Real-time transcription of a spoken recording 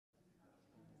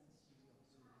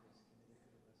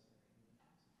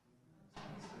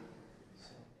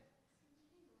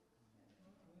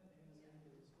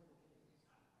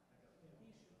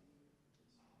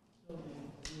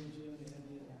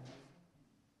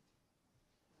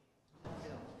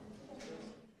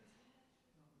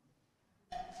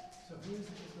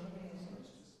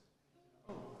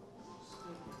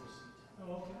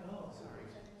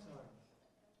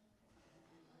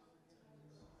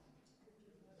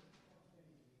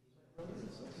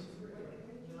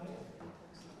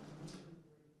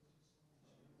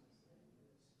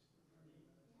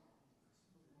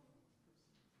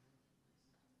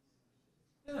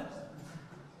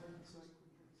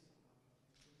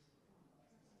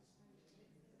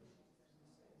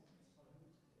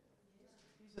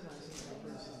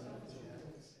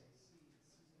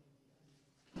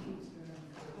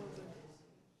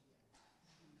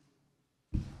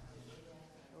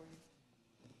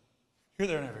Here,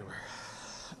 there, and everywhere.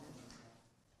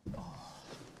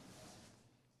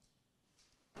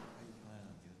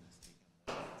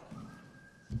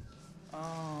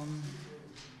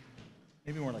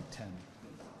 Maybe more like 10.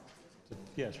 So,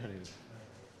 yeah, try to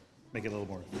make it a little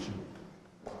more efficient.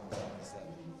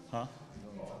 Huh?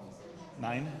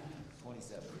 9?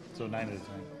 27. So 9 at a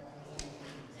time.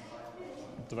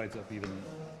 Divides up evenly.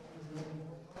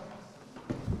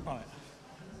 All right.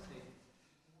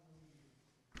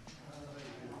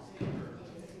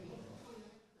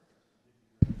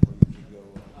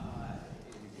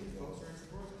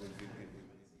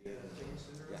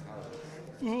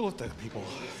 We'll let the people.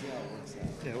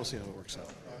 Yeah, we'll see how it works out.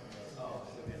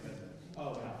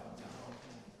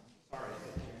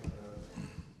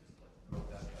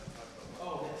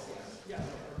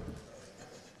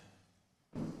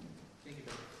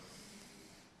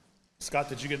 Scott,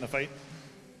 did you get in a fight?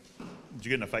 Did you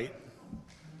get in a fight?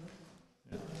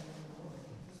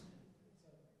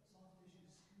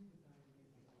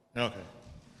 Yeah. Okay.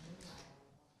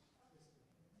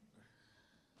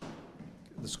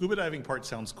 The scuba diving part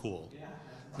sounds cool.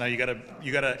 Now you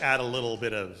gotta add a little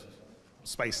bit of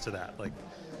spice to that, like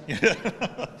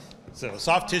so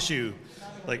soft tissue,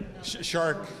 like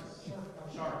shark.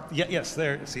 Yeah, yes,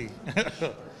 there. See.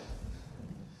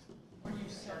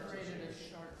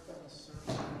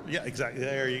 Yeah, exactly.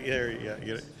 There you yeah, you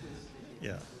get it.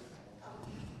 Yeah,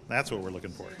 that's what we're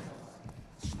looking for.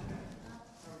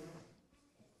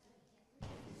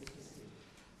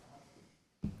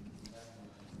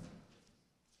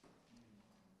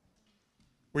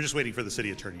 We're just waiting for the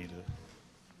city attorney to.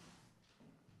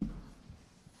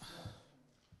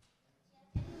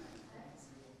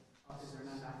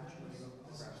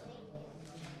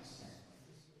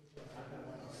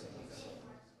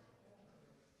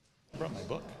 I brought my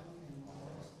book.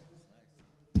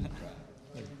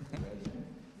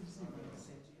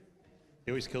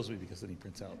 He always kills me because then he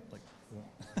prints out like.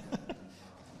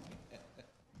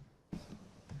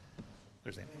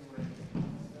 There's Andy.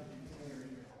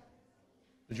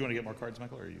 Did you want to get more cards,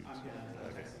 Michael, or are you?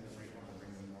 Okay.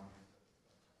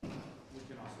 We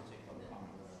can also take public comment.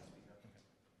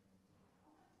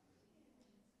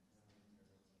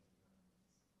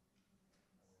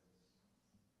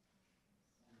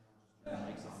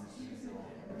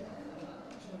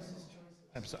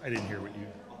 I'm sorry, I didn't hear what you.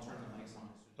 I'll turn the mics on.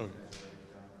 Okay.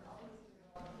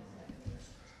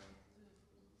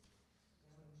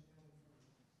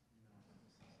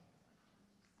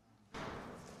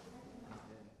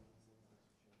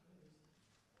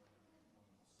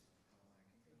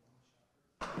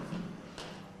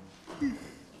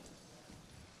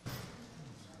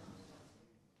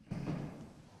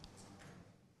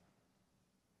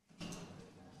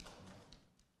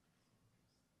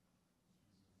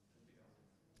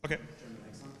 Okay.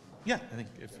 Yeah, I think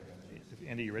if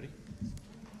Andy, you ready?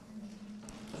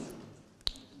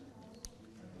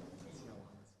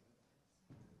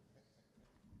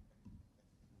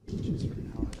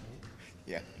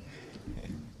 Yeah.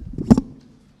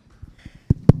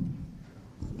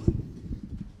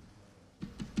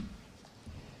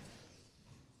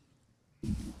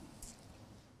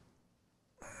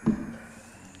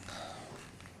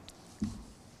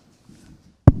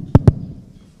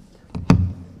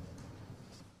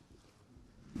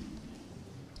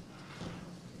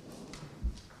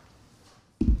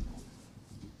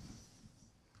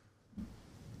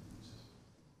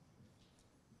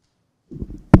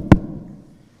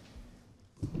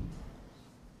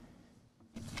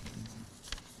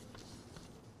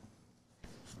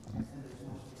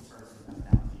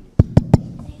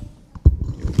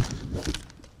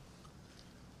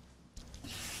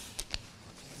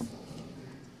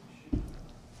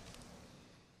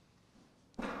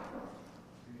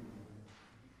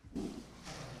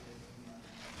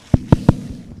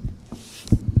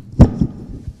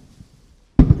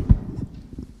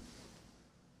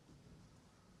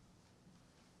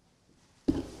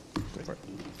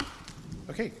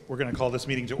 Okay, we're going to call this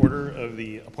meeting to order of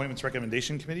the Appointments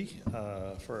Recommendation Committee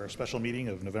for our special meeting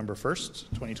of November 1st,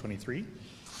 2023.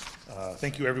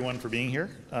 Thank you everyone for being here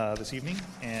this evening,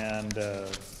 and I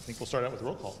think we'll start out with a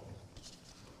roll call.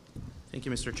 Thank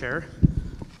you, Mr. Chair.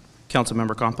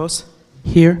 Councilmember Campos.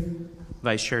 Here.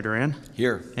 Vice Chair Duran.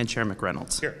 Here. And Chair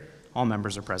McReynolds. Here. All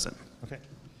members are present. Okay,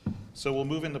 so we'll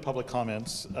move into public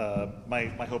comments.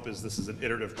 My hope is this is an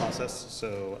iterative process,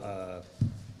 so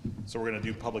we're going to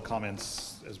do public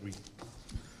comments as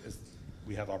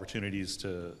we have opportunities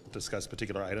to discuss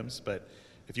particular items. But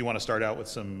if you want to start out with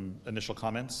some initial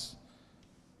comments,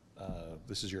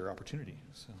 this is your opportunity.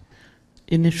 So.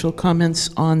 Initial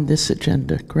comments on this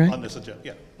agenda, correct? On this agenda,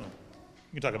 yeah. You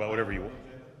can talk about whatever you want.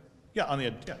 Yeah, on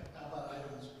the yeah.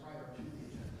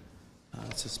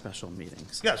 It's a special meeting.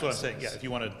 So Yeah, that's what I'm saying. Yeah, if you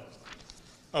want to.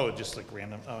 Oh, just like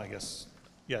random. Oh, I guess.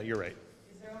 Yeah, you're right.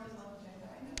 Is there only one agenda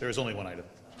item? There is only one item.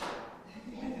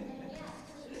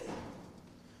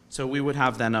 So we would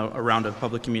have then a round of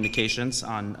public communications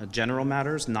on general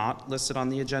matters not listed on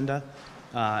the agenda,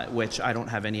 which I don't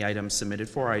have any items submitted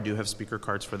for. I do have speaker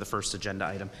cards for the first agenda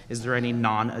item. Is there any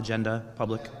non-agenda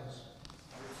public?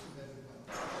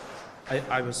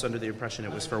 I was under the impression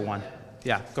it was for one.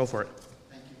 Yeah, go for it.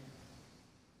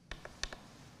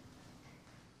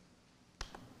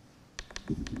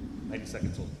 90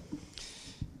 seconds only.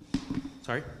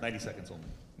 Sorry? 90 seconds only.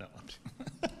 No.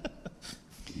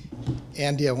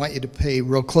 Andy, I want you to pay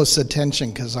real close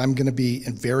attention because I'm going to be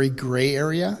in very gray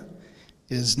area.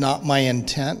 It is not my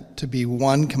intent to be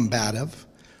one, combative,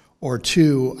 or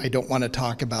two, I don't want to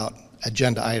talk about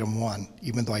agenda item 1,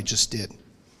 even though I just did.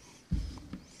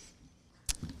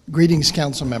 Greetings,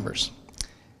 council members.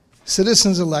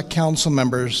 Citizens elect council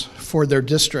members for their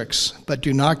districts, but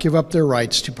do not give up their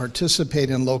rights to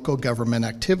participate in local government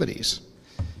activities.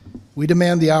 We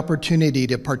demand the opportunity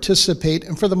to participate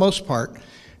and, for the most part,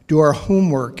 do our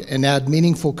homework and add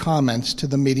meaningful comments to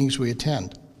the meetings we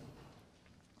attend.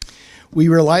 We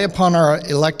rely upon our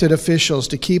elected officials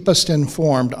to keep us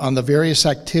informed on the various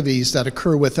activities that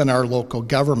occur within our local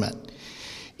government.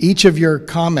 Each of your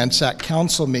comments at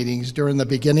council meetings during the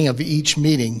beginning of each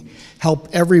meeting help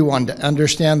everyone to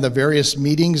understand the various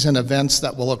meetings and events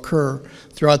that will occur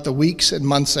throughout the weeks and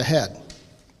months ahead.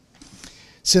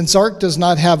 Since ARC does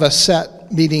not have a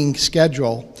set meeting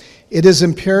schedule, it is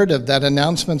imperative that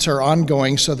announcements are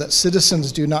ongoing so that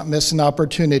citizens do not miss an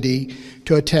opportunity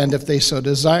to attend if they so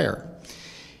desire.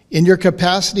 In your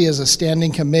capacity as a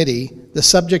standing committee, the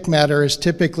subject matter is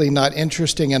typically not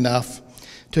interesting enough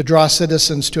to draw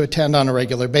citizens to attend on a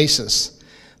regular basis.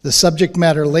 The subject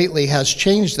matter lately has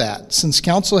changed that, since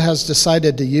council has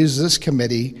decided to use this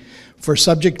committee for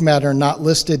subject matter not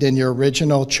listed in your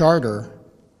original charter.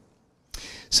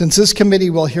 Since this committee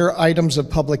will hear items of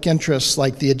public interest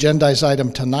like the agendized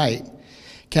item tonight,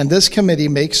 can this committee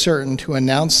make certain to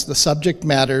announce the subject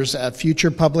matters at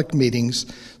future public meetings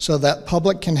so that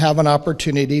public can have an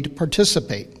opportunity to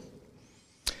participate?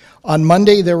 On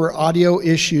Monday, there were audio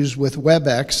issues with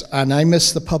WebEx, and I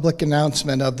missed the public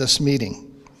announcement of this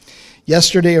meeting.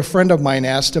 Yesterday, a friend of mine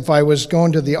asked if I was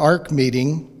going to the ARC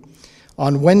meeting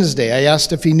on Wednesday. I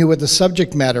asked if he knew what the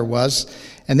subject matter was,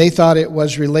 and they thought it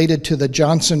was related to the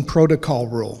Johnson Protocol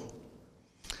rule.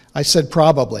 I said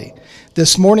probably.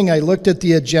 This morning, I looked at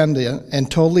the agenda and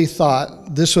totally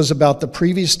thought this was about the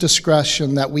previous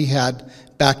discussion that we had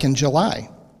back in July.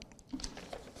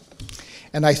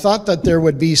 And I thought that there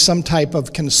would be some type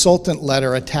of consultant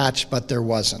letter attached, but there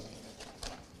wasn't.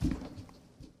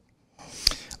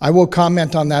 I will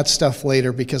comment on that stuff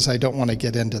later because I don't want to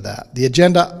get into that. The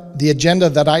agenda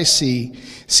that I see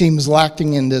seems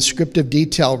lacking in descriptive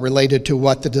detail related to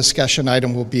what the discussion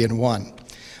item will be in one.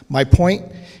 My point,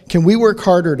 can we work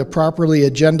harder to properly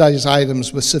agendize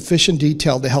items with sufficient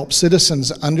detail to help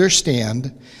citizens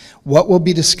understand what will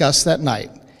be discussed that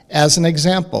night? As an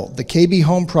example, the KB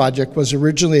Home project was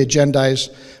originally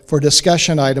agendized for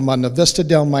discussion item on the Vista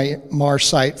Del Mar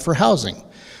site for housing.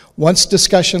 Once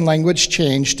discussion language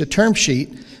changed to term sheet,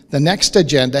 the next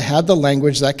agenda had the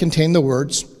language that contained the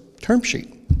words term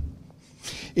sheet.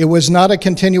 It was not a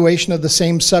continuation of the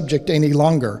same subject any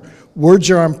longer.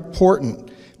 Words are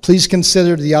important. Please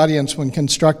consider the audience when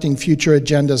constructing future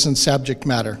agendas and subject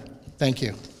matter. Thank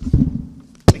you.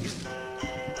 Thank you.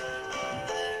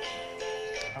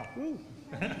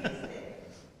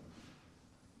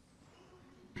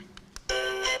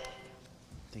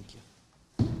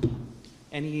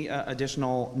 Any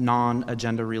additional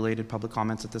non-agenda related public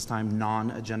comments at this time?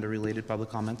 Non-agenda related public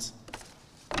comments?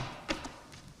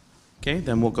 Okay,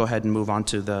 then we'll go ahead and move on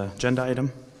to the agenda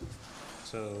item.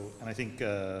 So, and I think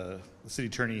the city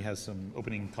attorney has some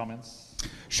opening comments.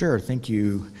 Sure. Thank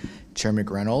you, Chair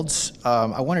McReynolds.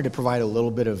 I wanted to provide a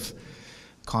little bit of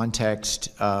context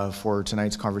for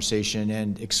tonight's conversation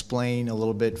and explain a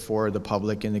little bit for the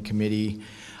public and the committee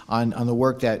on the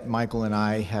work that Michael and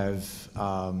I have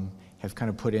kind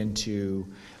of put into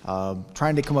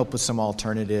trying to come up with some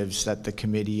alternatives that the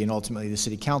committee and ultimately the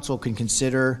city council can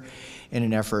consider in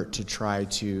an effort to try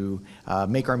to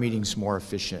make our meetings more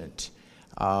efficient.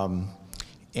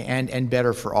 And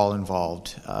better for all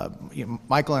involved.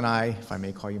 Michael and I, if I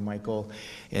may call you Michael,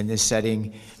 in this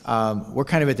setting, we're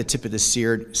kind of at the tip of the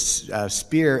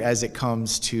spear as it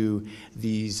comes to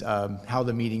these how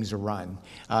the meetings are run.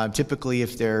 Typically,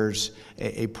 if there's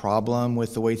a problem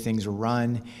with the way things are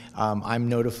run, I'm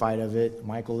notified of it.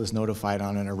 Michael is notified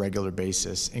on a regular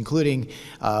basis, including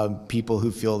people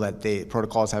who feel that the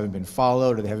protocols haven't been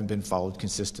followed or they haven't been followed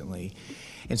consistently.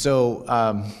 And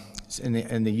so,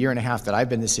 in the year and a half that I've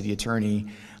been the city attorney,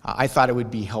 I thought it would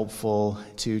be helpful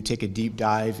to take a deep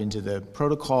dive into the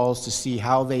protocols to see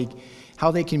how they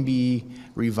can be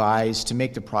revised to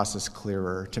make the process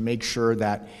clearer, to make sure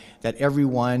that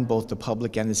everyone, both the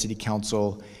public and the city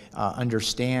council,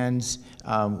 understands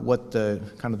what the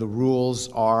kind of the rules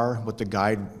are, what the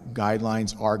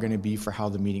guidelines are going to be for how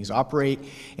the meetings operate,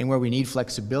 and where we need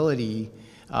flexibility,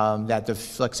 that the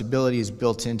flexibility is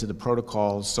built into the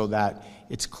protocols so that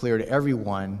it's clear to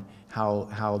everyone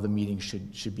how the meeting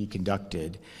should be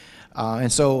conducted. And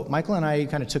so Michael and I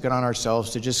kind of took it on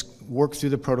ourselves to just work through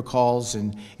the protocols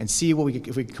and see if we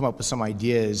could come up with some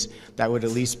ideas that would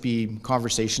at least be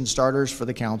conversation starters for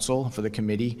the council, for the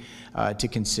committee to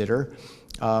consider.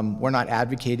 We're not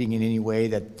advocating in any way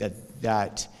that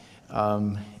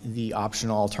the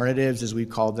optional alternatives, as we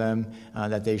call them,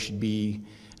 that they should be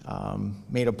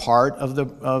made a part of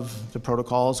the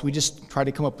protocols. We just try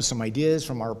to come up with some ideas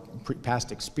from our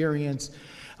past experience,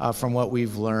 from what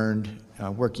we've learned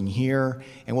working here,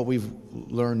 and what we've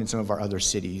learned in some of our other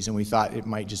cities. And we thought it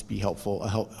might just be helpful, a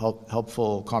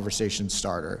helpful conversation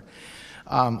starter.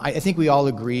 I think we all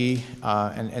agree,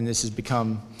 and this has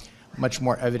become much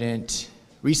more evident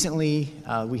recently.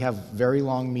 We have very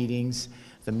long meetings.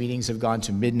 The meetings have gone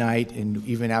to midnight and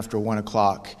even after 1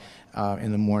 o'clock.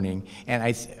 In the morning. And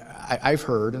I've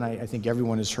heard, and I think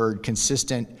everyone has heard,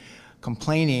 consistent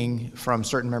complaining from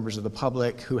certain members of the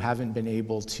public who haven't been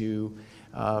able to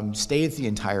stay at the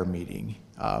entire meeting.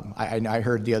 I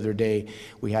heard the other day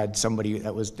we had somebody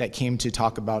that came to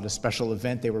talk about a special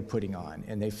event they were putting on,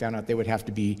 and they found out they would have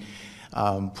to be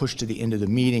pushed to the end of the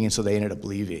meeting, and so they ended up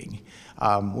leaving.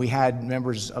 We had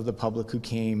members of the public who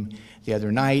came the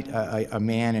other night, a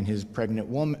man and his pregnant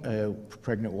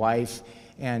wife,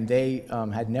 and they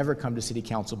had never come to city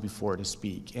council before to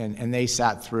speak. And they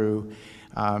sat through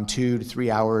 2 to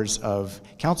 3 hours of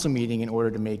council meeting in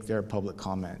order to make their public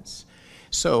comments.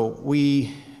 So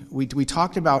we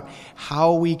talked about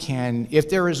how we can,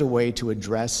 if there is a way to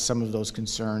address some of those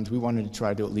concerns, we wanted to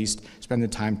try to at least spend the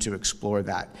time to explore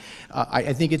that.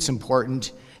 I think it's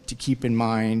important to keep in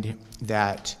mind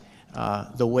that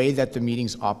the way that the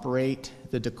meetings operate,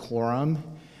 the decorum,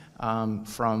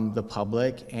 from the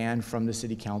public and from the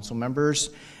city council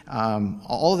members.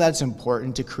 All of that's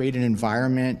important to create an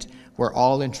environment where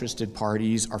all interested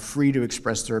parties are free to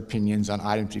express their opinions on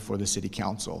items before the city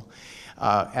council.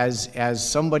 As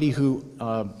somebody who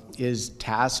is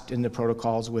tasked in the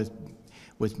protocols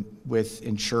with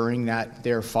ensuring that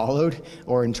they're followed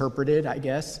or interpreted, I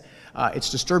guess, it's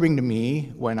disturbing to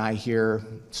me when I hear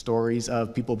stories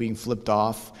of people being flipped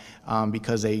off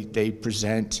because they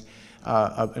present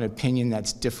an opinion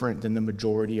that's different than the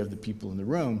majority of the people in the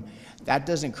room. That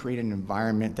doesn't create an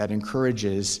environment that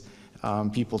encourages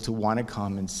people to want to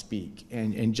come and speak.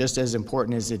 And just as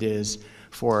important as it is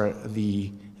for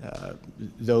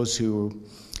those who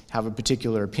have a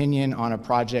particular opinion on a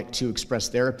project to express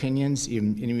their opinions,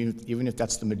 even if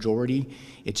that's the majority,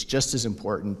 it's just as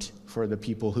important for the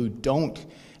people who don't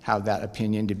have that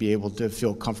opinion to be able to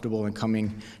feel comfortable in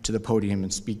coming to the podium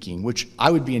and speaking, which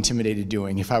I would be intimidated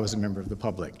doing if I was a member of the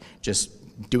public, just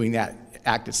doing that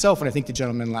act itself. And I think the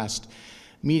gentleman last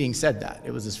meeting said that.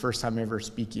 It was his first time ever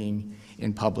speaking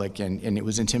in public, and it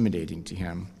was intimidating to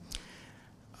him.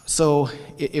 So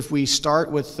if we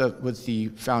start with the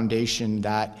foundation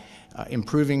that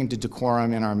improving the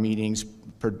decorum in our meetings,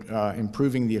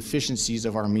 improving the efficiencies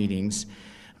of our meetings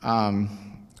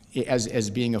as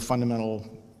being a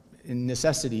fundamental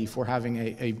necessity for having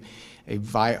a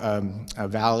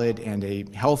valid and a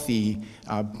healthy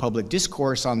public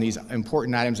discourse on these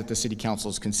important items that the city council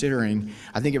is considering,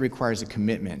 I think it requires a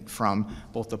commitment from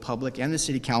both the public and the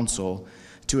city council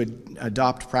to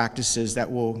adopt practices that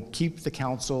will keep the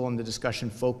council and the discussion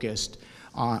focused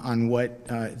on what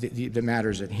the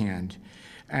matters at hand.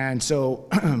 And so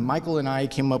Michael and I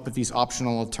came up with these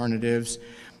optional alternatives,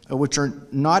 which are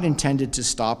not intended to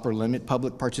stop or limit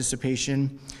public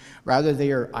participation. Rather,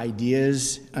 they are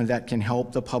ideas that can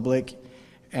help the public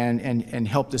and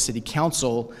help the city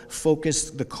council focus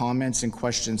the comments and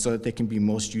questions so that they can be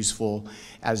most useful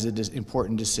as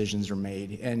important decisions are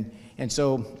made. And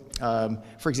so,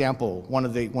 for example, one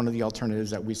of the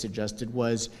alternatives that we suggested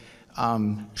was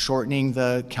shortening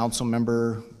the council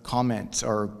member comments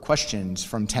or questions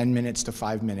from 10 minutes to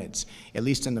 5 minutes, at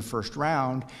least in the first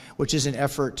round, which is an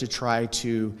effort to try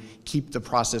to keep the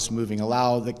process moving,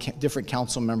 allow the different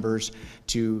council members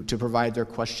to provide their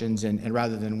questions, and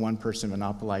rather than one person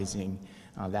monopolizing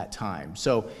that time.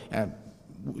 So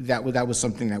that was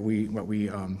something that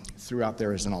we threw out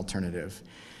there as an alternative.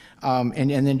 And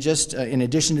then just in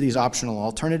addition to these optional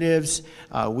alternatives,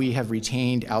 we have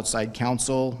retained outside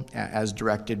counsel as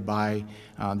directed by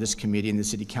this committee and the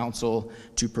city council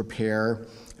to prepare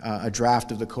a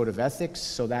draft of the code of ethics.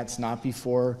 So that's not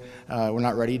before, we're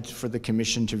not ready for the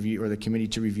commission to view or the committee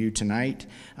to review tonight.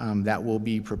 That will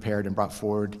be prepared and brought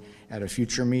forward at a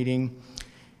future meeting.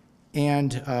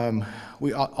 And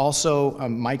we also,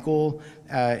 Michael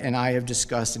and I have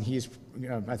discussed, and he's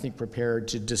I think prepared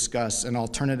to discuss an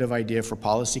alternative idea for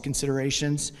policy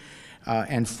considerations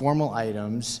and formal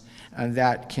items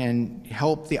that can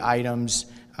help the items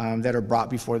that are brought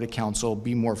before the council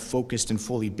be more focused and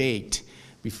fully baked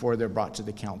before they're brought to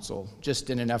the council, just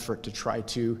in an effort to try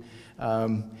to,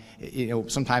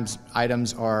 sometimes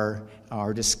items are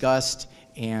discussed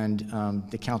and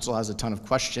the council has a ton of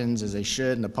questions, as they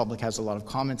should, and the public has a lot of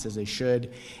comments, as they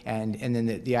should, and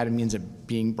then the item ends up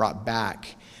being brought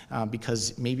back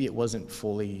because maybe it wasn't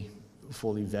fully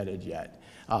vetted yet.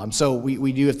 So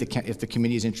we do, if the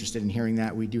committee is interested in hearing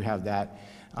that, we do have that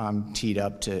teed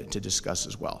up to discuss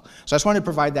as well. So I just wanted to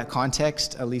provide that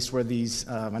context, at least where these,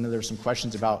 I know there were some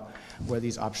questions about where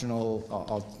these optional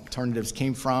alternatives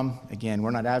came from. Again, we're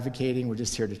not advocating, we're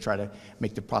just here to try to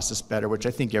make the process better, which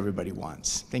I think everybody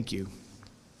wants. Thank you.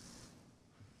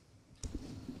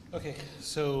 Okay,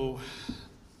 so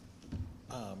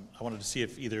I wanted to see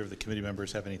if either of the committee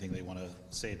members have anything they want to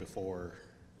say before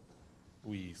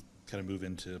we kind of move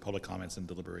into public comments and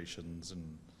deliberations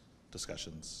and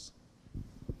discussions.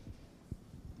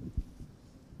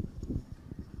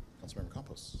 Councilmember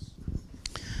Campos.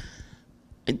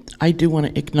 I do want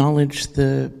to acknowledge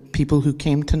the people who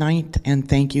came tonight and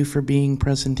thank you for being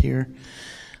present here.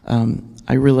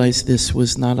 I realize this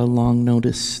was not a long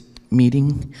notice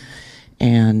meeting,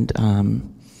 and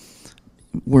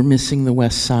we're missing the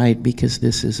West Side because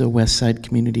this is a West Side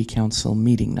Community Council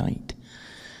meeting night.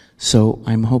 So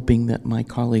I'm hoping that my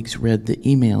colleagues read the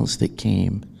emails that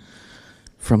came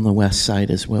from the West Side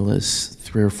as well as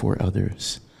 3 or 4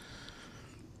 others.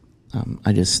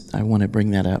 I want to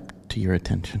bring that up to your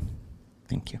attention.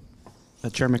 Thank you.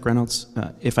 Chair McReynolds,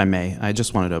 if I may, I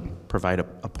just wanted to provide a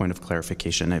point of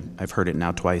clarification. I've heard it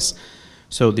now twice.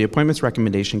 So the Appointments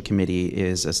Recommendation Committee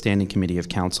is a standing committee of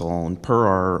council, and per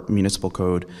our municipal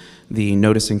code, the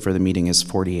noticing for the meeting is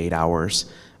 48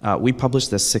 hours. We publish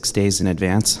this 6 days in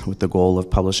advance with the goal of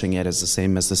publishing it as the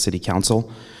same as the City Council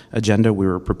agenda. We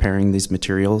were preparing these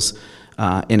materials.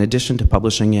 In addition to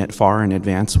publishing it far in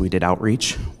advance, we did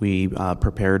outreach. We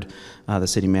prepared the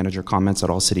city manager comments at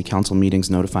all city council meetings,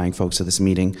 notifying folks of this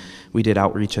meeting. We did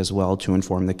outreach as well to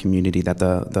inform the community that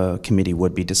the committee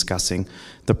would be discussing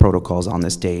the protocols on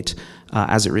this date.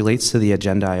 As it relates to the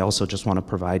agenda, I also just want to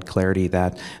provide clarity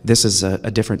that this is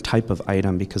a different type of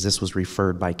item because this was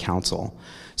referred by council.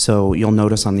 So you'll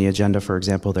notice on the agenda, for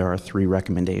example, there are 3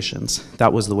 recommendations.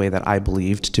 That was the way that I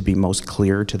believed to be most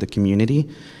clear to the community,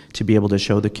 to be able to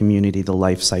show the community the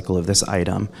life cycle of this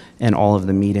item and all of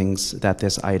the meetings that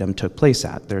this item took place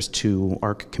at. There's 2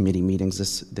 ARC committee meetings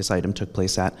this item took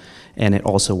place at, and it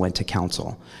also went to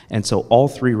council. And so all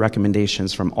 3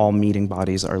 recommendations from all meeting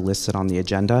bodies are listed on the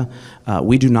agenda.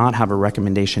 We do not have a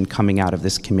recommendation coming out of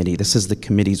this committee. This is the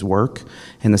committee's work,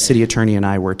 and the city attorney and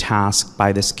I were tasked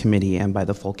by this committee and by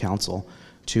the full council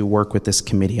to work with this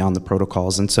committee on the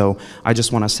protocols. And so I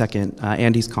just want to second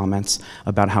Andy's comments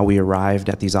about how we arrived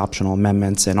at these optional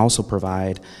amendments, and also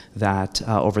provide that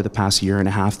over the past year and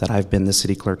a half that I've been the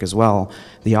city clerk as well,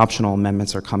 the optional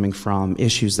amendments are coming from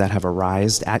issues that have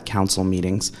arisen at council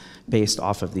meetings based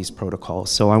off of these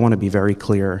protocols. So I want to be very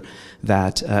clear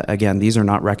that, again, these are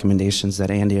not recommendations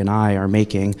that Andy and I are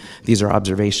making. These are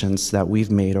observations that we've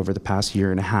made over the past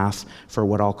year and a half for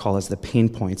what I'll call as the pain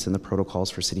points in the protocols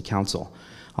for city council.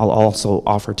 I'll also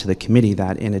offer to the committee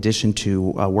that in addition to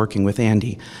working with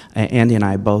Andy, Andy and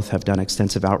I both have done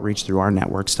extensive outreach through our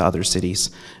networks to other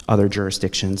cities, other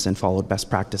jurisdictions, and followed best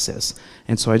practices.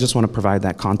 And so I just want to provide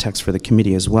that context for the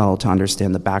committee as well to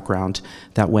understand the background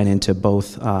that went into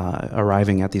both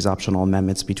arriving at these optional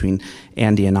amendments between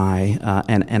Andy and I.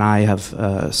 And I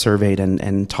have surveyed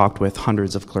and talked with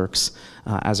hundreds of clerks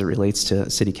as it relates to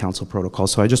city council protocol.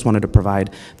 So I just wanted to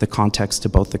provide the context to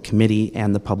both the committee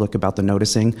and the public about the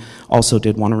noticing. Also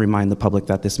did want to remind the public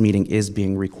that this meeting is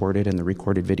being recorded, and the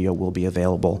recorded video will be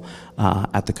available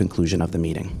at the conclusion of the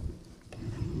meeting.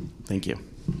 Thank you.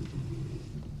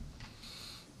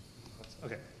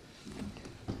 Okay.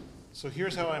 So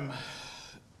here's how I'm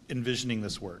envisioning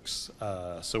this works.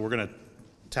 So we're going to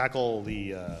tackle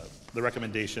the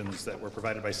recommendations that were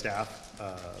provided by staff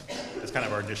as kind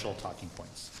of our initial talking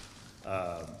points.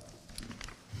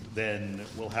 Then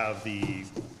we'll have the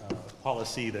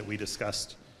policy that we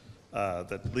discussed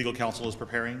that legal counsel is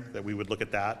preparing, that we would look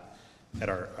at that at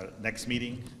our next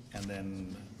meeting. And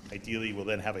then ideally we'll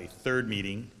then have a third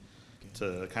meeting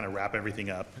to kind of wrap everything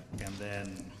up. And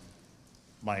then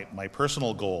my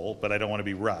personal goal, but I don't want to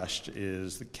be rushed,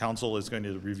 is the council is going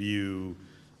to review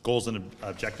goals and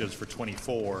objectives for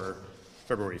 24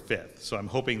 February 5th. So I'm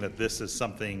hoping that this is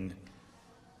something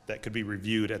that could be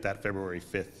reviewed at that February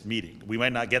 5th meeting. We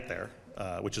might not get there,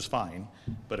 which is fine,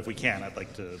 but if we can, I'd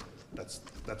like to, that's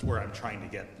where I'm trying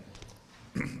to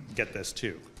get this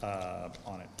to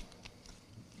on it.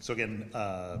 So again,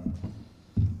 I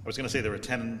was going to say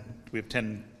we have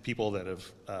 10 people that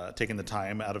have taken the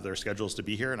time out of their schedules to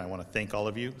be here, and I want to thank all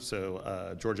of you.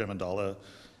 So George Amendola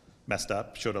messed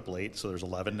up, showed up late, so there's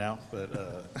 11 now. But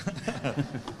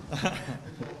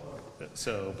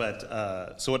so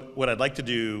what I'd like to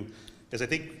do is, I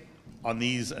think on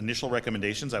these initial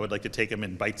recommendations, I would like to take them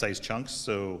in bite-sized chunks.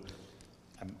 So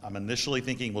I'm initially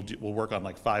thinking we'll work on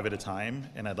like 5 at a time,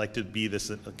 and I'd like to be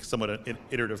this somewhat an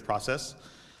iterative process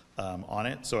on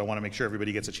it. So I want to make sure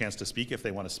everybody gets a chance to speak if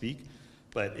they want to speak.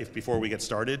 But if before we get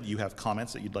started, you have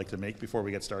comments that you'd like to make before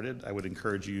we get started, I would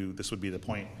encourage you, this would be the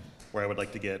point where I would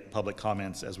like to get public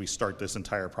comments as we start this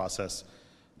entire process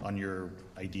on your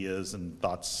ideas and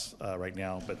thoughts right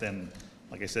now. But then,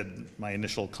 like I said, my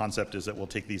initial concept is that we'll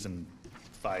take these in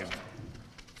five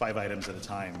items at a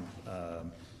time,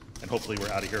 and hopefully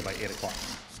we're out of here by 8 o'clock.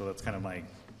 So that's kind of my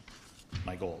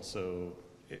goal. So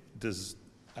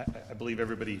I believe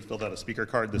everybody filled out a speaker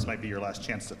card. This might be your last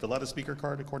chance to fill out a speaker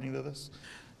card according to this.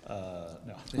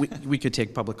 No. We could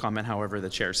take public comment however the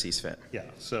chair sees fit. Yeah,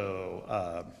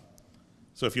 so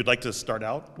if you'd like to start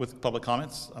out with public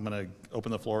comments, I'm going to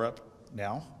open the floor up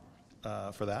now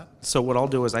for that. So what I'll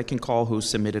do is I can call who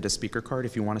submitted a speaker card.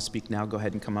 If you want to speak now, go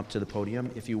ahead and come up to the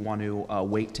podium. If you want to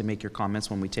wait to make your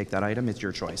comments when we take that item, it's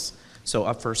your choice. So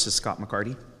up first is Scott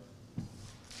McCarty,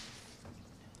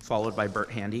 followed by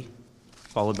Bert Handy,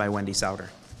 followed by Wendy Souter.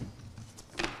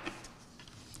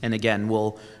 And again,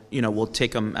 we'll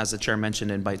take them, as the chair mentioned,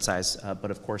 in bite size,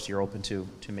 but of course you're open to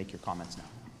make your comments now.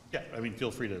 Yeah, I mean, feel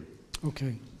free to.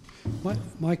 Okay.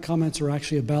 My comments are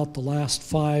actually about the last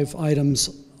 5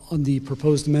 items on the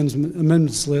proposed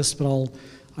amendments list, but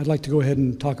I'd like to go ahead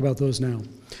and talk about those now.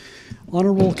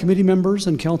 Honorable committee members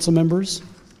and council members,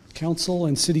 council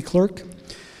and city clerk,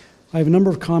 I have a number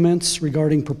of comments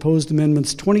regarding proposed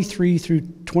amendments 23 through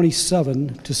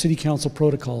 27 to city council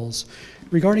protocols.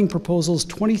 Regarding proposals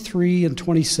 23 and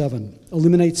 27,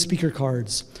 eliminate speaker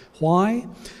cards. Why?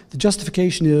 The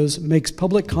justification is makes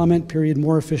public comment period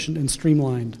more efficient and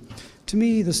streamlined. To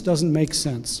me, this doesn't make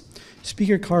sense.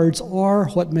 Speaker cards are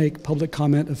what make public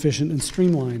comment efficient and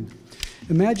streamlined.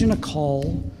 Imagine a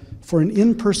call for an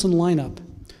in-person lineup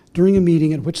during a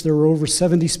meeting at which there were over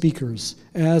 70 speakers,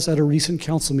 as at a recent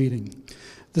council meeting.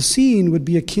 The scene would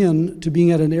be akin to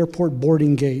being at an airport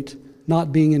boarding gate,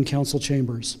 not being in council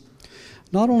chambers.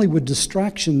 Not only would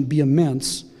distraction be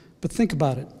immense, but think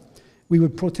about it. We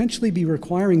would potentially be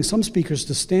requiring some speakers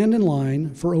to stand in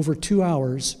line for over 2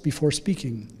 hours before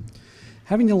speaking.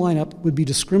 Having the lineup would be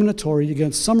discriminatory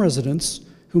against some residents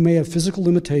who may have physical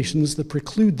limitations that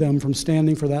preclude them from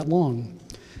standing for that long.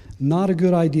 Not a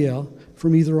good idea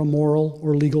from either a moral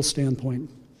or legal standpoint.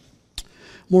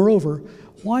 Moreover,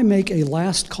 why make a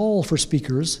last call for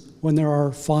speakers when there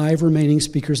are 5 remaining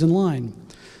speakers in line?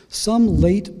 Some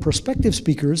late prospective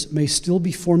speakers may still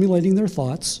be formulating their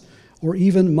thoughts or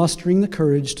even mustering the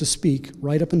courage to speak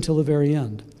right up until the very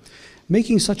end.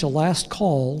 Making such a last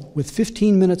call with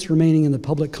 15 minutes remaining in the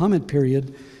public comment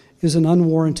period is an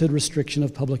unwarranted restriction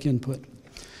of public input.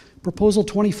 Proposal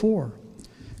 24,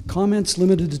 comments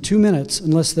limited to 2 minutes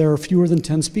unless there are fewer than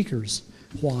 10 speakers.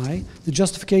 Why? The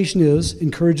justification is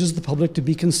encourages the public to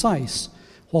be concise.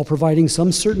 while providing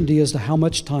some certainty as to how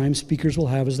much time speakers will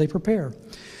have as they prepare.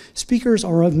 Speakers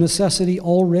are of necessity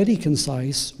already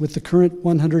concise with the current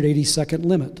 180-second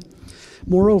limit.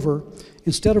 Moreover,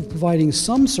 instead of providing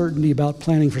some certainty about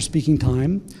planning for speaking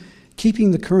time,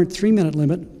 keeping the current 3-minute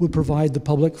limit would provide the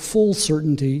public full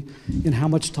certainty in how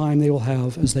much time they will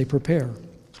have as they prepare.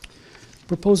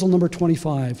 Proposal number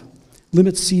 25,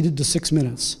 limit seated to 6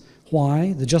 minutes.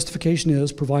 Why? The justification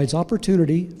is provides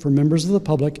opportunity for members of the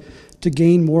public to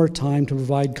gain more time to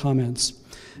provide comments.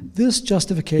 This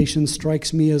justification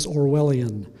strikes me as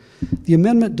Orwellian. The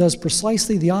amendment does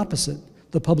precisely the opposite.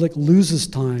 The public loses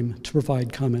time to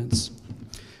provide comments.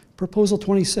 Proposal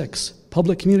 26,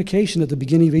 public communication at the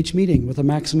beginning of each meeting with a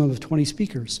maximum of 20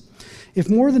 speakers. If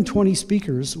more than 20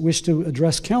 speakers wish to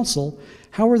address council,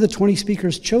 how are the 20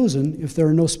 speakers chosen if there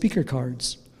are no speaker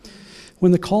cards?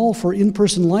 When the call for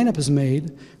in-person lineup is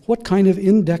made, what kind of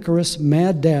indecorous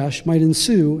mad dash might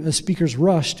ensue as speakers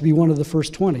rush to be one of the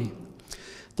first 20?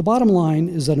 The bottom line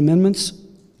is that amendments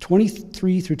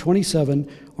 23 through 27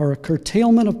 are a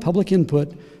curtailment of public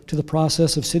input to the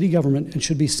process of city government and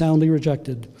should be soundly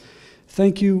rejected.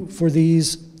 Thank you for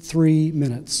these 3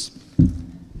 minutes.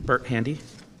 Bert Handy,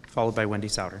 followed by Wendy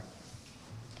Souter.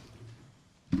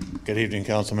 Good evening,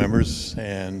 council members,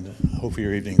 and hopefully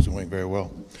your evening's going very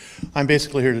well. I'm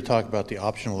basically here to talk about the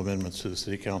optional amendments to the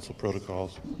city council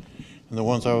protocols. And the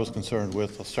ones I was concerned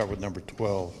with, I'll start with number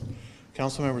 12.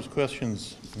 Council members'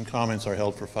 questions and comments are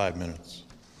held for 5 minutes.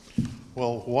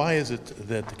 Well, why is it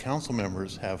that the council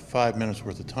members have 5 minutes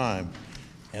worth of time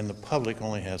and the public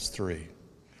only has 3?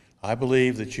 I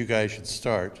believe that you guys should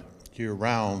start your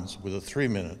rounds with a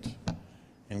 3-minute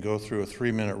and go through a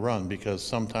 3-minute run, because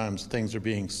sometimes things are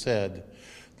being said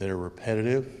that are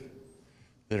repetitive,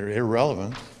 that are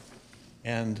irrelevant,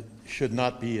 and should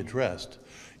not be addressed.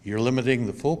 You're limiting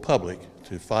the full public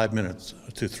to 5 minutes,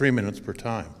 to 3 minutes per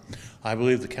time. I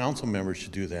believe the council members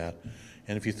should do that.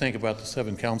 And if you think about the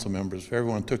 7 council members, if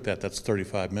everyone took that, that's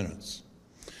 35 minutes.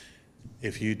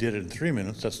 If you did it in 3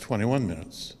 minutes, that's 21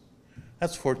 minutes.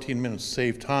 That's 14 minutes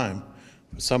saved time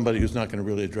for somebody who's not going to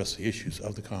really address the issues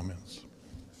of the comments.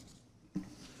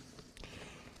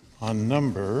 On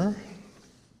number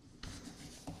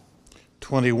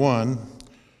 21,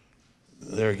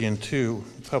 there again, 2,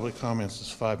 public comments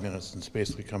is 5 minutes, and it's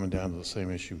basically coming down to the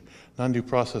same issue. Non-due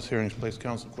process hearings place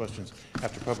council questions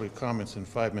after public comments in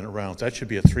 5-minute rounds. That should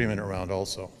be a 3-minute round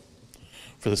also,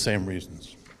 for the same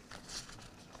reasons.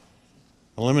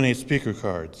 Eliminate speaker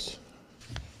cards.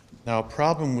 Now, a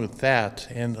problem with that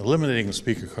and eliminating the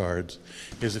speaker cards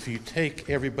is if you take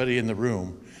everybody in the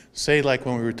room, say like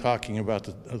when we were talking about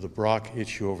the Brock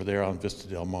issue over there on Vista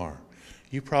Del Mar,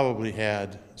 you probably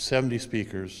had 70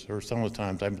 speakers, or some of the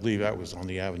times, I believe that was on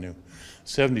the Avenue,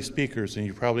 70 speakers, and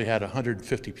you probably had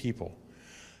 150 people.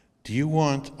 Do you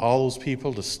want all those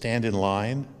people to stand in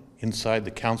line inside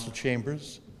the council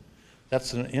chambers?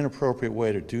 That's an inappropriate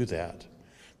way to do that,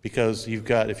 because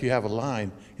if you have a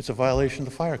line, it's a violation of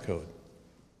the fire code.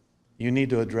 You need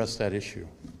to address that issue.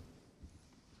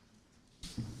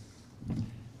 In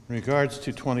regards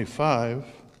to 25,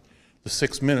 the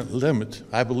 6-minute limit,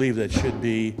 I believe that should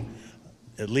be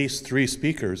at least 3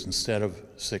 speakers instead of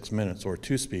 6 minutes, or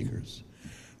 2 speakers.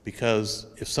 Because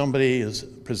if somebody is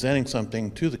presenting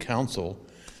something to the council,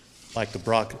 like the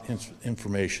Brock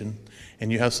information,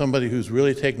 and you have somebody who's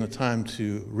really taking the time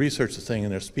to research the thing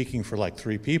and they're speaking for like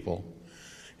 3 people,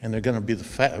 and they're going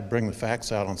to bring the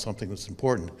facts out on something that's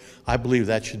important, I believe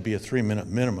that should be a 3-minute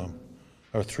minimum,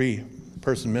 or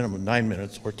 3-person minimum, 9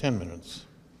 minutes or 10 minutes.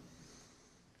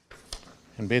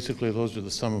 And basically, those are the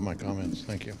sum of my comments.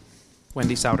 Thank you.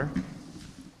 Wendy Souter.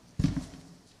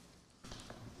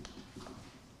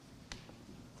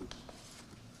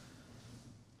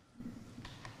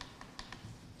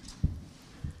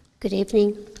 Good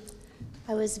evening.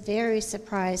 I was very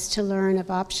surprised to learn of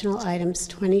optional items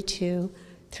 22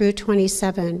 through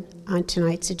 27 on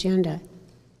tonight's agenda.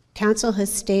 Council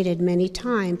has stated many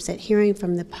times that hearing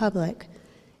from the public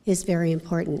is very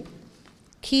important.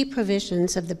 Key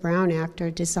provisions of the Brown Act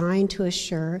are designed to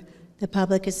assure the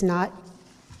public is not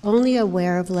only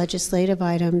aware of legislative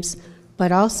items,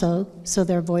 but also so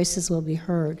their voices will be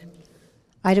heard.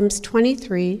 Items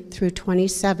 23 through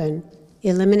 27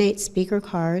 eliminate speaker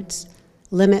cards,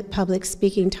 limit public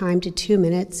speaking time to 2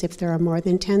 minutes if there are more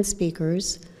than 10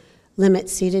 speakers, limit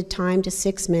seated time to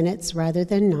 6 minutes rather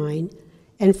than 9,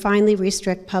 and finally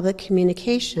restrict public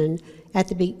communication at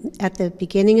the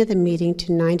beginning of the meeting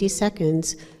to 90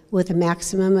 seconds with a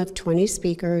maximum of 20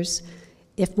 speakers.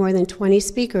 If more than 20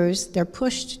 speakers, they're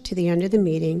pushed to the end of the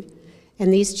meeting,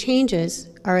 and these changes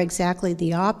are exactly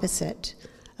the opposite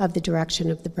of the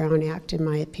direction of the Brown Act, in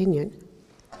my opinion.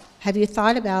 Have you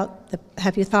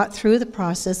thought through the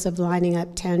process of lining up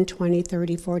 10, 20,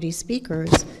 30, 40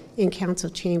 speakers in council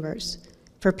chambers?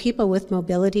 For people with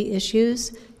mobility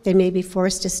issues, they may be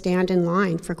forced to stand in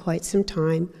line for quite some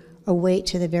time or wait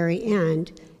to the very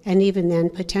end, and even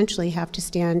then potentially have to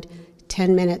stand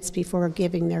 10 minutes before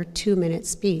giving their 2-minute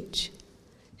speech.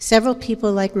 Several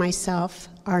people like myself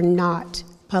are not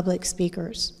public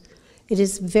speakers. It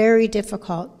is very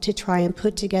difficult to try and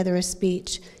put together a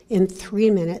speech in 3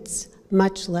 minutes,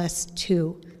 much less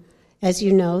 2. As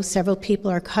you know, several people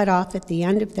are cut off at the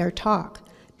end of their talk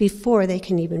before they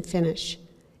can even finish.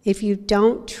 If you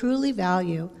don't truly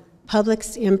value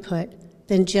public's input,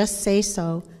 then just say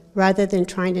so rather than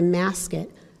trying to mask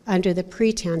it under the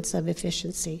pretense of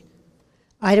efficiency.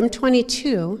 Item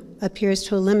 22 appears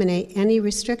to eliminate any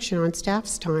restriction on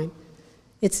staff's time.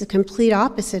 It's the complete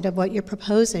opposite of what you're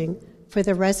proposing for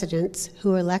the residents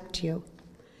who elect you.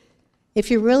 If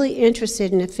you're really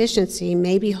interested in efficiency,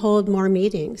 maybe hold more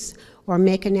meetings or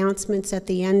make announcements at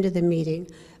the end of the meeting.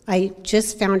 I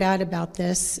just found out about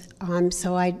this,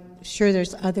 so I'm sure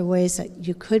there's other ways that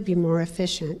you could be more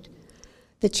efficient.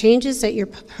 The changes that you're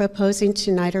proposing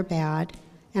tonight are bad,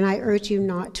 and I urge you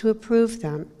not to approve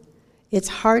them. It's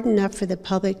hard enough for the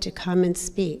public to come and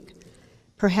speak.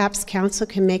 Perhaps council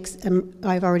can make,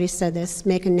 I've already said this,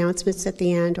 make announcements at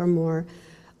the end or more.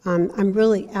 I'm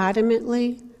really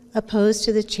adamantly opposed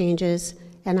to the changes,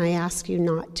 and I ask you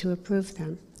not to approve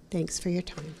them. Thanks for your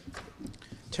time.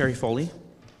 Terry Foley,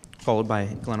 followed by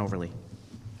Glenn Overly.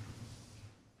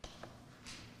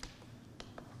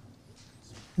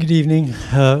 Good evening.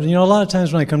 A lot of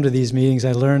times when I come to these meetings,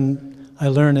 I learn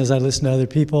as I listen to other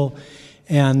people,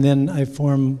 and then I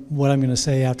form what I'm going to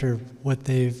say after what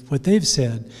they've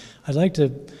said. I'd like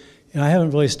to, I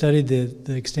haven't really studied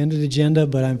the extended agenda,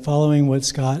 but I'm following what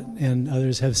Scott and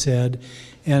others have said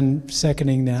and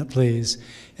seconding that, please.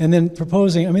 And then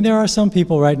proposing, there are some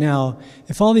people right now,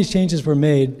 if all these changes were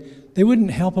made, they wouldn't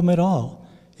help them at all.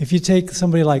 If you take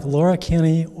somebody like Laura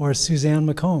Kenny or Suzanne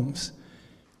McCombs,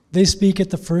 they speak at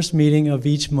the first meeting of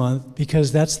each month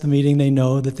because that's the meeting they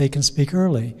know that they can speak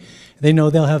early. They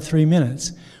know they'll have 3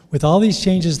 minutes. With all these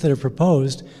changes that are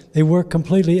proposed, they work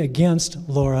completely against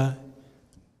Laura.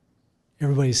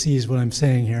 Everybody sees what I'm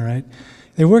saying here, right?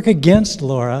 They work against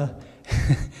Laura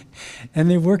and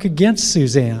they work against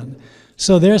Suzanne.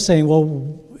 So they're saying,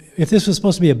 well, if this was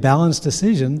supposed to be a balanced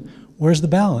decision, where's the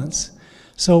balance?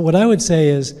 So what I would say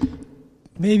is,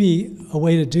 maybe a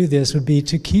way to do this would be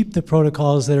to keep the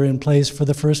protocols that are in place for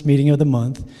the first meeting of the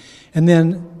month, and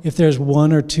then if there's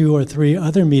 1 or 2 or 3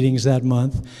 other meetings that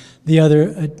month, the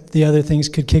other things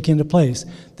could kick into place.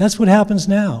 That's what happens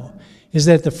now, is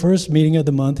that the first meeting of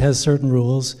the month has certain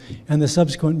rules, and the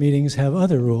subsequent meetings have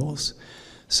other rules.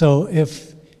 So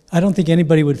I don't think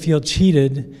anybody would feel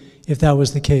cheated if that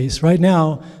was the case. Right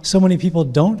now, so many people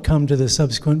don't come to the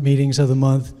subsequent meetings of the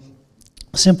month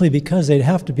simply because they'd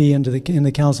have to be in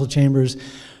the council chambers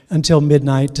until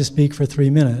midnight to speak for 3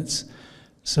 minutes.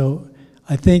 So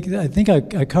I think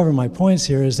I cover my points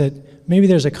here, is that maybe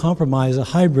there's a compromise, a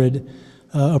hybrid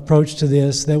approach to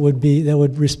this that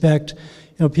would respect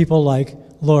people like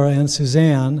Laura and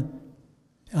Suzanne.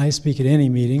 I speak at any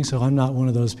meeting, so I'm not one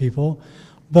of those people,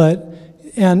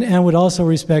 and would also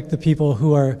respect the people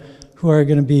who are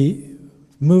going to be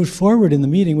moved forward in the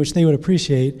meeting, which they would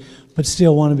appreciate, but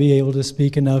still want to be able to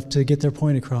speak enough to get their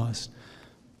point across.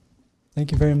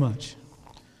 Thank you very much.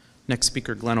 Next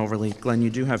speaker, Glenn Overly. Glenn,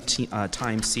 you do have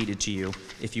time ceded to you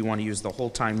if you want to use the whole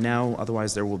time now.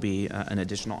 Otherwise, there will be an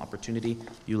additional opportunity.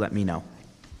 You let me know.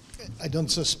 I don't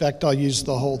suspect I'll use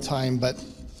the whole time, but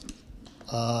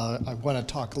I want to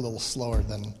talk a little slower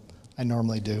than I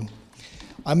normally do.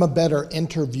 I'm a better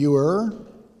interviewer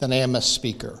than I am a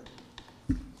speaker.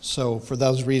 So for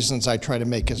those reasons, I try to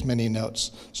make as many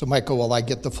notes. So Michael, will I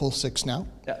get the full 6 now?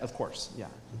 Yeah, of course, yeah.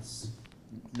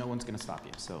 No one's going to stop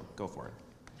you, so go for it.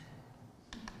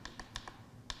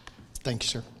 Thank you,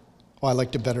 sir. Well, I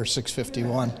liked it better,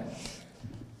 6:51.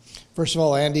 First of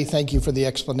all, Andy, thank you for the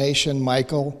explanation.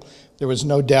 Michael, there was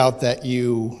no doubt that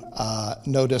you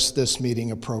noticed this meeting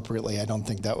appropriately. I don't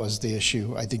think that was the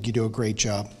issue. I think you do a great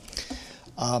job.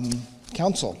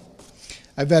 Council,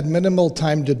 I've had minimal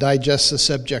time to digest the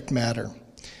subject matter.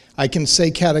 I can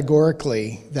say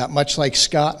categorically that, much like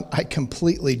Scott, I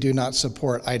completely do not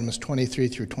support items 23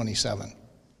 through 27.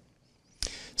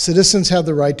 Citizens have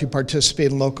the right to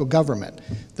participate in local government.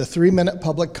 The 3-minute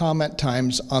public comment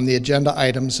times on the agenda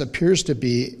items appears to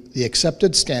be the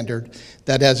accepted standard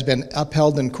that has been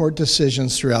upheld in court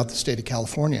decisions throughout the state of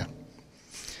California.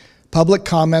 Public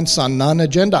comments on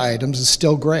non-agenda items is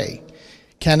still gray.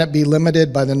 Can it be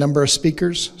limited by the number of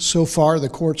speakers? So far, the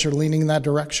courts are leaning in that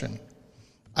direction.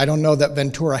 I don't know that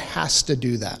Ventura has to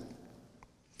do that.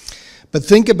 But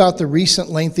think about the recent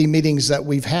lengthy meetings that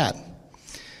we've had.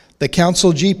 The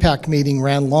council GPAC meeting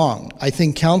ran long. I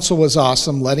think council was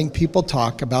awesome, letting people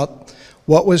talk about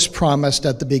what was promised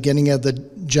at the beginning of the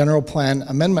general plan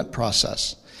amendment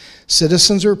process.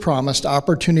 Citizens were promised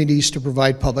opportunities to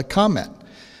provide public comment.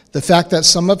 The fact that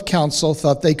some of council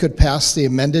thought they could pass the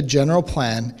amended general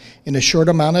plan in a short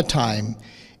amount of time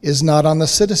is not on the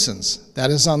citizens.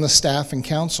 That is on the staff and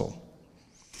council.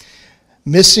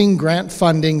 Missing grant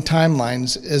funding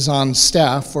timelines is on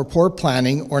staff for poor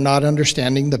planning or not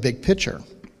understanding the big picture.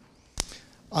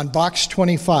 On box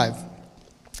 25,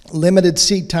 limited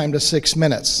seat time to 6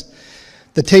 minutes.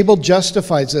 The table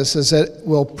justifies this as it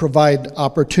will provide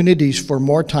opportunities for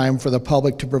more time for the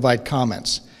public to provide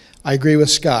comments. I agree with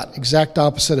Scott, exact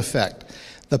opposite effect.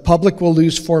 The public will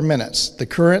lose 4 minutes. The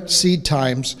current seat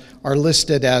times are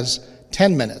listed as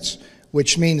 10 minutes,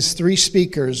 which means 3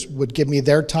 speakers would give me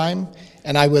their time,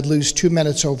 and I would lose 2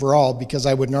 minutes overall because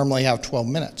I would normally have 12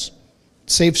 minutes.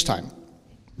 It saves time.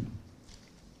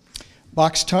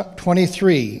 Box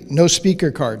 23, no speaker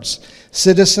cards.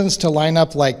 Citizens to line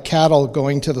up like cattle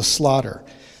going to the slaughter.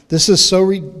 This is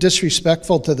so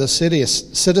disrespectful to the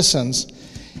citizens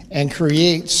and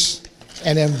creates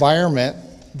an environment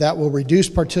that will reduce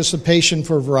participation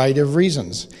for a variety of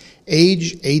reasons.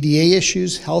 Age, ADA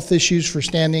issues, health issues for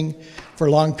standing for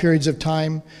long periods of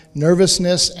time,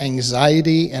 nervousness,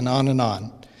 anxiety, and on and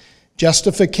on.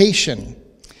 Justification,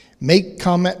 make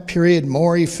comment period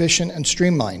more efficient and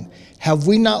streamlined. Have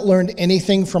we not learned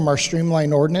anything from our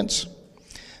streamlined ordinance?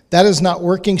 That is not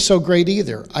working so great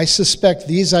either. I suspect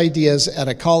these ideas at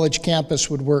a college campus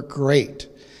would work great.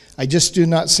 I just do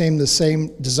not see the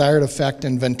same desired effect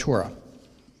in Ventura.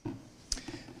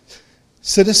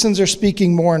 Citizens are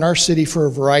speaking more in our city for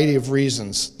a variety of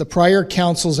reasons. The prior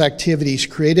council's activities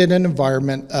created an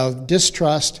environment of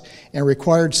distrust and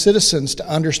required citizens to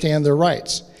understand their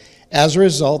rights. As a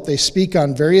result, they speak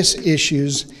on various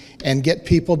issues and get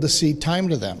people to cede time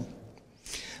to them.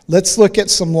 Let's look at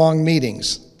some long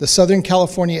meetings. The Southern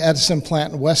California Edison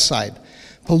plant in West Side.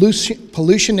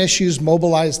 Pollution issues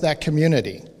mobilized that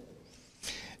community.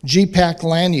 GPAC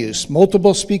land use.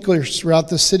 Multiple speakers throughout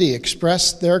the city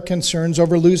expressed their concerns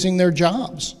over losing their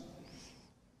jobs.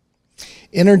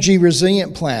 Energy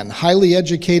resilient plan. Highly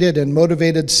educated and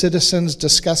motivated citizens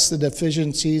discussed the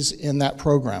deficiencies in that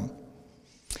program.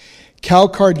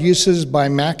 CalCard uses by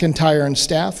McIntyre and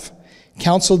staff.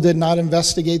 Council did not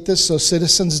investigate this, so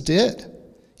citizens did.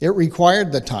 It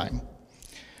required the time.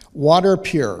 Water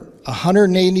Pure,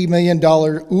 $180 million,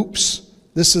 oops,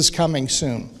 this is coming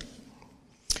soon.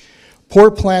 Poor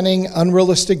planning,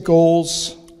 unrealistic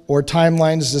goals, or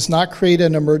timelines does not create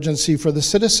an emergency for the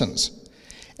citizens.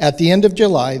 At the end of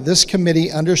July, this committee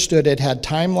understood it had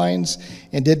timelines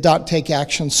and did not take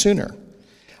action sooner.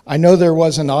 I know there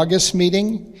was an August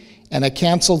meeting and a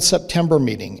canceled September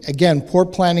meeting. Again, poor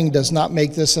planning does not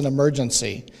make this an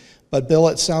emergency. But Bill,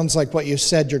 it sounds like what you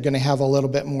said, you're going to have a little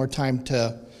bit more time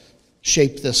to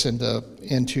shape this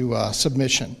into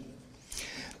submission.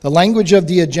 The language of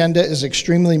the agenda is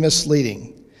extremely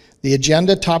misleading. The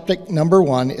agenda topic number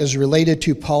 1 is related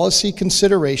to policy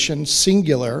consideration,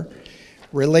 singular,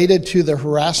 related to the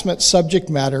harassment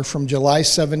subject matter from July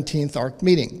 17th ARC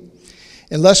meeting.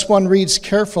 Unless one reads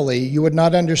carefully, you would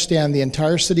not understand the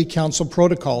entire city council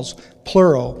protocols,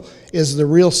 plural, is the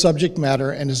real subject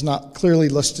matter and is not clearly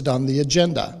listed on the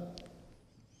agenda.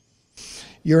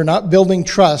 You're not building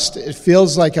trust. It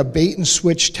feels like a bait and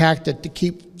switch tactic to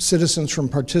keep citizens from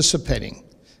participating.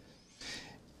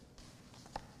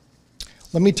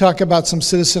 Let me talk about some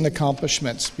citizen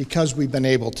accomplishments because we've been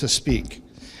able to speak.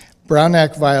 Brown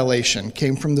Act violation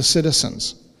came from the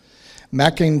citizens.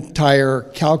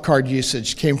 McIntyre CalCard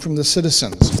usage came from the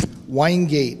citizens.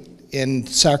 Winegate in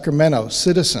Sacramento,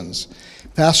 citizens.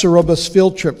 Paso Robles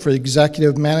field trip for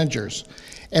executive managers.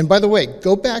 And by the way,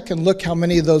 go back and look how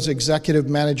many of those executive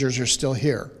managers are still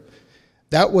here.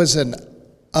 That was an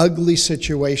ugly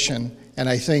situation, and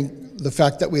I think the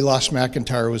fact that we lost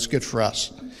McIntyre was good for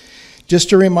us.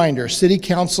 Just a reminder, City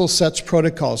Council sets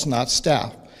protocols, not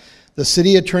staff. The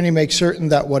city attorney makes certain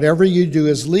that whatever you do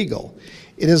is legal.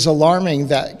 It is alarming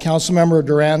that Councilmember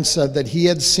Duran said that he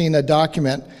had seen a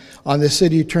document on the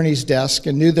city attorney's desk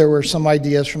and knew there were some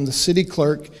ideas from the city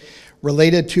clerk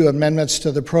related to amendments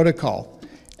to the protocol.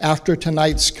 After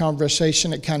tonight's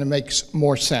conversation, it kind of makes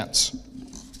more sense.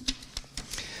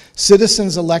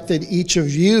 Citizens elected each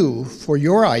of you for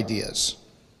your ideas.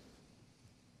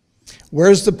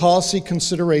 Where's the policy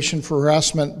consideration for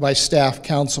harassment by staff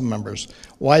council members?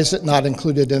 Why is it not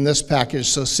included in this package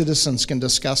so citizens can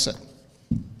discuss it?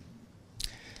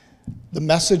 The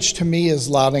message to me is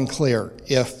loud and clear.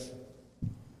 If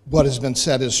what has been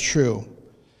said is true,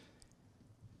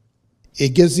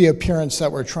 it gives the appearance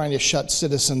that we're trying to shut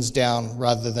citizens down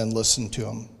rather than listen to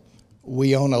them.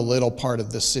 We own a little part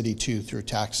of the city too through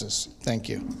taxes. Thank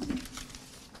you.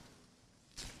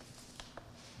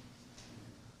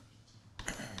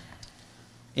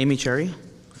 Amy Cherry,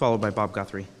 followed by Bob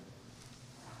Guthrie.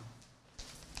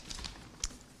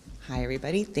 Hi,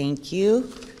 everybody. Thank you.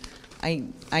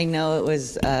 I know it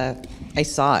was, I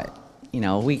saw it,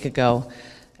 a week ago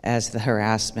as the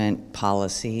harassment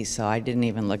policy, so I didn't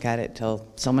even look at it till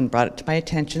someone brought it to my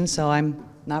attention, so I'm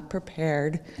not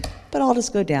prepared, but I'll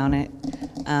just go down it.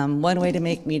 One way to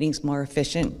make meetings more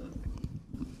efficient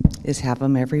is have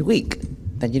them every week.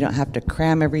 Then you don't have to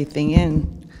cram everything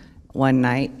in one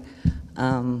night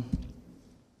and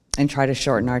try to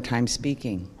shorten our time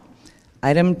speaking.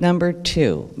 Item number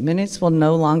 2, minutes will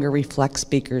no longer reflect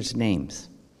speakers' names.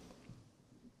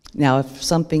 Now, if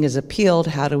something is appealed,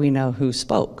 how do we know who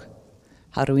spoke?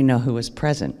 How do we know who was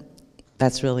present?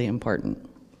 That's really important.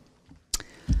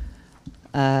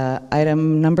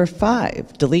 Item number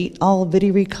 5, delete all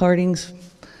video recordings,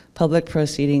 public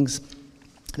proceedings.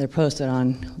 They're posted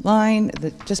online.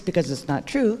 Just because it's not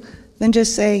true, then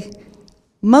just say,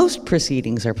 most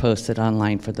proceedings are posted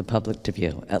online for the public to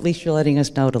view. At least you're letting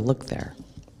us know to look there.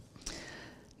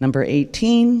 Number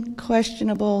 18,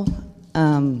 questionable.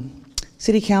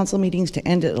 City council meetings to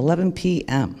end at 11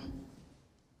 p.m.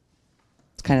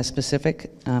 It's kind of specific.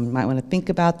 You might want to think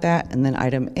about that. And then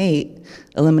item 8,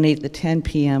 eliminate the 10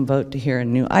 p.m. vote to hear a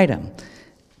new item.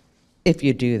 If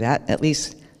you do that, at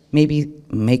least maybe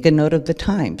make a note of the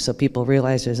time so people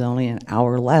realize there's only an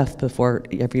hour left before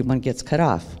everyone gets cut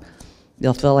off.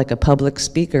 They'll feel like a public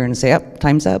speaker and say, "Up,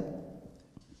 time's up."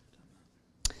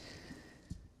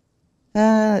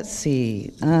 Let's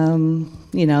see,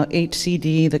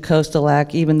 HCD, the Coastal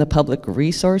Act, even the public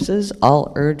resources,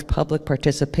 all urge public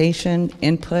participation,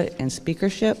 input, and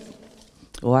speakership.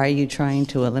 Why are you trying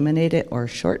to eliminate it or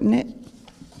shorten it?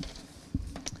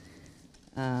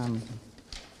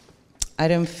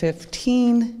 Item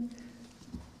 15,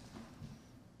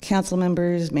 council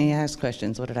members may ask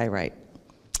questions. What did I write?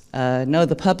 No,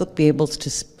 the public be able to,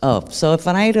 so if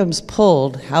an item's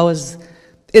pulled,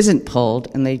 isn't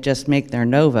pulled and they just make their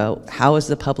no vote, how is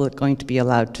the public going to be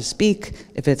allowed to speak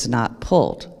if it's not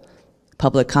pulled?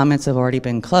 Public comments have already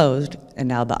been closed, and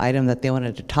now the item that they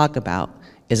wanted to talk about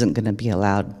isn't going to be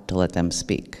allowed to let them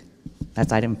speak.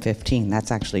 That's item 15.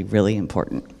 That's actually really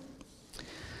important.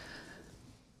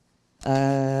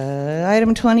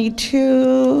 Item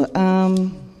 22,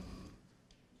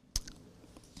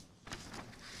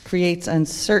 creates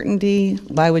uncertainty.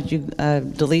 Why would you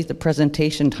delete the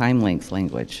presentation time length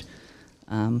language?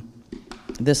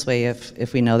 This way,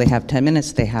 if we know they have 10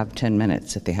 minutes, they have 10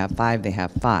 minutes. If they have 5, they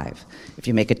have 5. If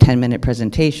you make a 10-minute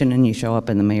presentation and you show up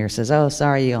and the mayor says, "Oh,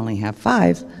 sorry, you only have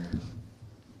 5,"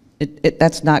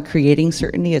 that's not creating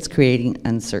certainty, it's creating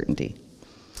uncertainty.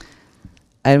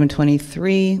 Item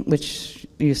 23, which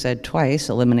you said twice,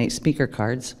 eliminate speaker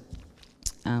cards.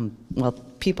 Well,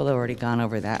 people have already gone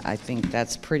over that. I think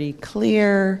that's pretty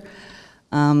clear.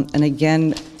 And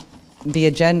again, the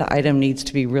agenda item needs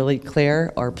to be really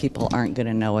clear or people aren't going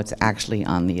to know what's actually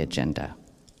on the agenda.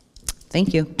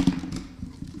 Thank you.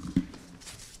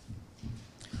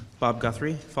 Bob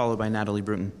Guthrie, followed by Natalie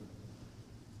Bruton.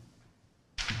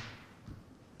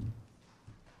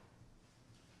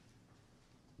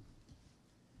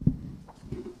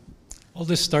 I'll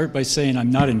just start by saying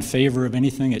I'm not in favor of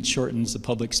anything that shortens the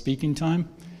public speaking time,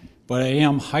 but I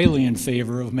am highly in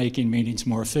favor of making meetings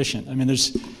more efficient. I mean,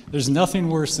 there's nothing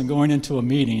worse than going into a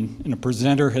meeting and a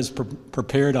presenter has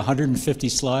prepared 150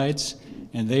 slides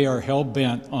and they are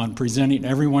hell-bent on presenting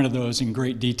every one of those in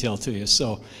great detail to you.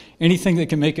 So anything that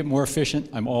can make it more efficient,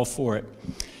 I'm all for it.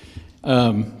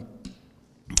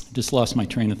 Just lost my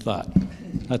train of thought.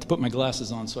 I have to put my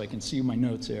glasses on so I can see my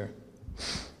notes here.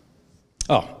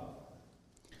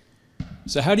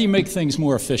 So how do you make things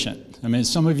more efficient? I mean,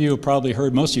 some of you have probably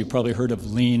heard, most of you have probably heard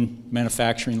of lean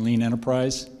manufacturing, lean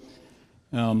enterprise.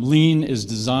 Lean is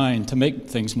designed to make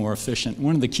things more efficient.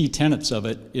 One of the key tenets of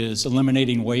it is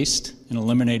eliminating waste and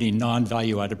eliminating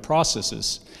non-value-added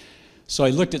processes. So I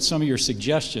looked at some of your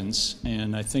suggestions,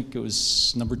 and I think it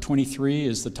was number 23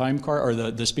 is the time card,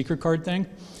 or the speaker card thing.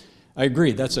 I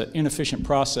agree, that's an inefficient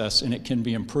process and it can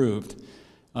be improved.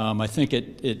 I think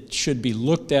it should be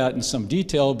looked at in some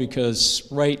detail because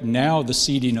right now the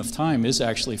seeding of time is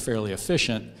actually fairly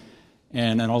efficient,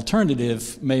 and an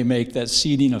alternative may make that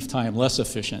seeding of time less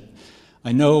efficient.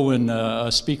 I know when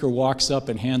a speaker walks up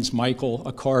and hands Michael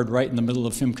a card right in the middle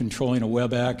of him controlling a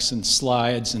WebEx and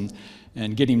slides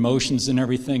and getting motions and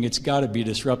everything, it's got to be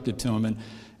disruptive to him.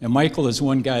 And Michael is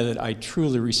one guy that I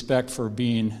truly respect for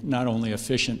being not only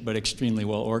efficient, but extremely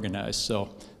well organized.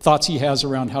 So thoughts he has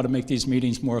around how to make these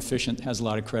meetings more efficient has a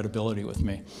lot of credibility with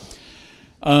me.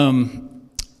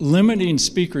 Limiting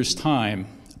speakers' time,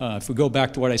 if we go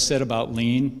back to what I said about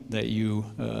lean, that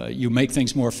you make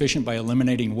things more efficient by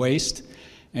eliminating waste,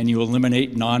 and you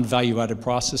eliminate non-value-added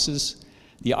processes.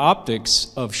 The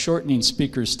optics of shortening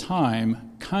speakers'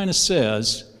 time kind of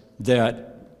says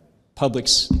that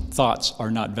public's thoughts are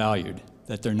not valued,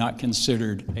 that they're not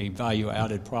considered a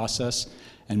value-added process,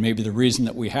 and maybe the reason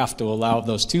that we have to allow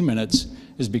those 2 minutes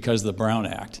is because of the Brown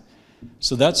Act.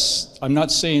 So I'm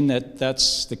not saying that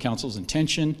that's the council's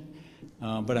intention,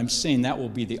 but I'm saying that will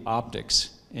be the optics.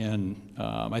 And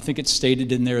I think it's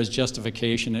stated in there as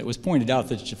justification. It was pointed out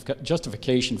that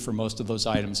justification for most of those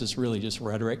items is really just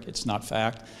rhetoric, it's not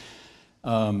fact.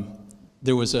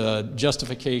 There was a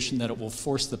justification that it will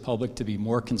force the public to be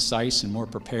more concise and more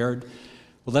prepared.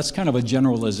 Well, that's kind of a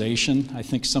generalization. I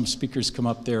think some speakers come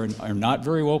up there and are not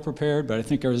very well prepared, but I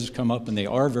think others come up and they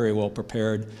are very well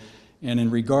prepared. And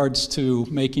in regards to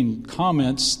making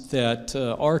comments that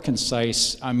are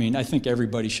concise, I mean, I think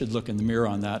everybody should look in the mirror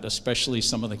on that, especially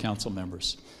some of the council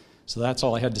members. So that's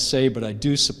all I had to say, but I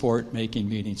do support making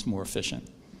meetings more efficient.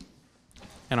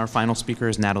 And our final speaker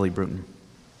is Natalie Bruton.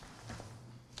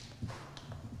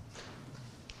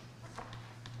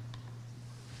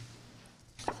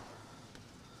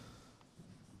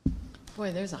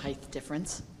 Boy, there's a height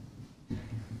difference.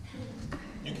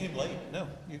 You came late. No,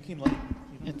 you came late.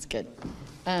 It's good.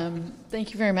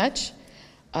 Thank you very much.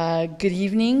 Good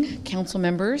evening, council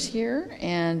members here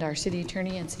and our city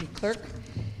attorney and city clerk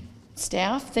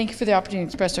staff. Thank you for the opportunity to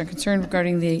express our concern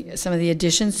regarding some of the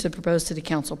additions to the proposed city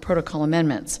council protocol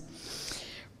amendments.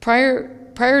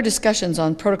 Prior discussions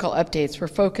on protocol updates were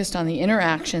focused on the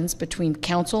interactions between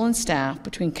council and staff,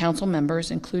 between council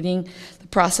members, including the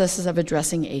processes of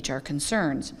addressing HR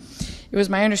concerns. It was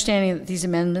my understanding that these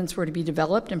amendments were to be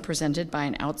developed and presented by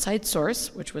an outside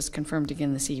source, which was confirmed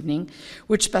again this evening,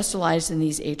 which specialized in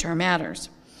these HR matters.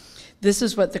 This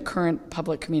is what the current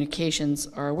public communications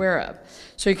are aware of.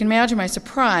 So you can imagine my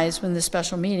surprise when this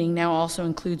special meeting now also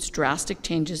includes drastic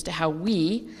changes to how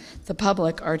we, the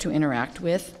public, are to interact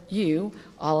with you,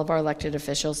 all of our elected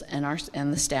officials, and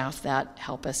the staff that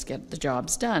help us get the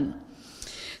jobs done.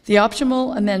 The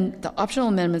optional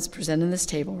amendments presented in this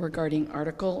table regarding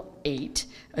Article 8,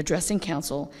 addressing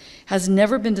council, has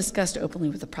never been discussed openly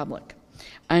with the public.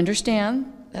 I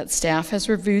understand that staff has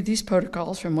reviewed these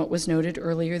protocols from what was noted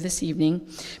earlier this evening,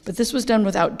 but this was done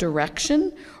without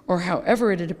direction, or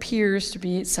however it appears to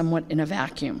be somewhat in a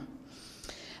vacuum.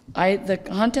 The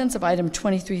contents of item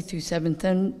 23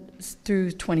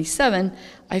 through 27,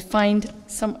 I find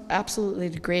some absolutely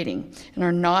degrading and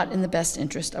are not in the best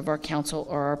interest of our council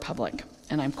or our public,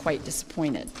 and I'm quite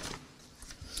disappointed.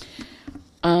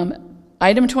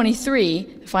 Item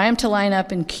 23, if I am to line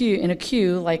up in a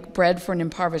queue like bread for an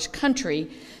impoverished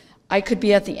country, I could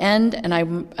be at the end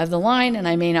of the line and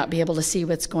I may not be able to see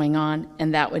what's going on,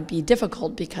 and that would be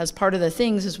difficult because part of the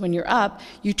things is when you're up,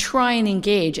 you try and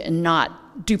engage and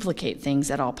not duplicate things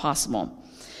at all possible.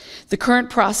 The current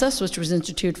process, which was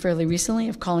instituted fairly recently,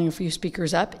 of calling a few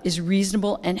speakers up, is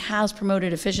reasonable and has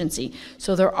promoted efficiency.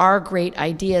 So there are great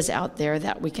ideas out there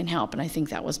that we can help, and I think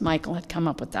that was Michael had come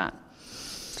up with that.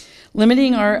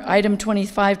 Limiting our item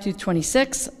 25 to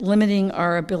 26, limiting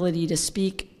our ability to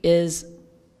speak is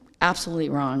absolutely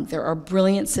wrong. There are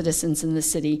brilliant citizens in the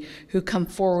city who come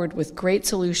forward with great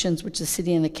solutions which the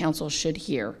city and the council should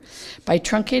hear. By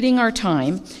truncating our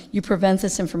time, you prevent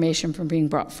this information from being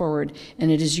brought forward, and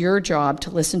it is your job to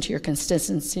listen to your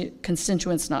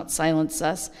constituents, not silence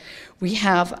us. We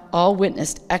have all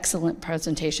witnessed excellent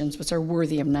presentations which are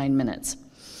worthy of 9 minutes.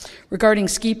 Regarding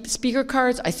speaker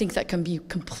cards, I think that can be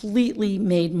completely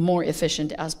made more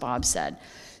efficient, as Bob said.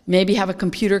 Maybe have a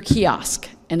computer kiosk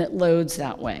and it loads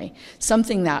that way.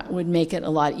 Something that would make it a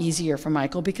lot easier for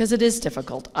Michael because it is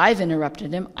difficult. I've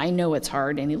interrupted him. I know it's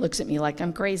hard, and he looks at me like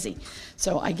I'm crazy.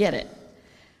 So I get it.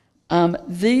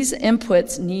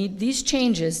 These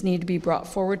changes need to be brought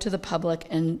forward to the public,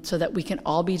 and so that we can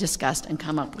all be discussed and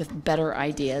come up with better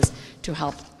ideas to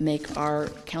help make our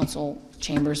council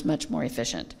chambers much more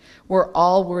efficient. We're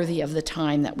all worthy of the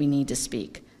time that we need to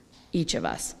speak, each of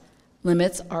us.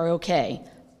 Limits are okay,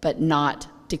 but not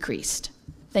decreased.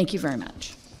 Thank you very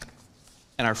much.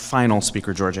 And our final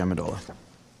speaker, George Amendola.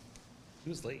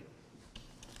 Who's late?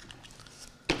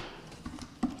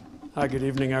 Hi, good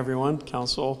evening, everyone.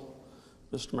 Council,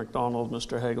 Mr. McDonald,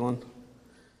 Mr. Hagelin.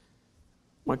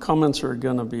 My comments are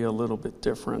going to be a little bit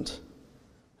different.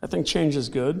 I think change is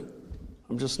good.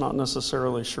 I'm just not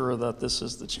necessarily sure that this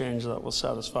is the change that will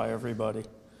satisfy everybody.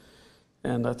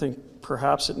 And I think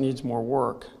perhaps it needs more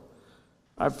work.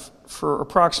 For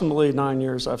approximately 9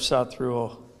 years, I've sat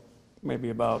through maybe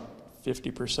about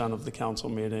 50% of the council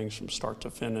meetings from start to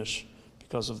finish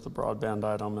because of the broadband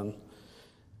item. And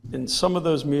in some of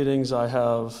those meetings, I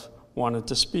have wanted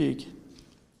to speak,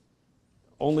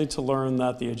 only to learn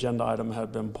that the agenda item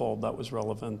had been pulled that was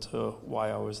relevant to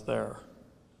why I was there.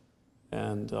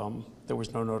 And there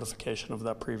was no notification of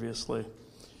that previously.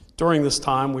 During this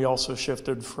time, we also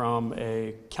shifted from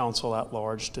a council at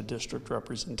large to district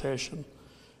representation.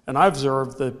 And I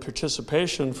observed that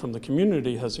participation from the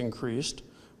community has increased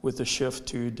with the shift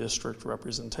to district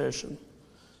representation.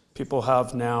 People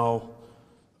have now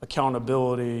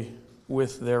accountability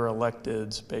with their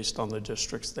electeds based on the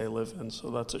districts they live in, so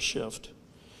that's a shift.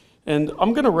 And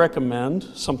I'm going to recommend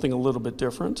something a little bit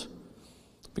different,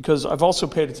 because I've also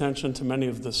paid attention to many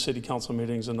of the city council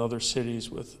meetings in other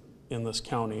cities in this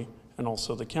county and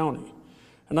also the county.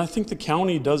 And I think the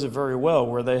county does it very well,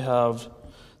 where they have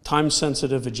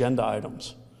time-sensitive agenda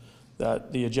items,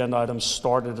 that the agenda items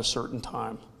start at a certain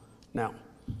time. Now,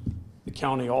 the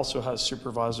county also has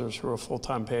supervisors who are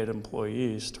full-time paid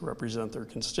employees to represent their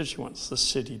constituents. The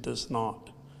city does not.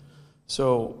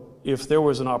 So if there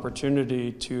was an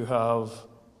opportunity to have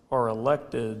our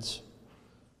electeds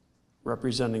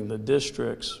representing the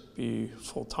districts be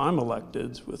full-time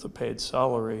electeds with a paid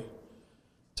salary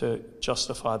to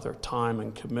justify their time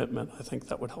and commitment, I think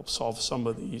that would help solve some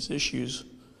of these issues,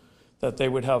 that they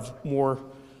would have more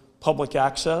public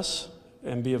access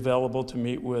and be available to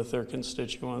meet with their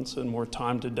constituents and more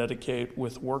time to dedicate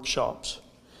with workshops.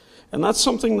 And that's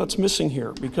something that's missing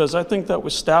here, because I think that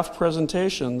with staff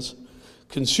presentations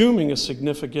consuming a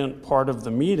significant part of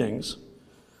the meetings,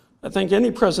 I think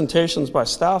any presentations by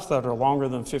staff that are longer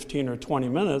than 15 or 20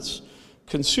 minutes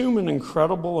consume an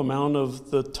incredible amount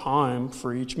of the time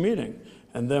for each meeting.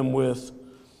 And then with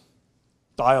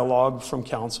dialogue from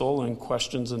council and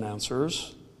questions and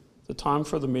answers, the time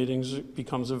for the meetings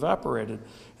becomes evaporated.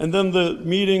 And then the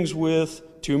meetings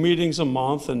with 2 meetings a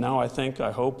month, and now I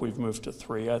hope we've moved to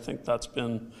 3. I think that's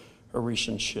been a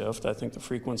recent shift. I think the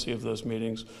frequency of those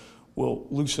meetings will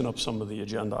loosen up some of the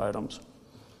agenda items.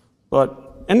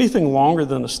 But anything longer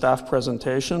than a staff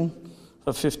presentation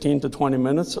of 15 to 20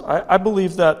 minutes, I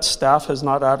believe that staff has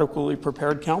not adequately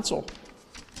prepared council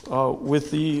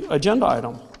with the agenda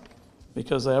item,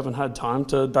 because they haven't had time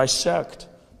to dissect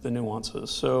the nuances.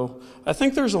 So I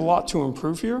think there's a lot to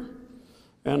improve here,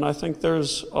 and I think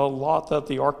there's a lot that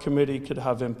the ARC committee could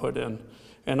have input in.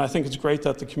 And I think it's great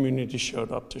that the community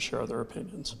showed up to share their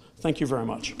opinions. Thank you very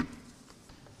much.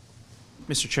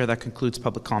 Mr. Chair, that concludes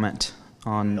public comment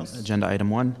on agenda item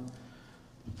 1.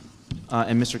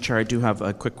 And Mr. Chair, I do have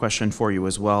a quick question for you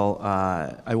as well.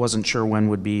 I wasn't sure when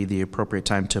would be the appropriate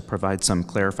time to provide some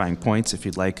clarifying points, if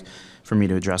you'd like for me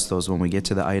to address those when we get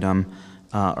to the item,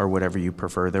 or whatever you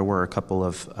prefer. There were a couple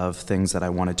of things that I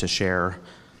wanted to share.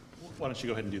 Why don't you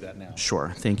go ahead and do that now?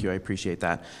 Sure, thank you, I appreciate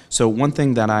that. So one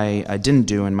thing that I didn't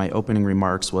do in my opening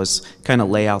remarks was kind of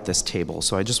lay out this table.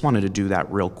 So I just wanted to do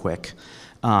that real quick.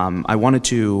 I wanted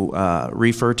to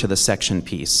refer to the section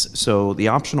piece. So the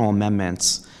optional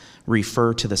amendments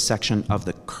refer to the section of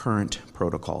the current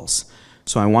protocols.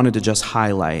 So I wanted to just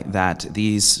highlight that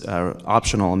these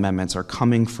optional amendments are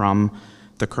coming from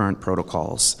the current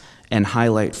protocols, and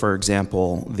highlight, for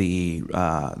example, the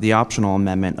optional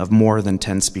amendment of more than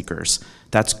 10 speakers.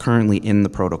 That's currently in the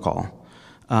protocol.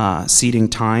 Seating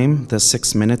time, the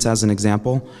 6 minutes as an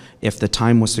example, if the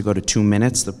time was to go to 2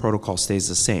 minutes, the protocol stays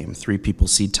the same. 3 people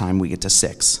seat time, we get to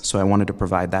 6. So I wanted to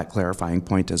provide that clarifying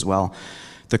point as well.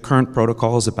 The current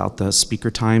protocol is about the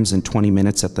speaker times and 20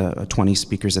 minutes at the 20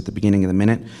 speakers at the beginning of the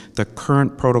minute. The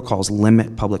current protocols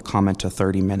limit public comment to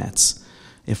 30 minutes.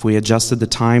 If we adjusted the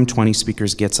time, 20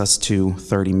 speakers gets us to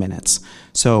 30 minutes.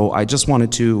 So I just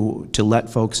wanted to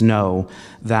let folks know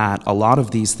that a lot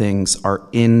of these things are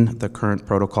in the current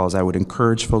protocols. I would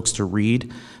encourage folks to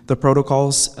read the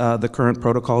protocols, the current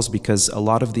protocols, because a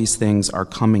lot of these things are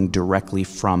coming directly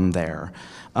from there.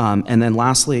 And then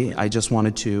lastly, I just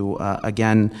wanted to,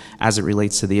 again, as it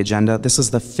relates to the agenda, this is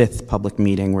the 5th public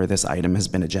meeting where this item has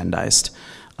been agendized.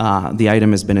 The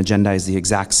item has been agendized the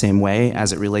exact same way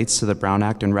as it relates to the Brown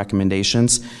Act and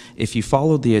recommendations. If you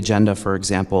followed the agenda, for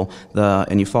example,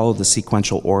 and you followed the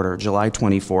sequential order, July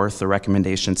 24th, the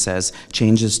recommendation says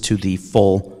changes to the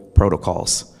full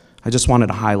protocols. I just wanted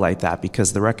to highlight that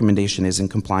because the recommendation is in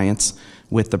compliance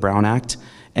with the Brown Act.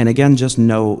 And again, just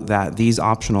know that these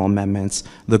optional amendments,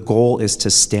 the goal is to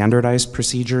standardize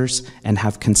procedures and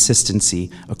have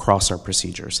consistency across our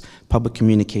procedures. Public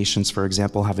communications, for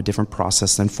example, have a different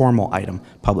process than formal item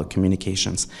public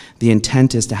communications. The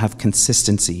intent is to have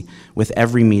consistency with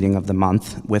every meeting of the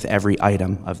month, with every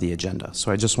item of the agenda.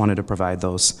 So I just wanted to provide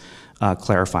those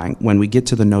clarifying. When we get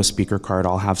to the no speaker card,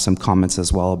 I'll have some comments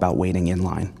as well about waiting in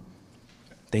line.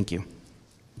 Thank you.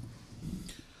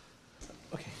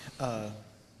 Okay.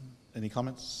 Any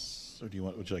comments, or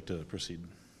would you like to proceed?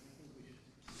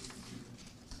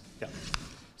 Yeah.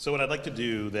 So what I'd like to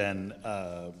do then,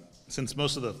 since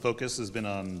most of the focus has been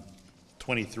on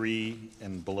 23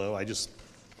 and below,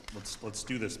 let's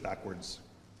do this backwards,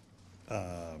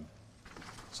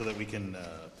 so that we can.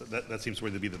 That seems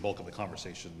to be the bulk of the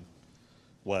conversation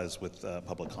was with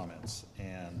public comments,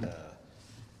 and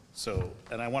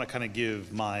I want to kind of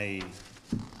give my.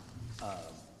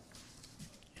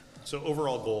 So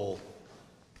overall goal,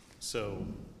 so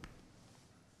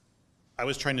I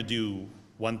was trying to do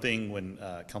one thing when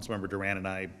Councilmember Duran and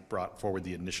I brought forward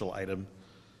the initial item,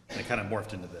 and it kind of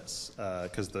morphed into this,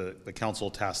 because the council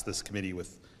tasked this committee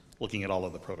with looking at all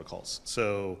of the protocols.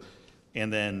 So,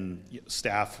 and then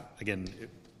staff, again,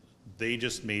 they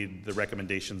just made the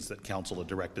recommendations that council had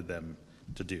directed them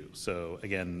to do. So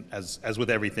again, as with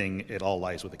everything, it all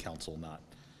lies with the council,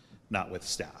 not with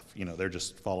staff. They're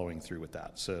just following through with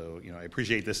that. So, I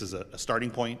appreciate this as a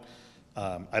starting point.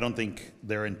 I don't think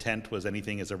their intent was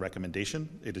anything as a recommendation.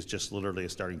 It is just literally a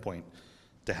starting point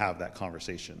to have that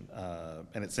conversation.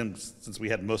 And it seems, since we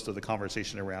had most of the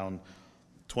conversation around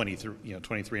 23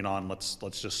 and on, let's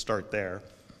just start there,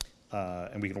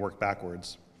 and we can work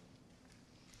backwards.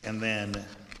 And then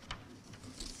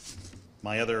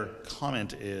my other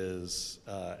comment is,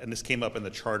 and this came up in the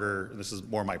charter, and this is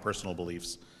more my personal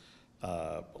beliefs,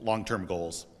 long-term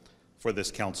goals for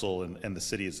this council and the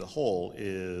city as a whole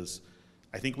is,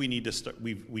 I think we need to start,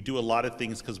 we do a lot of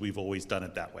things because we've always done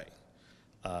it that way.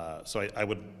 So I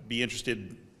would be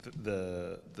interested,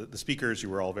 the speakers, you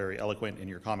were all very eloquent in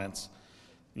your comments.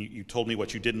 You told me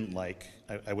what you didn't like.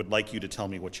 I would like you to tell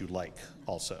me what you like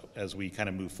also as we kind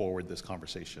of move forward this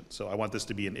conversation. So I want this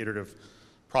to be an iterative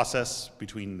process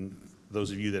between those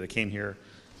of you that came here,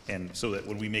 and so that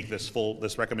when we make this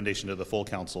recommendation to the full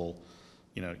council,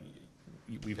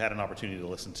 we've had an opportunity to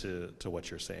listen to what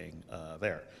you're saying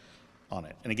there on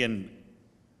it. And again,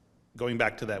 going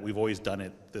back to that, we've always done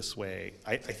it this way.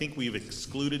 I think we've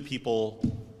excluded people,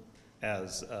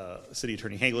 as City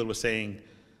Attorney Hagelin was saying,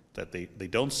 that they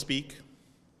don't speak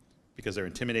because they're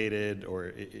intimidated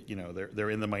or they're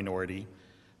in the minority,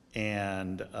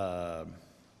 and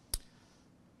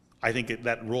I think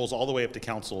that rolls all the way up to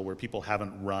council where people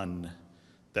haven't run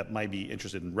that might be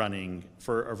interested in running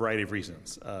for a variety of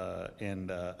reasons.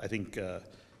 And I think,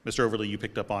 Mr. Overly, you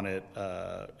picked up on it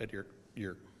at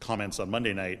your comments on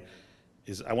Monday night,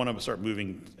 is I want to start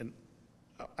moving, and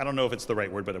I don't know if it's the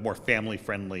right word, but a more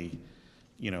family-friendly,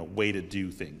 way to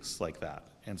do things like that.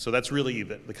 And so that's really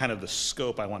the kind of the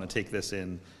scope I want to take this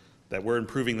in, that we're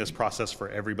improving this process for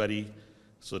everybody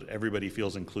so that everybody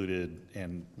feels included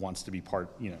and wants to be part,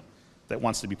 that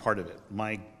wants to be part of it.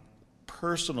 My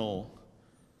personal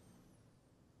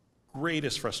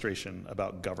greatest frustration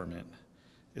about government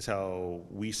is how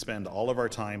we spend all of our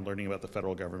time learning about the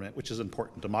federal government, which is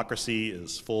important. Democracy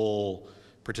is full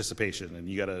participation, and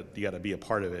you gotta be a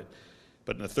part of it.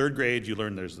 But in the third grade, you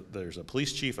learn there's a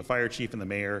police chief, a fire chief, and the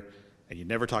mayor, and you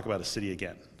never talk about a city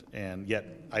again. And yet,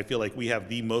 I feel like we have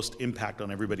the most impact on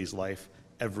everybody's life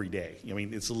every day.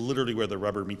 It's literally where the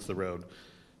rubber meets the road.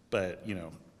 But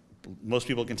most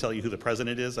people can tell you who the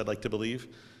president is, I'd like to believe,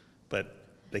 but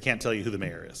they can't tell you who the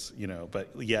mayor is, but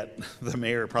yet the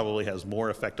mayor probably has more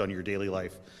effect on your daily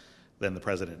life than the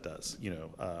president does,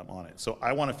 on it. So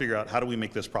I want to figure out, how do we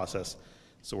make this process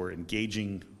so we're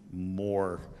engaging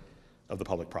more of the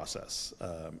public process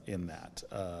in that.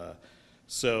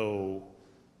 So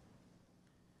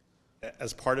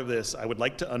as part of this, I would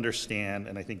like to understand,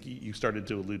 and I think you started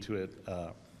to allude to it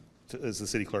as the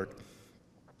city clerk,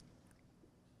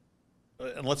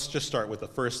 and let's just start with the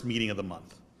first meeting of the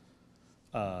month.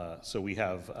 So we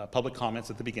have public comments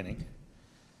at the beginning.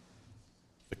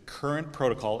 The current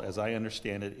protocol, as I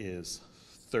understand it, is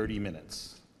 30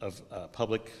 minutes of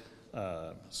public.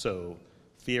 So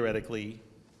theoretically,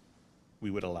 we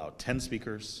would allow 10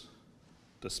 speakers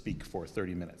to speak for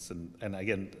 30 minutes. And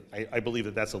again, I believe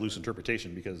that that's a loose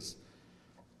interpretation because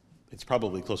it's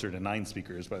probably closer to 9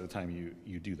 speakers by the time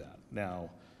you do that.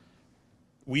 Now,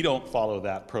 we don't follow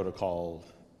that protocol,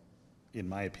 in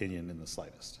my opinion, in the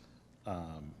slightest.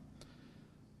 I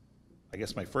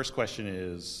guess my first question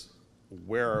is,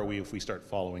 where are we if we start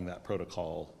following that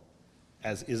protocol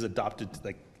as is adopted,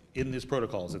 like in these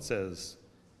protocols, it says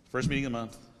first meeting of the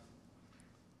month,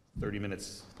 30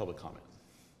 minutes public comment.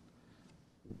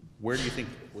 Where do you think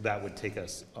that would take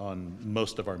us on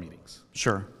most of our meetings?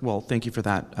 Sure. Well, thank you for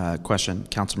that question,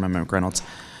 Councilmember McReynolds.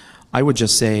 I would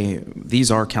just say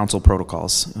these are council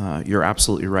protocols. You're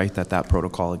absolutely right that that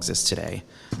protocol exists today.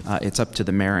 It's up to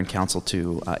the mayor and council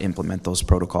to implement those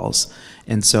protocols.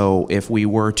 And so if we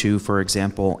were to, for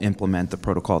example, implement the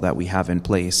protocol that we have in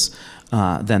place,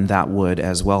 then that would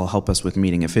as well help us with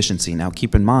meeting efficiency. Now,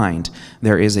 keep in mind,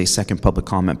 there is a second public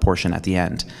comment portion at the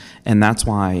end. And that's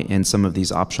why in some of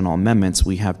these optional amendments,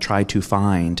 we have tried to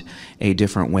find a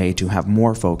different way to have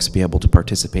more folks be able to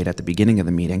participate at the beginning of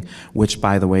the meeting, which,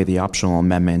 by the way, the optional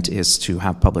amendment is to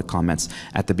have public comments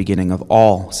at the beginning of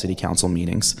all city council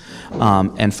meetings.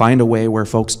 And find a way where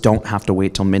folks don't have to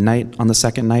wait till midnight on the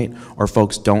second night, or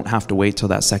folks don't have to wait till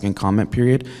that second comment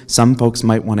period. Some folks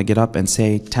might want to get up and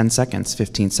say 10 seconds,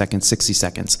 15 seconds, 60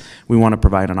 seconds. We want to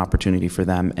provide an opportunity for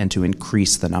them and to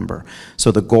increase the number.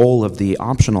 So the goal of the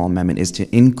optional amendment is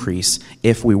to increase,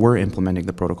 if we were implementing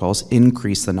the protocols,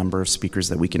 increase the number of speakers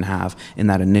that we can have in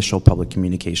that initial public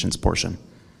communications portion.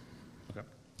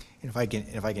 And if I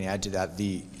can add to that,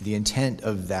 the intent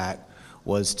of that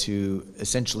was to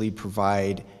essentially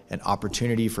provide an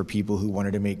opportunity for people who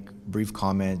wanted to make brief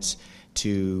comments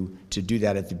to do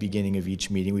that at the beginning of each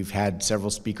meeting. We've had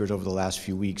several speakers over the last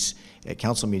few weeks at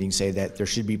council meetings say that there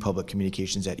should be public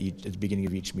communications at the beginning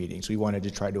of each meeting. So we wanted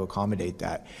to try to accommodate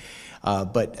that.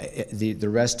 But the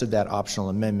rest of that optional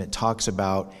amendment talks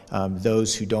about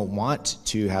those who don't want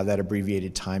to have that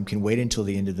abbreviated time can wait until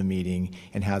the end of the meeting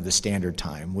and have the standard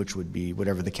time, which would be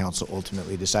whatever the council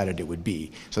ultimately decided it would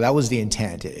be. So that was the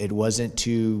intent. It wasn't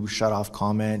to shut off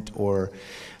comment or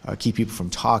keep people from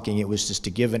talking. It was just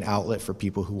to give an outlet for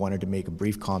people who wanted to make a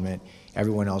brief comment.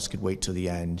 Everyone else could wait till the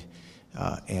end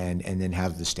and then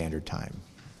have the standard time.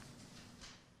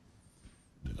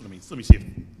 Let me see if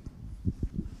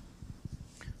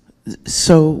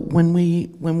So when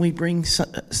we bring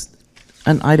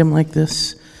an item like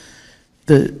this,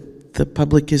 the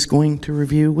public is going to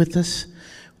review with us,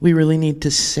 we really need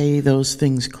to say those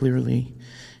things clearly.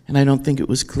 And I don't think it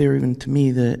was clear even to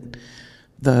me that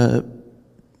the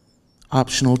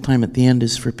optional time at the end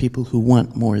is for people who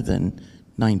want more than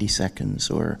 90 seconds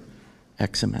or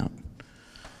X amount.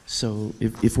 So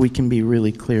if we can be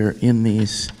really clear in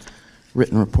these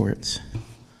written reports.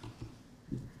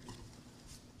 Do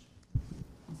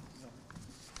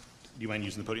you mind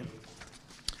using the podium?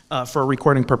 For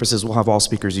recording purposes, we'll have all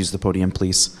speakers use the podium,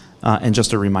 please. And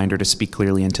just a reminder to speak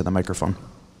clearly into the microphone.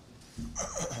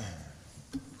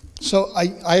 So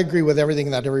I agree with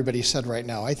everything that everybody said right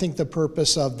now. I think the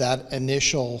purpose of that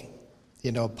initial,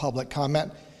 public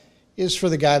comment is for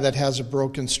the guy that has a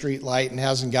broken street light and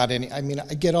hasn't got any. I mean,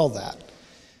 I get all that.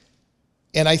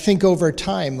 And I think over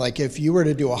time, like if you were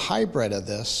to do a hybrid of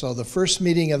this, so the first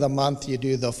meeting of the month, you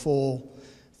do the full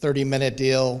 30-minute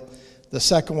deal. The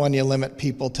second one, you limit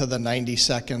people to the 90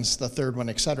 seconds, the third one,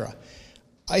 et cetera.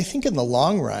 I think in the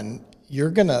long run, you're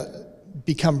going to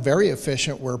become very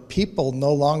efficient where people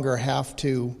no longer have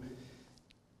to,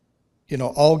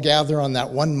 all gather on that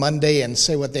one Monday and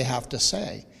say what they have to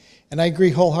say. And I agree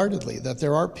wholeheartedly that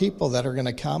there are people that are going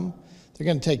to come, they're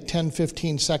going to take 10,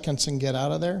 15 seconds and get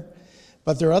out of there.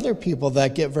 But there are other people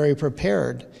that get very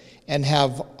prepared and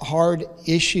have hard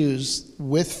issues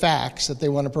with facts that they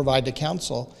want to provide to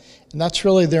council. And that's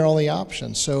really their only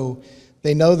option. So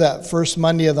they know that first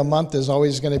Monday of the month is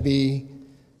always going to be,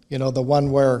 the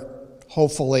one where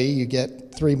hopefully you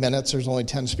get 3 minutes, there's only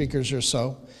 10 speakers or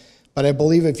so. But I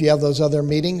believe if you have those other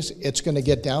meetings, it's going to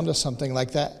get down to something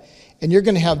like that. And you're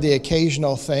going to have the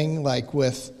occasional thing like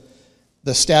with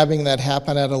the stabbing that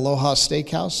happened at Aloha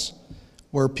Steakhouse,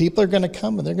 where people are going to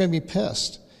come and they're going to be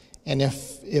pissed. And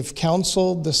if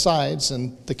council decides,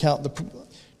 and the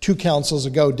 2 councils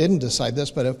ago didn't decide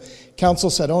this, but if council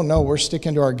said, oh no, we're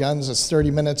sticking to our guns, it's 30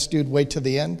 minutes, dude, wait till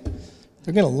the end,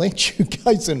 they're going to lynch you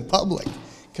guys in public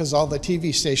because all the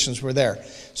TV stations were there.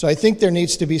 So I think there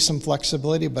needs to be some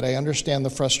flexibility, but I understand the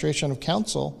frustration of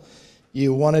council.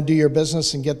 You want to do your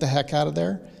business and get the heck out of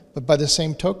there, but by the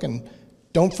same token,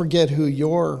 don't forget who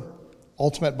your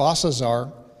ultimate bosses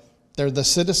are. They're the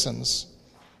citizens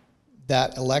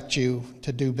that elect you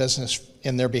to do business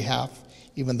in their behalf,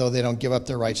 even though they don't give up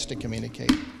their rights to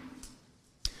communicate.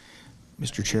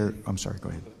 Mr. Chair, I'm sorry, go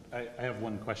ahead. I have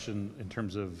one question in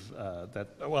terms of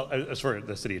as for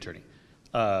the city attorney.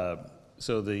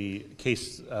 So the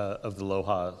case of the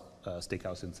Aloha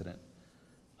Steakhouse incident,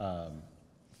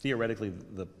 theoretically,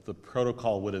 the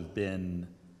protocol would have been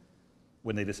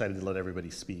when they decided to let everybody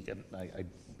speak, and I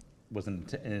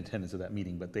wasn't in attendance at that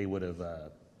meeting, but they would have,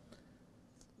 the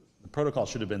protocol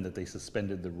should have been that they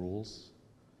suspended the rules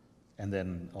and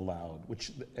then allowed,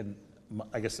 which, and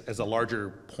I guess as a larger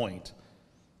point,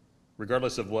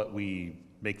 regardless of what we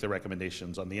make the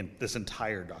recommendations on this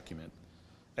entire document,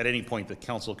 at any point the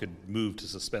council could move to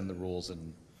suspend the rules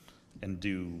and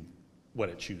do what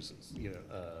it chooses, you know,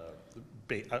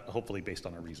 hopefully based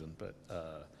on a reason, but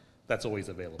that's always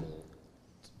available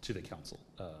to the council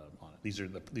on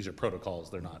it. These are protocols,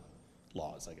 they're not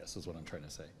laws, I guess is what I'm trying to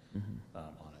say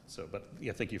on it. So, but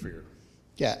yeah, thank you for your.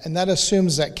 Yeah, and that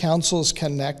assumes that council's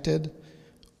connected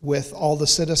with all the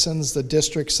citizens, the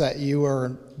districts that you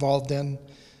are involved in.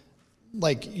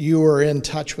 Like, you are in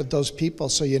touch with those people,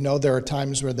 so you know there are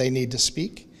times where they need to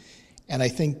speak. And I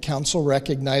think council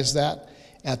recognized that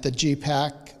at the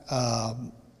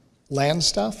GPAC land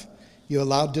stuff. You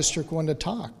allowed District 1 to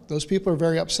talk. Those people are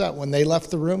very upset. When they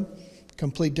left the room,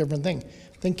 complete different thing.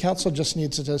 I think council just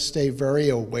needs to stay very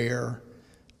aware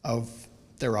of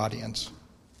their audience.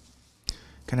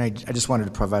 I just wanted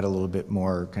to provide a little bit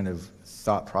more kind of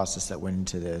thought process that went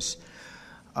into this.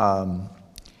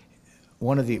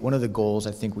 One of the goals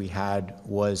I think we had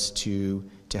was to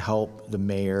help the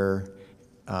mayor,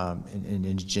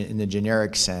 in the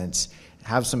generic sense,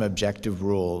 have some objective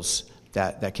rules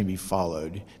that can be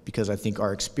followed, because I think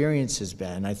our experience has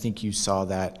been, I think you saw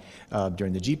that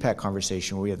during the GPAC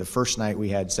conversation, where we had the first night we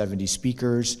had 70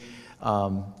 speakers,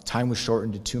 time was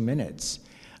shortened to 2 minutes.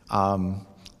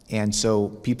 And so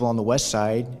people on the west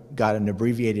side got an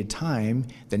abbreviated time.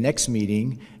 The next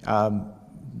meeting,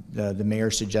 the mayor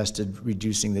suggested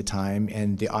reducing the time,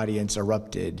 and the audience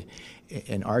erupted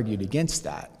and argued against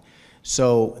that.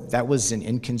 So that was an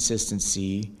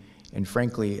inconsistency and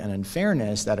frankly an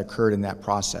unfairness that occurred in that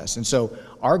process. And so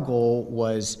our goal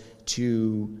was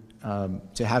to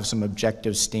have some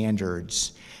objective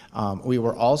standards. We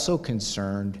were also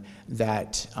concerned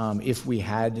that if we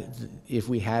had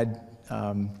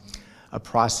a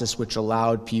process which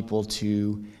allowed people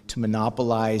to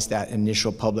monopolize that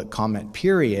initial public comment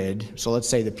period. So let's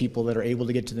say the people that are able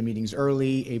to get to the meetings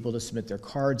early, able to submit their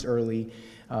cards early,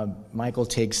 Michael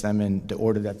takes them in the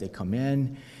order that they come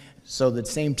in. So the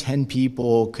same 10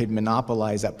 people could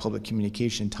monopolize that public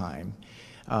communication time.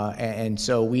 And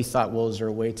so we thought, well, is there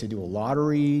a way to do a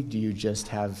lottery? Do you just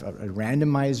have a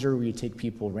randomizer where you take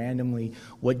people randomly?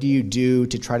 What do you do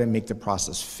to try to make the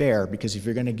process fair? Because if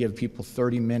you're going to give people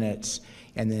 30 minutes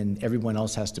and then everyone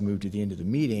else has to move to the end of the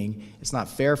meeting, it's not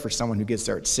fair for someone who gets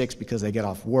there at 6 because they get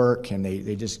off work and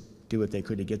they just do what they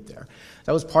could to get there.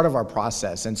 That was part of our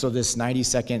process. And so this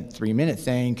 90-second, 3-minute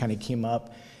thing kind of came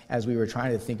up as we were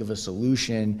trying to think of a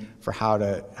solution for how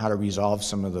to resolve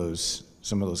some of those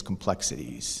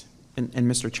complexities. And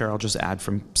Mr. Chair, I'll just add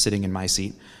from sitting in my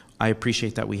seat, I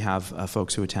appreciate that we have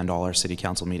folks who attend all our city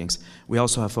council meetings. We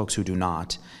also have folks who do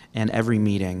not. And every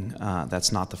meeting,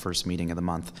 that's not the first meeting of the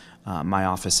month, my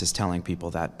office is telling people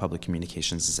that public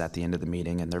communications is at the end of the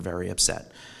meeting, and they're very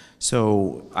upset.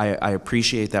 So I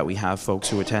appreciate that we have folks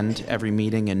who attend every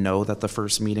meeting and know that the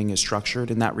first meeting is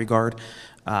structured in that regard.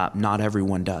 Not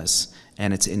everyone does,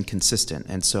 and it's inconsistent.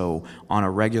 And so on a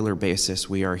regular basis,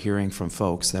 we are hearing from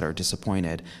folks that are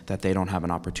disappointed that they don't have an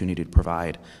opportunity to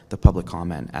provide the public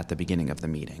comment at the beginning of the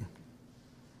meeting.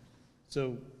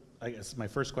 So I guess my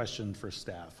first question for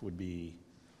staff would be,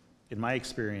 in my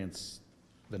experience,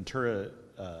 Ventura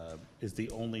is the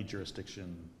only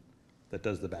jurisdiction that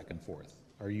does the back and forth.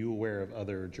 Are you aware of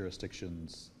other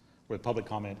jurisdictions where public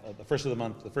comment, the first of the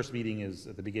month, the first meeting is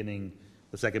at the beginning,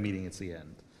 the second meeting it's the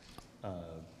end?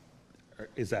 Are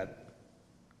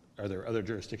there other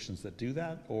jurisdictions that do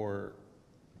that, or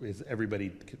is everybody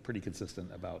pretty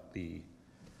consistent about the?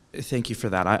 Thank you for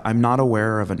that. I'm not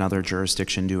aware of another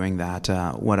jurisdiction doing that.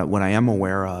 What I am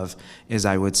aware of is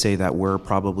I would say that we're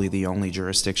probably the only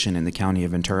jurisdiction in the county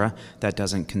of Ventura that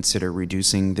doesn't consider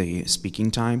reducing the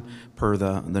speaking time per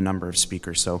the number of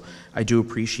speakers. So I do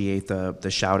appreciate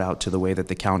the shout out to the way that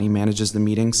the county manages the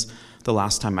meetings. The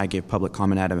last time I gave public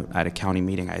comment at a county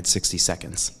meeting, I had 60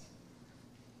 seconds.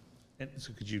 And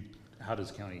so how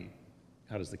does the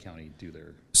county do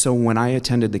their? So when I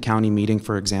attended the county meeting,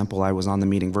 for example, I was on the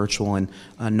meeting virtual, and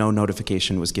no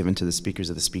notification was given to the speakers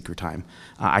of the speaker time.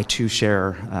 I too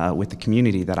share with the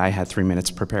community that I had 3 minutes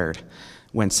prepared.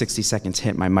 When 60 seconds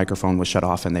hit, my microphone was shut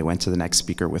off and they went to the next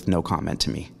speaker with no comment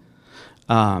to me.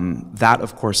 That,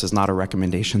 of course, is not a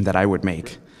recommendation that I would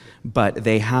make, but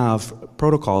they have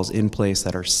protocols in place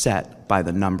that are set by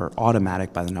the number,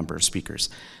 automatic by the number of speakers.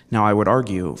 Now, I would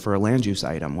argue for a land use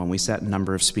item, when we set a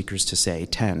number of speakers to say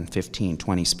 10, 15,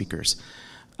 20 speakers,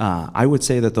 I would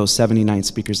say that those 79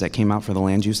 speakers that came out for the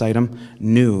land use item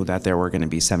knew that there were going to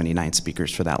be 79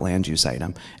 speakers for that land use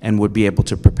item and would be able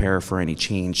to prepare for any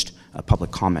changed public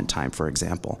comment time, for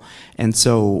example. And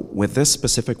so with this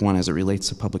specific one, as it relates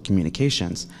to public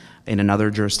communications, in another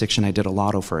jurisdiction, I did a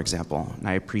lotto, for example, and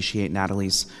I appreciate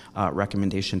Natalie's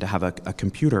recommendation to have a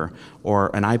computer or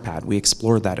an iPad. We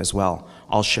explored that as well.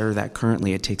 I'll share that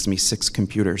currently it takes me 6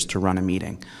 computers to run a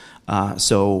meeting.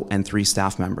 And 3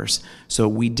 staff members. So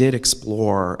we did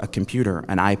explore a computer,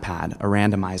 an iPad, a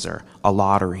randomizer, a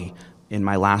lottery. In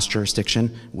my last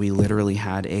jurisdiction, we literally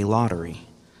had a lottery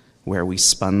where we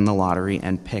spun the lottery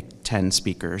and picked 10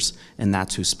 speakers, and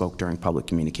that's who spoke during public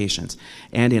communications.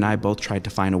 Andy and I both tried to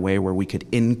find a way where we could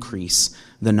increase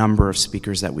the number of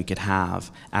speakers that we could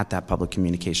have at that public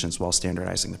communications while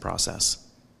standardizing the process.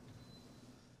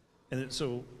 And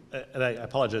so, and I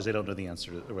apologize, I don't know the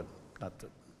answer to, or not the,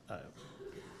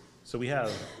 so we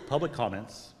have public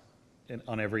comments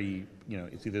on every,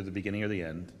 it's either the beginning or the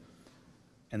end,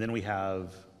 and then we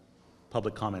have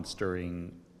public comments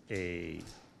during a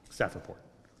staff report.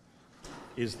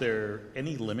 Is there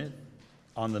any limit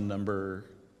on the number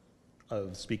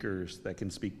of speakers that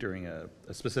can speak during a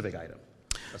specific item,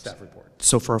 a staff report?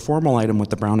 So for a formal item, what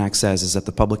the Brown Act says is that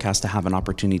the public has to have an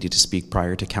opportunity to speak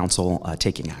prior to council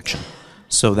taking action.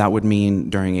 So that would mean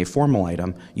during a formal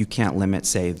item, you can't limit,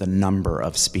 say, the number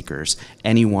of speakers.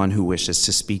 Anyone who wishes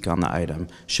to speak on the item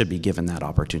should be given that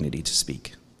opportunity to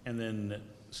speak. And then,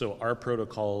 so our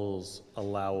protocols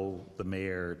allow the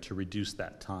mayor to reduce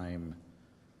that time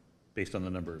based on the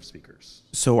number of speakers.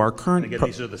 So our current... And again,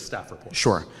 these are the staff reports.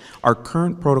 Sure. Our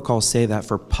current protocols say that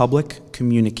for public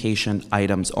communication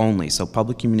items only, so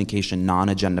public communication,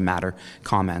 non-agenda matter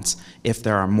comments, if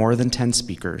there are more than 10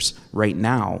 speakers, right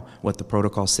now, what the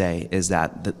protocols say is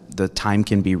that the time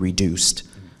can be reduced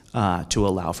to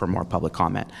allow for more public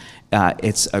comment.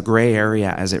 It's a gray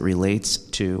area as it relates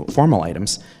to formal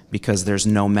items because there's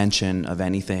no mention of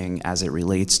anything as it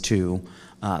relates to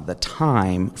the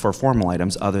time for formal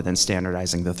items other than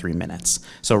standardizing the 3 minutes.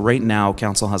 So right now,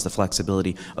 council has the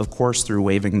flexibility, of course, through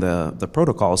waiving the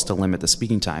protocols to limit the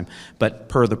speaking time, but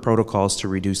per the protocols to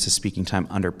reduce the speaking time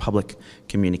under public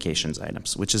communications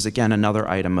items, which is, again, another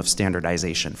item of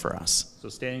standardization for us. So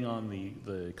staying on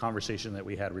the conversation that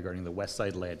we had regarding the West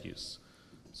Side land use.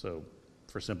 So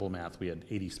for simple math, we had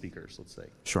 80 speakers, let's say.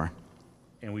 Sure.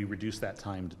 And we reduced that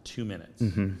time to 2 minutes.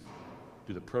 Mm-hmm.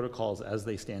 Do the protocols as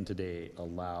they stand today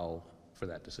allow for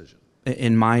that decision?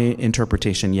 In my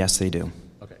interpretation, yes, they do.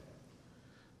 Okay.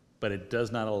 But it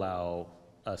does not allow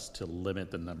us to limit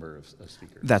the number of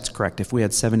speakers? That's correct. If we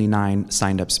had 79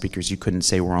 signed up speakers, you couldn't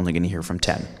say we're only going to hear from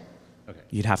 10. Okay.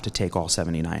 You'd have to take all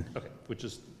 79. Okay, which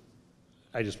is,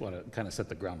 I just want to kind of set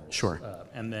the ground rules. Sure.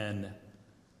 And then,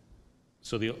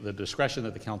 so the discretion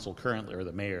that the council currently, or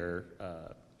the mayor,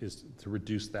 is to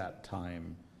reduce that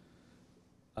time.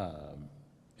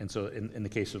 And so in the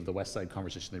case of the West Side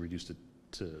conversation, they reduced it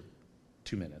to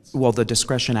 2 minutes. Well, the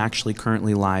discretion actually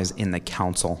currently lies in the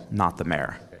council, not the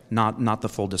mayor. Okay. Not the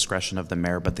full discretion of the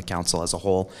mayor, but the council as a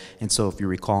whole. And so if you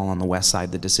recall, on the West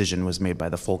Side, the decision was made by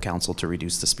the full council to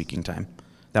reduce the speaking time.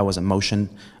 That was a motion,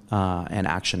 and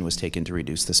action was taken to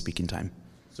reduce the speaking time.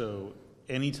 So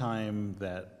any time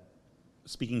that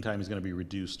speaking time is going to be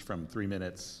reduced from 3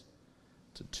 minutes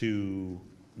to 2,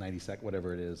 90 seconds,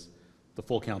 whatever it is, the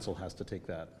full council has to take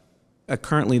that.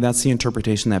 Currently, that's the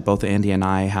interpretation that both Andy and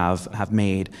I have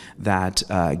made, that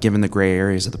given the gray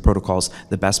areas of the protocols,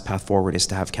 the best path forward is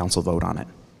to have council vote on it.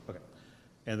 Okay.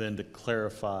 And then to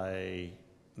clarify,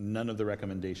 none of the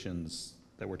recommendations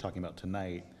that we're talking about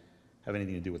tonight have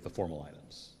anything to do with the formal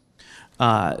items?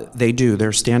 They do.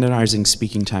 They're standardizing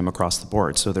speaking time across the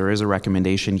board. So there is a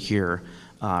recommendation here,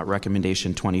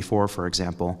 recommendation 24, for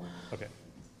example. Okay.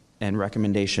 And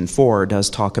recommendation 4 does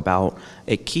talk about,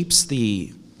 it keeps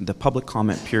the public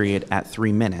comment period at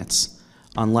 3 minutes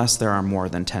unless there are more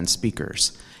than 10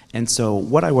 speakers. And so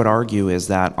what I would argue is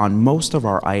that on most of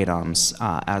our items,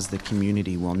 as the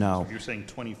community will know. You're saying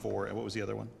 24, and what was the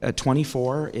other one?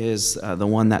 24 is the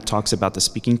one that talks about the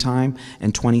speaking time,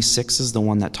 and 26 is the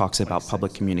one that talks about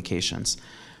public communications.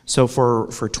 So for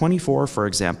 24, for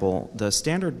example, the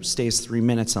standard stays 3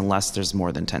 minutes unless there's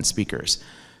more than 10 speakers.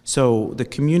 So the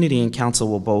community and council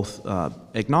will both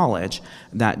acknowledge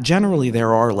that generally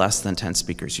there are less than 10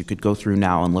 speakers. You could go through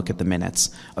now and look at the minutes.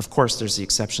 Of course, there's the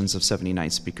exceptions of 79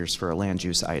 speakers for a land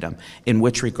use item, in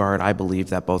which regard I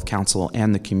believe that both council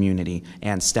and the community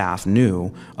and staff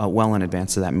knew well in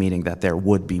advance of that meeting that there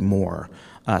would be more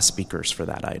speakers for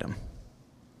that item.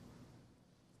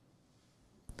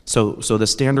 So the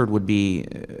standard would be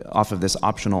off of this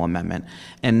optional amendment.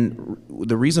 And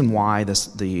the reason why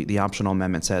the optional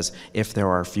amendment says if there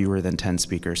are fewer than 10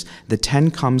 speakers, the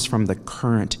 10 comes from the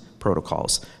current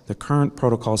protocols. The current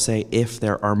protocols say if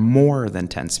there are more than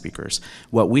 10 speakers.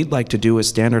 What we'd like to do is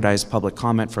standardize public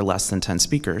comment for less than 10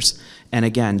 speakers. And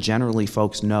again, generally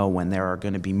folks know when there are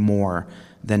going to be more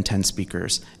than 10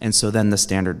 speakers. And so then the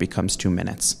standard becomes 2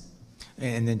 minutes.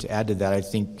 And then to add to that, I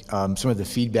think some of the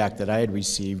feedback that I had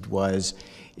received was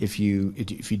if you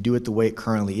do it the way it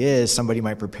currently is, somebody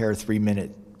might prepare a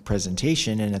 3-minute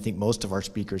presentation, and I think most of our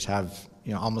speakers have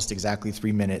almost exactly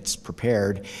 3 minutes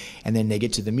prepared, and then they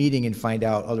get to the meeting and find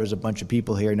out, oh, there's a bunch of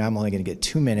people here, now I'm only going to get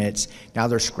 2 minutes. Now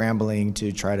they're scrambling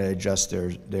to try to adjust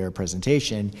their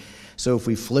presentation. So if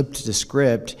we flipped the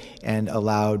script and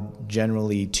allowed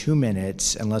generally 2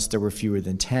 minutes, unless there were fewer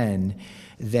than 10,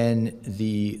 then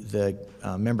the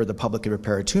member of the public could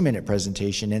prepare a 2-minute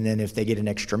presentation, and then if they get an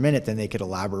extra minute, then they could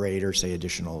elaborate or say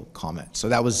additional comments. So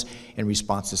that was in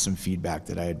response to some feedback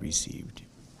that I had received.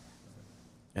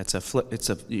 It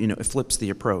flips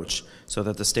the approach so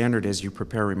that the standard is you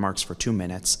prepare remarks for 2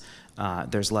 minutes.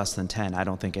 There's less than 10. I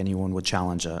don't think anyone would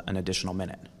challenge an additional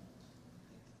minute.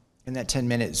 And that 10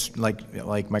 minutes,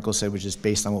 like Michael said, was just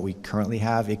based on what we currently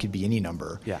have. It could be any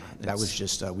number. Yeah. That was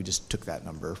just, we just took that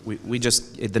number.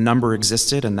 The number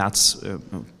existed, and that's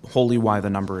wholly why the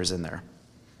number is in there.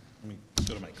 Let me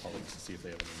go to my colleagues to see if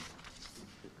they have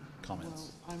any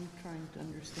comments. Well, I'm trying to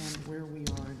understand where we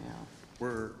are now.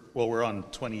 We're on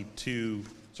 23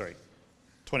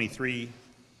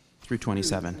 through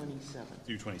 27.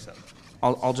 Through 27.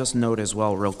 I'll just note as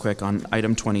well real quick on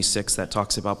item 26 that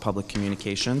talks about public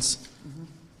communications.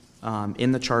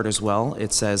 In the chart as well,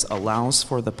 it says allows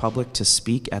for the public to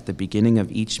speak at the beginning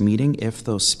of each meeting if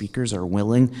those speakers are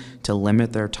willing to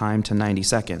limit their time to 90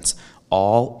 seconds.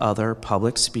 All other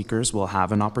public speakers will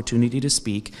have an opportunity to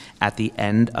speak at the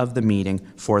end of the meeting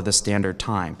for the standard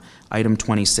time. Item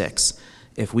 26.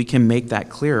 If we can make that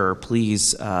clearer,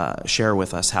 please share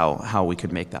with us how we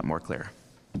could make that more clear.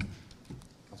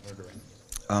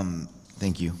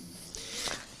 Thank you.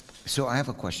 So I have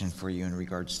a question for you in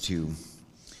regards to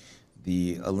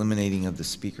the eliminating of the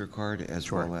speaker card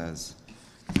as well as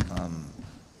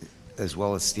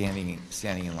standing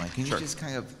in line. Can you just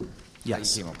kind of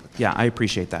Yes. how you came up with that? Yeah, I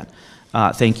appreciate that.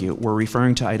 Thank you. We're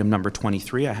referring to item number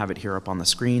 23. I have it here up on the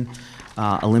screen.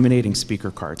 Eliminating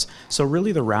speaker cards. So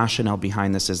really the rationale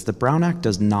behind this is the Brown Act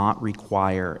does not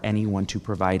require anyone to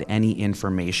provide any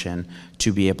information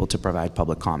to be able to provide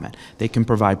public comment. They can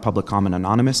provide public comment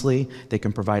anonymously. They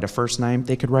can provide a first name.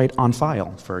 They could write on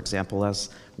file, for example, as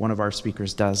one of our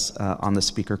speakers does on the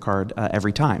speaker card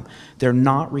every time. They're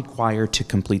not required to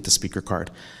complete the speaker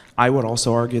card. I would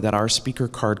also argue that our speaker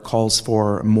card calls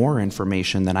for more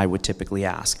information than I would typically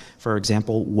ask. For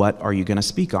example, what are you going to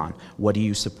speak on? What do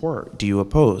you support? Do you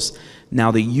oppose?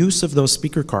 Now, the use of those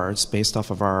speaker cards, based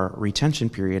off of our retention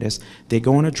period, is they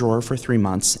go in a drawer for 3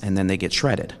 months and then they get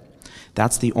shredded.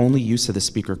 That's the only use of the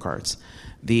speaker cards.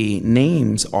 The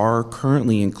names are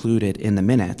currently included in the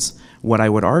minutes. What I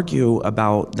would argue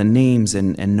about the names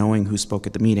and knowing who spoke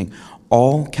at the meeting,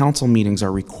 all council meetings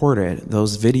are recorded.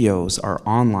 Those videos are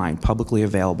online, publicly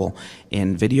available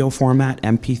in video format,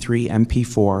 MP3,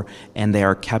 MP4, and they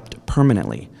are kept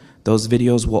permanently. Those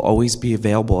videos will always be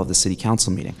available of the city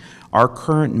council meeting. Our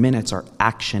current minutes are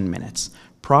action minutes.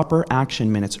 Proper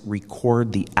action minutes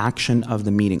record the action of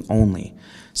the meeting only.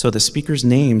 So the speakers'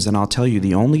 names, and I'll tell you,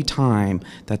 the only time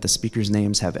that the speakers'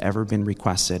 names have ever been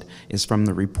requested is from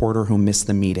the reporter who missed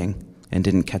the meeting and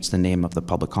didn't catch the name of the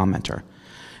public commenter.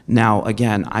 Now,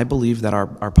 again, I believe that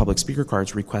our public speaker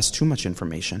cards request too much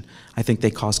information. I think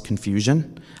they cause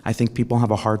confusion. I think people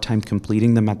have a hard time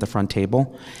completing them at the front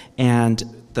table. And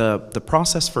the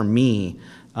process for me,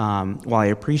 while I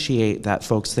appreciate that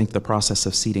folks think the process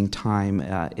of seating time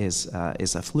is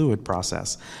a fluid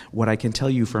process, what I can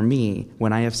tell you for me,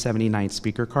 when I have 79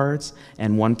 speaker cards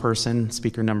and one person,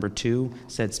 speaker number 2,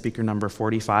 said speaker number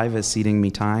 45 is seating me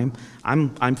time,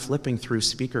 I'm flipping through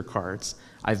speaker cards.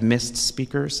 I've missed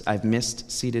speakers, I've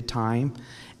missed seated time,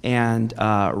 and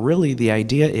really the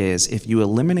idea is if you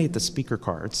eliminate the speaker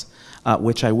cards,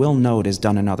 which I will note is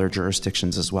done in other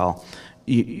jurisdictions as well,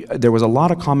 there was a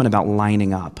lot of comment about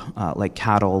lining up, like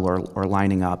cattle or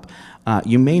lining up.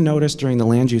 You may notice during the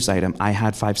land use item, I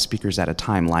had 5 speakers at a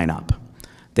time line up.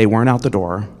 They weren't out the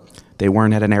door. They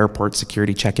weren't at an airport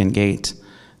security check-in gate.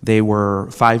 They were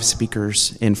 5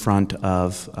 speakers in front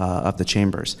of the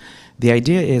chambers. The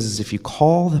idea is if you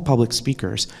call the public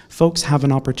speakers, folks have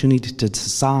an opportunity to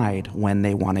decide when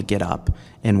they want to get up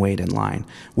and wait in line.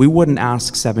 We wouldn't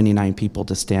ask 79 people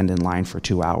to stand in line for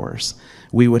 2 hours.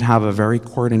 We would have a very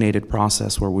coordinated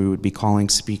process where we would be calling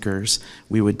speakers.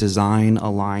 We would design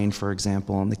a line, for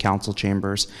example, in the council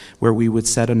chambers, where we would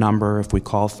set a number. If we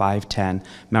call 5:10,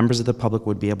 members of the public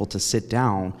would be able to sit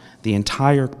down the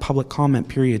entire public comment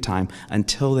period time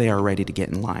until they are ready to get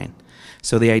in line.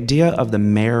 So the idea of the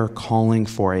mayor calling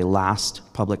for a last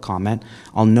public comment,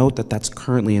 I'll note that that's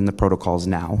currently in the protocols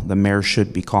now. The mayor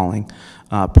should be calling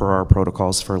per our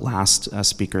protocols for last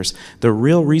speakers. The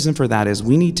real reason for that is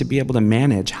we need to be able to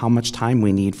manage how much time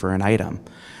we need for an item.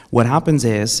 What happens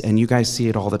is, and you guys see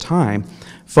it all the time,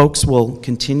 folks will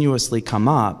continuously come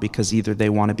up because either they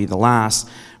want to be the last.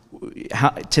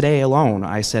 Today alone,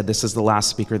 I said, this is the last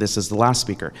speaker, this is the last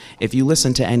speaker. If you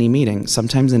listen to any meeting,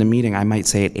 sometimes in a meeting I might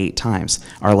say it 8 times.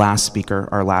 Our last speaker,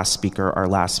 our last speaker, our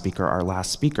last speaker, our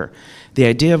last speaker. The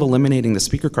idea of eliminating the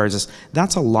speaker cards is,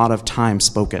 that's a lot of time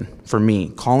spoken for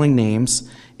me. Calling names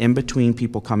in between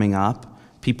people coming up,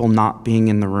 people not being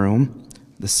in the room,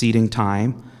 the seating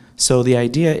time. So the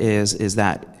idea is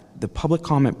that the public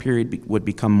comment period would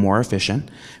become more efficient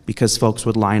because folks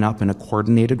would line up in a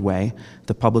coordinated way.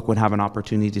 The public would have an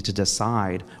opportunity to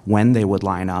decide when they would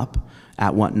line up,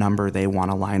 at what number they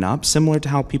want to line up, similar to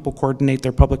how people coordinate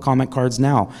their public comment cards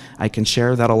now. I can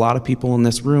share that a lot of people in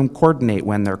this room coordinate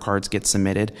when their cards get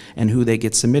submitted and who they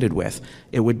get submitted with.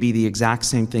 It would be the exact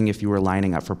same thing if you were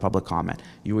lining up for public comment.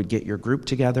 You would get your group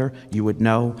together, you would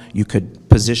know, you could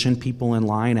position people in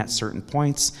line at certain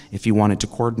points if you wanted to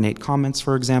coordinate comments,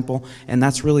 for example, and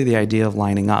that's really the idea of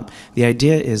lining up. The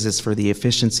idea is for the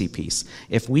efficiency piece.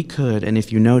 If we could, and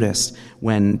if you noticed,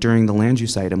 when during the land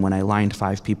use item, when I lined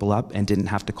 5 people up and didn't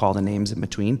have to call the names in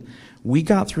between, we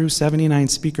got through 79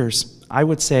 speakers, I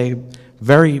would say,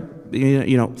 very,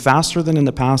 faster than in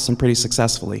the past and pretty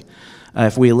successfully.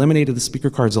 If we eliminated the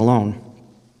speaker cards alone,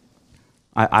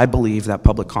 I believe that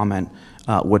public comment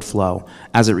would flow.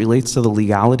 As it relates to the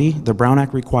legality, the Brown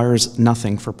Act requires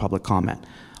nothing for public comment.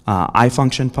 I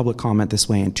functioned public comment this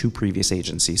way in 2 previous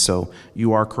agencies, so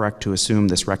you are correct to assume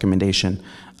this recommendation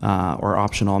or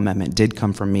optional amendment did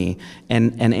come from me.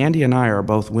 And Andy and I are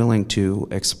both willing to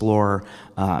explore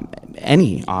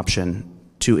any option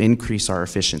to increase our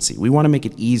efficiency. We want to make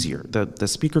it easier. The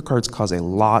speaker cards cause a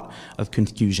lot of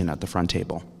confusion at the front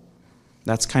table.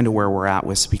 That's kind of where we're at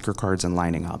with speaker cards and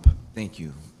lining up. Thank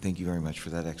you. Thank you very much for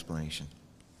that explanation.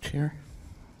 Chair,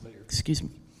 excuse me.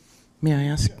 May I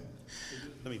ask?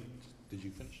 Did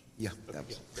you finish? Yeah, that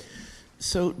was.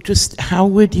 So just how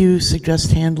would you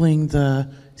suggest handling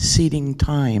the seating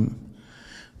time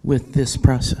with this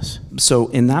process? So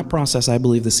in that process, I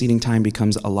believe the seating time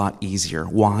becomes a lot easier.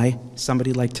 Why?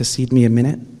 Somebody like to seat me a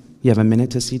minute? You have a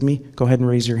minute to seat me? Go ahead and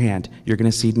raise your hand. You're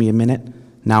going to seat me a minute?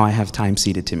 Now I have time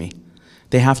seated to me.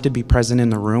 They have to be present in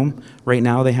the room. Right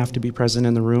now, they have to be present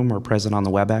in the room or present on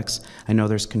the WebEx. I know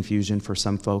there's confusion for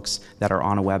some folks that are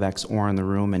on a WebEx or in the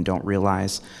room and don't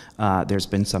realize. There's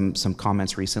been some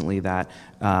comments recently that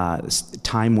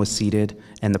time was seated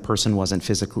and the person wasn't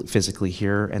physically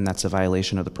here, and that's a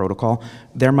violation of the protocol.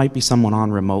 There might be someone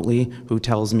on remotely who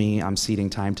tells me I'm seating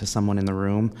time to someone in the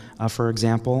room, for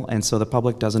example, and so the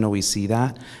public doesn't always see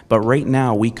that. But right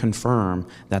now, we confirm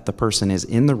that the person is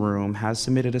in the room, has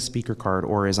submitted a speaker card,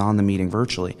 or is on the meeting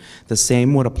virtually. The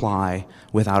same would apply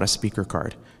without a speaker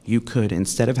card. You could,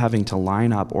 instead of having to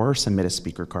line up or submit a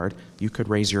speaker card, you could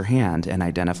raise your hand and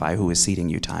identify who is seating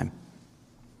you time.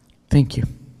 Thank you.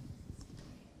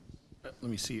 Let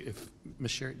me see if,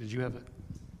 Ms. Sherry, did you have a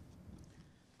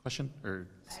question? Or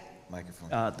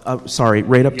Microphone. Sorry,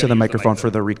 right up to the microphone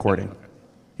for the recording. Okay.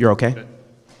 You're okay? Good.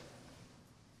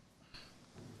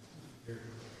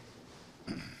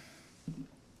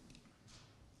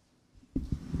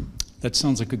 That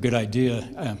sounds like a good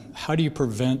idea. How do you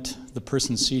prevent the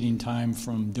person seating time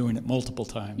from doing it multiple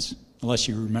times, unless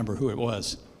you remember who it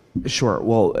was? Sure.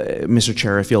 Well, Mr.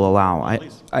 Chair, if you'll allow,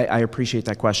 I appreciate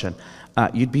that question.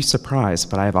 You'd be surprised,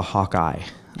 but I have a hawk eye.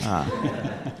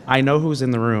 I know who's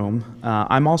in the room.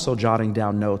 I'm also jotting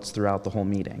down notes throughout the whole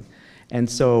meeting. And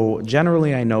so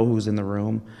generally I know who's in the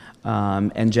room.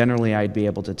 And generally I'd be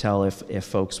able to tell if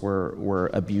folks were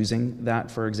abusing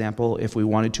that, for example, if we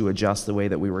wanted to adjust the way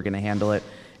that we were going to handle it,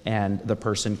 and the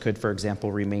person could, for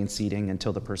example, remain seating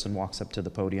until the person walks up to the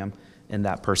podium, and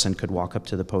that person could walk up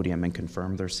to the podium and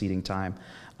confirm their seating time.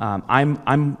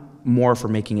 I'm more for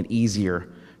making it easier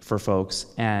for folks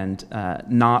and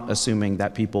not assuming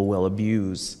that people will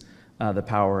abuse the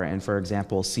power and, for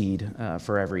example, cede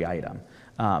for every item.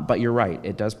 But you're right,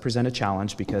 it does present a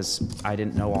challenge because I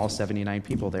didn't know all 79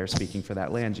 people there speaking for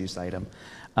that land use item.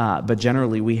 But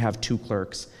generally, we have 2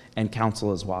 clerks, and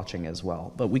council is watching as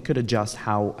well. But we could adjust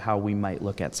how we might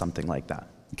look at something like that.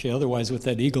 Okay, otherwise with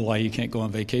that eagle eye, you can't go on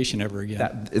vacation ever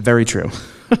again. Very true.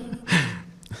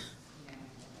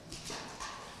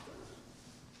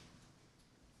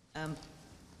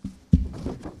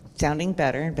 Sounding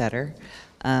better and better.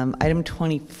 Item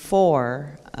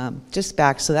 24, just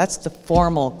back, so that's the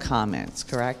formal comments,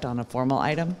 correct, on a formal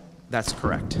item? That's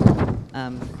correct.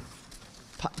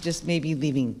 Just maybe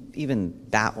leaving even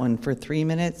that one for 3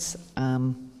 minutes.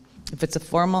 If it's a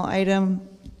formal item,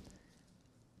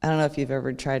 I don't know if you've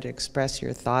ever tried to express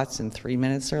your thoughts in 3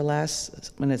 minutes or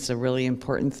less. When it's a really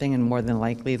important thing, and more than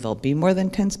likely there'll be more than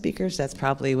 10 speakers, that's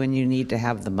probably when you need to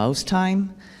have the most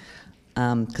time,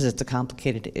 because it's a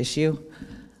complicated issue.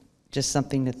 Just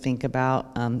something to think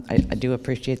about. I do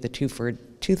appreciate the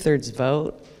two-thirds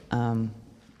vote,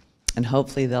 and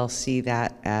hopefully they'll see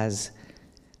that as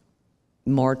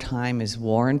more time is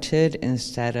warranted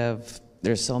instead of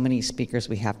there's so many speakers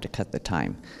we have to cut the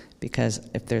time. Because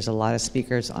if there's a lot of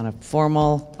speakers on a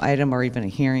formal item or even a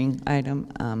hearing item,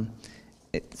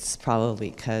 it's probably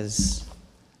because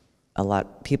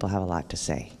people have a lot to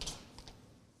say.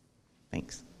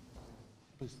 Thanks.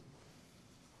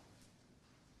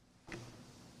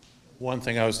 One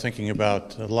thing I was thinking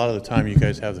about, a lot of the time you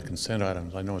guys have the consent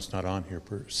items. I know it's not on here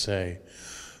per se,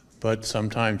 but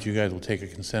sometimes you guys will take a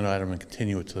consent item and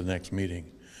continue it to the next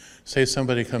meeting. Say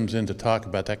somebody comes in to talk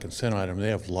about that consent item, they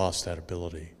have lost that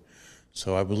ability.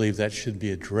 So I believe that should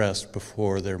be addressed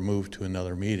before they're moved to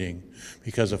another meeting.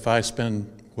 Because if I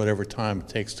spend whatever time it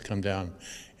takes to come down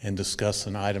and discuss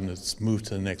an item that's moved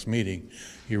to the next meeting,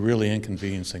 you're really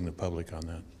inconveniencing the public on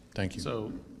that. Thank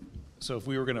you. So if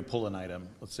we were going to pull an item,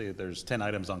 let's say there's 10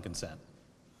 items on consent.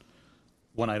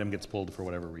 One item gets pulled for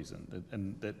whatever reason,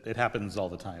 and it happens all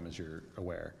the time, as you're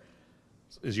aware.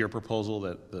 Is your proposal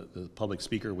that the public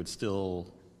speaker would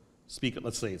still speak,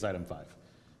 let's say it's item 5,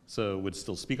 so would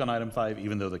still speak on item 5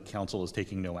 even though the council is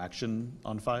taking no action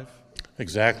on 5?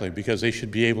 Exactly, because they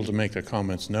should be able to make their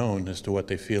comments known as to what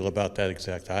they feel about that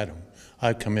exact item.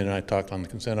 I'd come in and I talked on the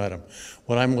consent item.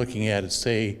 What I'm looking at is,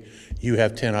 say you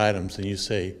have 10 items and you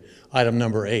say, item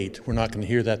number 8, we're not going to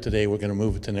hear that today, we're going to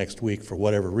move it to next week for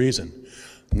whatever reason.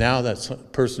 Now that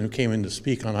person who came in to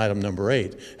speak on item number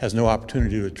 8 has no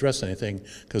opportunity to address anything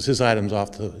because his item's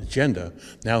off the agenda.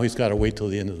 Now he's got to wait till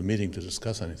the end of the meeting to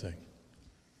discuss anything.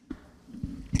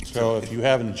 So if you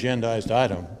have an agendized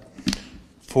item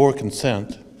for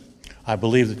consent, I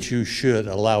believe that you should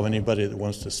allow anybody that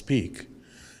wants to speak,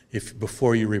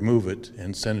 before you remove it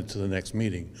and send it to the next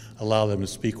meeting, allow them to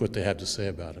speak what they have to say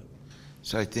about it.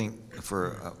 So I think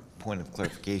for a point of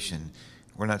clarification,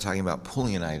 we're not talking about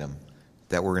pulling an item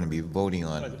that we're going to be voting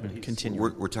on.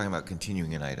 We're talking about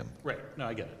continuing an item. Right. No,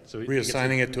 I get it. So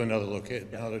Reassigning it to another location,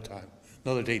 another time,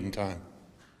 another date and time.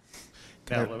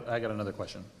 Now, I got another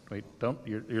question. Wait,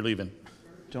 you're leaving.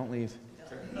 Don't leave.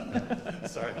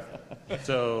 Sorry.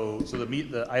 So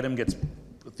the item gets,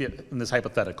 in this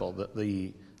hypothetical,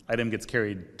 the item gets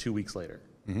carried 2 weeks later.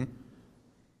 Mm-hmm.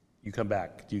 You come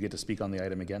back. Do you get to speak on the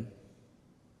item again?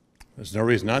 There's no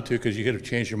reason not to, because you could have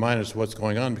changed your mind as to what's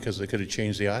going on because they could have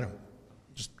changed the item.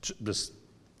 Just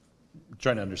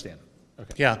trying to understand.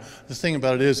 Okay. Yeah, the thing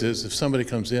about it is if somebody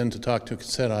comes in to talk to a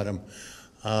consent item,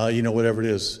 whatever it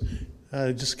is,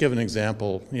 just give an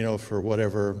example, for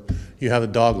whatever, you have a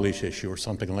dog leash issue or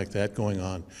something like that going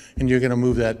on, and you're going to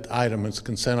move that item as a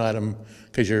consent item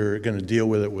because you're going to deal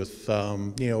with it with,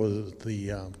 with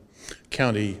the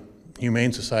county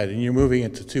Humane Society, and you're moving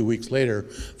it to 2 weeks later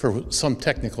for some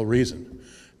technical reason.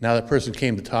 Now that person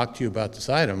came to talk to you about this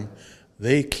item,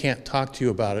 they can't talk to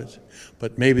you about it,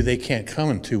 but maybe they can't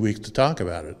come in 2 weeks to talk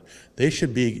about it. They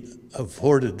should be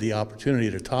afforded the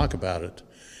opportunity to talk about it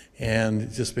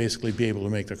and just basically be able to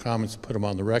make their comments and put them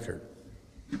on the record.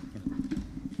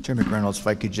 Chairman McReynolds, if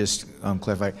I could just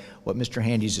clarify, what Mr.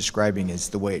 Handy's describing is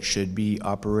the way it should be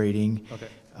operating. Okay.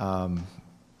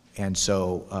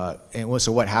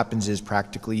 So what happens is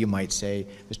practically you might say,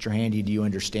 Mr. Handy, do you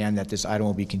understand that this item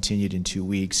will be continued in 2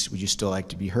 weeks? Would you still like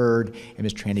to be heard? And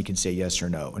Mr. Handy can say yes or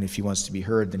no. And if he wants to be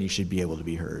heard, then he should be able to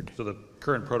be heard. So the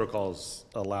current protocols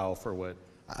allow for what?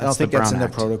 I don't think that's in the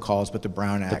protocols, but the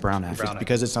Brown Act. The Brown Act.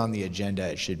 Because it's on the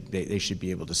agenda, they should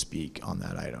be able to speak on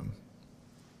that item.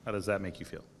 How does that make you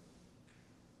feel?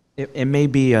 It may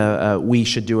be we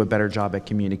should do a better job at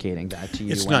communicating that to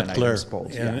you. It's when not an clear. item's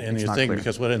pulled. And it's you not think, clear.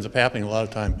 because what ends up happening a lot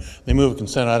of time, they move a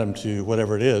consent item to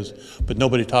whatever it is, but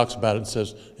nobody talks about it and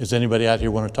says, is anybody out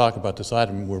here want to talk about this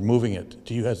item? We're moving it.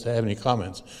 Do you guys have any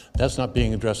comments? That's not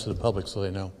being addressed to the public so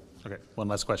they know. Okay, one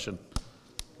last question.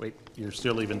 Wait, you're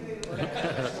still leaving.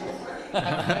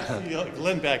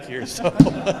 Glenn back here, so.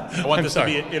 I want this to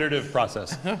be an iterative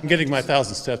process. I'm getting my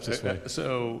 1,000 steps this way.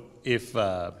 So if,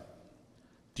 do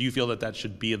you feel that that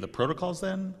should be in the protocols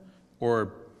then?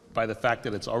 Or by the fact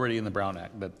that it's already in the Brown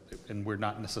Act, that, and we're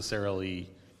not necessarily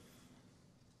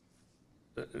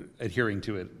adhering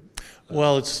to it?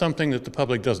 Well, it's something that the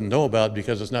public doesn't know about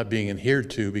because it's not being adhered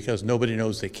to because nobody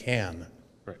knows they can.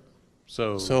 Right.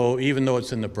 So even though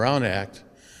it's in the Brown Act,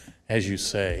 as you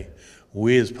say,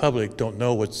 we as public don't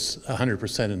know what's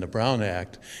 100% in the Brown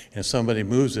Act, and if somebody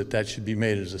moves it, that should be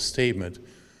made as a statement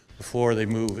before they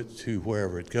move it to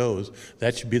wherever it goes.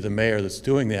 That should be the mayor that's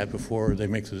doing that before they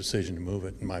make the decision to move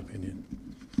it, in my opinion.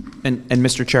 And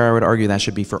Mr. Chair, I would argue that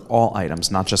should be for all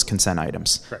items, not just consent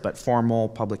items. Correct. But formal,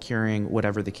 public hearing,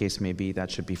 whatever the case may be,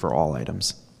 that should be for all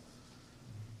items.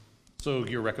 So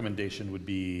your recommendation would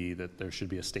be that there should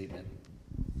be a statement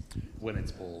when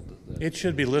it's pulled? It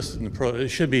should be listed in the it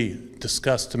should be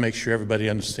discussed to make sure everybody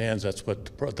understands that's what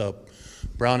the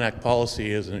Brown Act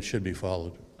policy is, and it should be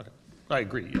followed. Okay. I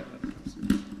agree, yeah.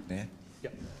 May I? Yeah.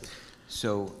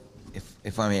 So,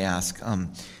 if I may ask,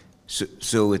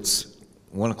 so it's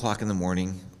 1 o'clock in the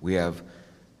morning. We have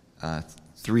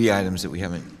 3 items that we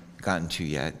haven't gotten to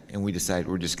yet, and we decide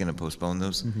we're just going to postpone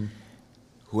those. Mm-hmm.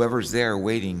 Whoever's there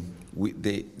waiting,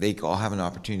 they all have an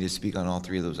opportunity to speak on all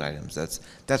 3 of those items.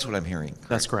 That's what I'm hearing. Correct?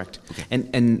 That's correct. Okay.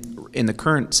 And in the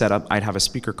current setup, I'd have a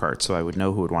speaker card, so I would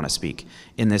know who would want to speak.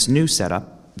 In this new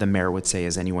setup, the mayor would say,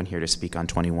 is anyone here to speak on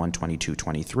 21, 22,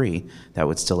 23 that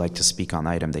would still like to speak on the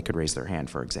item? They could raise their hand,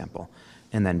 for example,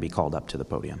 and then be called up to the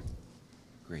podium.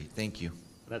 Great, thank you.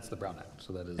 That's the Brown Act,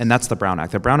 so that is. And that's the Brown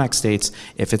Act. The Brown Act states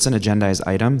if it's an agendized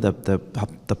item,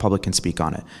 the public can speak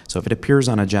on it. So if it appears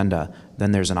on agenda,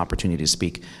 then there's an opportunity to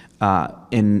speak.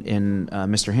 In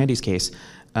Mr. Handy's case,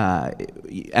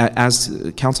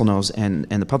 as council knows, and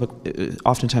the public,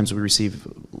 oftentimes we receive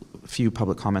few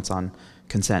public comments on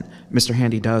consent. Mr.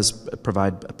 Handy does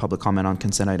provide public comment on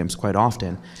consent items quite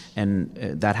often, and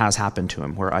that has happened to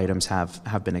him where items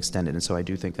have been extended. And so I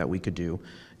do think that we could do,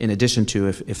 in addition to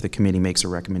if the committee makes a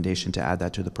recommendation to add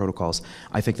that to the protocols,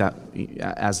 I think that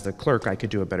as the clerk, I could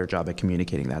do a better job at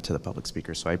communicating that to the public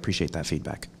speakers. So I appreciate that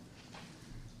feedback.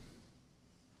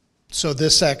 So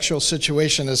this actual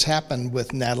situation has happened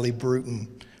with Natalie Bruton,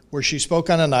 where she spoke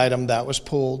on an item that was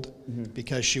pulled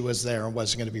because she was there and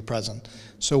wasn't going to be present.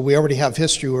 So we already have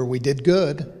history where we did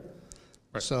good.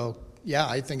 Right. So yeah,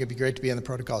 I think it'd be great to be in the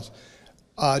protocols.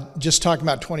 Just talking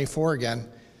about 24 again.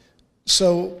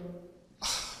 So,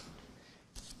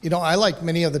 you know, I like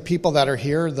many of the people that are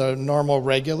here, the normal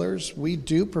regulars, we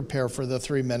do prepare for the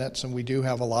 3 minutes and we do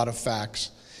have a lot of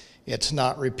facts. It's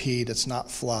not repeat, it's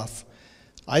not fluff.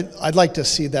 I'd like to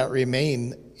see that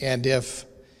remain, and if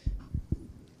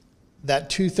that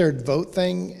 2/3 vote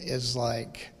thing is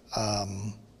like,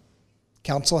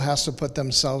 council has to put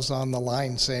themselves on the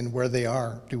line saying where they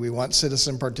are. Do we want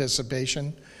citizen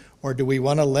participation, or do we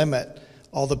want to limit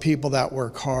all the people that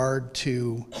work hard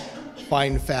to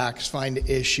find facts, find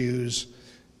issues,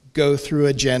 go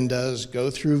through agendas, go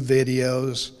through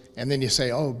videos, and then you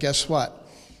say, oh, guess what?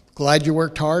 Glad you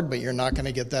worked hard, but you're not going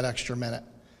to get that extra minute.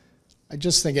 I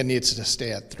just think it needs to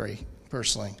stay at 3,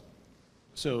 personally.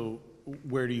 So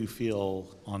where do you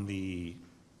feel on the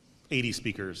 80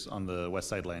 speakers on the West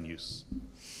Side land use?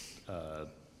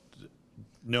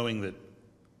 Knowing that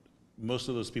most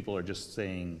of those people are just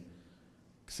saying,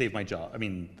 save my job. I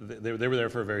mean, they were there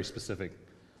for a very specific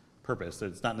purpose.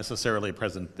 It's not necessarily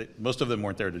a most of them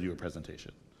weren't there to do a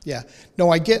presentation. Yeah, no,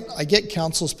 I get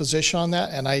council's position on that,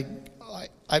 and I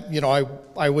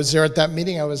was there at that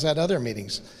meeting. I was at other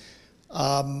meetings.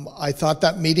 I thought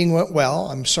that meeting went well.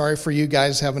 I'm sorry for you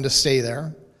guys having to stay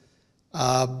there.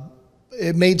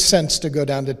 It made sense to go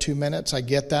down to 2 minutes. I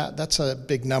get that. That's a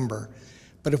big number.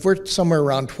 But if we're somewhere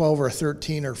around 12 or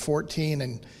 13 or 14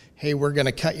 and, hey, we're going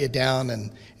to cut you down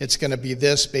and it's going to be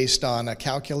this based on a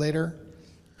calculator,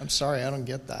 I'm sorry, I don't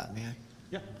get that. May I?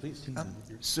 Yeah, please.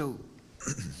 So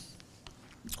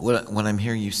what I'm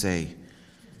hearing you say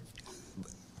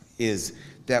is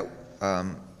that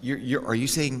are you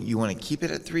saying you want to keep it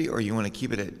at 3, or you want to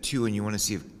keep it at 2 and you want to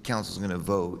see if council's going to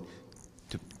vote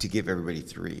to give everybody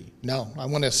 3? No, I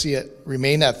want to see it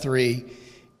remain at 3.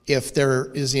 If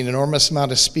there is an enormous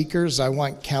amount of speakers, I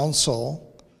want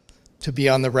council to be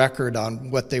on the record on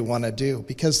what they want to do,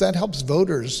 because that helps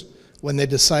voters when they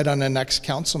decide on the next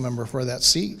council member for that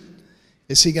seat.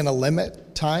 Is he going to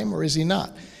limit time or is he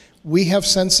not? We have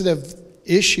sensitive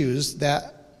issues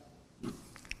that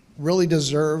really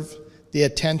deserve the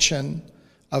attention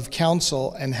of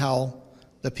council and how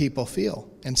the people feel.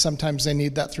 And sometimes they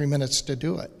need that 3 minutes to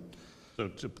do it. So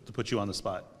to put you on the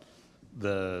spot,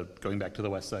 going back to the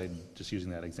west side, just using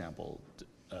that example,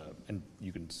 and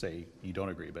you can say you don't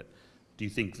agree, but do you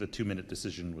think the 2-minute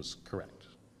decision was correct?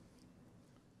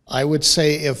 I would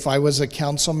say if I was a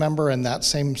council member in that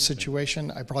same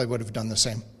situation, I probably would have done the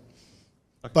same.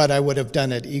 Okay. But I would have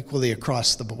done it equally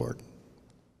across the board.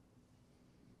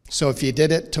 So if you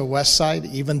did it to West Side,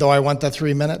 even though I want the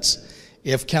 3 minutes,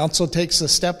 if council takes the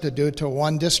step to do it to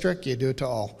one district, you do it to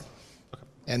all. Okay.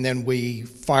 And then we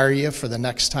fire you for the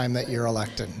next time that you're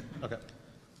elected. Okay.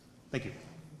 Thank you.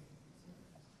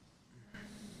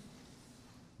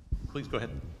 Please go ahead.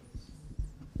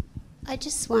 I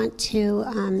just want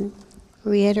to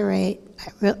reiterate,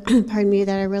 pardon me,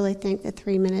 that I really think that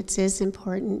 3 minutes is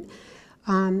important.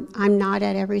 I'm not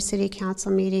at every city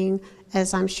council meeting,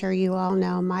 as I'm sure you all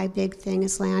know. My big thing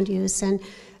is land use, and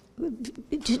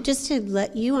just to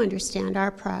let you understand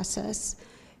our process,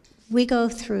 we go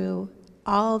through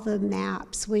all the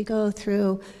maps, we go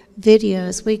through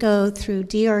videos, we go through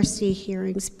DRC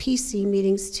hearings, PC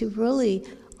meetings to really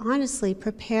honestly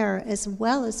prepare as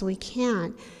well as we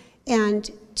can. And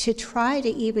to try to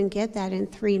even get that in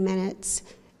 3 minutes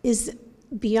is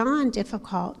beyond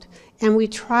difficult. And we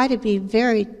try to be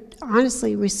very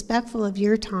honestly respectful of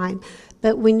your time.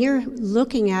 But when you're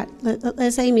looking at,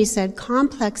 as Amy said,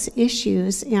 complex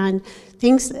issues and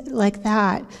things like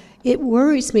that, it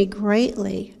worries me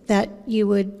greatly that you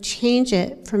would change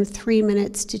it from 3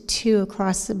 minutes to 2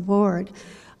 across the board.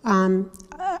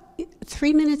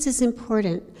 3 minutes is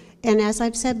important. And as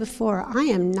I've said before, I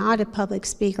am not a public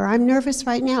speaker. I'm nervous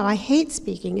right now. I hate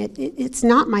speaking. It's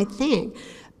not my thing.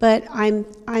 But I'm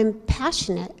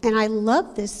passionate, and I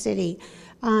love this city,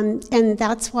 and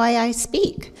that's why I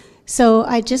speak. So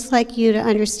I'd just like you to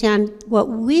understand what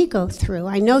we go through.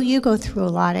 I know you go through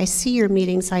a lot. I see your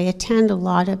meetings. I attend a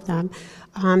lot of them.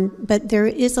 But there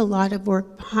is a lot of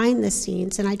work behind the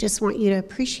scenes, and I just want you to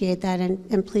appreciate that,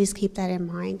 and please keep that in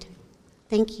mind.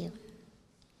 Thank you.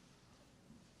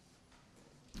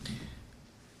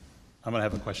 I'm going to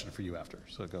have a question for you after,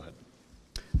 so go ahead.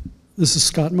 This is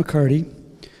Scott McCarty.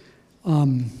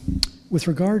 With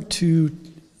regard to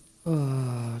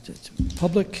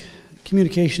public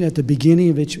communication at the beginning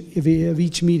of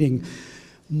each meeting,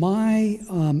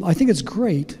 I think it's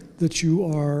great that you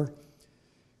are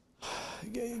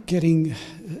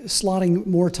slotting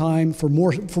more time for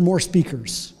more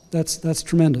speakers. That's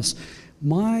tremendous.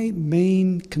 My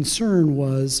main concern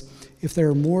was if there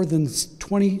are more than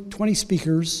 20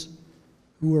 speakers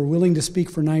who are willing to speak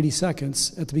for 90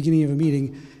 seconds at the beginning of a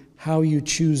meeting, how you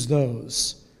choose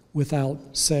those without,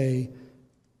 say,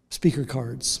 speaker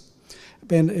cards.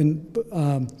 And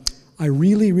I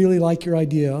really, really like your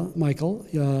idea, Michael,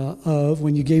 of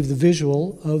when you gave the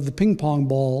visual of the ping pong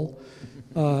ball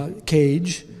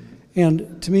cage.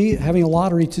 And to me, having a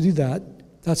lottery to do that,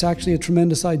 that's actually a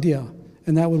tremendous idea.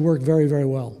 And that would work very, very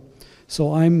well.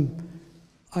 So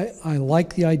I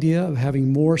like the idea of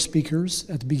having more speakers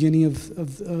at the beginning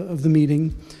of the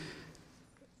meeting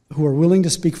who are willing to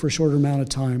speak for a shorter amount of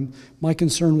time. My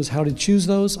concern was how to choose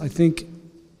those. I think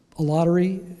a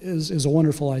lottery is a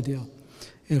wonderful idea.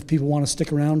 And if people want to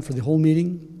stick around for the whole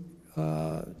meeting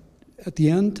at the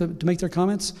end to make their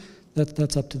comments,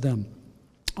 that's up to them.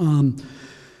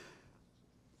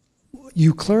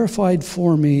 You clarified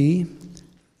for me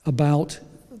about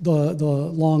the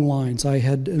long lines. I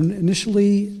had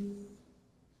initially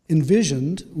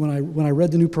envisioned, when I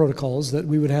read the new protocols, that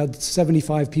we would have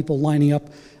 75 people lining up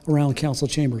around council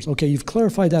chambers. Okay, you've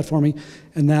clarified that for me,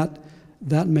 and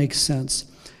that makes sense.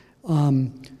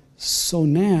 So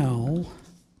now,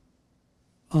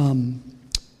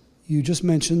 you just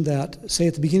mentioned that, say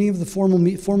at the beginning of the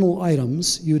formal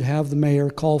items, you'd have the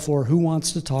mayor call for who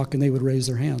wants to talk, and they would raise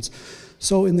their hands.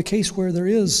 So in the case where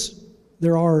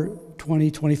there are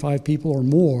 20, 25 people or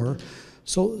more,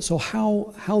 so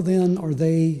how then are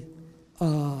they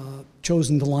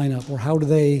chosen to line up, or how do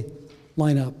they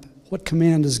line up? What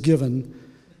command is given?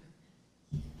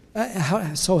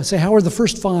 So say, how are the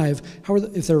first 5,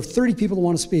 if there are 30 people who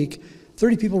want to speak,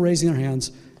 30 people raising their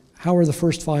hands, how are the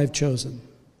first 5 chosen?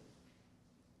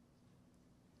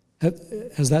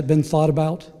 Has that been thought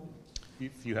about?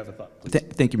 If you have a thought, please.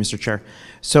 Thank you, Mr. Chair.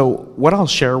 So what I'll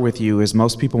share with you is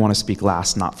most people want to speak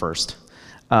last, not first.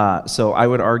 So I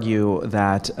would argue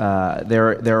that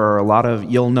there are a lot of,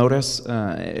 you'll notice,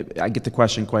 I get the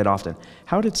question quite often,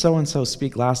 how did so-and-so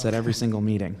speak last at every single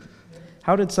meeting?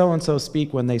 How did so-and-so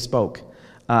speak when they spoke?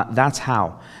 That's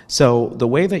how. So the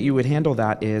way that you would handle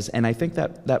that is, and I think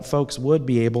that folks would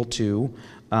be able to,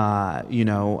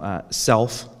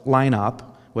 self-line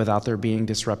up without there being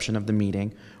disruption of the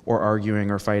meeting or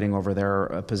arguing or fighting over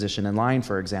their position in line,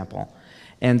 for example.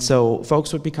 And so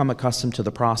folks would become accustomed to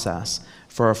the process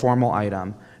for a formal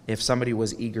item. If somebody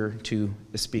was eager to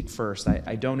speak first,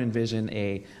 I don't envision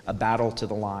a battle to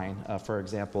the line, for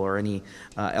example, or any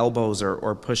elbows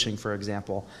or pushing, for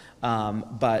example.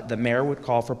 But the mayor would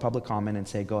call for public comment and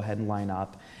say, go ahead and line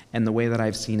up. And the way that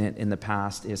I've seen it in the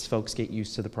past is folks get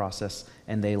used to the process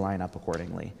and they line up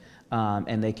accordingly.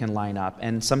 And they can line up.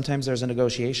 And sometimes there's a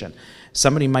negotiation.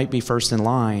 Somebody might be first in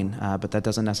line, but that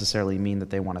doesn't necessarily mean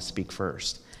that they want to speak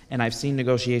first. And I've seen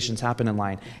negotiations happen in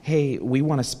line. Hey, we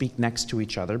want to speak next to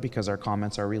each other because our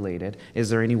comments are related. Is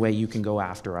there any way you can go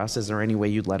after us? Is there any way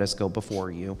you'd let us go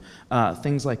before you?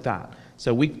 Things like that.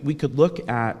 So we could look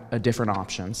at different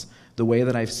options. The way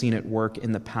that I've seen it work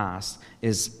in the past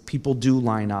is people do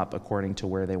line up according to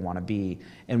where they want to be.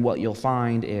 And what you'll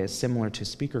find is similar to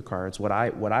speaker cards, what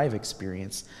I've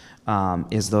experienced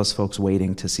is those folks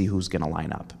waiting to see who's going to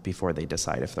line up before they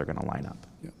decide if they're going to line up.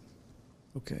 Yeah.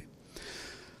 Okay.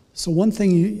 So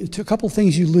a couple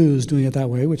things you lose doing it that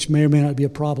way, which may or may not be a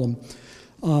problem.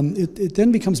 It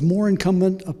then becomes more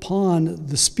incumbent upon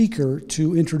the speaker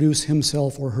to introduce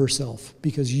himself or herself,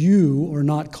 because you are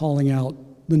not calling out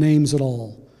the names at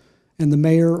all. And the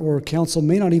mayor or council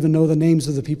may not even know the names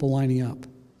of the people lining up.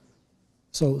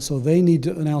 So they need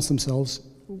to announce themselves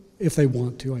if they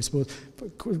want to, I suppose.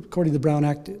 According to the Brown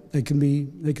Act, they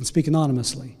can speak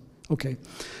anonymously. Okay.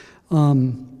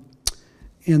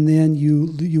 And then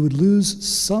you would lose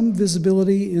some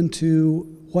visibility into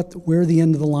where the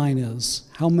end of the line is,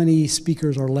 how many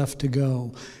speakers are left to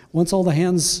go. Once all the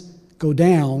hands go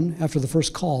down after the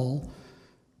first call,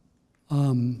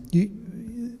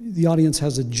 the audience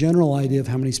has a general idea of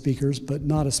how many speakers, but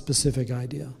not a specific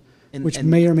idea, which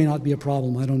may or may not be a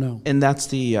problem. I don't know. And that's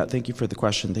thank you for the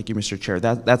question. Thank you, Mr. Chair.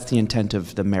 That's the intent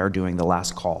of the mayor doing the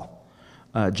last call.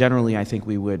 Generally, I think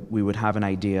we would have an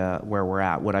idea where we're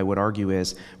at. What I would argue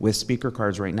is, with speaker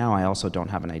cards right now, I also don't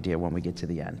have an idea when we get to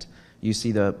the end. You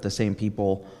see the same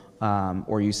people,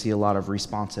 or you see a lot of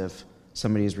responsive.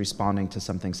 Somebody is responding to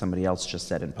something somebody else just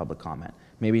said in public comment.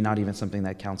 Maybe not even something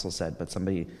that council said, but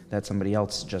somebody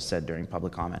else just said during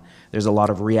public comment. There's a lot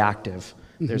of reactive.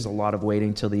 There's a lot of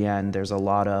waiting till the end. There's a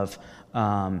lot of,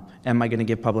 am I going to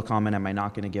give public comment? Am I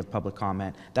not going to give public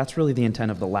comment? That's really the intent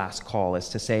of the last call, is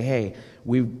to say, hey,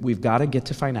 we've got to get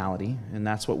to finality, and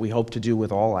that's what we hope to do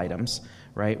with all items,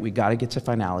 right? We got to get to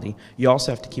finality. You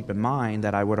also have to keep in mind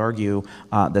that I would argue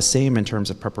the same in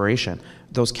terms of preparation.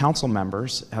 Those council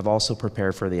members have also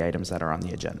prepared for the items that are on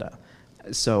the agenda.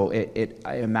 So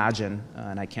I imagine,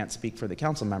 and I can't speak for the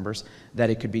council members, that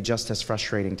it could be just as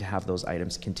frustrating to have those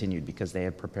items continued because they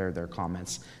had prepared their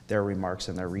comments, their remarks,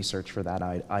 and their research for that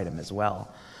item as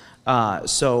well.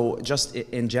 So just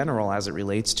in general, as it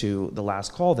relates to the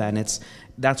last call, then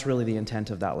that's really the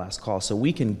intent of that last call. So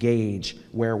we can gauge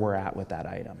where we're at with that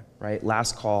item, right?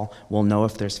 Last call, we'll know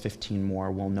if there's 15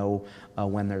 more. We'll know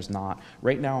when there's not.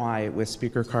 Right now, with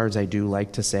speaker cards, I do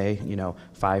like to say,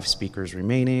 5 speakers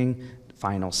remaining,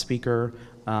 final speaker,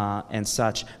 and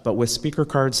such. But with speaker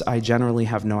cards, I generally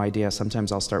have no idea.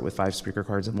 Sometimes I'll start with 5 speaker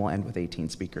cards and we'll end with 18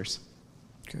 speakers.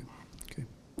 Okay.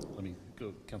 Let me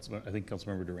go, Councilmember. I think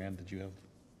Councilmember Duran, did you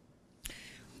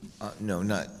have? No,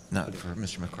 not for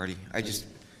Mr. McCarty. I just,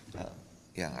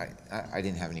 I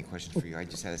didn't have any questions for you. I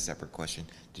just had a separate question.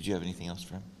 Did you have anything else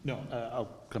for him? No, I'll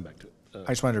come back to it. I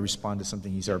just wanted to respond to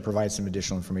something he said, or provide some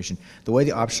additional information. The way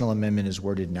the optional amendment is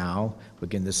worded now,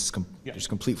 again, there's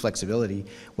complete flexibility.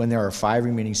 When there are 5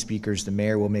 remaining speakers, the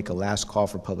mayor will make a last call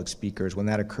for public speakers. When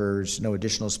that occurs, no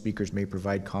additional speakers may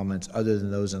provide comments other than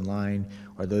those in line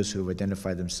or those who have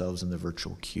identified themselves in the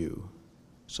virtual queue.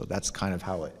 So that's kind of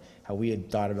how we had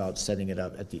thought about setting it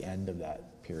up at the end of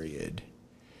that period.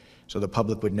 So the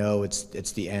public would know it's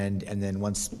the end, and then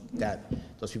once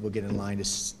those people get in line to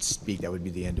speak, that would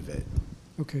be the end of it.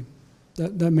 Okay,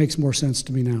 that makes more sense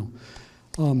to me now.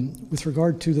 With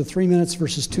regard to the 3 minutes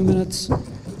versus 2 minutes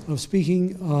of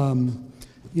speaking,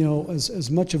 as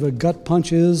much of a gut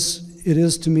punch it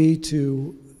is to me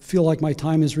to feel like my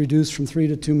time is reduced from 3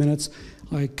 to 2 minutes.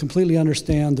 I completely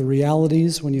understand the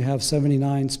realities when you have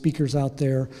 79 speakers out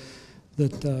there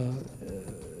that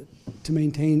to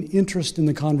maintain interest in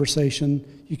the conversation,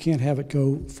 you can't have it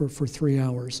go for 3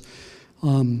 hours.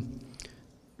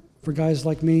 For guys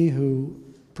like me who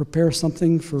prepare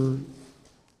something for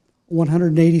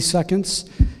 180 seconds,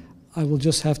 I will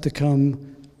just have to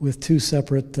come with 2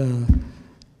 separate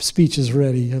speeches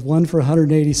ready. One for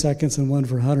 180 seconds and one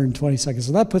for 120 seconds.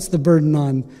 So that puts the burden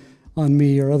on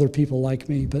me or other people like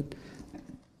me, but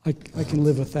I can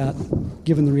live with that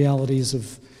given the realities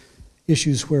of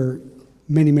issues where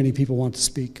many people want to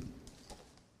speak.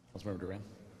 Councilmember Duran.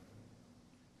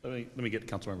 Let me get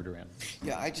Councilmember Duran.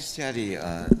 Yeah, I just had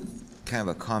a kind of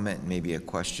a comment, maybe a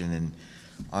question, and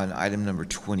on item number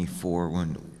 24,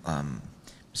 when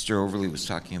Mr. Overly was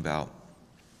talking about,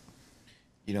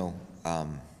 you know,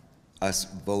 us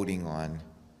voting on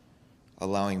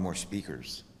allowing more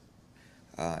speakers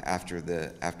after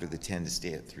the 10 to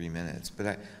stay at 3 minutes.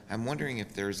 But I'm wondering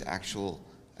if there's an actual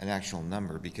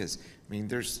number, because I mean,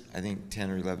 there's I think 10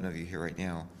 or 11 of you here right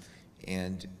now,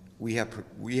 and we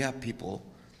have people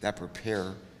that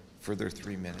prepare for their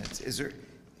 3 minutes. Is there,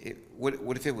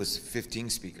 what if it was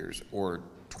 15 speakers or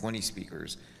 20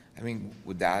 speakers? I mean,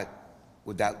 would that,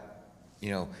 you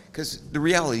know, because the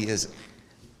reality is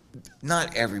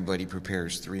not everybody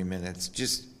prepares 3 minutes,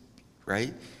 just,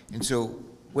 right? And so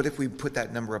what if we put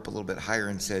that number up a little bit higher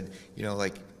and said, you know,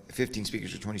 like 15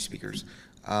 speakers or 20 speakers,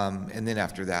 and then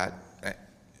after that,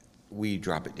 we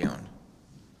drop it down?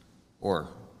 Or,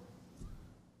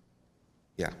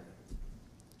 yeah.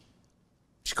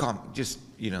 Just,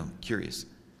 you know, curious.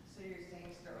 So you're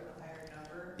saying start with a higher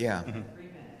number? Yeah. 3 minutes?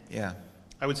 Yeah.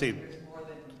 I would say,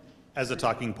 as a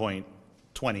talking point,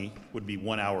 20 would be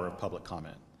 1 hour of public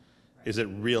comment. Right. Is it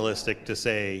realistic to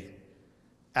say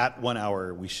at 1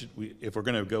 hour, if we're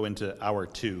going to go into hour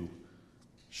 2,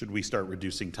 should we start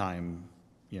reducing time,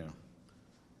 you know?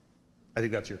 I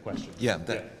think that's your question. Yeah,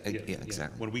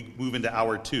 exactly. When we move into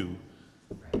hour 2,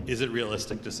 is it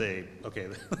realistic to say, okay,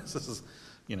 this is,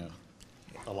 you know,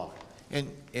 a lot?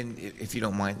 And if you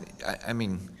don't mind, I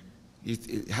mean,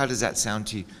 how does that sound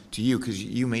to you? Because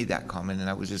you made that comment, and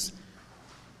I was just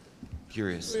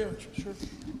curious. Yeah, sure.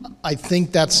 I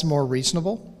think that's more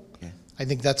reasonable. Okay. I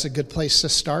think that's a good place to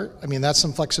start. I mean, that's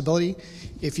some flexibility.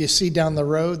 If you see down the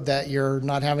road that you're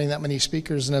not having that many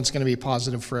speakers, then it's going to be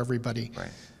positive for everybody. Right.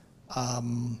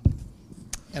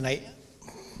 And I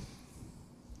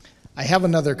have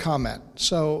another comment.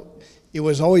 So it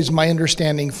was always my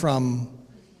understanding from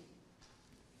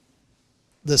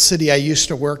the city I used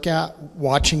to work at,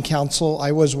 watching council.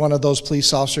 I was one of those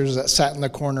police officers that sat in the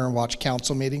corner and watched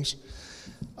council meetings.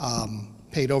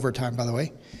 Paid overtime, by the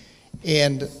way.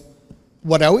 And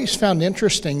what I always found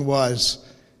interesting was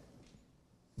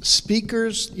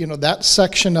speakers, you know, that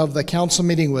section of the council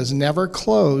meeting was never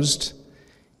closed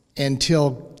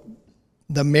until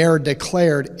the mayor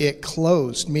declared it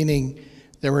closed, meaning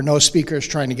there were no speakers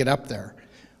trying to get up there.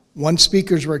 Once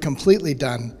speakers were completely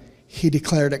done, he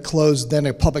declared it closed, then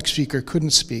a public speaker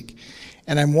couldn't speak.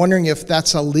 And I'm wondering if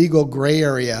that's a legal gray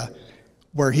area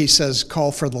where he says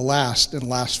call for the last and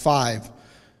last 5.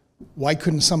 Why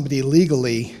couldn't somebody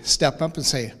legally step up and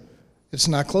say, it's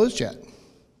not closed yet?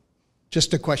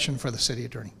 Just a question for the city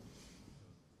attorney.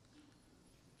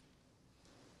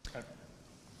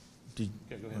 Do you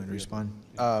want to respond?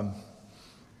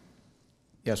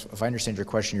 Yes, if I understand your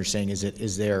question, you're saying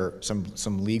is there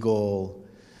some legal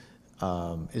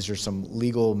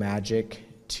magic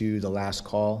to the last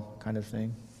call kind of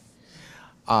thing?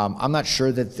 I'm not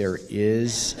sure that there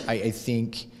is. I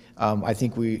think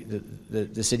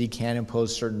the city can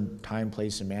impose certain time,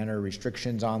 place, and manner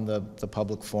restrictions on the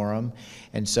public forum,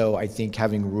 and so I think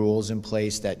having rules in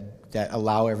place that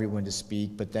allow everyone to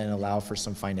speak, but then allow for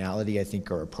some finality, I think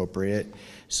are appropriate.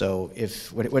 So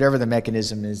if whatever the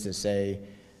mechanism is to say,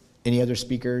 any other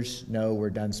speakers? No,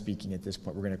 we're done speaking at this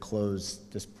point. We're going to close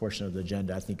this portion of the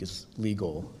agenda, I think is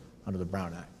legal under the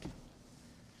Brown Act.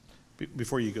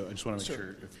 Before you go, I just want to make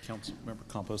sure if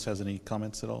Councilmember Campos has any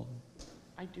comments at all.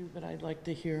 I do, but I'd like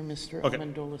to hear Mr. Okay.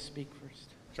 Amendola speak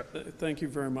first. Sure. Thank you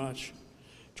very much.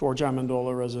 George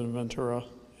Amendola, resident of Ventura,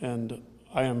 and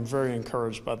I am very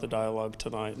encouraged by the dialogue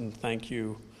tonight, and thank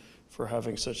you for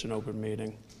having such an open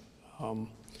meeting.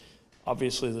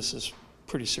 Obviously, this is a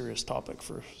pretty serious topic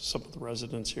for some of the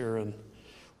residents here, and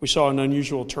we saw an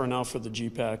unusual turnout for the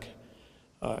GPAC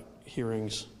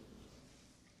hearings.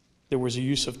 There was a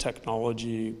use of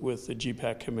technology with the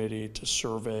GPAC committee to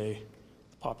survey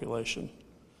the population.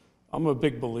 I'm a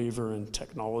big believer in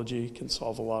technology can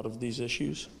solve a lot of these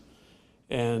issues.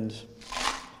 And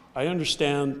I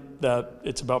understand that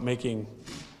it's about making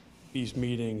these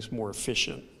meetings more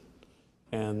efficient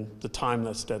and the time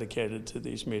that's dedicated to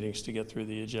these meetings to get through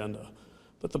the agenda.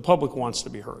 But the public wants to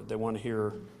be heard. They want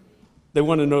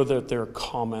to know that their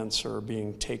comments are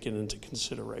being taken into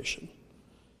consideration.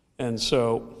 And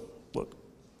so, look,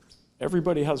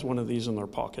 everybody has one of these in their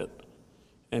pocket.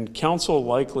 And council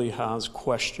likely has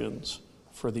questions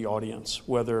for the audience,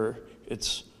 whether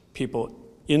it's people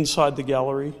inside the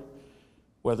gallery,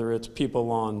 whether it's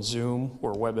people on Zoom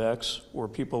or WebEx, or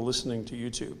people listening to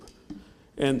YouTube.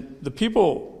 And the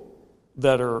people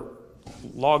that are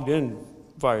logged in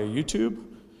via YouTube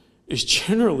is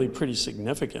generally pretty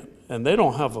significant, and they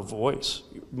don't have a voice.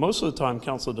 Most of the time,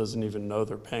 council doesn't even know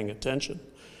they're paying attention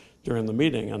during the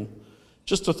meeting. And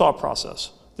just a thought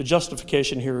process. The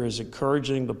justification here is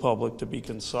encouraging the public to be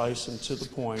concise and to the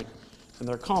point in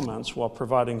their comments while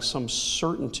providing some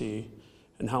certainty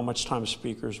in how much time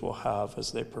speakers will have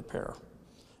as they prepare.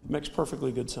 It makes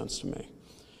perfectly good sense to me.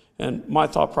 And my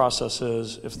thought process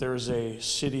is if there's a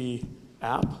city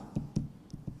app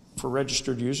for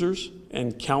registered users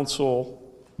and council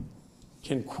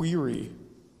can query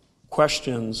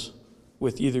questions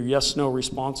with either yes, no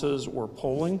responses or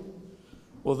polling,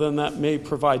 well, then that may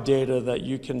provide data that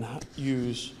you can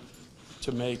use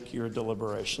to make your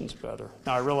deliberations better.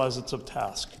 Now, I realize it's a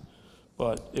task,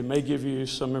 but it may give you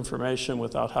some information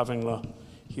without having to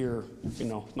hear,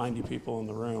 90 people in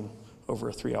the room over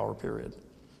a 3-hour period.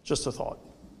 Just a thought.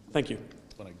 Thank you.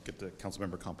 I want to get to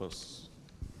Councilmember Campos.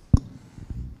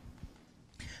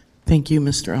 Thank you,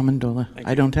 Mr. Amendola.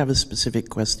 I don't have a specific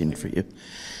question for you.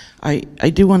 I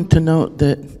do want to note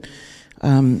that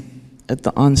at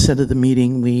the onset of the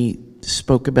meeting, we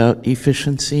spoke about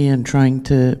efficiency and trying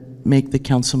to make the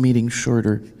council meeting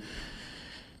shorter.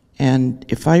 And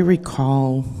if I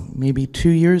recall, maybe 2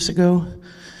 years ago,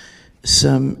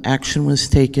 some action was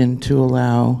taken to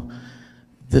allow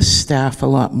the staff a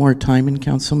lot more time in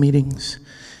council meetings,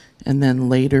 and then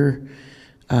later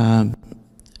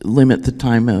limit the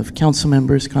time of council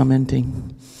members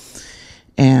commenting.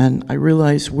 And I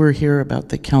realize we're here about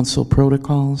the council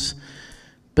protocols,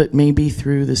 but maybe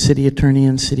through the city attorney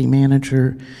and city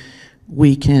manager,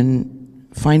 we can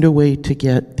find a way to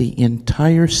get the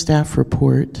entire staff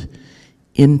report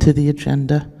into the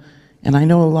agenda. And I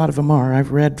know a lot of them are.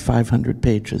 I've read 500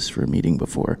 pages for a meeting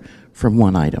before from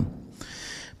one item.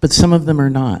 But some of them are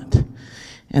not.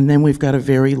 And then we've got a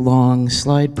very long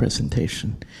slide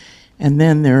presentation. And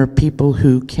then there are people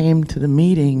who came to the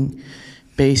meeting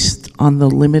based on the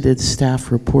limited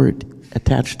staff report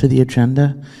attached to the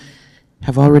agenda,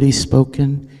 have already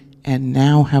spoken, and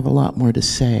now have a lot more to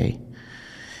say.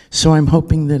 So I'm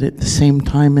hoping that at the same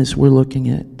time as we're looking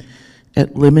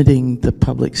at limiting the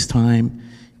public's time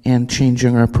and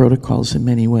changing our protocols in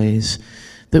many ways,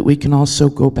 that we can also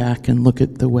go back and look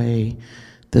at the way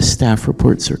the staff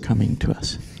reports are coming to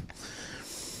us.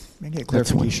 May I get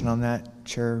clarification on that,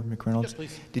 Chair McReynolds? Yes,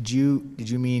 please. Did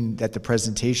you mean that the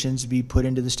presentations be put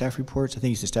into the staff reports? I think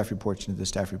you said staff reports into the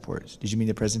staff reports. Did you mean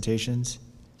the presentations?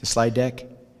 The slide deck?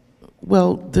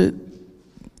 Well,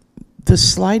 the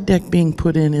slide deck being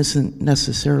put in isn't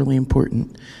necessarily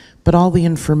important, but all the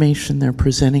information they're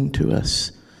presenting to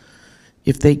us,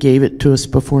 if they gave it to us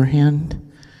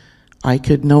beforehand, I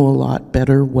could know a lot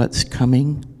better what's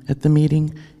coming at the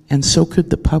meeting, and so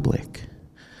could the public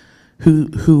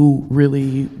who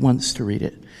really wants to read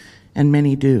it, and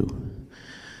many do.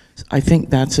 I think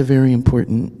that's a very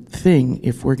important thing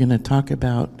if we're going to talk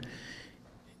about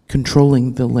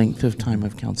controlling the length of time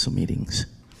of council meetings,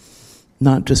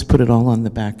 not just put it all on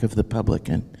the back of the public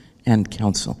and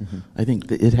council. Mm-hmm. I think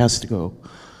that it has to go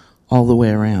all the way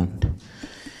around.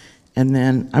 And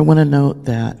then I want to note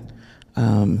that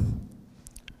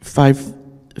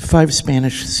five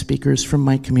Spanish speakers from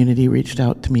my community reached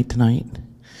out to me tonight,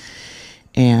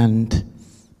 and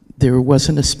there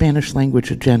wasn't a Spanish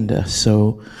language agenda,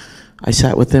 so I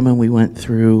sat with them and we went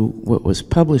through what was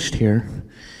published here,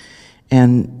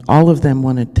 and all of them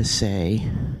wanted to say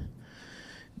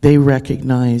they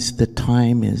recognize the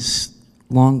time is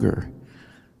longer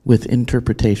with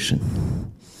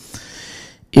interpretation.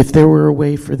 If there were a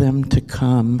way for them to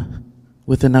come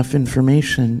with enough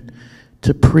information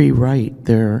to pre-write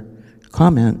their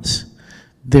comments,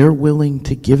 they're willing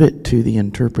to give it to the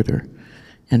interpreter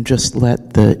and just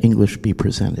let the English be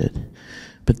presented.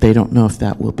 But they don't know if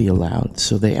that will be allowed,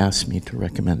 so they asked me to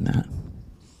recommend that.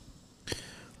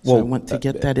 So I want to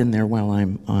get that in there while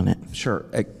I'm on it. Sure.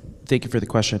 Thank you for the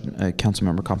question,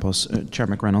 Councilmember Campos. Chair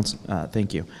McReynolds,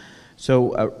 thank you.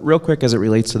 So real quick as it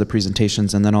relates to the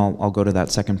presentations, and then I'll go to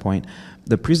that second point.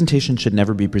 The presentation should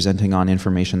never be presenting on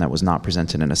information that was not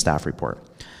presented in a staff report.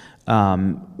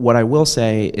 What I will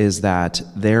say is that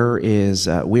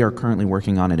we are currently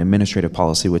working on an administrative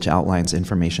policy which outlines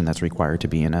information that's required to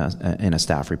be in a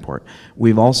staff report.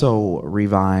 We've also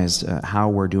revised how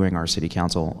we're doing our city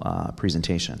council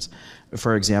presentations.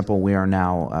 For example, we are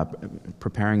now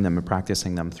preparing them and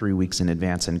practicing them 3 weeks in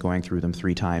advance and going through them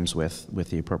 3 times with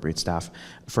the appropriate staff,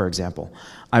 for example.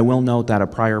 I will note that a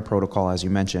prior protocol, as you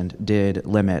mentioned, did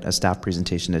limit a staff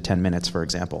presentation to 10 minutes, for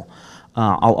example.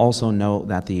 I'll also note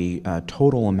that the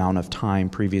total amount of time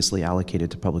previously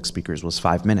allocated to public speakers was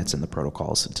 5 minutes in the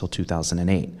protocols until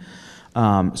 2008.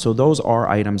 So those are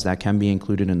items that can be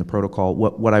included in the protocol.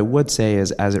 What I would say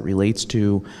is, as it relates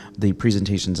to the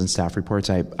presentations and staff reports,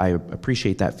 I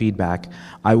appreciate that feedback.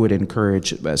 I would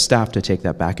encourage staff to take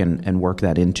that back and work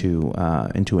that into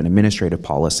an administrative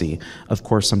policy. Of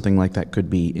course, something like that could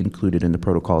be included in the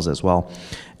protocols as well.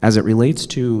 As it relates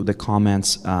to the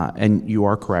comments, and you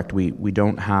are correct, we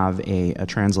don't have a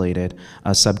translated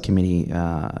subcommittee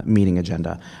meeting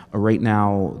agenda. Right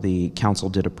now, the council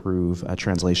did approve a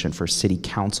translation for city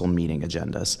council meeting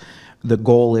agendas. The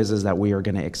goal is that we are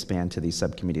going to expand to these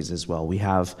subcommittees as well. We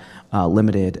have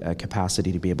limited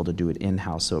capacity to be able to do it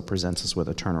in-house, so it presents us with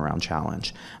a turnaround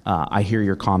challenge. I hear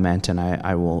your comment, and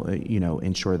I will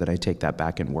ensure that I take that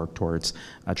back and work towards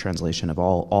a translation of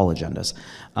all agendas.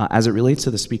 As it relates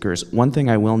to the speakers, one thing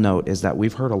I will note is that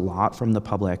we've heard a lot from the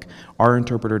public. Our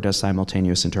interpreter does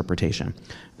simultaneous interpretation.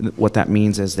 What that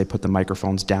means is they put the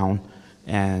microphones down,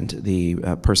 and the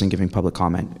person giving public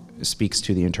comment speaks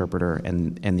to the interpreter,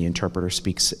 and the interpreter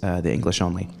speaks the English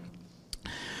only.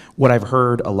 What I've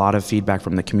heard a lot of feedback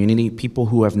from the community, people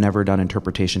who have never done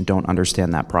interpretation don't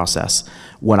understand that process.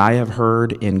 What I have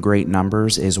heard in great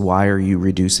numbers is, why are you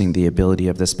reducing the ability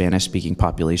of the Spanish-speaking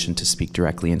population to speak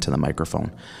directly into the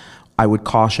microphone? I would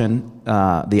caution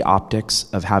the optics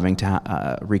of having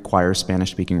to require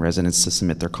Spanish-speaking residents to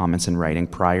submit their comments in writing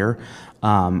prior.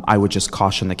 I would just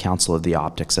caution the council of the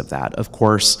optics of that. Of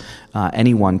course,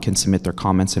 anyone can submit their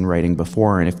comments in writing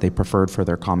before, and if they preferred for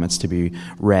their comments to be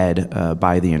read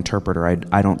by the interpreter,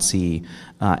 I don't see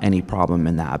any problem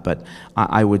in that. But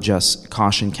I would just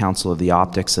caution council of the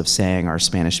optics of saying our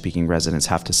Spanish-speaking residents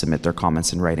have to submit their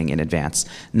comments in writing in advance.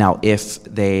 Now, if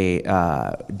they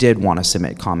did want to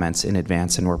submit comments in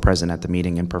advance and were present at the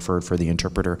meeting and preferred for the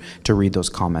interpreter to read those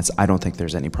comments, I don't think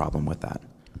there's any problem with that.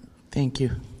 Thank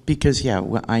you. Because,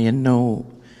 I in no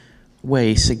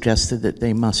way suggested that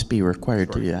they must be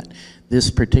required to do that. This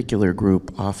particular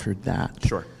group offered that.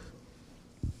 Sure.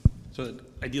 So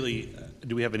ideally,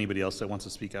 do we have anybody else that wants to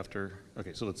speak after?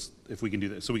 Okay, so if we can do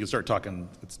that, so we can start talking.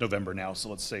 It's November now, so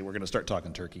let's say we're going to start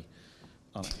talking turkey.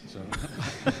 I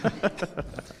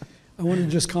wanted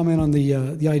to just comment on the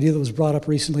idea that was brought up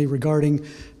recently regarding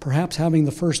perhaps having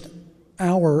the first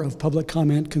hour of public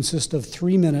comment consist of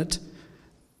 3-minute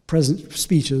present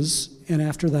speeches, and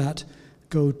after that,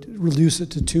 reduce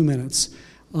it to 2 minutes.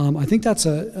 I think that's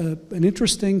an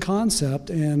interesting concept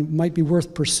and might be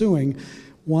worth pursuing.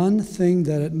 One thing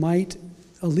that it might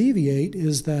alleviate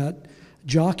is that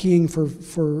jockeying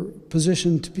for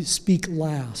position to speak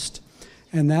last,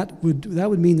 and that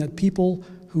would mean that people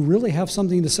who really have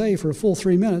something to say for a full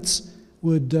 3 minutes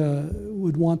would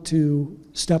want to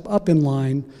step up in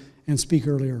line and speak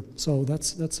earlier. So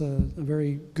that's a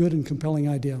very good and compelling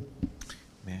idea.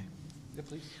 May I? Yeah,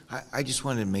 please. I just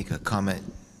wanted to make a comment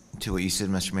to what you said,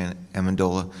 Mr.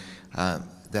 Amendola,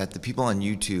 that the people on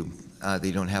YouTube,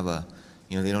 they don't have a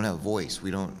voice.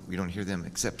 We don't hear them.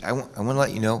 Except I want to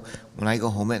let you know, when I go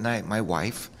home at night, my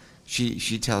wife,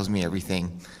 she tells me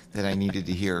everything that I needed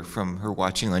to hear from her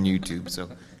watching on YouTube. So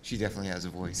she definitely has a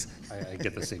voice. I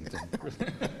get the same thing.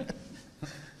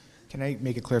 Can I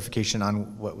make a clarification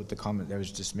on what the comment that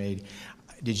was just made?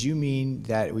 Did you mean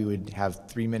that we would have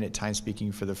 3-minute time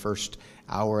speaking for the first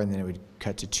hour and then it would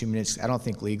cut to 2 minutes? I don't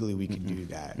think legally we could do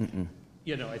that.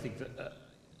 Yeah, no, I think that,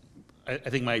 I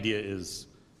think my idea is,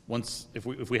 if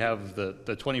we have the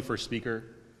 21st speaker,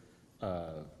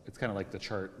 it's kind of like the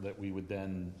chart that we would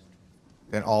then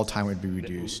all time would be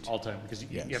reduced. All time, because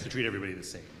you have to treat everybody the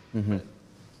same. But,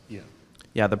 yeah.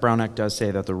 Yeah, the Brown Act does say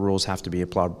that the rules have to be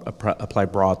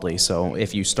applied broadly. So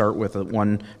if you start with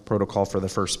one protocol for the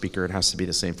first speaker, it has to be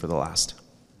the same for the last.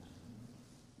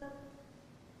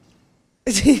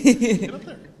 Get up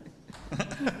there.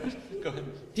 Go ahead.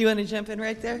 Do you want to jump in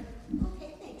right there?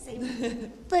 Okay, thanks.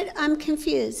 But I'm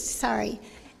confused, sorry.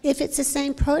 If it's the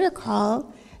same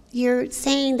protocol, you're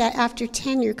saying that after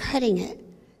 10 you're cutting it.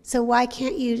 So why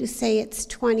can't you just say it's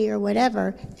 20 or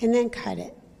whatever and then cut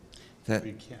it?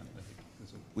 We can.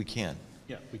 We can.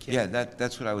 Yeah, we can. Yeah,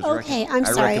 that's what I was Okay, I'm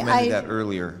sorry. I recommended that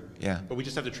earlier, yeah. But we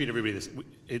just have to treat everybody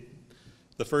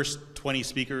the first 20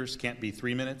 speakers can't be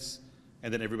 3 minutes,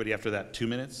 and then everybody after that 2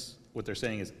 minutes. What they're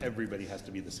saying is everybody has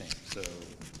to be the same, so.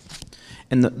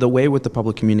 And the way with the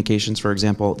public communications, for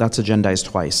example, that's agendized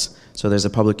twice. So there's a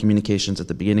public communications at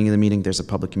the beginning of the meeting, there's a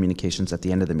public communications at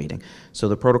the end of the meeting. So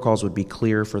the protocols would be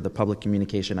clear for the public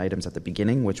communication items at the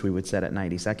beginning, which we would set at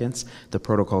 90 seconds. The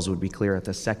protocols would be clear at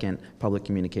the second public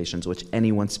communications, which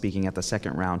anyone speaking at the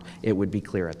second round, it would be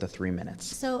clear at the 3 minutes.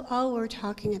 So all we're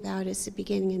talking about is the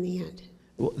beginning and the end.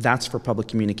 Well, that's for public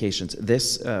communications.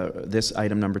 This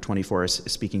item number 24 is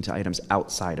speaking to items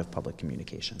outside of public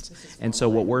communications. And so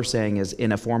what we're saying is,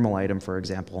 in a formal item, for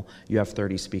example, you have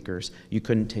 30 speakers. You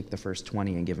couldn't take the first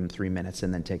 20 and give them 3 minutes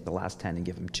and then take the last 10 and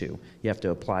give them 2. You have to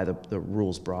apply the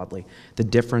rules broadly. The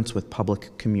difference with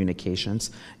public communications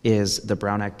is the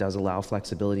Brown Act does allow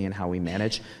flexibility in how we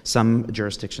manage. Some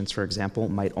jurisdictions, for example,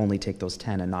 might only take those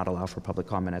 10 and not allow for public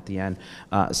comment at the end.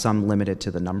 Some limited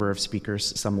to the number of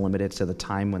speakers, some limited to the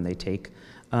time when they take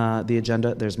the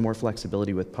agenda. There's more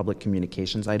flexibility with public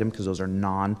communications item because those are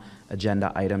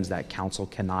non-agenda items that council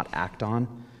cannot act on.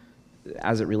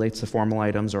 As it relates to formal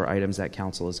items or items that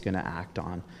council is going to act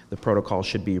on, the protocol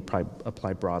should be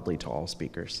applied broadly to all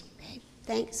speakers.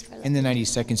 Thanks for that. And the 90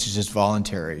 seconds is just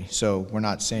voluntary. So we're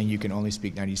not saying you can only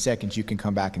speak 90 seconds. You can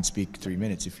come back and speak 3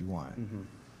 minutes if you want. Mm-hmm.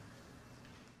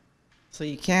 So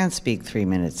you can speak 3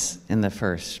 minutes in the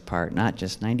first part, not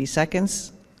just 90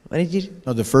 seconds? What did you do?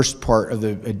 No, the first part of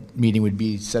the meeting would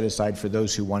be set aside for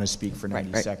those who want to speak for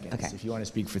 90 Right. seconds. Okay. If you want to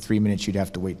speak for 3 minutes, you'd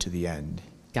have to wait to the end.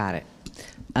 Got it.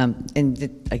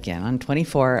 Again, on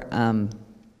 24,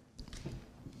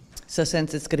 so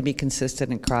since it's going to be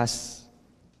consistent across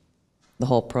the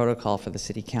whole protocol for the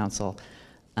city council,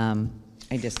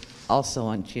 I just also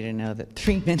want you to know that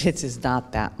 3 minutes is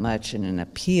not that much in an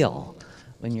appeal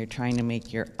when you're trying to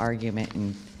make your argument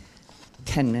in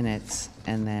 10 minutes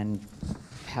and then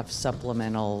have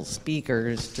supplemental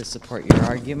speakers to support your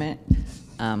argument.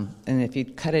 And if you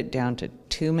cut it down to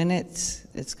 2 minutes,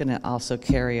 it's going to also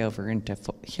carry over into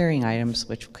hearing items,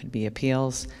 which could be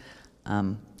appeals.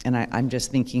 And I'm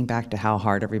just thinking back to how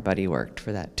hard everybody worked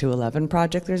for that 211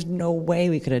 project. There's no way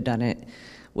we could have done it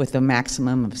with a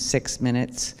maximum of 6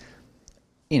 minutes,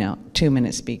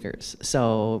 2-minute speakers.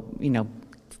 So,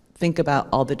 think about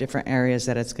all the different areas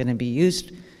that it's going to be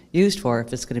used for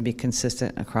if it's going to be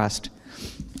consistent across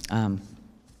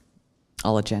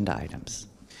all agenda items.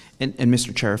 And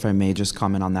Mr. Chair, if I may just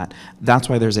comment on that, that's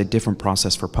why there's a different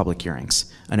process for public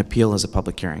hearings. An appeal is a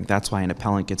public hearing. That's why an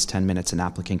appellant gets 10 minutes, an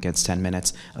applicant gets 10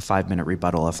 minutes, a 5-minute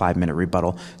rebuttal, a 5-minute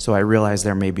rebuttal. So I realize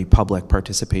there may be public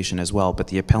participation as well, but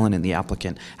the appellant and the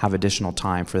applicant have additional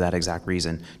time for that exact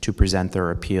reason to present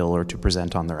their appeal or to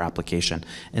present on their application.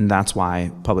 And that's why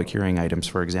public hearing items,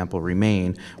 for example,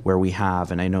 remain where we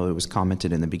have, and I know it was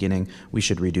commented in the beginning, we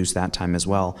should reduce that time as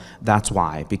well. That's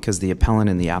why, because the appellant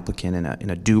and the applicant in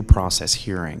a due process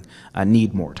hearing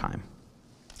need more time.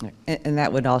 And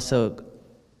that would also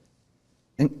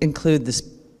include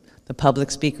the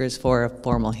public speakers for a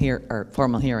formal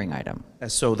hearing item.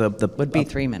 So the would be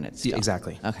 3 minutes. Still.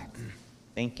 Exactly. Okay.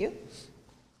 Thank you.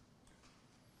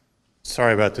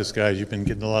 Sorry about this, guys. You've been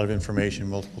getting a lot of information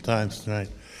multiple times tonight.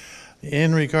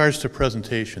 In regards to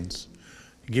presentations,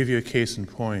 I'll give you a case in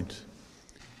point.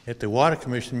 At the Water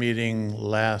Commission meeting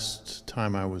last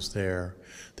time I was there,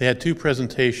 they had 2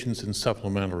 presentations and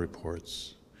supplemental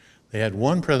reports. They had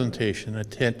one presentation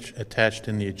attached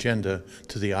in the agenda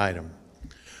to the item.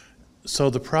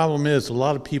 So the problem is a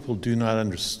lot of people do not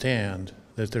understand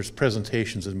that there's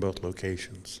presentations in both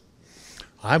locations.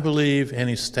 I believe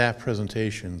any staff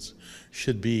presentations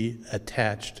should be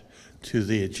attached to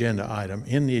the agenda item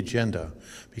in the agenda,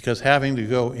 because having to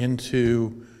go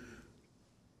into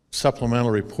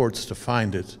supplemental reports to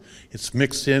find it, it's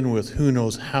mixed in with who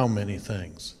knows how many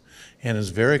things. And it's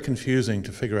very confusing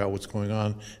to figure out what's going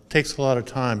on. It takes a lot of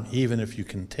time, even if you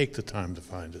can take the time to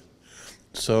find it.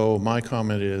 So my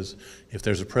comment is, if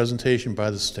there's a presentation by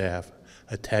the staff,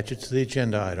 attach it to the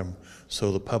agenda item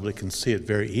so the public can see it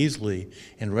very easily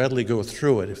and readily go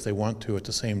through it if they want to at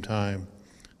the same time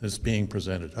that it's being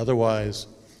presented. Otherwise,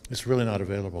 it's really not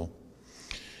available.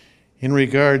 In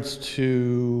regards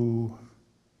to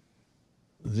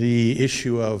the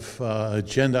issue of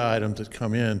agenda items that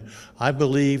come in, I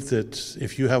believe that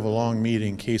if you have a long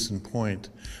meeting, case in point,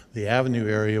 the Avenue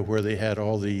area where they had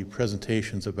all the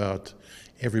presentations about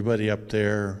everybody up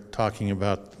there talking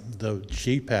about the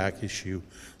GPAC issue,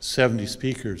 70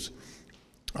 speakers,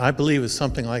 I believe if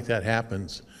something like that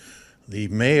happens, the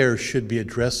mayor should be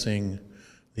addressing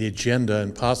the agenda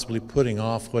and possibly putting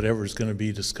off whatever is going to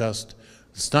be discussed.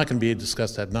 It's not going to be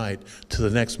discussed that night to the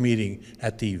next meeting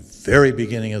at the very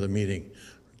beginning of the meeting,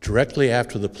 directly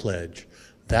after the pledge.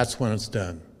 That's when it's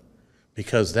done.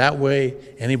 Because that way,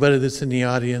 anybody that's in the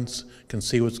audience can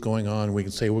see what's going on. We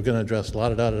can say, we're going to address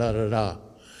la-da-da-da-da-da-da.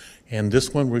 And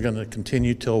this one, we're going to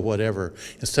continue till whatever.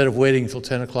 Instead of waiting until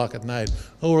 10 o'clock at night,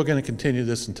 oh, we're going to continue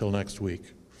this until next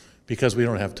week because we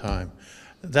don't have time.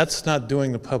 That's not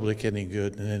doing the public any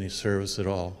good and any service at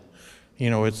all.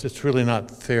 It's really not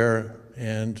fair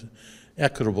and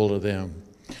equitable to them.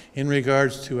 In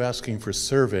regards to asking for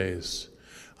surveys,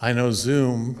 I know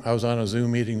Zoom, I was on a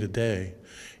Zoom meeting today,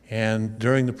 and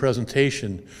during the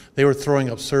presentation, they were throwing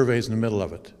up surveys in the middle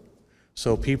of it.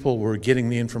 So people were getting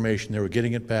the information, they were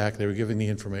getting it back, they were giving the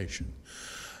information.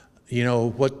 You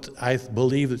know, what I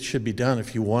believe that should be done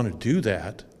if you want to do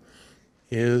that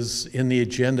is in the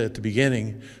agenda at the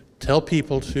beginning, tell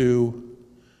people to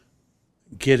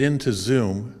get into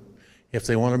Zoom if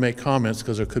they want to make comments,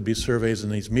 because there could be surveys in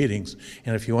these meetings,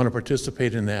 and if you want to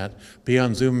participate in that, be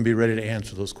on Zoom and be ready to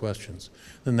answer those questions.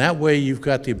 Then that way you've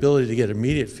got the ability to get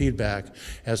immediate feedback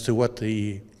as to what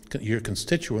your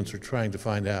constituents are trying to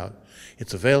find out.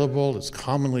 It's available, it's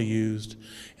commonly used,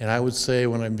 and I would say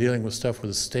when I'm dealing with stuff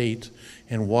with the state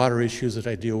and water issues that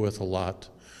I deal with a lot,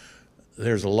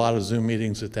 there's a lot of Zoom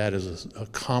meetings that is a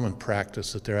common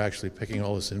practice, that they're actually picking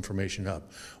all this information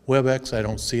up. WebEx, I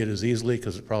don't see it as easily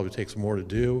because it probably takes more to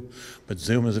do, but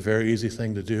Zoom is a very easy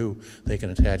thing to do. They can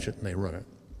attach it and they run it.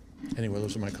 Anyway,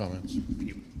 those are my comments.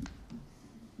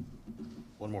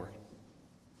 One more.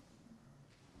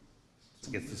 Let's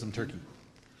get to some turkey.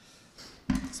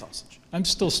 Sausage. I'm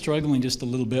still struggling just a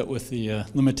little bit with the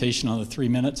limitation on the 3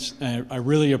 minutes. I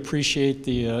really appreciate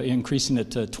the increasing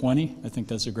it to 20. I think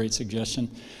that's a great suggestion.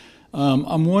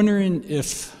 I'm wondering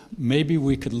if maybe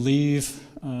we could leave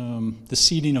the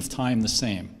seating of time the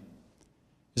same.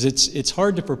 It's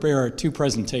hard to prepare 2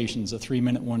 presentations, a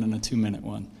 3-minute one and a 2-minute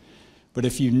one. But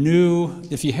if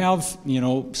you have,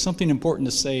 something important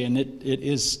to say and it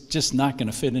is just not going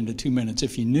to fit into 2 minutes,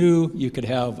 if you knew you could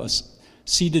have a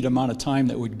seated amount of time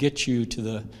that would get you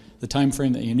to the time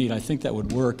frame that you need, I think that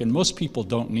would work. And most people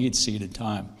don't need seated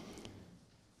time.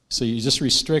 So you just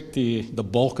restrict the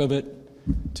bulk of it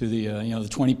to the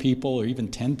 20 people or even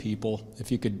 10 people.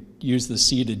 If you could use the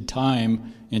seated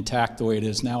time intact the way it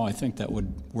is now, I think that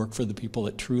would work for the people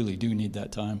that truly do need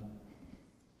that time.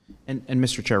 And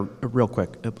Mr. Chair, real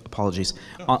quick, apologies.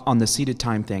 On the seated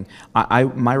time thing,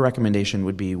 my recommendation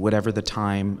would be whatever the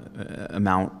time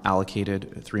amount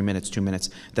allocated, 3 minutes, 2 minutes,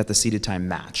 that the seated time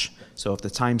match. So if the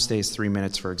time stays 3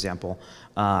 minutes, for example,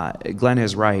 Glenn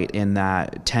is right in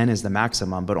that 10 is the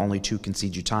maximum, but only 2 can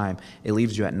cede you time. It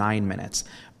leaves you at 9 minutes.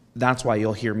 That's why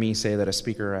you'll hear me say that a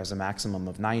speaker has a maximum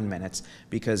of 9 minutes,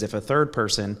 because if a third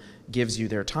person gives you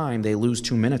their time, they lose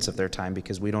 2 minutes of their time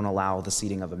because we don't allow the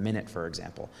seating of a minute, for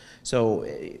example. So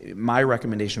my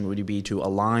recommendation would be to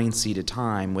align seated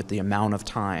time with the amount of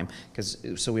time,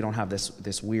 so we don't have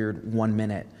this weird 1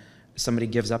 minute. Somebody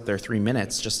gives up their 3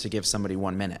 minutes just to give somebody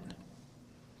 1 minute.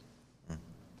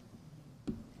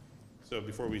 So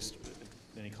before we,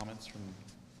 any comments from?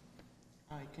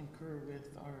 I concur with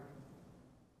our.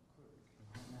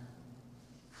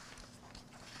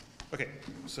 Okay,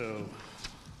 so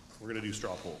we're going to do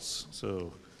straw polls.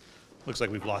 So looks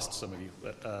like we've lost some of you.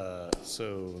 But,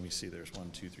 so let me see. There's 1,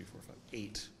 2, 3, 4, 5,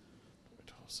 8.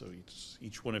 So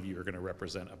each one of you are going to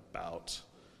represent about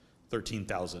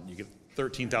 13,000. You get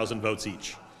 13,000 votes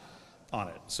each on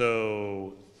it.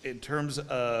 So in terms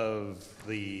of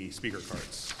the speaker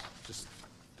cards, just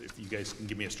if you guys can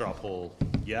give me a straw poll,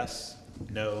 yes,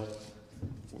 no.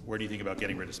 Where do you think about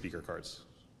getting rid of speaker cards?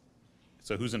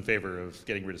 So who's in favor of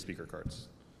getting rid of speaker cards?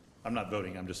 I'm not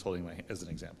voting, I'm just holding my as an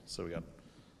example. So we got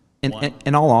one.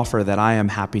 And I'll offer that I am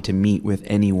happy to meet with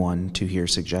anyone to hear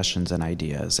suggestions and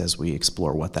ideas as we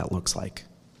explore what that looks like.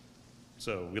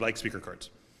 So we like speaker cards.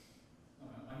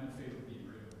 I'm in favor of getting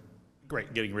rid of them.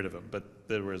 Great, getting rid of them. But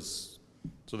there was,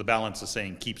 so the balance is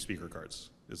saying keep speaker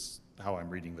cards, is how I'm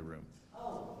reading the room.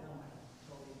 Oh,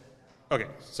 no. Okay,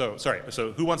 so sorry.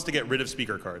 So who wants to get rid of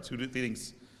speaker cards? Who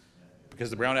thinks? Because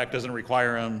the Brown Act doesn't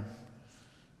require them.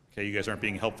 Okay, you guys aren't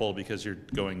being helpful because you're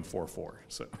going 4-4.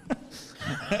 So.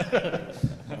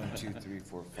 1, 2, 3,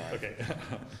 4, 5. Okay,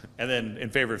 and then in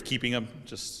favor of keeping them,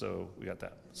 just so we got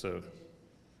that. So,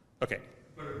 okay.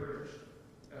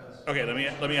 Okay,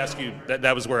 let me ask you.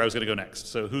 That was where I was going to go next.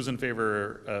 So, who's in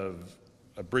favor of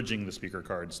abridging the speaker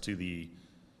cards to the,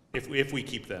 if we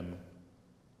keep them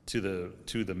to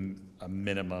a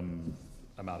minimum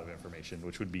amount of information,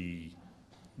 which would be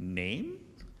name?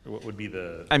 Or what would be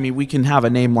the... I mean, we can have a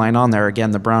name line on there.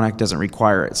 Again, the Brown Act doesn't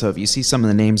require it. So if you see some of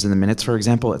the names in the minutes, for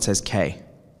example, it says K.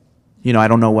 I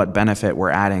don't know what benefit we're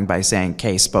adding by saying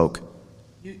K spoke.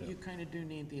 You kind of do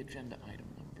need the agenda item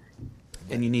number.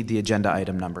 And you need the agenda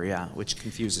item number, yeah, which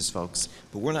confuses folks.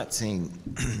 But we're not saying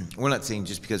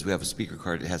just because we have a speaker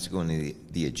card, it has to go into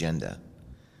the agenda.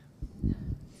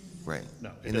 Right.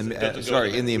 No. In the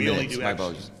minutes, my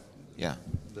apologies. Yeah.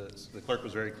 The clerk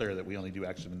was very clear that we only do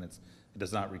action minutes. It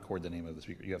does not record the name of the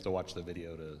speaker. You have to watch the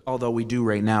video to... Although we do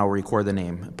right now record the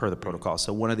name per the protocol.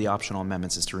 So one of the optional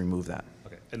amendments is to remove that.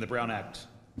 Okay. And the Brown Act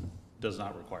does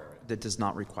not require it. That does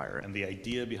not require it. And the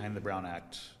idea behind the Brown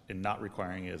Act in not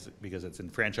requiring it is because it's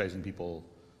enfranchising people,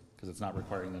 because it's not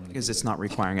requiring them. Because it's not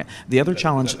requiring it. The other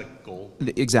challenge, is that the goal?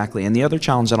 Exactly, and the other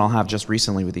challenge that I'll have just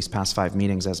recently with these past 5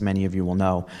 meetings, as many of you will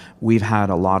know, we've had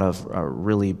a lot of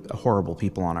really horrible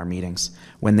people on our meetings.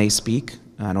 When they speak,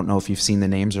 I don't know if you've seen the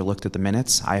names or looked at the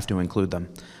minutes, I have to include them.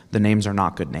 The names are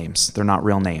not good names. They're not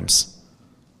real names.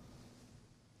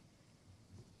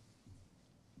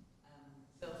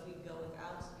 So if we go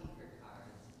without speaker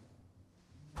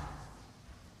cards.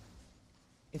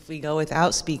 If we go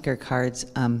without speaker cards,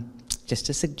 just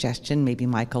a suggestion, maybe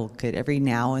Michael could every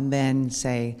now and then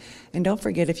say, and don't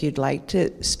forget, if you'd like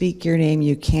to speak your name,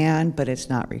 you can, but it's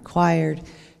not required.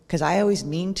 Because I always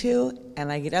mean to,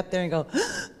 and I get up there and go,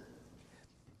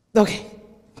 okay.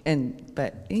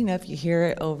 But if you hear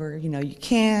it over, you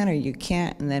can or you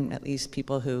can't, and then at least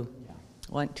people who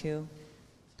want to.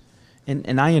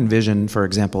 And I envision, for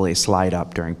example, a slide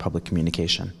up during public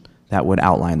communication that would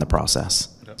outline the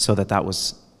process, so that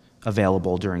was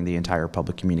available during the entire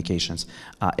public communications,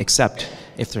 except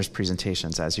if there's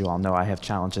presentations. As you all know, I have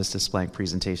challenges displaying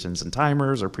presentations and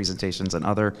timers or presentations and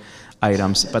other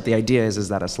items, but the idea is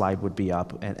that a slide would be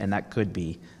up, and that could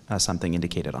be something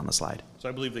indicated on the slide. So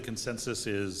I believe the consensus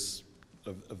is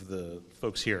of the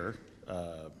folks here,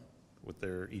 with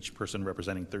each person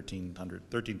representing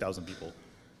 13,000 people,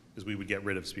 is we would get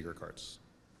rid of speaker cards.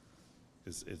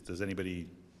 Does anybody?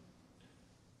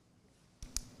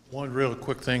 One real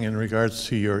quick thing in regards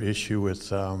to your issue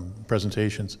with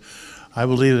presentations. I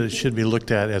believe that it should be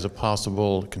looked at as a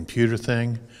possible computer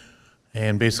thing,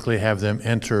 and basically have them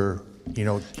enter,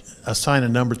 assign a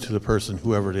number to the person,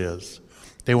 whoever it is.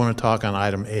 They want to talk on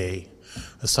item A,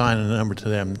 assign a number to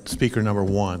them, speaker number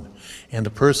 1. And the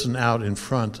person out in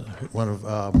front, one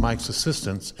of Mike's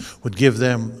assistants, would give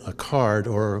them a card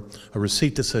or a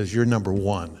receipt that says you're number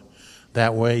 1.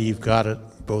 That way you've got it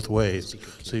both ways.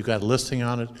 So you've got a listing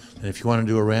on it, and if you want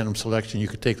to do a random selection, you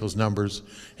could take those numbers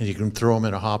and you can throw them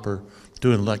in a hopper,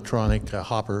 do an electronic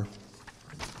hopper,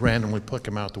 randomly pluck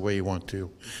them out the way you want to.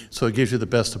 So it gives you the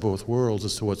best of both worlds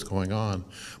as to what's going on.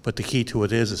 But the key to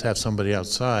it is have somebody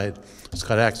outside that's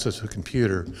got access to a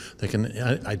computer that can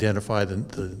identify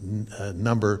the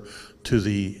number to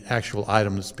the actual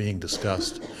item that's being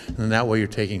discussed. And then that way you're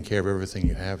taking care of everything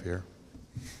you have here.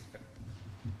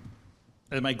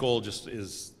 And my goal just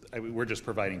is, we're just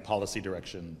providing policy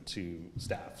direction to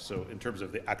staff. So in terms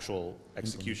of the actual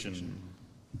execution,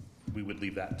 we would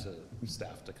leave that to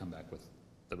staff to come back with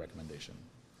the recommendation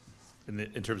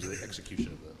in terms of the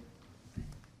execution of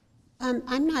the.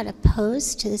 I'm not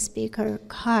opposed to the speaker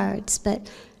cards, but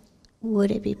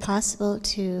would it be possible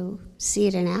to see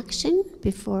it in action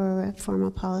before a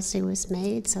formal policy was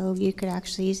made, so you could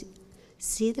actually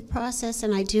see the process?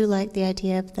 And I do like the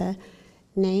idea of the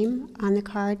name on the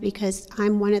card, because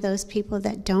I'm one of those people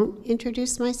that don't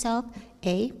introduce myself,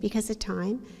 A, because of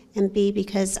time, and B,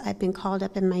 because I've been called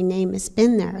up and my name has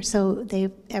been there, so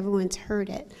everyone's heard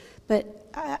it.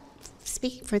 But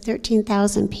speaking for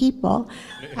 13,000 people,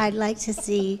 I'd like to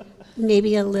see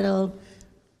maybe a little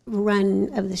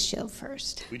run of the show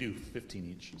first. We do 15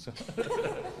 each. So.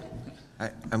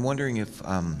 I'm wondering if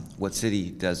what city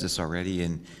does this already,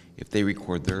 and if they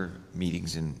record their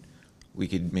meetings, and we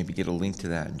could maybe get a link to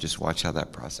that and just watch how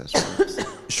that process works.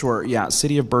 Sure, yeah.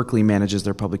 City of Berkeley manages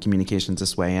their public communications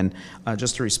this way. And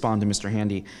just to respond to Mr.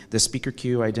 Handy, the speaker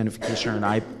queue identification,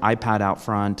 an iPad out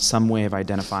front, some way of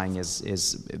identifying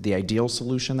is the ideal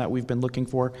solution that we've been looking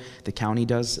for. The county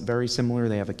does very similar.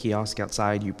 They have a kiosk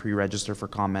outside. You pre-register for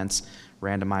comments,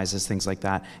 randomizes, things like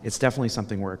that. It's definitely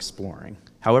something we're exploring.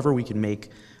 However, we can make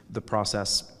the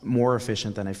process more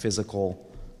efficient than a physical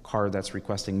card that's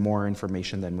requesting more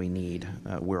information than we need,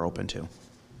 we're open to.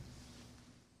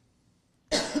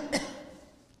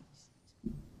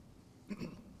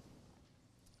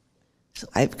 So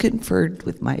I've conferred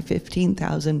with my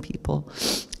 15,000 people,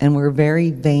 and we're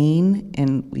very vain,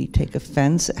 and we take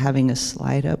offense at having a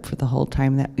slide up for the whole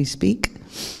time that we speak.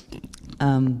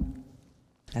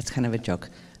 That's kind of a joke,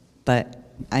 but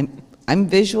I'm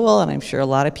visual, and I'm sure a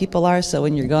lot of people are, so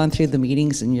when you're going through the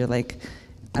meetings and you're like,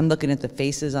 I'm looking at the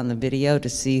faces on the video to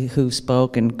see who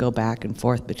spoke and go back and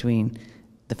forth between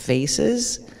the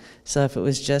faces. So if it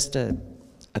was just a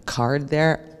card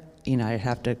there, I'd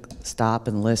have to stop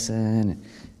and listen.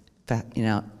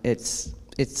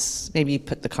 It's maybe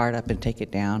put the card up and take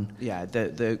it down. Yeah,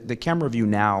 the camera view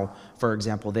now, for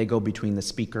example, they go between the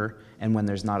speaker, and when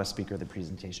there's not a speaker, the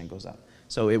presentation goes up.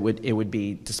 So it would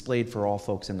be displayed for all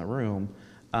folks in the room,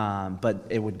 but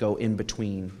it would go in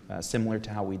between, similar to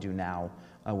how we do now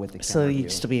with the camera So view.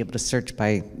 you'd still be able to search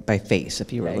by face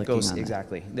if you were Yeah, it looking goes, on that.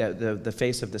 exactly. The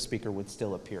face of the speaker would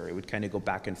still appear. It would kind of go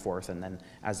back and forth, and then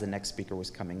as the next speaker was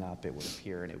coming up, it would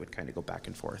appear, and it would kind of go back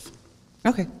and forth.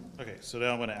 Okay. Okay, so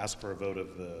now I'm going to ask for a vote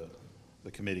of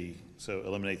the committee. So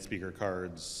eliminate speaker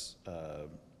cards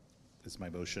is my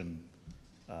motion,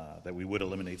 that we would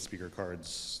eliminate speaker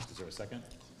cards. Is there a second?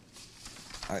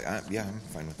 Yeah, I'm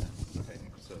fine with that. Okay,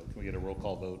 so can we get a roll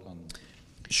call vote on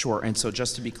Sure, and so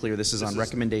just to be clear, this is on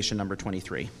recommendation number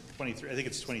 23. 23? I think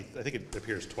it's 20, I think it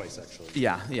appears twice, actually.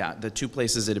 Yeah, the two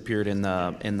places it appeared in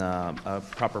the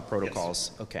proper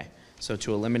protocols. Okay, so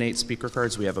to eliminate speaker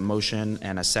cards, we have a motion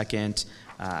and a second.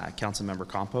 Councilmember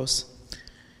Campos?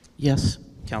 Yes.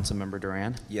 Councilmember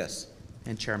Duran? Yes.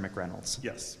 And Chair McReynolds?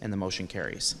 Yes. And the motion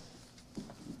carries.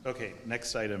 Okay,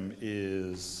 next item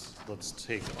is, let's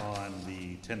take on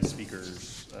the 10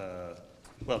 speakers.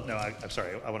 Well, no, I'm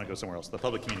sorry, I want to go somewhere else. The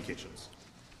public communications.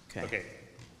 Okay,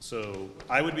 so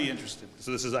I would be interested,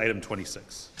 so this is item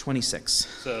 26. 26.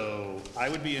 So I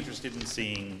would be interested in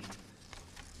seeing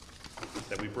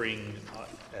that we bring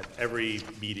at every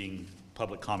meeting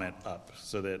public comment up,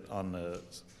 so that on the,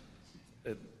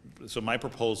 so my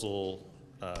proposal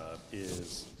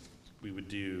is we would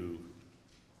do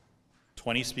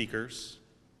 20 speakers,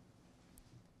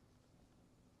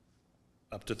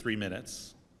 up to 3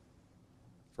 minutes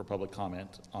for public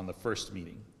comment on the first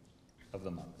meeting of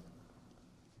the month.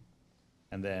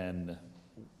 And then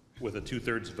with a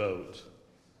 2/3 vote,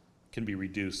 can be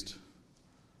reduced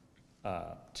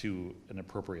to an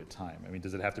appropriate time. I mean,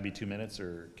 does it have to be 2 minutes,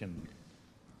 or can?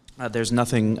 There's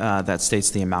nothing that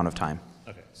states the amount of time.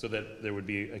 Okay, so that there would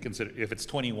be a if it's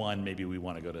 21, maybe we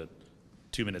want to go to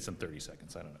 2 minutes and 30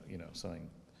 seconds. I don't know, something.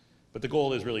 But the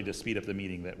goal is really to speed up the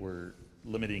meeting, that we're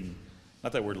limiting,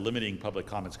 not that we're limiting public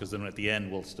comments, because then at the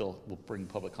end, we'll bring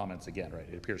public comments again, right?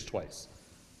 It appears twice,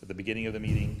 at the beginning of the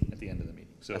meeting, at the end of the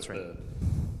meeting. So That's right.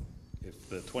 If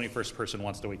the 21st person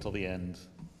wants to wait till the end,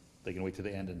 they can wait till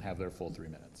the end and have their full 3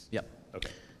 minutes. Yep. Okay.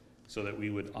 So that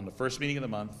we would, on the first meeting of the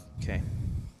month, Okay.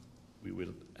 we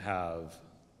would have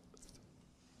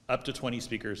up to 20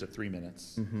 speakers at 3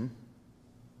 minutes. Mm-hmm.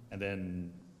 And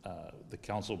then the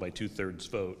council by 2/3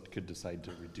 vote could decide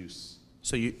to reduce.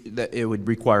 So it would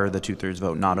require the 2/3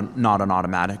 vote, not an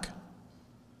automatic?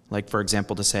 Like, for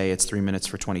example, to say it's 3 minutes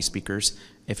for 20 speakers.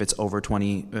 If it's over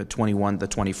 21, the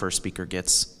 21st speaker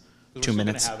gets 2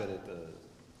 minutes? We're still going to have it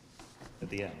at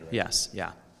the end, right? Yes,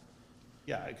 yeah.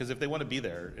 Yeah, because if they want to be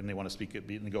there and they want to speak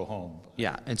and go home.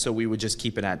 Yeah, and so we would just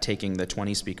keep it at taking the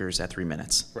 20 speakers at 3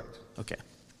 minutes? Correct. Okay.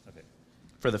 Okay.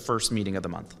 For the first meeting of the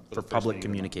month, For the for first public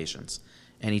meeting of the month. communications.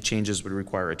 Any changes would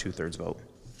require a 2/3 vote.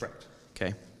 Correct.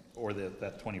 Okay, Or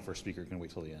that 21st speaker can wait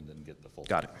till the end and get the full.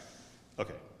 got it.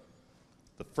 Okay.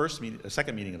 The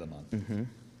second meeting of the month,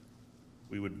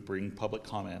 we would bring public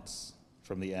comments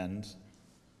from the end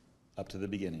up to the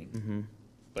beginning,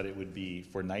 but it would be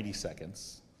for 90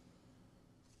 seconds.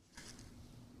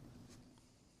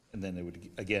 And then it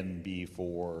would again be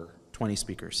for 20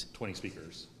 speakers. 20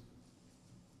 speakers.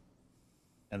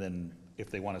 And then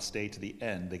if they want to stay to the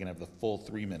end, they can have the full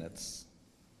 3 minutes.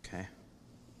 Okay.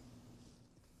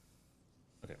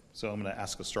 Okay, so I'm going to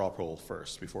ask a straw poll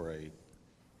first before I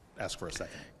ask for a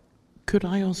second. Could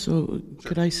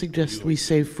I suggest we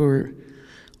say for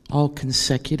all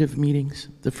consecutive meetings?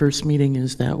 The first meeting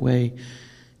is that way,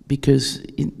 because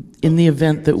in the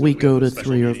event that we go to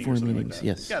Special 3 or meeting 4 something like meetings, that.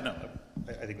 yes. Yeah, no,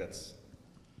 I think that's,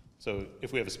 so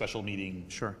if we have a special meeting.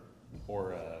 Sure.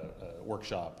 Or a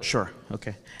workshop. Sure,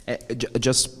 okay.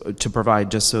 Just to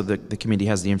provide, just so the committee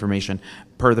has the information,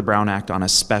 per the Brown Act, on a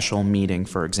special meeting,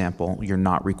 for example, you're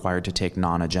not required to take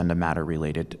non-agenda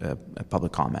matter-related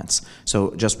public comments.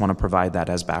 So just want to provide that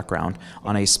as background.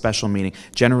 On a special meeting,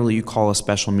 generally you call a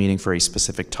special meeting for a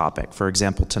specific topic. For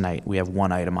example, tonight, we have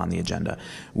one item on the agenda.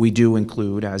 We do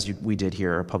include, we did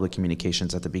here, public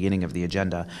communications at the beginning of the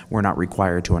agenda. We're not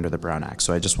required to under the Brown Act.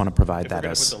 So I just want to provide that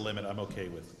as... If we're going to put the limit, I'm okay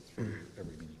with for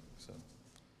every meeting, so.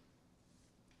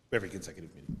 Every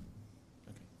consecutive meeting.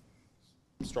 Okay.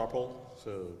 Straw poll,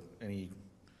 so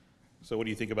what do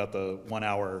you think about the 1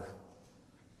 hour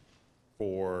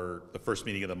for the first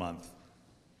meeting of the month?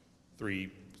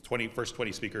 First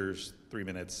 20 speakers, 3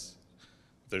 minutes.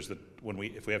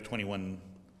 If we have 21,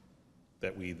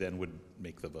 that we then would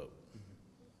make the vote.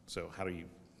 So how do you?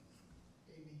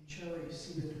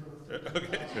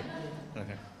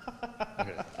 Okay.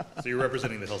 Okay. So you're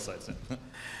representing the hillsides then.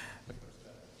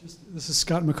 This is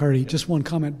Scott McCarty. Just one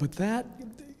comment, but that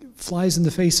flies in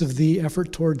the face of the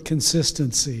effort toward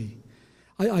consistency.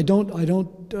 I'm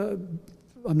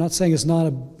not saying it's not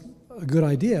a good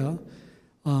idea.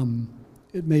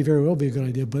 It may very well be a good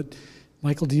idea, but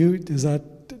Michael, is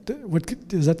that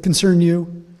Does that concern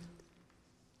you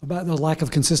about the lack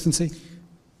of consistency?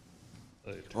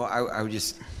 Well, I would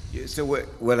just, so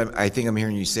I think I'm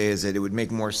hearing you say is that it would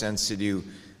make more sense to do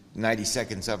 90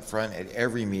 seconds up front at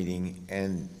every meeting,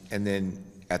 and then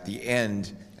at the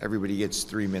end, everybody gets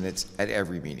 3 minutes at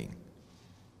every meeting.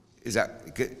 Is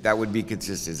that would be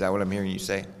consistent? Is that what I'm hearing you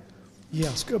say?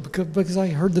 Yes, because I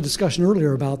heard the discussion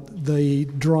earlier about the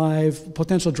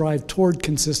potential drive toward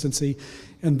consistency,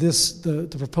 and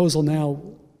the proposal now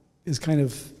is kind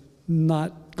of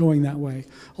not going that way.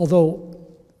 Although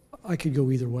I could go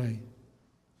either way.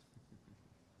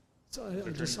 So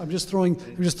I'm just throwing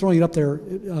it up there.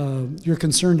 You're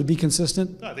concerned to be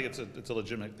consistent? No, I think it's a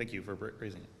legitimate. Thank you for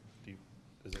raising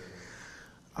it.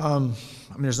 I mean,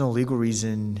 there's no legal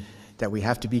reason that we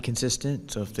have to be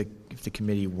consistent. So if the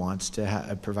committee wants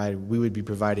to provide, we would be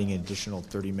providing an additional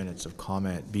 30 minutes of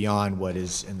comment beyond what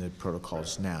is in the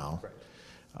protocols now.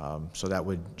 So that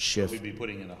would shift. We'd be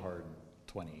putting in a hard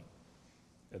 20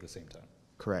 at the same time.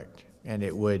 Correct, and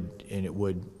it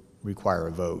would require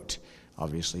a vote,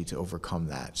 obviously, to overcome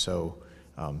that. So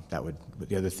that would.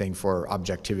 The other thing for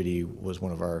objectivity was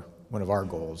one of our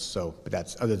goals. So,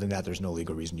 but other than that, there's no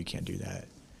legal reason you can't do that.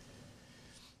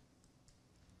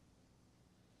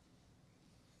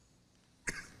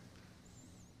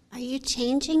 Are you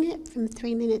changing it from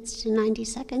 3 minutes to 90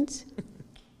 seconds?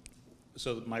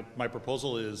 So my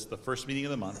proposal is the first meeting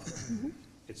of the month,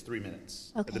 it's 3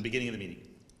 minutes at the beginning of the meeting.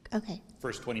 Okay.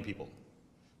 First 20 people.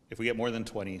 If we get more than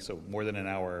 20, so more than an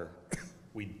hour,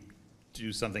 we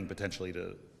do something potentially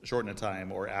to shorten the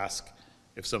time or ask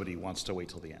if somebody wants to wait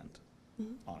till the end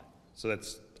on it. So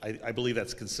I believe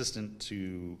that's consistent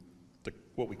to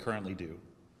what we currently do,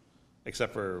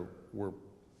 except for we're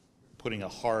putting a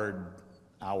hard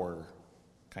hour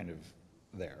kind of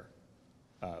there,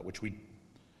 which we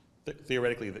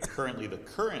theoretically, currently the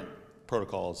current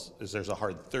protocols is there's a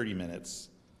hard 30 minutes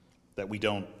that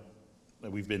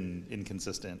we've been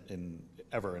inconsistent in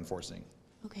ever enforcing.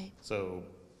 Okay. So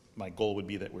my goal would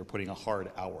be that we're putting a hard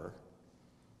hour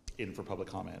in for public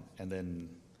comment, and then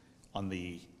on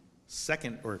the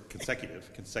second or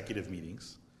consecutive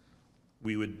meetings,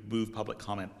 we would move public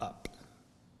comment up,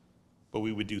 but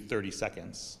we would do 30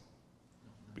 seconds.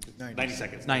 90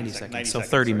 seconds. 90 seconds, so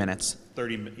 30 minutes.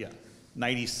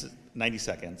 90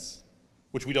 seconds,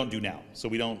 which we don't do now. So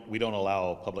we don't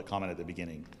allow public comment at the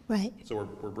beginning. Right. So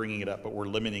we're bringing it up, but we're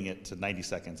limiting it to 90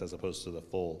 seconds as opposed to the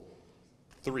full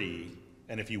 3.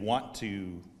 And if you want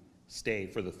to stay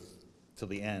for till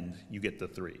the end, you get the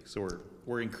 3. So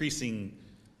we're increasing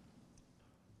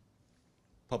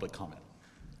public comment.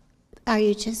 Are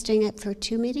you just doing it for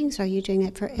 2 meetings, or are you doing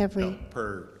it for every? No,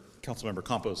 per Councilmember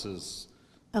Campos's,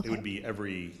 it would be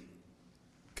every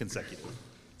consecutive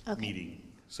meeting.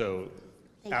 So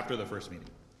after the first meeting.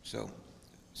 So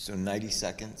 90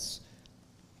 seconds,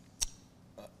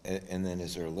 and then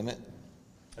is there a limit?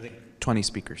 I think 20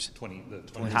 speakers. 20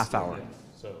 half hour. Yeah,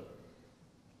 so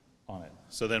on it.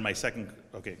 So then my second,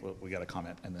 okay, well, we got a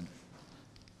comment, and then.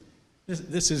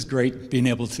 This is great, being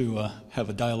able to have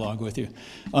a dialogue with you.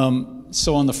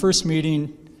 So on the first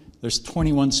meeting, there's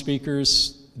 21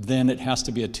 speakers. Then it has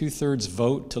to be a 2/3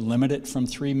 vote to limit it from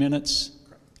 3 minutes?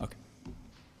 Correct. Okay.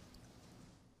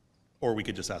 Or we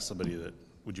could just ask somebody that,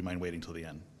 would you mind waiting till the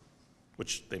end?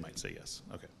 Which they might say yes.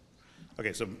 Okay.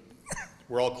 Okay, so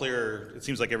we're all clear. It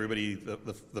seems like everybody,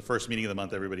 the first meeting of the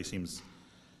month, everybody seems,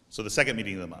 so the second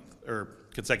meeting of the month, or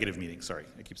consecutive meetings, sorry,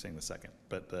 I keep saying the second,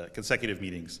 but the consecutive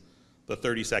meetings, the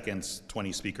 30 seconds,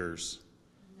 20 speakers,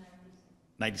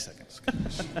 90 seconds.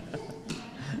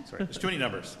 Sorry, there's too many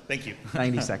numbers. Thank you.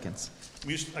 90 seconds.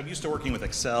 I'm used to working with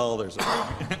Excel.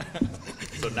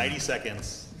 So 90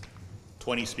 seconds,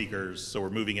 20 speakers. So we're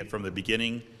moving it from the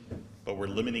beginning, but we're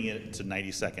limiting it to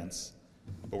 90 seconds.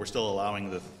 But we're still allowing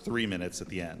the 3 minutes at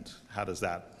the end. How does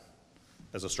that,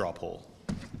 as a straw poll?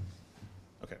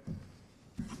 Okay.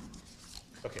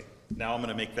 Okay. Now I'm going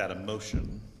to make that a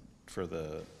motion for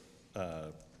the.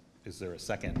 Is there a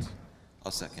second?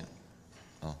 I'll second.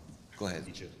 Oh, go ahead.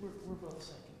 We're both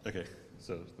second. Okay,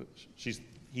 so he's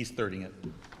thirding it.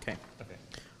 Okay. Okay.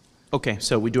 Okay,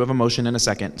 so we do have a motion and a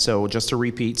second. So just to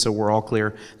repeat, so we're all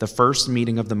clear, the first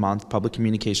meeting of the month, public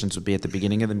communications would be at the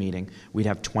beginning of the meeting. We'd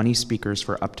have 20 speakers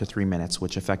for up to 3 minutes,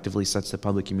 which effectively sets the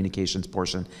public communications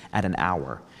portion at an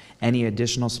hour. Any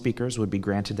additional speakers would be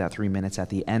granted that 3 minutes at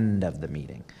the end of the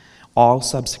meeting. All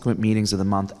subsequent meetings of the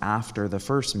month after the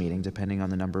first meeting, depending on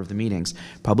the number of the meetings,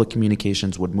 public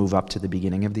communications would move up to the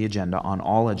beginning of the agenda on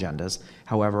all agendas.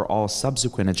 However, all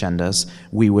subsequent agendas,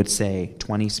 we would say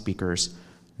 20 speakers,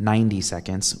 90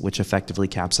 seconds, which effectively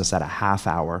caps us at a half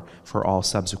hour for all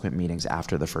subsequent meetings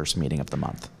after the first meeting of the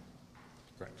month.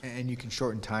 Correct. And you can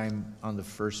shorten time on the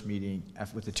first meeting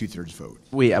with a 2/3 vote.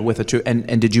 With a two,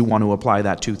 and did you want to apply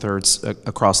that 2/3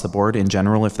 across the board in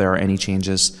general, if there are any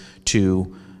changes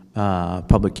to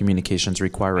public communications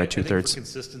require a 2/3 I think for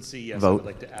consistency, yes, I vote? would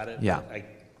like to add it. Yeah. But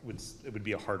it would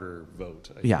be a harder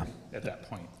vote. I Yeah. think, at that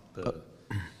point,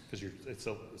 because it's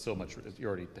so much. You're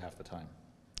already half the time.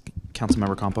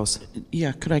 Councilmember Campos?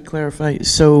 Yeah, could I clarify?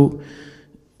 So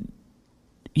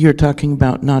you're talking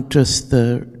about not just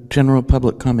the general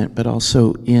public comment, but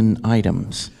also in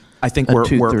items? I think A we're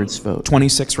 2/3 vote.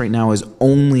 26 right now is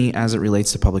only as it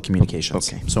relates to public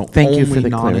communications. Okay. So Thank you only for the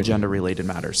clarity. non-agenda related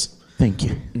matters. Thank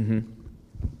you.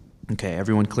 Okay,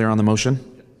 everyone clear on the motion?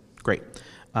 Great.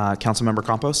 Councilmember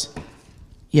Campos?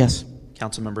 Yes.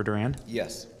 Councilmember Duran?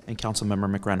 Yes. And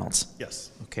Councilmember McReynolds?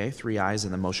 Yes. Okay, 3 ayes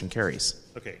and the motion carries.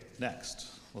 Okay. Next,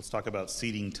 let's talk about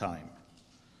seating time.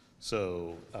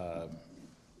 So,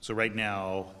 so right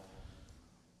now,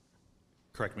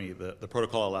 correct me, the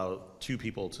protocol allows 2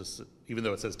 people to, even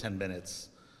though it says 10 minutes,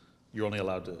 you're only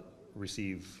allowed to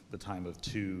receive the time of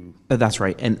 2. That's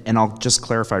right. And I'll just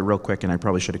clarify real quick, and I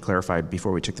probably should have clarified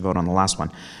before we took the vote on the last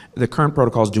one. The current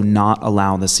protocols do not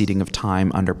allow the seating of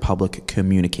time under public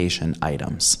communication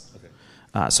items.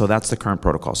 So that's the current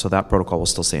protocol. So that protocol will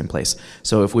still stay in place.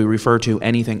 So if we refer to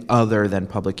anything other than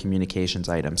public communications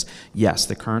items, yes,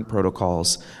 the current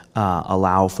protocols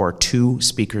allow for 2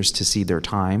 speakers to cede their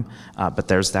time, but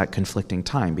there's that conflicting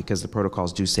time because the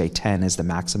protocols do say 10 is the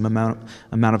maximum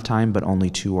amount of time, but only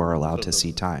 2 are allowed to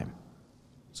cede time.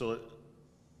 So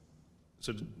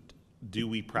do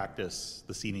we practice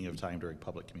the seating of time during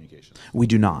public communications? We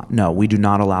do not. No, we do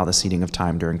not allow the seating of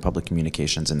time during public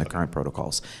communications in the current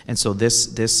protocols. And so this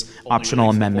optional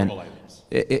relates to amendment, formal items.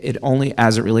 it only,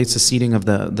 as it relates to seating of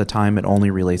the time, it only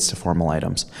relates to formal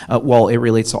items. Well, it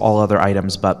relates to all other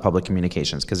items but public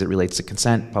communications because it relates to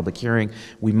consent, public hearing.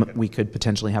 We could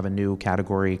potentially have a new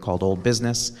category called old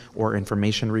business or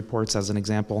information reports as an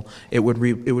example. It would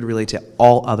relate to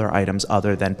all other items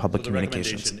other than public So the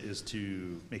communications. recommendation is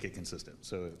to make it consistent.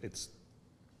 So it's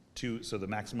 2, so the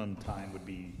maximum time would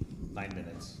be 9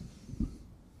 minutes.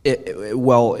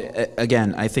 Well,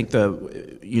 again, I think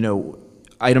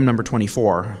item number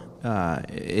 24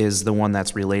 is the one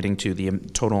that's relating to the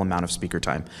total amount of speaker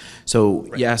time. So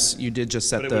Right. yes, you did just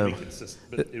set But the. it would be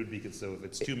consistent. But it would be so if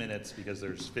it's 2 minutes because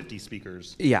there's 50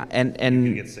 speakers. Yeah, you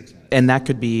can get 6 minutes. and that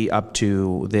could be up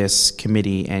to this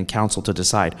committee and council to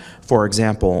decide. For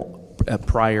example, a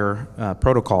prior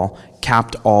protocol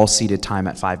capped all seated time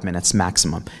at 5 minutes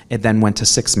maximum. It then went to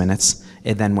 6 minutes.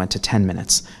 It then went to 10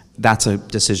 minutes. That's a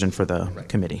decision for the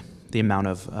committee, the amount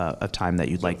of time that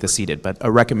you'd like the seated. But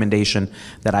a recommendation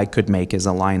that I could make is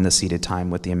align the seated time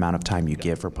with the amount of time you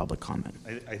give for public comment.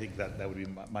 I think that would be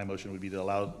my motion would be to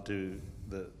allow the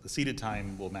seated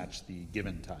time will match the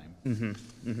given time.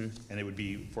 And it would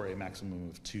be for a maximum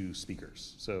of 2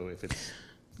 speakers. So if it's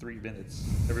 3 minutes,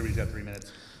 everybody's got 3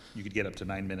 minutes, you could get up to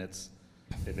 9 minutes.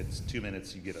 If it's 2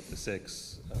 minutes, you get up to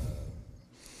 6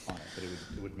 on it, but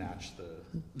it would match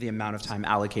the amount of time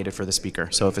allocated for the speaker.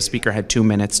 So if a speaker had 2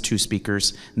 minutes, 2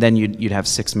 speakers, then you'd have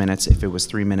 6 minutes. If it was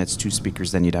 3 minutes, 2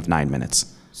 speakers, then you'd have 9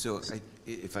 minutes. So,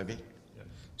 if I may?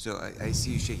 So I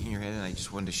see you shaking your head, and I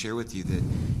just wanted to share with you that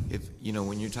if,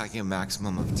 when you're talking a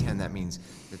maximum of 10, that means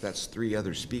that that's 3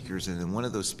 other speakers, and then one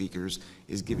of those speakers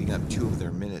is giving up 2 of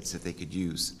their minutes that they could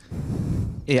use.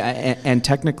 Yeah, and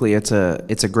technically it's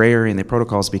a gray area in the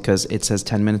protocols because it says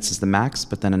 10 minutes is the max,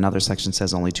 but then another section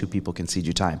says only 2 people can cede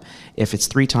you time. If it's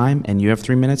 3 time and you have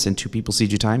 3 minutes and 2 people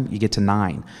cede you time, you get to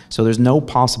 9. So there's no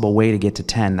possible way to get to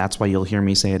 10. That's why you'll hear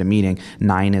me say at a meeting,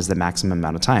 9 is the maximum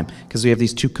amount of time because we have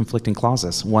these 2 conflicting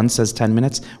clauses. One says 10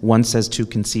 minutes, one says 2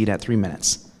 concede at 3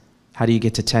 minutes. How do you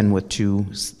get to 10 with 2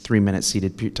 3-minute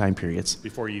seated time periods? I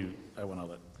want to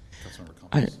let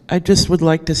Councilmember comment. I just would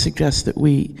like to suggest that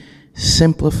we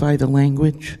simplify the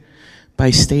language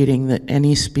by stating that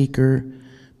any speaker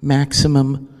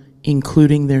maximum,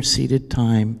 including their seated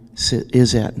time,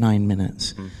 is at 9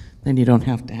 minutes. Then you don't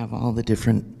have to have all the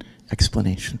different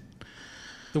explanation.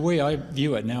 The way I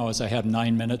view it now is I have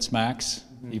 9 minutes max,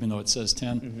 even though it says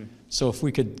 10. So if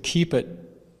we could keep it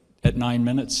at 9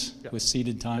 minutes with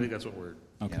seated time. I think that's what we're.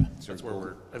 Okay. Yeah, that's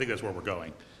where I think that's where we're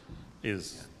going.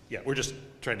 We're just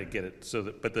trying to get it so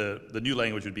that. But the new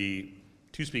language would be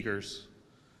 2 speakers.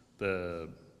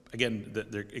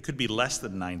 It could be less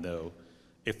than 9 though,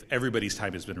 if everybody's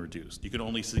time has been reduced. You can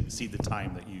only see the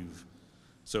time that you've.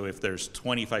 So if there's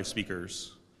 25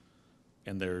 speakers,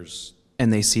 and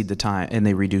they cede the time and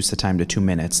they reduce the time to 2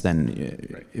 minutes,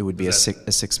 then it would be a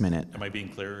 6 minute. Am I being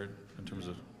clear in terms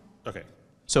of? Okay.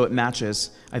 So it matches,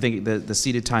 I think the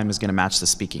seated time is going to match the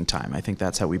speaking time. I think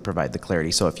that's how we provide the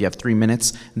clarity. So if you have 3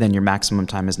 minutes, then your maximum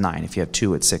time is 9. If you have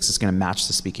 2, it's 6. It's going to match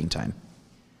the speaking time.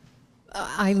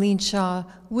 Eileen Shaw,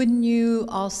 wouldn't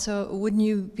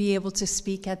you be able to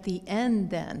speak at the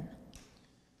end then?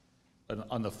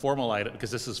 On the formal item,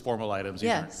 because this is formal items.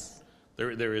 these aren't- Yes.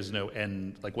 There is no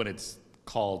end, like when it's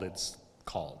called at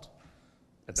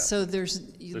that So point. there's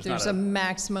not a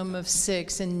maximum of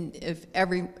 6, and if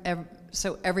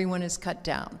so everyone is cut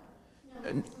down.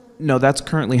 No, that's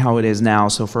currently how it is now.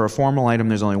 So for a formal item,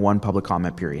 there's only 1 public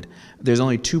comment period. There's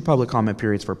only 2 public comment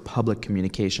periods for public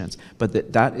communications,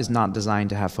 but that is not designed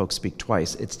to have folks speak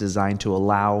twice. It's designed to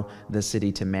allow the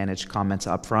city to manage comments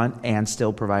up front and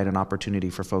still provide an opportunity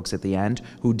for folks at the end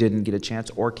who didn't get a chance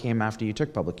or came after you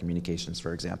took public communications,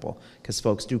 for example, because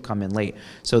folks do come in late.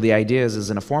 So the idea is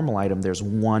in a formal item, there's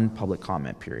 1 public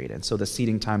comment period, and so the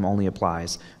seating time only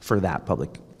applies for that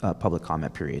public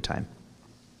comment period time.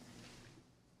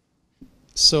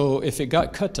 So if it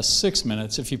got cut to 6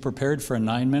 minutes, if you prepared for a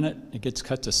 9-minute, it gets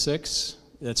cut to 6,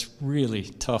 that's really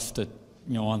tough to,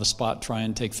 on the spot try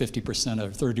and take 50% or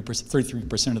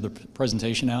 33% of the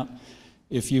presentation out.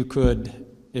 If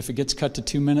it gets cut to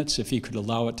 2 minutes, if you could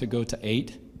allow it to go to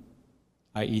 8,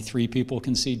 i.e. 3 people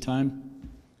concede time.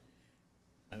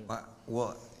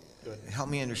 Well, help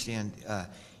me understand,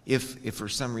 if for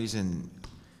some reason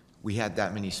we had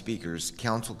that many speakers,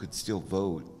 council could still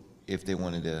vote if they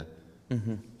wanted to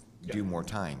do more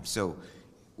time. So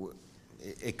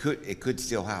it could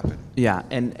still happen. Yeah,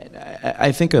 and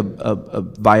I think a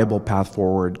viable path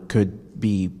forward could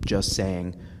be just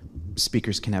saying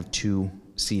speakers can have 2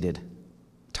 seated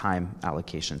time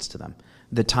allocations to them.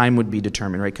 The time would be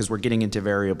determined, right? Because we're getting into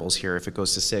variables here. If it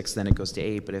goes to 6, then it goes to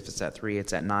 8, but if it's at 3,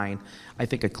 it's at 9. I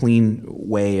think a clean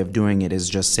way of doing it is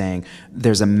just saying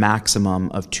there's a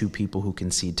maximum of 2 people who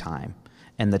concede time,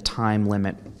 and the time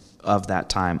limit of that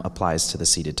time applies to the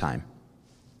seated time.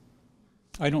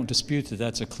 I don't dispute that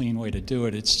that's a clean way to do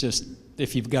it. It's just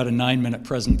if you've got a 9-minute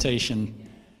presentation,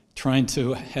 trying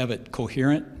to have it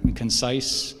coherent and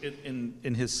concise.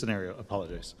 In his scenario,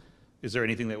 apologize, is there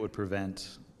anything that would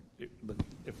prevent, if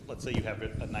let's say you have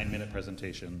a 9-minute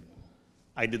presentation,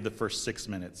 I did the first 6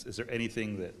 minutes, is there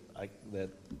anything that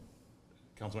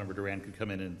Councilmember Duran could come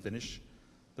in and finish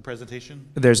the presentation?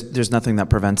 There's nothing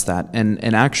that prevents that,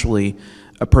 and actually,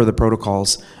 per the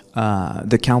protocols,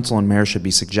 the council and mayor should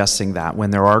be suggesting that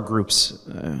when there are groups,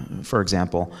 for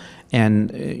example,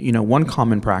 and one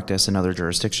common practice in other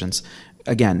jurisdictions.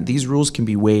 Again, these rules can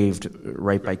be waived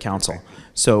right by council.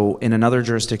 So in another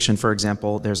jurisdiction, for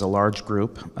example, there's a large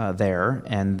group there,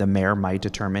 and the mayor might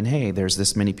determine, hey, there's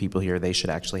this many people here, they should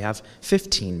actually have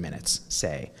 15 minutes,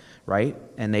 say, right?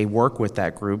 And they work with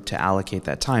that group to allocate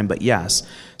that time. But yes,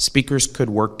 speakers could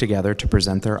work together to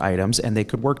present their items, and they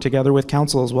could work together with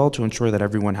council as well to ensure that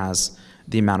everyone has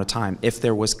the amount of time, if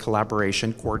there was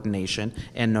collaboration, coordination,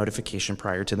 and notification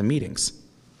prior to the meetings.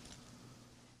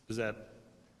 Does that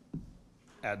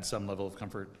add some level of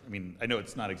comfort? I mean, I know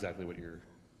it's not exactly what you're...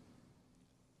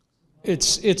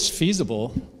 It's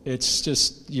feasible. It's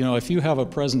just, if you have a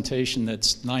presentation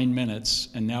that's 9 minutes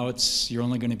and now you're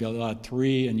only going to be allowed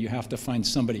 3 and you have to find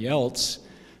somebody else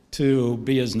to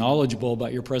be as knowledgeable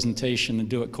about your presentation and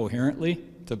do it coherently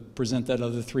to present that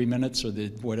other 3 minutes or the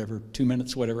 2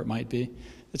 minutes, whatever it might be,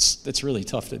 it's really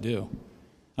tough to do.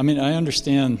 I mean, I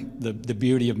understand the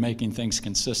beauty of making things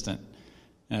consistent.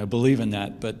 And I believe in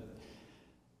that, but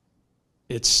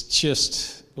it's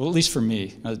just, well, at least for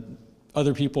me,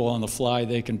 other people on the fly,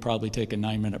 they can probably take a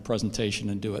 9-minute presentation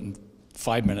and do it in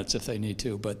 5 minutes if they need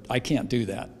to, but I can't do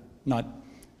that,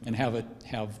 and have it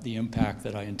have the impact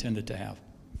that I intended to have.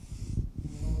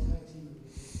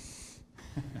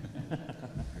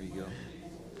 There you go.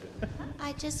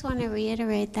 I just want to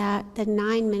reiterate that the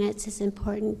 9 minutes is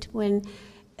important when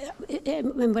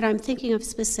what I'm thinking of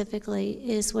specifically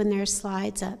is when there's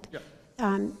slides up. Yep.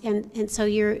 And so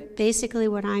you're basically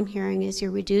what I'm hearing is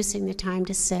you're reducing the time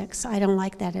to 6. I don't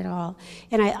like that at all.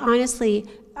 And I honestly,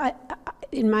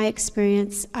 in my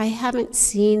experience, I haven't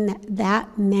seen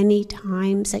that many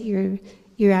times that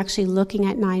you're actually looking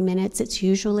at 9 minutes. It's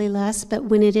usually less, but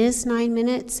when it is 9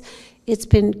 minutes, it's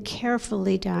been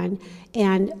carefully done,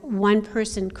 and one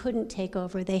person couldn't take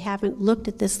over. They haven't looked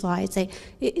at the slides.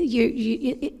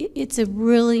 It's a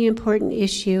really important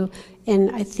issue,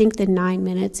 and I think the 9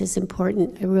 minutes is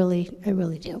important. I really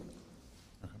do.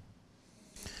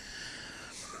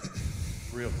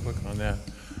 Real quick on that.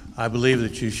 I believe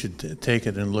that you should take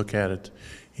it and look at it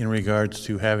in regards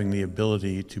to having the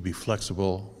ability to be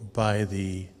flexible by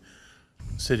the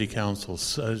city council.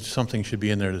 Something should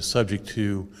be in there that's subject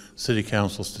to city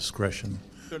council's discretion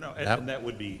No, and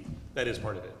that is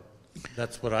part of it.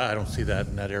 That's what I don't see that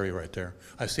in that area right there.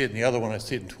 I see it in the other one, I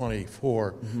see it in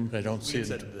 24, but I don't We see had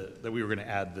it. said that we were going to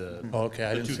add the. Oh, okay,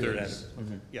 I the didn't see that two-thirds.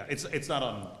 added. Yeah, it's not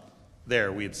on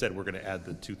there. We had said we're going to add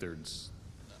the 2/3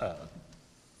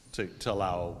 to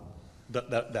allow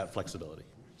that flexibility.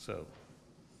 So,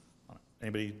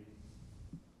 anybody?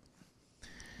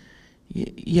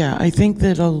 Yeah, I think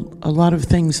that a lot of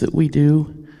things that we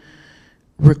do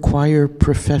require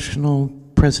professional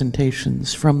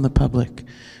presentations from the public.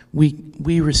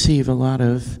 We receive a lot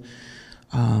of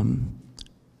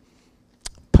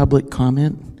public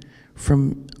comment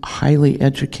from highly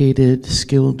educated,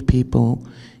 skilled people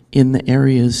in the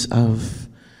areas of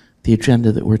the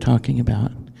agenda that we're talking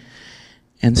about.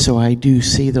 And so I do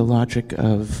see the logic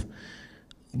of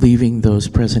leaving those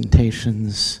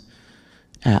presentations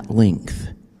at length,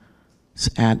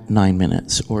 at 9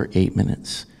 minutes or 8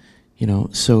 minutes. You know,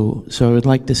 so I would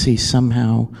like to see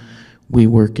somehow we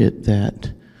work it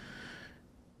that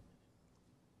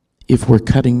if we're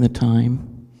cutting the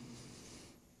time,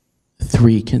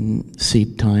 3 can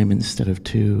cede time instead of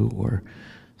 2, or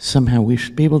somehow we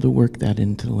should be able to work that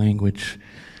into the language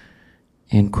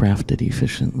and craft it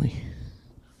efficiently.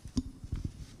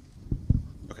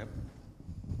 Okay.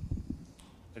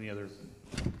 Any other?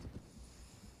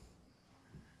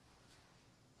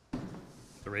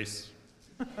 The race.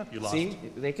 You lost. See,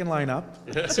 they can line up.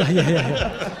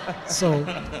 So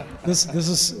this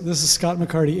is Scott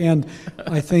McCarty, and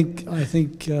I think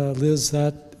Liz,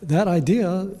 that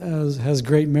idea has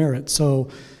great merit. So,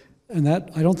 and that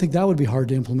I don't think that would be hard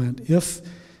to implement if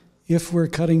we're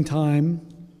cutting time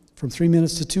from 3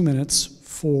 minutes to 2 minutes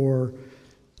for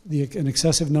an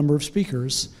excessive number of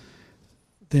speakers,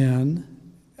 then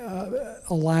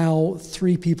allow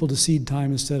 3 people to cede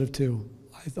time instead of 2.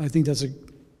 I think that's a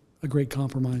great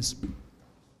compromise.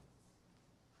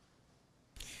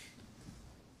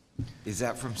 Is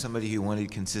that from somebody who wanted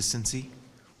consistency?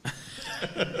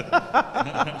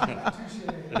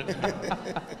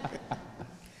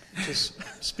 Just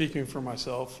speaking for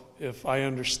myself, if I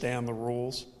understand the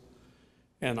rules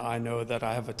and I know that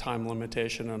I have a time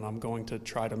limitation and I'm going to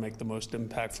try to make the most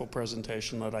impactful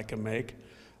presentation that I can make,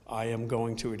 I am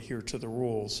going to adhere to the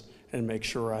rules and make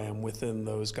sure I am within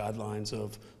those guidelines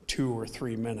of 2 or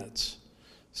 3 minutes.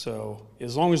 So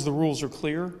as long as the rules are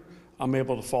clear, I'm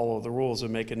able to follow the rules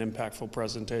and make an impactful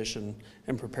presentation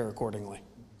and prepare accordingly.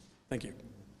 Thank you.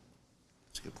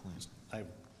 That's a good point. I have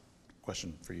a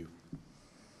question for you.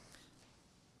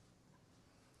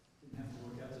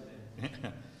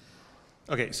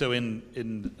 Okay, so in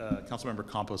Councilmember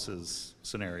Campos's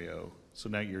scenario, so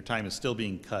now your time is still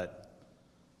being cut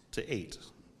to 8.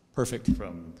 Perfect.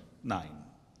 From 9.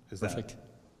 Is Perfect. that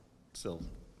still?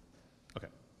 Okay.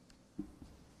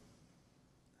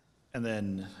 And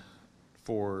then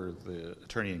for the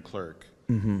attorney and clerk,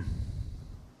 to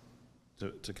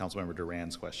Councilmember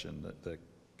Duran's question, the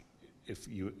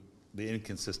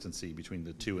inconsistency between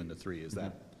the 2 and the 3, is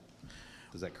that,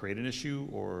 does that create an issue,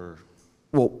 or?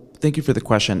 Well, thank you for the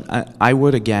question. I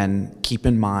would, again, keep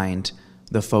in mind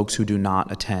the folks who do not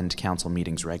attend council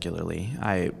meetings regularly.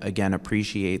 I, again,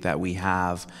 appreciate that we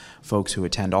have folks who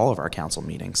attend all of our council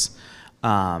meetings.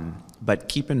 But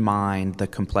keep in mind the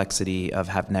complexity of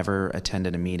have never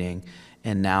attended a meeting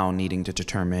and now needing to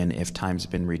determine if time's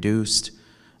been reduced,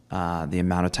 the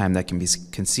amount of time that can be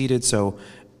conceded. So,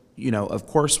 you know, of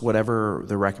course, whatever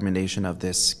the recommendation of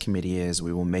this committee is,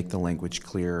 we will make the language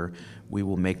clear, we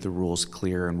will make the rules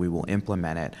clear, and we will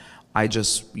implement it. I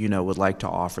just, you know, would like to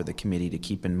offer the committee to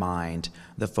keep in mind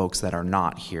the folks that are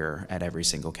not here at every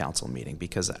single council meeting,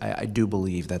 because I do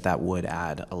believe that that would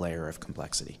add a layer of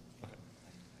complexity.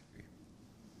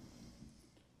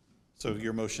 So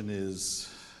your motion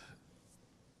is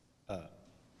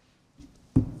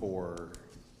for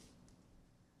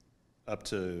up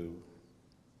to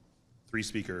 3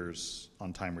 speakers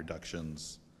on time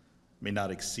reductions, may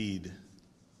not exceed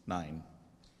 9.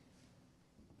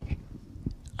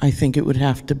 I think it would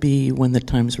have to be when the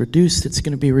time's reduced, it's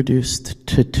going to be reduced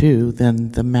to 2,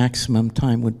 then the maximum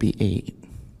time would be 8.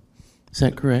 Is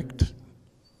that correct?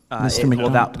 Mr. Well,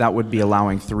 McDonald? that would be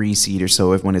allowing 3 seaters.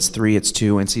 So if when it's 3, it's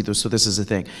 2. And see, so this is the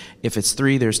thing. If it's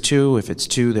 3, there's 2. If it's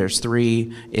 2, there's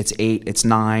 3. It's 8, it's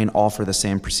 9, all for the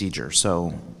same procedure.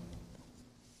 So,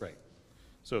 Right.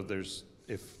 So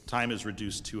if time is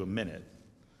reduced to a minute,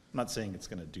 I'm not saying it's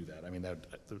going to do that. I mean,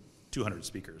 200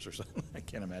 speakers or something. I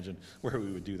can't imagine where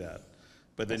we would do that.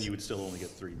 But then you would still only get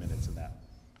 3 minutes in that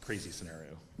crazy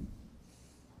scenario.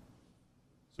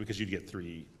 So because you'd get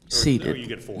 3, or Seated. you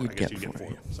get 4. I guess you'd get 4.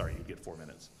 Sorry, you'd get 4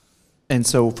 minutes. And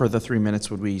so for the 3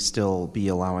 minutes, would we still be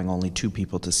allowing only 2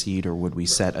 people to seat, or would we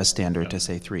set a standard to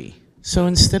say 3? So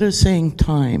instead of saying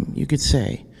time, you could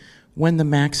say, when the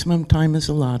maximum time is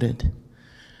allotted,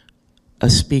 a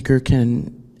speaker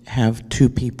can have 2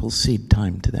 people cede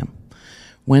time to them.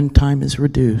 When time is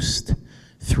reduced,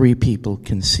 3 people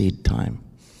can cede time.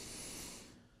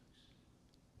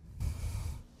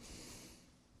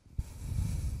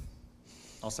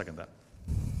 I'll second that.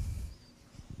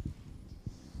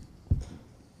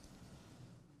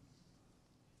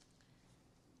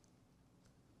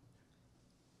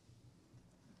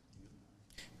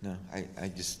 No, I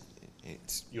just,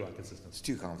 it's. You want consistency. It's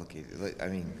too complicated. I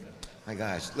mean, my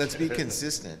gosh, let's be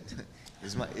consistent,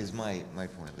 is my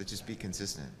point. Let's just be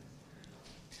consistent.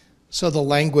 So the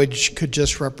language could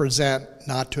just represent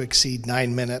not to exceed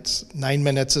 9 minutes. 9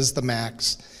 minutes is the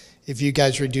max. If you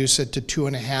guys reduce it to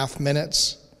 2.5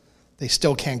 minutes, they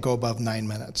still can't go above 9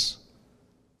 minutes.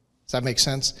 Does that make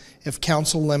sense? If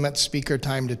council limits speaker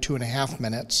time to 2.5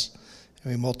 minutes,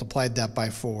 and we multiplied that by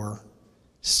 4,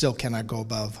 still cannot go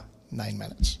above 9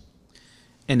 minutes.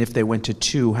 And if they went to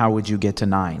 2, how would you get to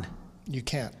 9? You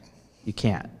can't. You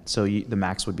can't. So the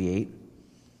max would be 8?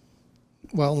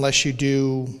 Well, unless you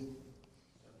do,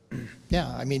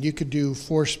 yeah, I mean, you could do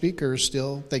 4 speakers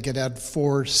still. They could add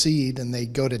 4 seed and they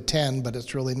go to 10, but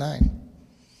it's really 9.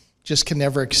 Just can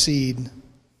never exceed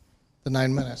the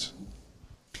 9 minutes.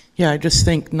 Yeah, I just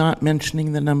think not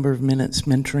mentioning the number of minutes,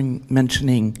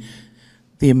 mentioning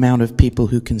the amount of people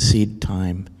who concede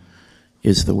time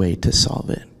is the way to solve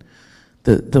it.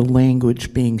 The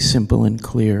language being simple and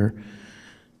clear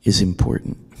is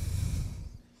important.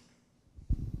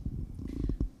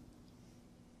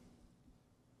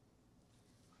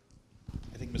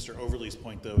 I think Mr. Overly's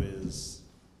point, though, is,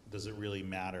 does it really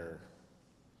matter?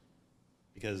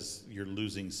 Because you're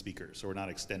losing speakers, so we're not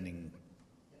extending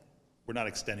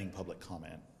public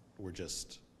comment. We're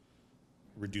just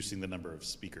reducing the number of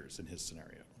speakers in his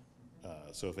scenario.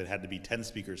 So if it had to be 10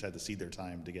 speakers had to cede their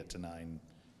time to get to 9,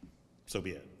 so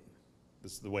be it.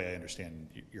 This is the way I understand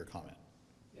your comment.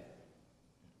 Yeah.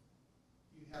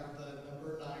 You have the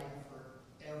number 9 for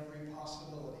every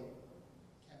possibility.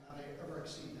 Cannot ever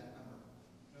exceed that number,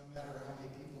 no matter how many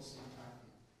people cede time.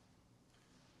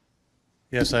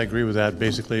 Yes, I agree with that.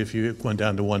 Basically, if you went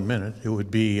down to 1 minute, it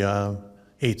would be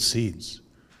 8 seeds.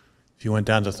 If you went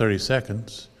down to 30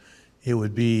 seconds, it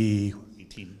would be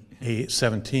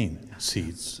 17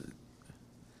 seeds,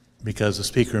 because the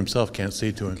speaker himself can't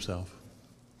cede to himself.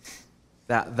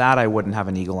 That I wouldn't have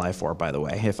an eagle eye for, by the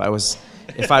way. If I was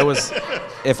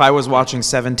watching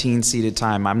 17 seated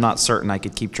time, I'm not certain I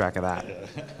could keep track of that.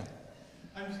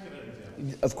 I'm just gonna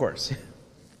example. Of course. I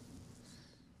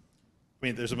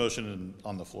mean, there's a motion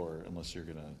on the floor, unless you're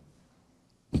gonna.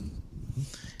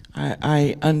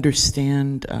 I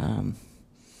understand.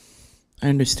 I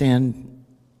understand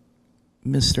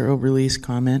Mr. Overly's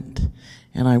comment,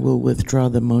 and I will withdraw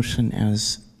the motion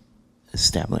as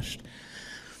established.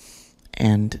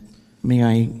 And may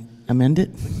I amend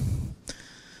it?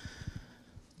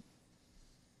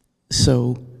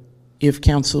 So if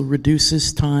council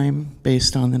reduces time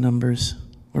based on the numbers,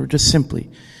 or just simply,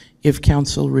 if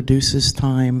council reduces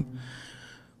time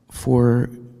for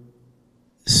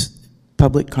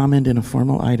public comment in a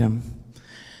formal item,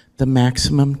 the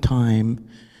maximum time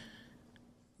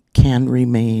can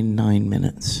remain 9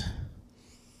 minutes.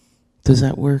 Does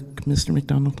that work, Mr.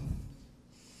 McDonald?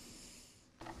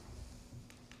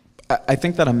 I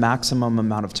think that a maximum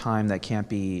amount of time that can't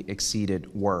be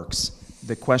exceeded works.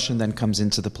 The question then comes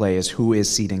into the play is who is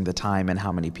ceding the time and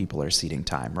how many people are ceding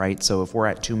time, right? So if we're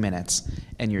at 2 minutes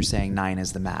and you're saying 9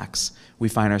 is the max, we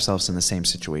find ourselves in the same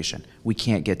situation. We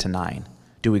can't get to 9.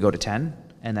 Do we go to 10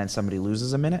 and then somebody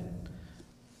loses a minute?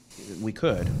 We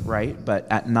could, right?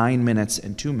 But at 9 minutes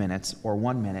and 2 minutes or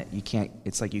 1 minute, you can't,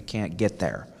 it's like you can't get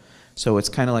there. So it's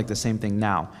kind of like the same thing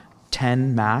now.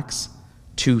 10 max,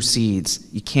 2 seeds,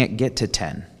 you can't get to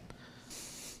 10.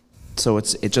 So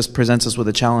it just presents us with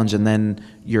a challenge, and then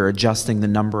you're adjusting the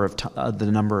number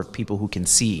of people who can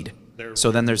seed.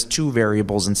 So then there's 2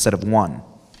 variables instead of 1.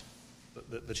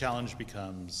 The challenge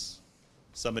becomes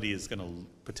somebody is going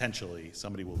to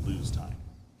somebody will lose time.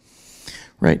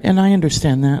 Right, and I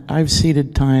understand that. I've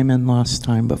ceded time and lost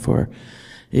time before.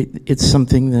 It's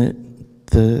something that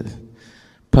the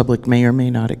public may or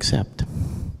may not accept.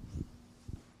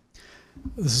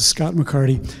 This is Scott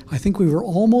McCarty. I think we were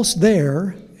almost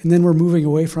there, and then we're moving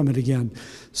away from it again.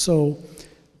 So,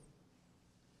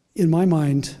 in my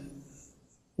mind,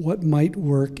 what might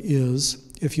work is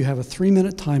if you have a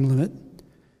 3-minute time limit,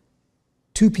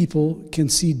 2 people can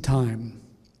cede time.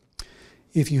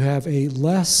 If you have a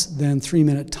less than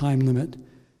 3-minute time limit,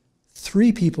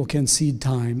 3 people can cede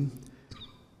time,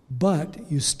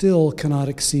 but you still cannot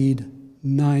exceed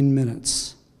 9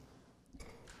 minutes.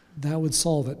 That would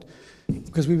solve it.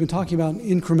 Because we've been talking about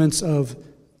increments of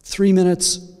 3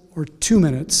 minutes or 2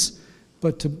 minutes,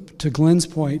 but to Glenn's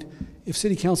point, if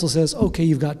City Council says, okay,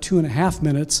 you've got 2.5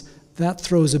 minutes, that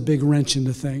throws a big wrench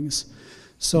into things.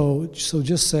 So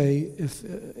just say, if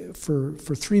for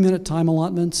 3-minute time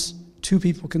allotments, 2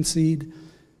 people concede.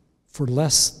 For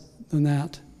less than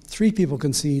that, 3 people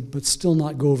concede, but still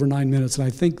not go over 9 minutes. And I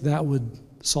think that would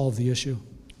solve the issue.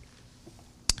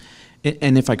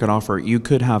 And if I could offer, you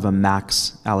could have a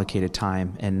max allocated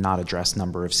time and not address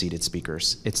number of seated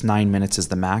speakers. It's 9 minutes is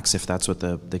the max, if that's what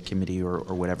the committee or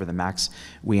whatever the max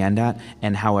we end at,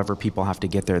 and however people have to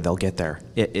get there, they'll get there.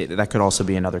 That could also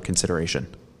be another consideration,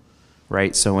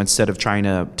 right? So instead of trying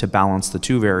to balance the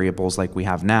 2 variables like we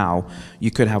have now, you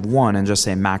could have one and just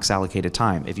say max allocated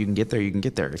time. If you can get there, you can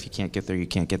get there. If you can't get there, you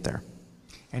can't get there.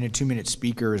 And a 2-minute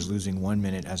speaker is losing 1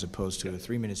 minute as opposed to a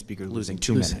 3-minute speaker losing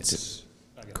 2 minutes.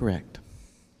 Correct.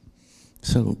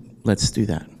 So let's do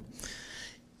that.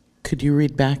 Could you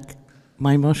read back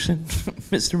my motion,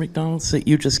 Mr. McDonald, that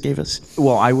you just gave us?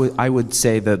 Well, I would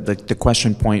say that the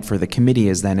question point for the committee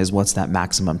is what's that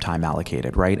maximum time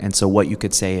allocated, right? And so what you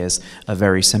could say is a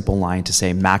very simple line to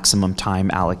say maximum time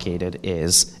allocated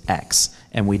is X,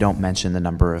 and we don't mention the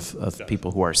number of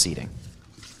people who are seating.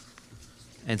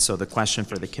 And so the question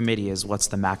for the committee is what's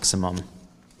the maximum?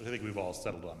 I think we've all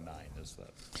settled on 9, is that?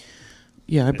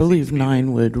 Yeah, I believe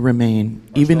 9 would remain,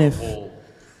 even if... Have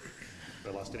I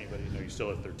lost anybody? No, you still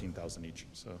have 13,000 each,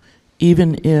 so.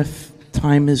 Even if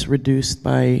time is reduced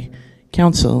by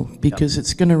council, because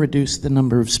it's going to reduce the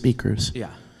number of speakers.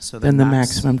 Yeah. So then the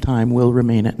maximum time will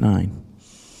remain at 9.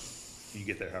 You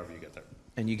get there however you get there.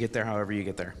 And you get there however you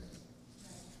get there.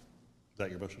 Is that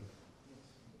your motion?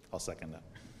 I'll second that.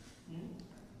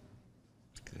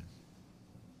 Good.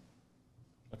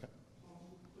 Okay.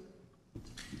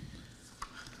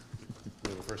 We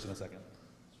have a first and a second.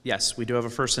 Yes, we do have a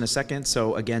first and a second.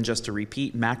 So again, just to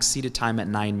repeat, max seated time at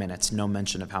 9 minutes. No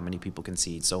mention of how many people can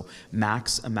seat. So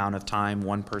max amount of time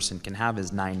one person can have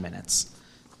is 9 minutes.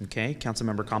 Okay,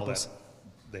 Councilmember Campos?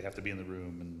 They have to be in the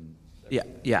room and.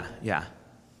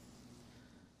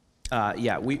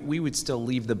 Yeah, we would still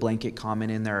leave the blanket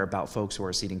comment in there about folks who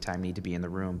are seating time need to be in the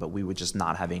room, but we would just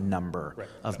not have a number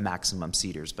of maximum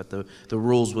seaters. But the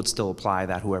rules would still apply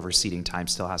that whoever's seating time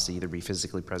still has to either be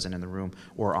physically present in the room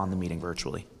or on the meeting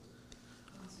virtually.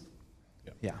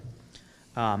 Yeah.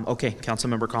 Okay,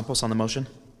 Councilmember Campos on the motion?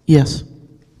 Yes.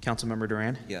 Councilmember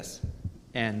Duran? Yes.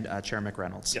 And Chair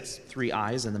McReynolds? Yes. 3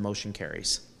 ayes and the motion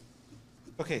carries.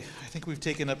 Okay, I think we've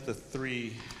taken up the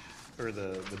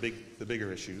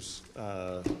bigger issues.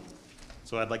 So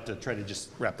I'd like to try to just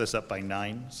wrap this up by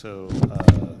 9. So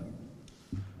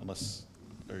unless,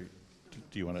 or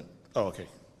do you want to? Oh, okay.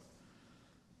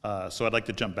 So I'd like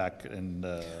to jump back and.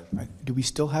 Do we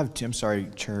still have? I'm sorry,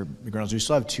 Chair McReynolds. Do we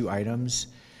still have 2 items?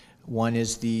 One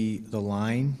is the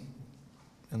line,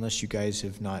 unless you guys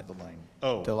have not. The line.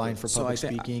 Oh. The line for public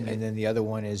speaking, and then the other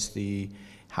one is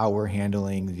how we're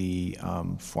handling the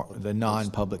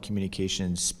non-public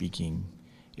communications speaking.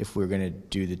 If we're going to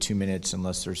do the 2 minutes,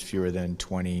 unless there's fewer than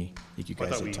 20, I think you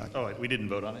guys have talked. Oh, we didn't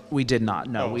vote on it? We did not.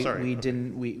 No, sorry. we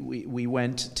didn't. We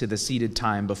went to the seated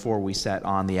time before we set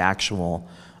on the actual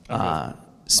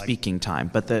speaking time.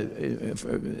 But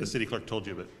the city clerk told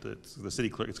you, but the city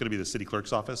clerk. It's going to be the city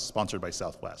clerk's office, sponsored by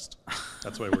Southwest.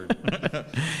 That's why we're.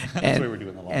 That's why we're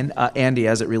doing the line. And Andy,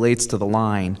 as it relates to the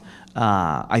line,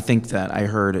 I think that I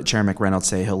heard Chair McReynolds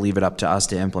say he'll leave it up to us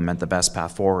to implement the best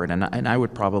path forward, and I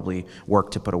would probably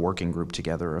work to put a working group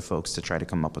together of folks to try to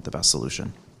come up with the best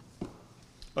solution.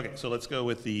 Okay, so let's go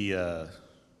with the.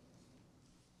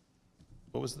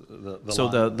 What was the So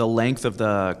line? the length of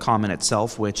the comment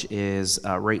itself, which is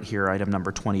right here, item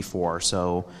number 24.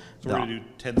 So we're going to do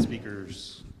 10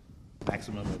 speakers,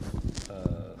 maximum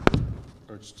of,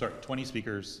 20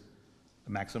 speakers, a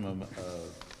maximum of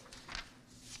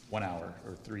 1 hour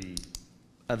or 3.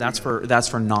 That's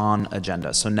for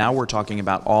non-agenda. So now we're talking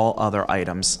about all other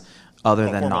items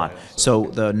other than non. So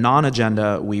the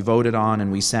non-agenda we voted on and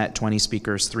we set 20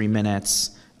 speakers, 3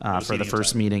 minutes. For the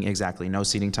first meeting, exactly, no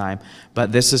seating time.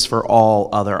 But this is for all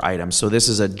other items. So this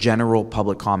is a general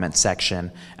public comment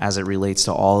section as it relates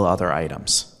to all other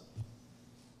items.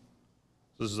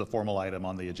 This is a formal item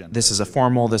on the agenda. This is a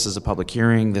formal, this is a public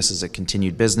hearing, this is a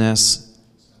continued business.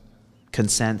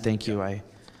 Consent, thank you.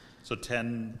 So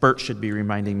 10. Bert should be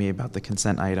reminding me about the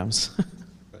consent items.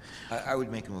 I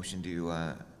would make a motion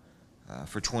to,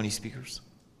 for 20 speakers.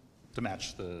 To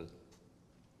match the.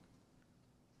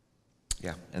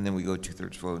 Yeah, and then we go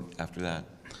 2/3 vote after that.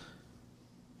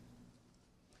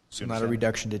 So not a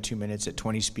reduction to 2 minutes at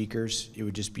 20 speakers? It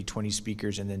would just be 20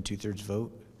 speakers and then 2/3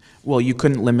 vote? Well, you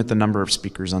couldn't limit the number of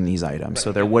speakers on these items,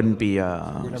 so there wouldn't be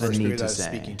a need to say.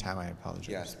 Speaking time, I apologize.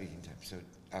 Yeah, speaking time. So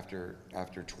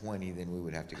after 20, then we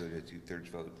would have to go to a 2/3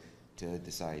 vote to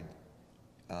decide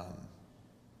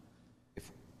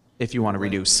If you want to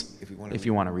reduce. If we want to If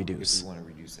you want to reduce. If we want to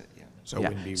reduce it, yeah. So it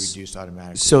wouldn't be reduced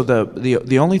automatically? So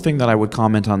the only thing that I would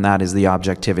comment on that is the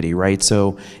objectivity, right?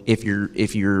 So if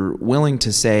you're willing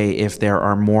to say if there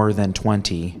are more than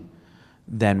 20,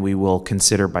 then we will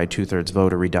consider by 2/3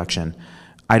 vote a reduction.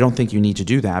 I don't think you need to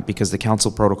do that because the council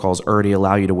protocols already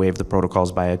allow you to waive the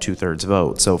protocols by a 2/3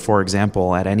 vote. So for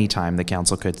example, at any time, the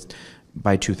council could,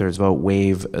 by 2/3 vote,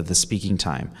 waive the speaking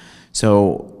time.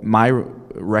 So my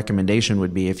recommendation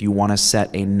would be if you want to set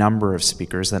a number of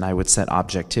speakers, then I would set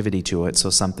objectivity to it so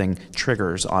something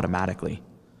triggers automatically.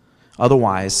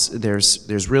 Otherwise,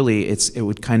 there's really, it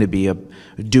would kind of be a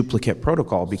duplicate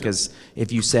protocol because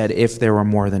if you said if there were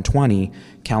more than 20,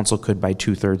 council could by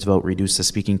 2/3 vote reduce the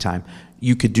speaking time.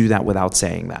 You could do that without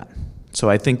saying that. So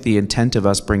I think the intent of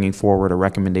us bringing forward a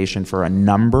recommendation for a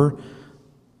number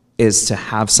is to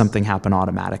have something happen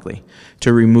automatically,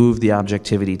 to remove the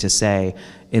objectivity to say,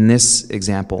 in this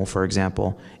example, for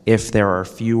example, if there are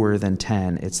fewer than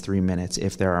 10, it's 3 minutes.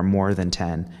 If there are more than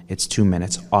 10, it's 2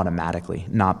 minutes automatically,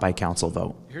 not by council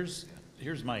vote.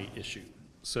 Here's my issue.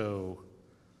 So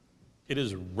it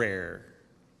is rare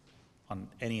on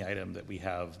any item that we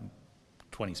have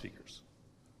 20 speakers,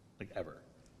 like ever.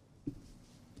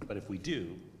 But if we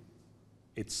do,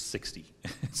 it's 60.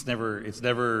 It's never,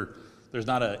 there's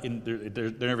not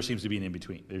there never seems to be an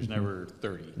in-between. There's never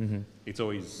 30. Mm-hmm. It's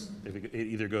always, it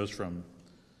either goes from,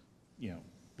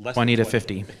 less 20 than to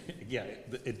 50. Yeah,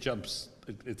 it jumps,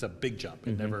 it's a big jump.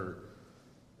 It Mm-hmm.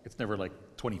 it's never like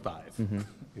 25. Mm-hmm.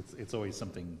 It's always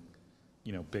something,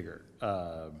 bigger.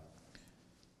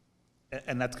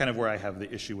 And that's kind of where I have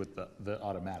the issue with the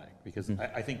automatic, because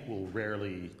I think we'll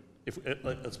rarely,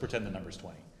 let's pretend the number's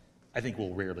 20. I think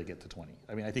we'll rarely get to 20.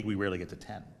 I mean, I think we rarely get to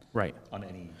 10. Right. On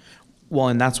any. Well,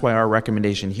 and that's why our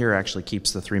recommendation here actually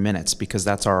keeps the 3 minutes, because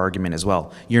that's our argument as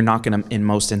well. You're not going to, in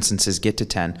most instances, get to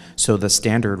 10, so the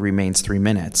standard remains 3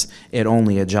 minutes. It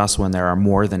only adjusts when there are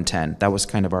more than 10. That was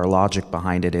kind of our logic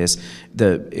behind it is,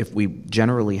 if we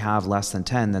generally have less than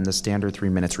 10, then the standard 3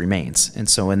 minutes remains. And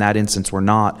so in that instance, we're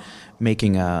not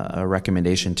making a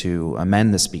recommendation to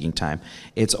amend the speaking time.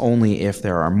 It's only if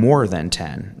there are more than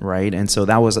 10, right? And so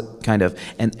that was kind of,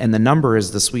 and the number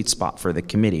is the sweet spot for the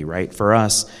committee, right? For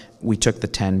us, we took the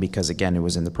 10 because, again, it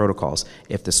was in the protocols.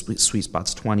 If the sweet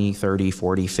spot's 20, 30,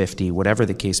 40, 50, whatever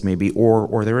the case may be,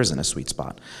 or there isn't a sweet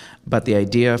spot. But the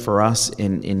idea for us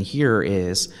in here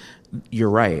is,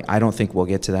 you're right, I don't think we'll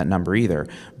get to that number either.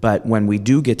 But when we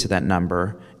do get to that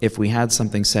number, if we had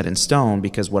something set in stone,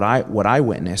 because what I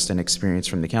witnessed and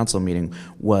experienced from the council meeting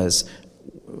was,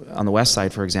 on the west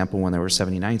side, for example, when there were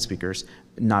 79 speakers,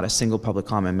 not a single public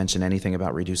comment mentioned anything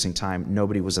about reducing time.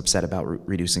 Nobody was upset about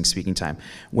reducing speaking time.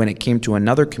 When it came to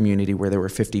another community where there were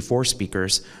 54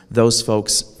 speakers, those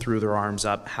folks threw their arms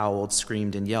up, howled,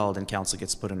 screamed, and yelled, and council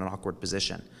gets put in an awkward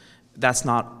position. That's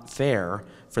not fair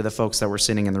for the folks that were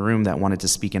sitting in the room that wanted to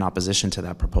speak in opposition to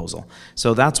that proposal.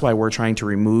 So that's why we're trying to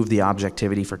remove the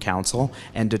objectivity for council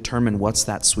and determine what's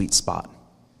that sweet spot.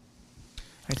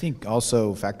 I think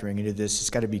also factoring into this, it's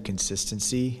got to be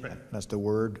consistency. Right. That's the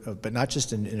word, but not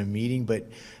just in a meeting, but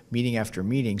meeting after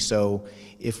meeting. So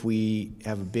if we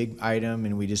have a big item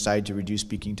and we decide to reduce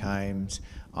speaking times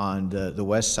on the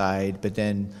west side, but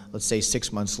then let's say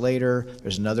 6 months later,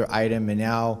 there's another item, and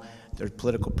now their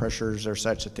political pressures are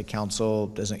such that the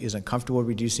council isn't comfortable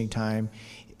reducing time,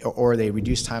 or they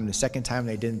reduce time the second time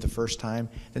they didn't the first time,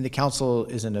 then the council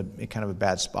is in a kind of a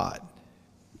bad spot.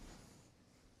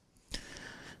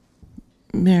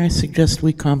 May I suggest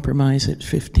we compromise at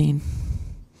 15?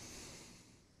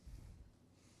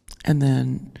 And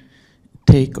then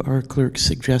take our clerk's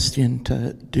suggestion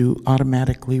to do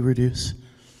automatically reduce?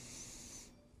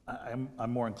 I'm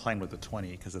more inclined with the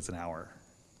 20 because it's an hour.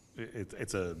 It's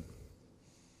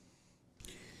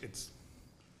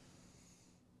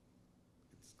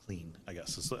clean, I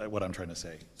guess, is what I'm trying to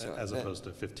say, as opposed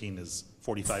to 15 is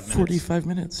 45 minutes. 45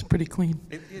 minutes, pretty clean.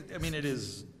 I mean, it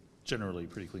is generally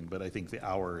pretty clean, but I think the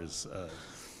hour is...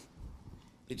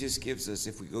 It just gives us,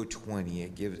 if we go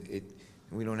 20,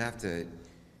 we don't have to,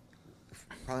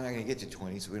 probably not going to get to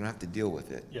 20, so we don't have to deal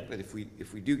with it. Yeah. But if we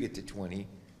do get to 20,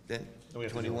 then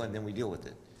 21, then we deal with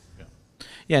it.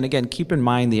 Yeah, and again, keep in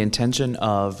mind the intention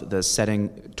of the setting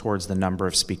towards the number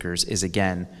of speakers is,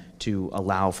 again, to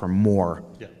allow for more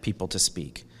people to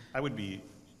speak.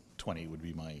 20 would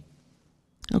be my...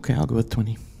 Okay, I'll go with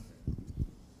 20.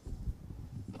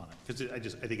 On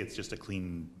Because I think it's just a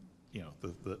clean, you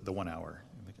know, the 1 hour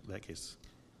in that case.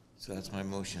 So that's my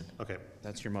motion. Okay.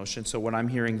 That's your motion. So what I'm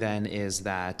hearing then is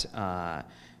that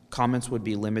comments would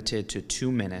be limited to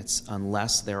 2 minutes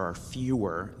unless there are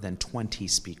fewer than 20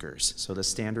 speakers. So the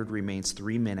standard remains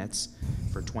 3 minutes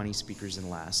for 20 speakers and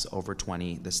less. Over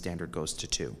 20, the standard goes to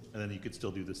 2. And then you could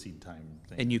still do the seed time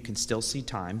thing. And you can still see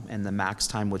time, and the max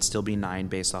time would still be 9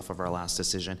 based off of our last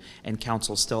decision. And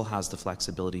council still has the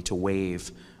flexibility to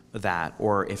waive that,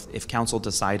 or if council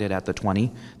decided at the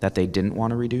 20 that they didn't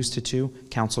want to reduce to 2,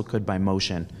 council could by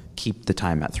motion keep the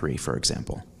time at 3, for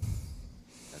example.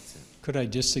 Could I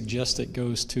just suggest it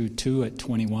goes to 2 at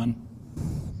 21?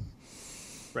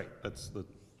 Right, that's the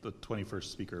 21st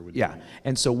speaker would Yeah, be.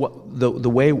 and so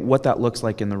what that looks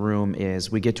like in the room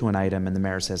is we get to an item and the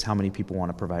mayor says, how many people want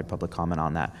to provide public comment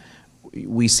on that?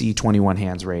 We see 21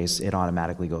 hands raised, it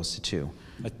automatically goes to 2.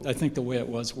 I think the way it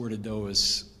was worded, though,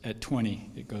 is at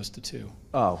 20, it goes to 2.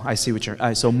 Oh, I see what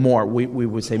you're, so more, we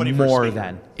would say 21st more speaker.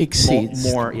 than.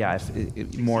 Exceeds. More, yeah,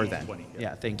 more than. 20,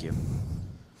 Yeah, thank you.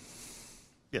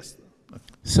 Yes.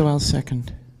 So I'll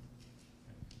second.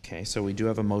 Okay, so we do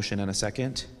have a motion and a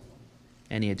second.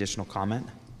 Any additional comment?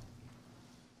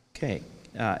 Okay,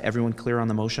 everyone clear on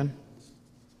the motion?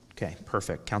 Okay,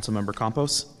 perfect. Councilmember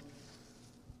Campos?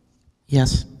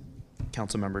 Yes.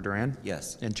 Councilmember Duran?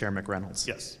 Yes. And Chair McReynolds?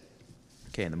 Yes.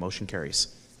 Okay, and the motion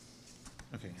carries.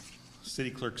 Okay. City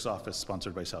Clerk's Office,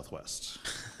 sponsored by Southwest.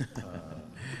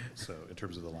 So in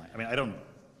terms of the line, I mean, I don't.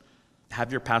 Have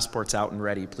your passports out and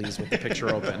ready, please, with the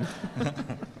picture open.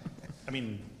 I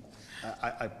mean,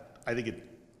 I think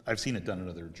I've seen it done in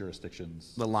other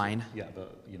jurisdictions. The line? Yeah,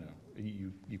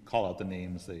 you call out the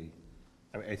names,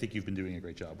 I think you've been doing a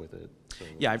great job with it. So.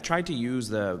 Yeah, I've tried to use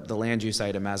the land use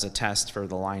item as a test for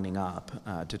the lining up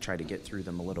to try to get through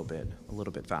them a little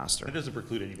bit faster. It doesn't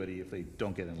preclude anybody if they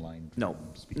don't get in line. No,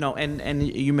 and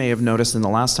you may have noticed in the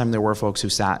last time there were folks who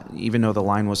sat, even though the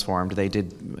line was formed, they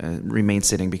did remain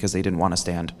sitting because they didn't want to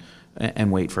stand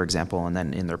and wait, for example, and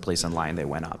then in their place in line they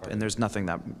went up. And there's nothing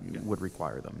that would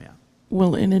require them, yeah.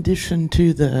 Well, in addition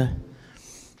to the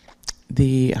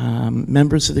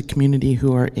members of the community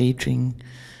who are aging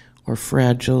or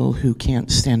fragile, who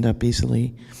can't stand up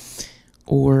easily,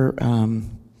 or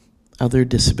other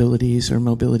disabilities or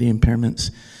mobility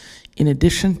impairments. In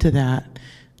addition to that,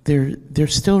 there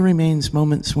still remains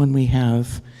moments when we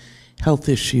have health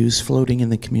issues floating in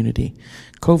the community.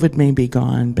 COVID may be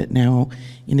gone, but now,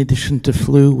 in addition to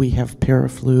flu, we have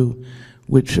paraflu,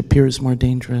 which appears more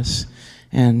dangerous,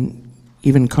 and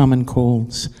even common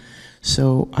colds.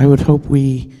 So I would hope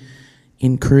we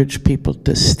encourage people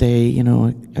to stay,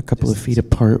 a couple of feet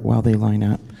apart while they line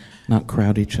up, not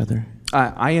crowd each other.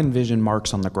 I envision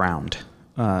marks on the ground.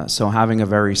 So having a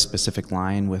very specific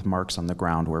line with marks on the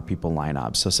ground where people line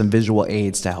up. So some visual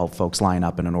aids to help folks line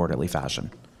up in an orderly fashion.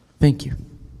 Thank you.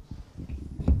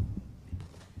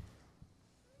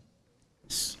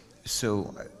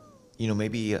 So,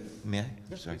 maybe, may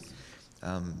I? Sorry.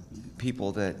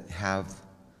 People that have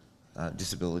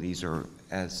disabilities, or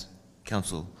as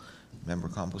Council Member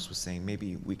Campos was saying,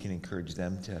 maybe we can encourage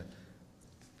them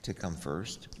to come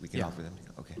first. We can offer them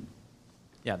to, okay.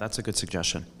 Yeah, that's a good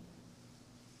suggestion.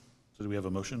 So do we have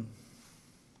a motion?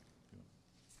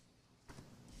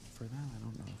 For that, I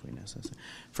don't know if we necessarily.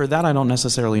 For that, I don't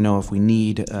necessarily know if we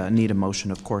need a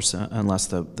motion, of course, unless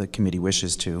the committee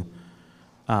wishes to.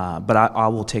 But I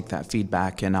will take that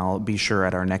feedback, and I'll be sure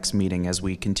at our next meeting as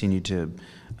we continue to,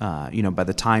 by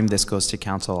the time this goes to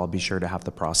council, I'll be sure to have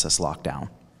the process locked down.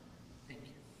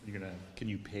 Can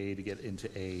you pay to get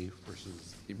into A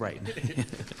versus? Right.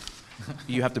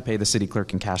 You have to pay the city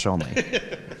clerk in cash only.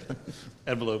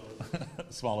 Envelope,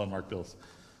 small unmarked bills.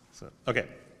 So, okay.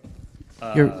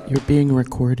 You're being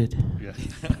recorded. Yeah.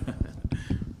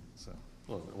 So,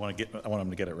 well, I want them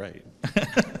to get it right.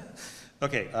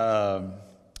 Okay.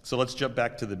 So let's jump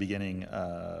back to the beginning.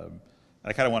 I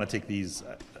kind of want to take these.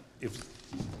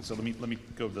 Let me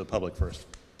go to the public first.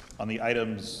 On the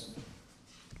items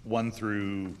 1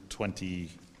 through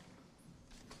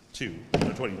 22,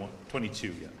 21,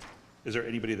 22. Yeah. Is there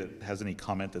anybody that has any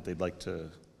comment that they'd like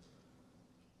to?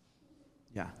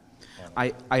 Yeah.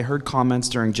 I heard comments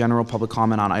during general public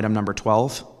comment on item number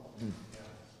 12.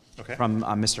 Okay. From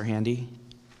Mr. Handy.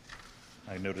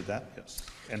 I noted that. Yes.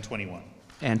 And 21.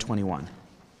 And 21.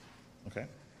 Okay.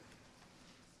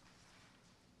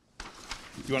 Do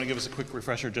you want to give us a quick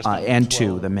refresher? Just and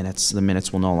 2, the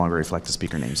minutes will no longer reflect the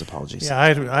speaker names. Apologies. Yeah,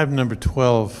 I have number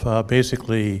 12.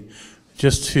 Basically,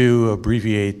 just to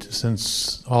abbreviate,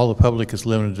 since all the public is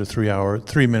limited to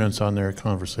 3 minutes on their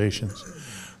conversations,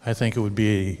 I think it would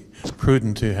be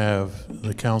prudent to have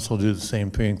the council do the same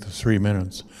thing for 3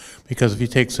 minutes. Because if you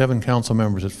take 7 council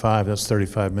members at 5, that's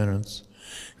 35 minutes.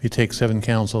 If you take 7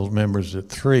 council members at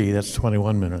 3, that's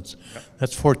 21 minutes.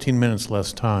 That's 14 minutes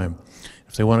less time.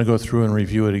 If they want to go through and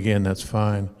review it again, that's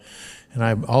fine. And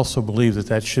I also believe that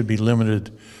that should be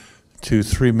limited to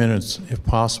 3 minutes, if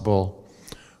possible,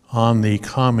 on the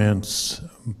comments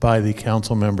by the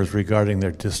council members regarding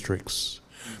their districts.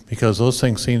 Because those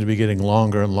things seem to be getting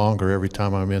longer and longer every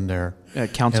time I'm in there.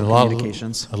 Council And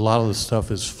communications. a lot of the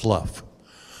stuff is fluff.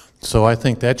 So I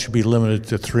think that should be limited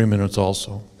to 3 minutes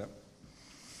also.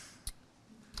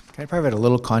 Can I provide a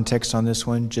little context on this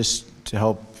one, just to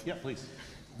help? Yeah, please.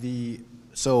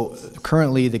 So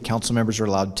currently, the council members are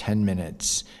allowed 10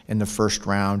 minutes in the first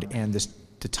round, and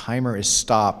the timer is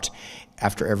stopped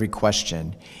after every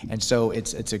question. And so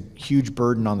it's a huge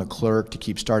burden on the clerk to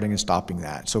keep starting and stopping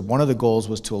that. So one of the goals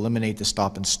was to eliminate the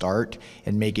stop and start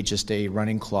and make it just a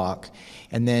running clock.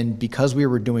 And then because we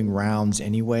were doing rounds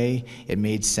anyway, it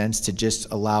made sense to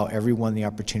just allow everyone the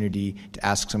opportunity to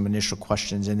ask some initial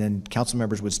questions, and then council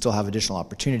members would still have additional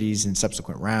opportunities in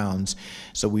subsequent rounds.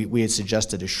 So we had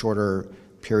suggested a shorter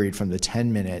period from the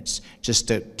 10 minutes just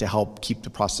to help keep the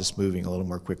process moving a little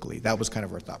more quickly. That was kind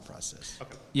of our thought process.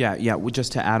 Okay. Yeah,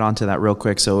 just to add on to that real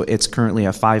quick, so it's currently a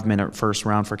 5-minute first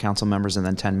round for council members and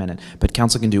then 10-minute, but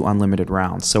council can do unlimited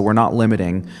rounds. So we're not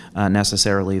limiting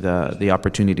necessarily the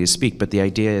opportunity to speak, but the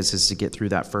idea is to get through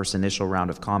that first initial round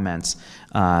of comments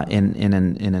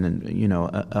in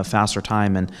a faster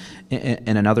time. And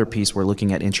in another piece, we're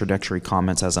looking at introductory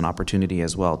comments as an opportunity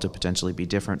as well to potentially be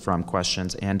different from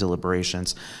questions and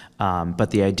deliberations.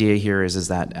 But the idea here is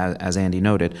that, as Andy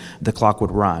noted, the clock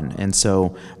would run. And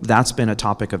so that's been a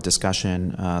topic of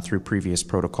discussion through previous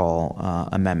protocol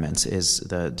amendments, is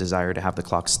the desire to have the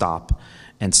clock stop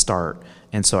and start.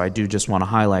 And so I do just want to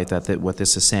highlight that what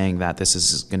this is saying, that this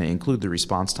is going to include the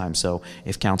response time. So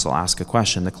if council asks a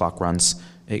question, the clock runs,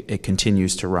 it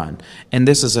continues to run. And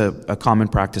this is a common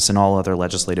practice in all other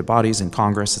legislative bodies, in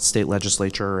Congress, at state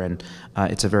legislature, and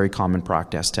it's a very common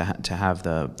practice to have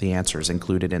the answers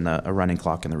included in a running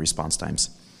clock and the response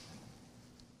times.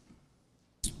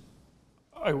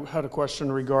 I had a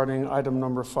question regarding item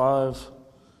number 5.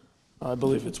 I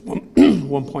believe it's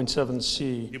 1.7C. Do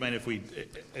you mind if we,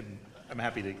 I'm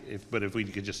happy to, if we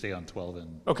could just stay on 12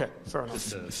 and. Okay, fair enough.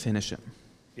 Finish it.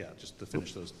 Yeah, just to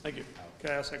finish those. Thank you.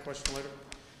 Can I ask that question later?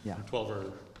 Yeah. 12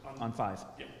 or. On 5.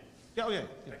 Yeah. Yeah, oh yeah.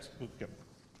 Thanks. Yep.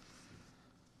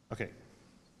 Okay.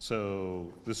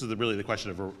 So this is really the question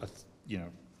of,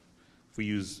 if we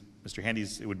use Mr.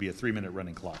 Handy's, it would be a 3-minute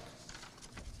running clock.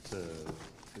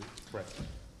 Correct.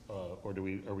 Or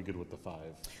are we good with the 5?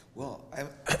 Well,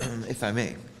 if I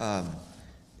may,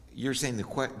 you're saying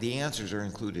the answers are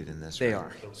included in this, right? They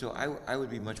are. So I would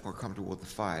be much more comfortable with the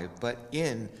 5, but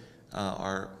in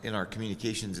our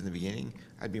communications in the beginning,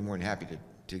 I'd be more than happy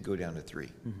to go down to 3.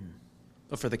 Mm-hmm.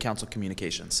 But for the council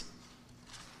communications.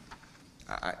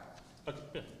 Okay,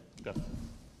 yeah, got it.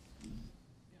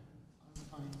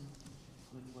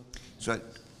 So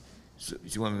do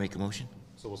you want me to make a motion?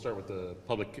 So we'll start with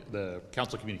the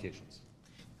council communications.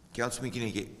 Council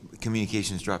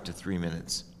communications drop to 3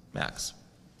 minutes max.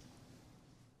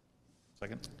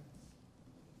 Second?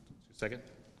 Second?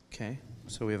 Okay,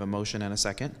 so we have a motion and a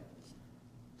second.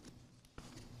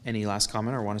 Any last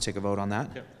comment or want to take a vote on that?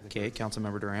 Yeah. Okay,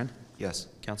 Councilmember Duran? Yes.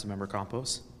 Councilmember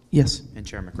Campos? Yes. And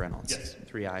Chair McReynolds? Yes.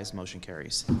 3 ayes, motion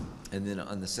carries. And then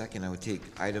on the second, I would take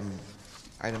item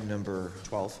number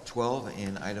 12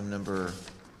 and item number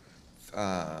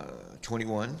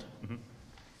 21,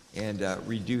 and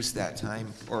reduce that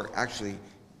time, or actually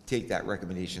take that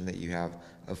recommendation that you have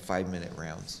of 5-minute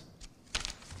rounds.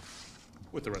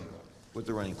 With the running clock. With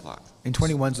the running clock. And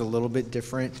 21's a little bit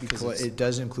different because it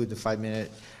does include the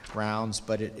 5-minute rounds,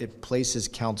 but it places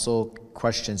council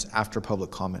questions after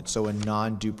public comment. So in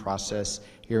non-due process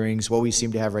hearings, what we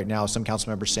seem to have right now is some council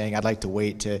members saying, I'd like to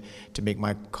wait to make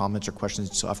my comments or questions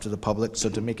until after the public. So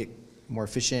to make it more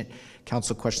efficient,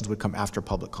 council questions would come after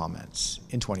public comments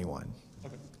in 21.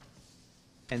 Okay.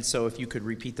 And so if you could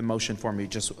repeat the motion for me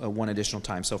just one additional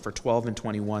time. So for 12 and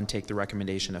 21, take the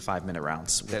recommendation of 5-minute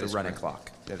rounds with the running clock.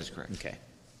 That is correct. Okay.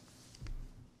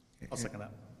 I'll second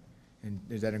that. And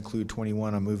does that include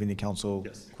 21 on moving the council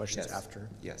Yes. questions Yes. after?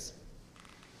 Yes.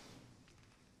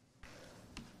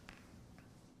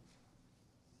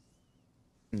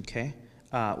 Okay.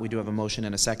 We do have a motion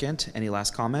and a second. Any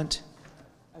last comment?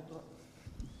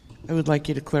 I would like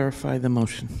you to clarify the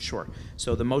motion. Sure.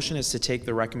 So the motion is to take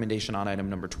the recommendation on item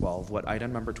number 12. What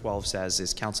item number 12 says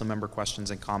is council member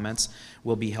questions and comments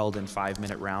will be held in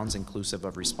 5-minute rounds inclusive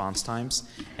of response times.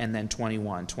 And then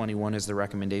 21 is the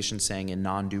recommendation saying in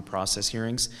non-due process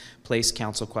hearings, place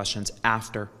council questions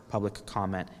after public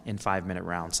comment in 5-minute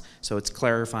rounds. So it's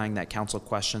clarifying that council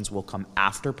questions will come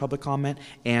after public comment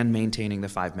and maintaining the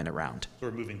 5-minute round. So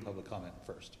we're moving public comment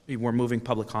first. We're moving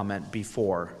public comment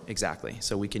before, exactly.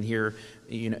 So we can hear,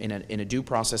 in a due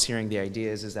process hearing, the idea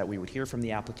is that we would hear from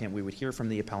the applicant, we would hear from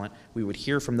the appellant, we would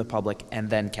hear from the public, and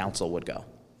then council would go.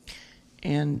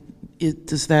 And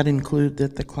does that include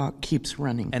that the clock keeps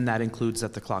running? And that includes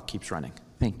that the clock keeps running.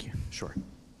 Thank you. Sure.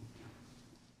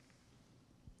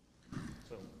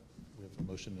 So we have a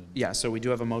motion. Yeah, so we do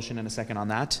have a motion and a second on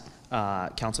that.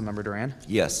 Councilmember Duran?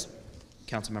 Yes.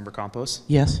 Councilmember Campos?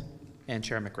 Yes. And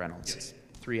Chair McReynolds? Yes.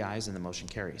 3 ayes and the motion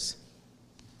carries.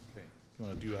 Okay. You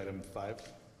want to do item 5?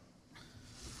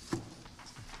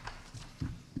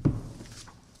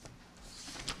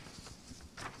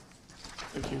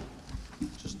 Thank you.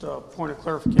 Just a point of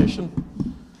clarification.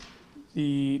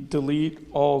 The delete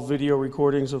all video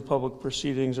recordings of public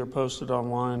proceedings are posted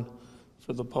online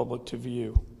for the public to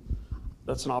view.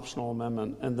 That's an optional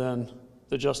amendment. And then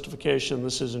the justification,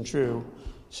 this isn't true.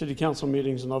 City council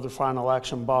meetings and other final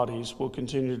action bodies will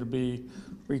continue to be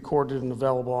recorded and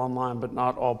available online, but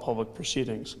not all public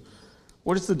proceedings.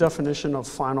 What is the definition of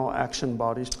final action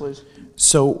bodies, please?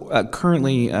 So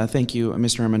currently, thank you,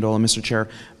 Mr. Amendola, Mr. Chair,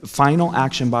 final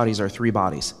action bodies are 3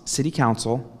 bodies: City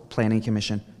Council, Planning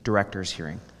Commission, Directors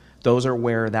Hearing. Those are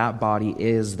where that body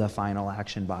is the final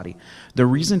action body. The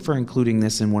reason for including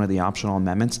this in one of the optional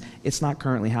amendments, it's not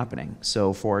currently happening.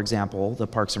 So for example, the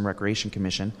Parks and Recreation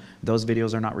Commission, those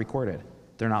videos are not recorded.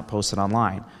 They're not posted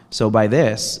online. So by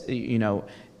this,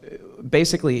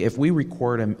 basically if we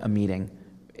record a meeting,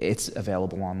 it's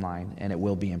available online and it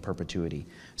will be in perpetuity.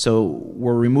 So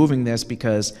we're removing this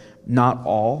because not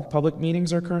all public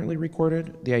meetings are currently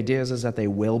recorded. The idea is that they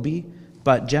will be.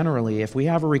 But generally, if we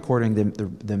have a recording,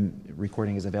 the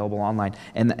recording is available online,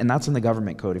 and that's in the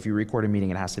government code. If you record a meeting,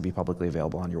 it has to be publicly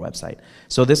available on your website.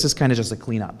 So this is kind of just a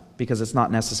cleanup, because it's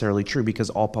not necessarily true,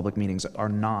 because all public meetings are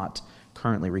not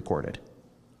currently recorded.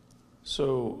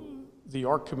 So the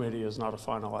ARC committee is not a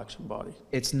final action body?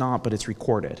 It's not, but it's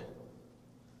recorded.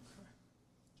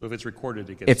 So if it's recorded,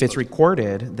 it gets If it's posted.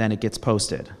 recorded, then it gets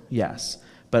posted, yes.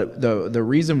 But the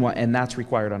reason why, and that's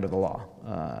required under the law,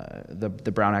 the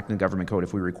Brown Act and the Government Code,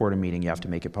 if we record a meeting, you have to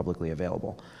make it publicly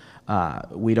available.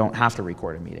 We don't have to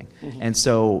record a meeting. Mm-hmm. And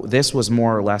so this was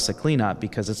more or less a cleanup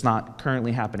because it's not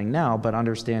currently happening now, but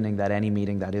understanding that any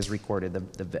meeting that is recorded,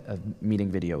 the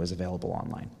meeting video is available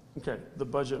online. Okay, the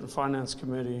Budget and Finance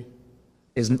Committee?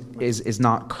 Is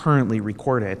not currently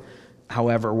recorded.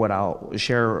 However, what I'll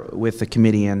share with the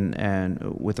committee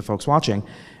and with the folks watching,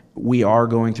 we are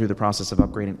going through the process of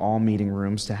upgrading all meeting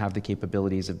rooms to have the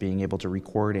capabilities of being able to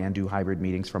record and do hybrid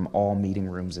meetings from all meeting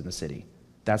rooms in the city.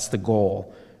 That's the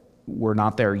goal. We're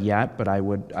not there yet, but I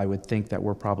would think that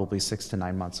we're probably 6 to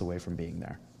 9 months away from being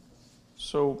there.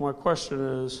 So my question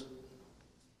is,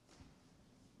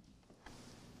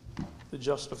 the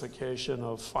justification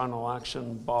of final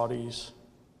action bodies,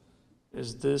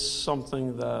 is this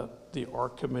something that the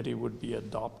ARC committee would be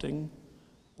adopting,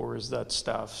 or is that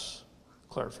staff's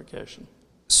clarification?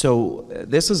 So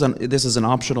this is an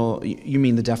optional. You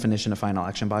mean the definition of final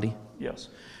action body? Yes.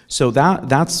 So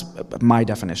that's my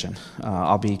definition.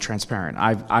 I'll be transparent.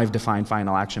 I've defined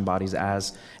final action bodies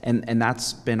as, and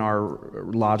that's been our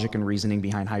logic and reasoning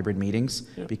behind hybrid meetings,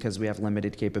 because we have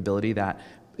limited capability, that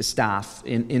staff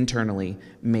internally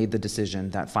made the decision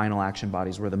that final action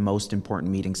bodies were the most important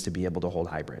meetings to be able to hold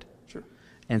hybrid. Sure.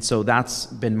 And so that's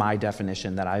been my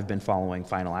definition that I've been following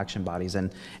final action bodies,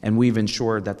 and we've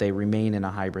ensured that they remain in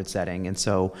a hybrid setting. And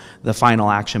so the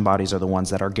final action bodies are the ones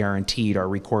that are guaranteed are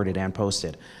recorded and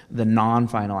posted. The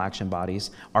non-final action bodies,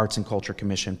 Arts and Culture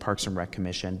Commission, Parks and Rec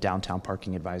Commission, Downtown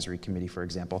Parking Advisory Committee, for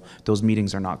example, those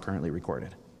meetings are not currently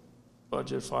recorded.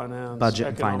 Budget, finance, Budget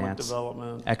and economic finance,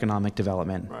 development. economic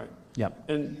development. Right. Yep.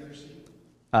 And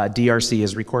DRC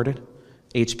is recorded.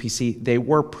 HPC, they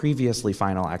were previously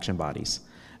final action bodies.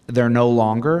 They're no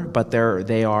longer, but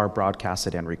they are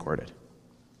broadcasted and recorded.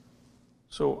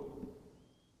 so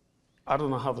I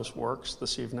don't know how this works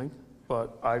this evening,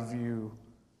 but I view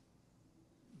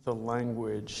the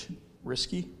language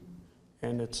risky,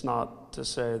 and it's not to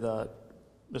say that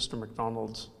Mr.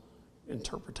 McDonald's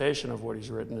interpretation of what he's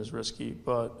written is risky,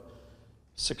 but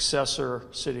successor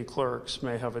city clerks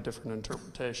may have a different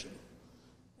interpretation,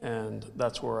 and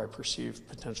that's where I perceive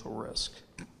potential risk.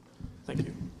 Thank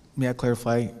you. May I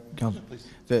clarify?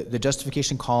 The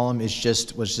justification column was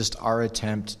just our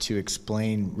attempt to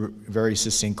explain very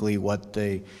succinctly what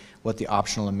the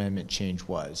optional amendment change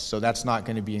was. So that's not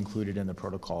going to be included in the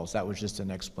protocols. That was just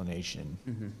an explanation.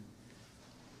 Mm-hmm.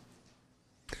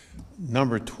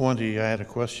 Number 20, I had a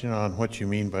question on what you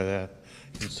mean by that.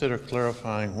 Consider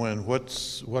clarifying when.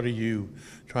 What are you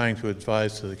trying to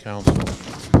advise to the council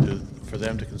for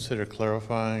them to consider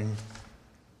clarifying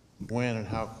when and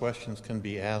how questions can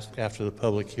be asked after the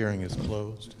public hearing is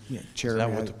closed? Yeah, Chair. Is that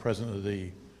what the president of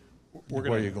the,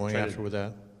 where you're going try after with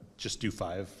that? Just do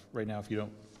 5 right now if you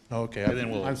don't. Oh, okay. And then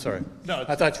we'll. I'm sorry. No,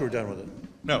 I thought you were done with it.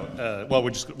 No, well,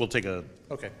 we'll take a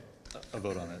Okay.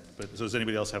 vote on it. But so does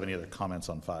anybody else have any other comments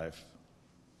on 5?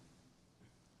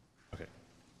 Okay.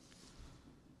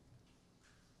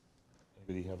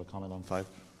 Anybody have a comment on 5?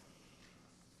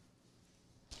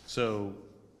 So,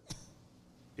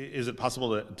 is it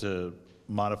possible to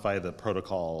modify the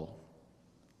protocol,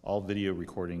 all video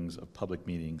recordings of public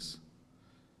meetings?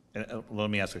 And let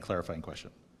me ask a clarifying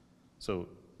question. So,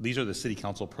 these are the city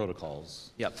council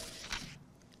protocols. Yep.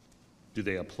 Do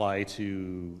they apply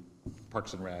to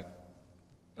Parks and Rec,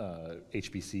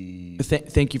 HBC?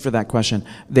 Thank you for that question.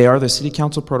 They are the city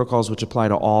council protocols which apply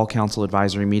to all council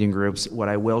advisory meeting groups. What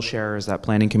I will share is that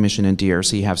Planning Commission and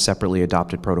DRC have separately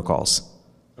adopted protocols.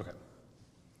 Okay.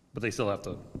 But they still have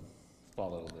to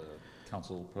follow the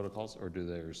council protocols, or do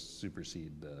theirs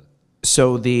supersede the?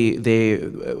 So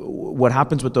what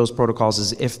happens with those protocols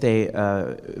is if they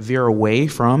veer away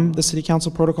from the city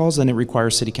council protocols, then it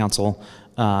requires city council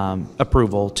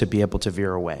approval to be able to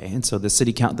veer away. And so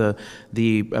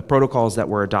the protocols that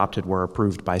were adopted were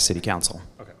approved by city council.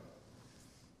 Okay.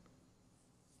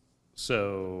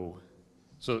 So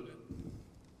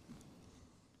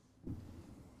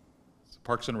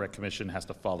Parks and Rec Commission has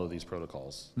to follow these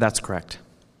protocols. That's correct.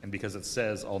 And because it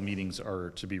says all meetings are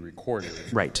to be recorded.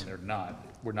 Right. And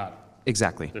we're not.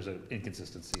 Exactly. There's an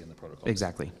inconsistency in the protocols.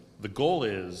 Exactly. The goal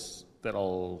is that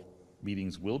all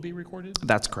meetings will be recorded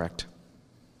That's correct.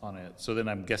 on it. So then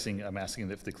I'm asking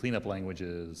if the cleanup language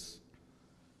is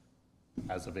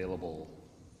as available,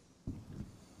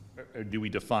 or do we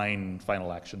define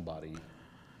final action body?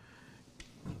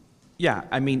 Yeah,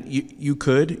 I mean, you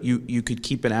could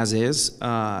keep it as is.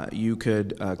 You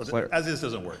could As is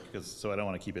doesn't work, so I don't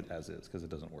want to keep it as is because it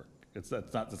doesn't work. It's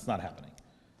not happening.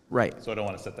 Right. So I don't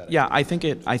want to set that. Yeah, I think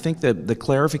that the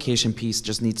clarification piece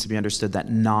just needs to be understood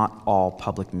that not all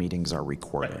public meetings are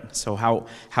recorded. Right. So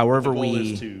however The goal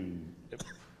we. is to,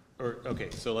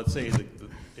 okay, so let's say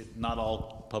not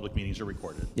all public meetings are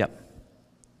recorded. Yep.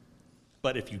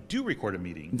 But if you do record a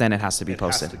meeting, Then it has to be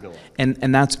posted. Has to go up.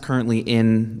 And that's currently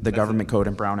in the Government Code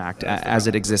and Brown Act as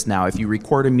it exists now. If you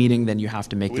record a meeting, then you have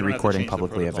to make We the don't have to recording change the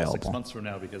publicly protocol available. 6 months from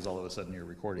now because all of a sudden you're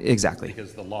recording. Exactly.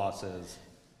 Because the law says.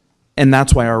 And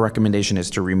that's why our recommendation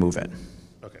is to remove it.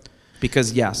 Okay.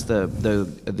 Because yes,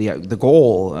 the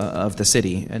goal of the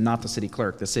city, and not the city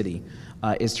clerk, the city,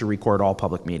 is to record all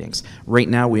public meetings. Right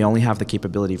now, we only have the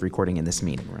capability of recording in this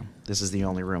meeting room. This is the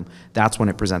only room. That's when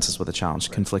it presents us with a challenge,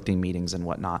 right. Conflicting meetings and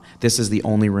whatnot. This is the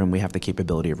only room we have the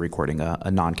capability of recording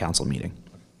a non-council meeting.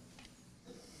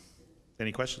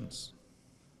 Any questions?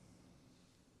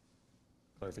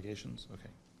 Clarifications? Okay.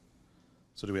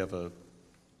 So do we have a?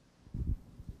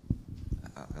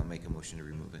 I'll make a motion to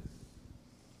remove it.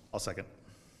 I'll second.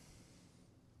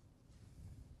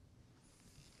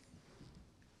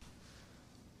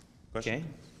 Question?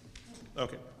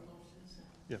 Okay.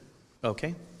 Yeah.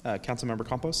 Okay. Councilmember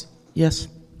Campos? Yes.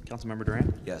 Councilmember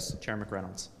Durant? Yes. Chair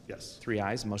McReynolds? Yes. 3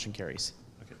 ayes, motion carries.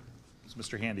 Okay. So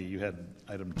Mr. Handy, you had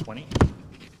item 20?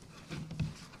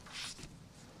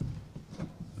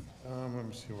 Let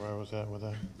me see where I was at with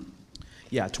that.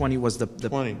 Yeah, 20 was the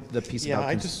 20. the piece Yeah, about.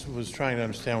 I just was trying to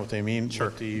understand what they mean, Sure.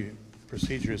 what the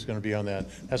procedure is going to be on that.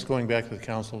 That's going back to the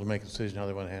council to make a decision how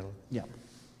they want to handle it. Yeah.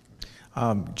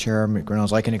 Chair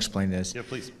McReynolds, I can explain this. Yeah,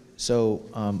 please.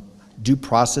 So due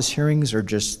process hearings are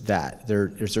just that.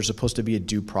 They're supposed to be a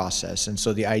due process. And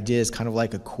so the idea is kind of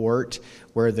like a court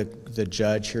where the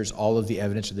judge hears all of the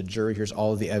evidence, or the jury hears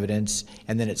all of the evidence,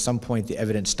 and then at some point the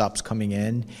evidence stops coming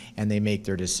in and they make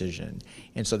their decision.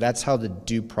 And so that's how the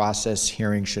due process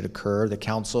hearing should occur. The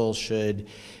council should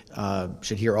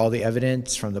hear all the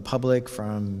evidence from the public,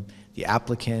 from the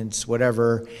applicants,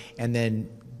 whatever, and then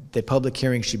the public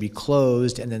hearing should be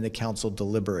closed, and then the council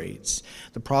deliberates.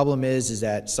 The problem is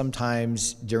that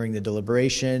sometimes during the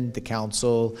deliberation, the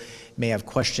council may have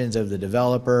questions of the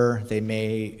developer. They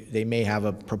may have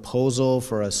a proposal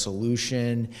for a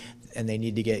solution, and they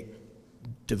need to get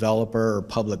developer or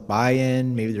public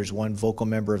buy-in. Maybe there's one vocal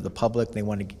member of the public. They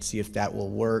want to see if that will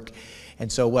work.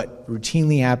 And so what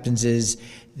routinely happens is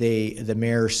the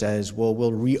mayor says, well,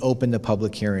 we'll reopen the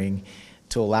public hearing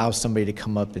to allow somebody to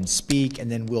come up and speak,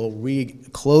 and then we'll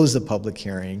close the public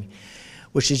hearing,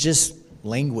 which is just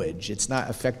language. It's not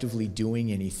effectively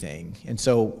doing anything. And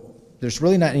so there's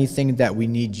really not anything that we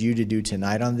need you to do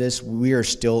tonight on this. We are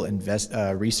still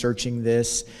researching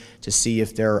this to see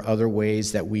if there are other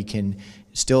ways that we can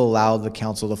still allow the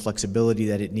council the flexibility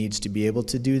that it needs to be able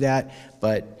to do that,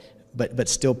 but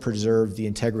still preserve the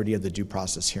integrity of the due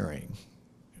process hearing,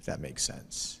 if that makes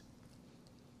sense.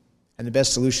 And the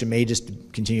best solution may just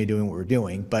continue doing what we're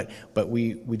doing, but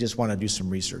we just want to do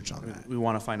some research on that. We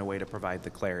want to find a way to provide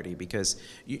the clarity, because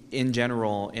in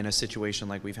general, in a situation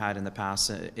like we've had in the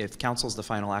past, if council's the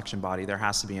final action body, there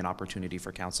has to be an opportunity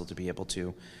for council to be able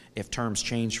to, if terms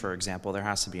change, for example, there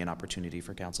has to be an opportunity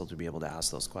for council to be able to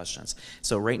ask those questions.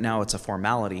 So right now it's a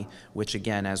formality, which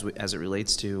again, as it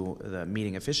relates to the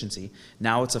meeting efficiency,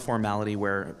 now it's a formality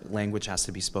where language has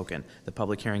to be spoken. The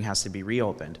public hearing has to be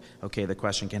reopened. Okay, the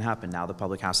question can happen. Now the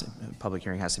public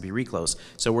hearing has to be reclosed.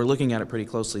 So we're looking at it pretty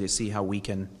closely to see how we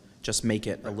can just make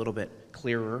it a little bit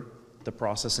clearer, the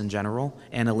process in general,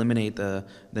 and eliminate the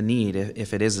need,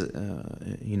 if it is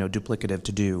duplicative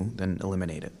to do, then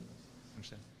eliminate it.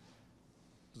 Understand.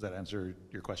 Does that answer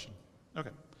your question?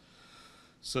 Okay.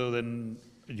 So then,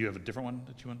 do you have a different one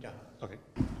that you want? Yeah. Okay.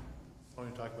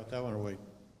 Want to talk about that one or wait?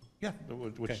 Yeah.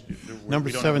 Okay.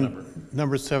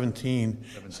 Number 17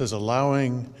 says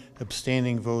allowing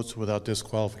abstaining votes without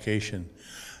disqualification.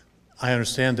 I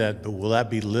understand that, but will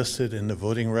that be listed in the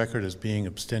voting record as being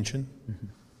abstention? Mm-hmm.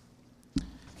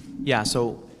 Yeah,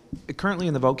 so currently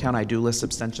in the vote count, I do list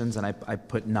abstentions, and I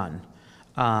put none.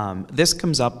 This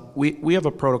comes up, we have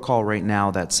a protocol right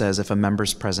now that says if a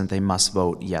member's present, they must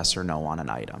vote yes or no on an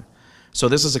item. So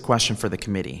this is a question for the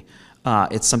committee.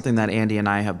 It's something that Andy and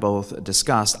I have both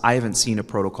discussed. I haven't seen a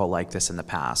protocol like this in the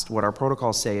past. What our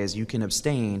protocols say is you can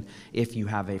abstain if you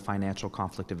have a financial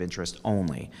conflict of interest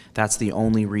only. That's the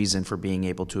only reason for being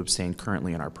able to abstain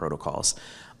currently in our protocols.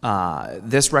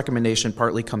 This recommendation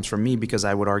partly comes from me because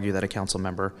I would argue that a council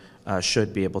member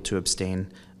should be able to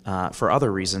abstain for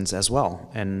other reasons as well.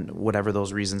 And whatever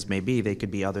those reasons may be, they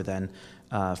could be other than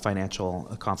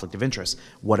financial conflict of interest.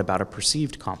 What about a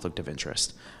perceived conflict of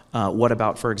interest? What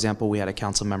about, for example, we had a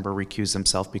council member recuse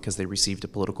themselves because they received a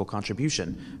political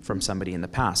contribution from somebody in the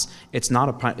past. It's not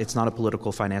a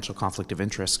political financial conflict of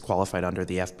interest qualified under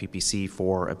the FPPC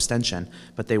for abstention,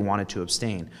 but they wanted to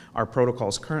abstain. Our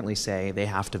protocols currently say they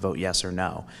have to vote yes or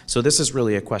no. So this is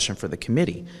really a question for the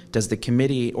committee. Does the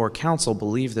committee or council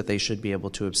believe that they should be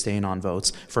able to abstain on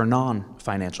votes for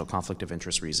non-financial conflict of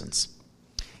interest reasons?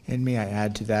 And may I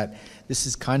add to that, this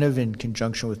is kind of in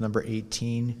conjunction with number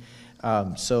 18.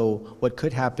 So what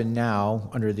could happen now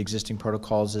under the existing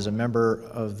protocols is a member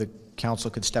of the council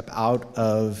could step out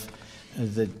of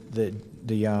the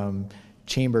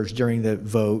chambers during the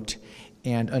vote,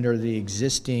 and under the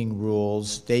existing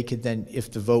rules, they could then,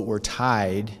 if the vote were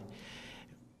tied,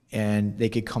 and they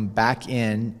could come back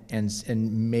in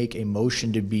and make a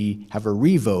motion to have a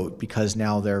revote because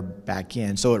now they're back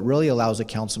in. So it really allows a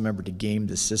council member to game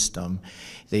the system.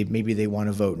 Maybe they want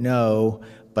to vote no,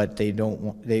 but they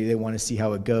want to see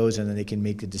how it goes, and then they can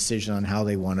make a decision on how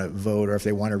they want to vote or if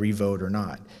they want to revote or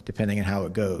not, depending on how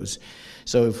it goes.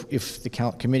 So if the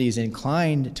committee is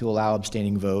inclined to allow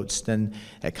abstaining votes, then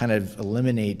that kind of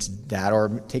eliminates that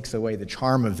or takes away the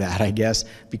charm of that, I guess,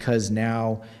 because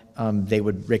now they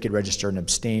could register an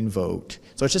abstain vote.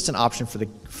 So it's just an option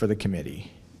for the committee.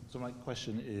 So my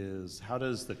question is, how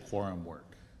does the quorum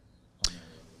work?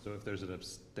 So if there's an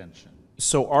abstention.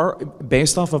 So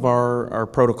based off of our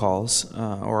protocols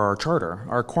or our charter,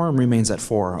 our quorum remains at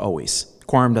 4 always.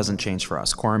 Quorum doesn't change for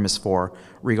us. Quorum is 4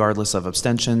 regardless of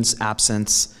abstentions,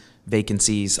 absence,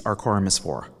 vacancies. Our quorum is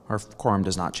 4. Our quorum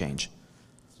does not change.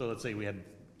 So let's say we had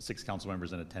 6 council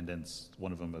members in attendance,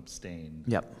 one of them abstained.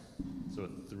 Yep. So a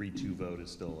 3-2 vote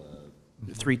is still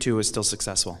a... 3-2 is still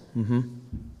successful. Mm-hmm.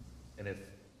 And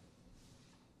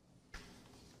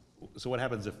so what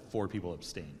happens if 4 people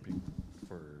abstain?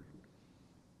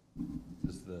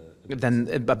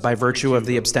 Then by virtue of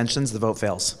the abstentions, the vote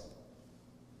fails.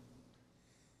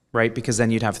 Right? Because then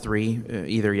you'd have 3,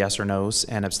 either yes or no's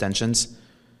and abstentions.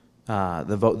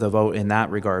 The vote in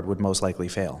that regard would most likely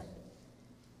fail.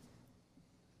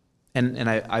 And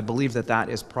I believe that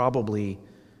is probably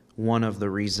one of the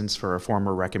reasons for a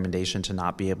former recommendation to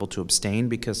not be able to abstain,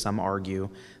 because some argue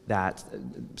that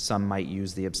some might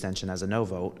use the abstention as a no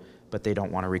vote, but they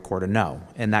don't want to record a no.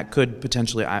 And that could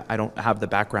potentially, I don't have the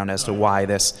background as to why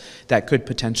that could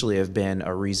potentially have been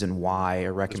a reason why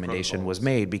a recommendation was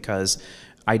made, because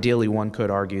ideally one could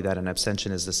argue that an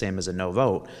abstention is the same as a no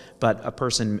vote, but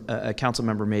a council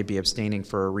member may be abstaining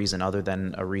for a reason other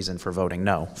than a reason for voting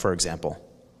no, for example.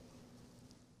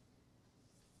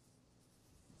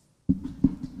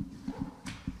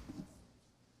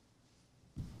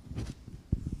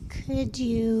 Could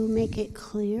you make it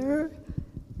clear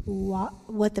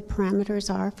what the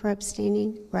parameters are for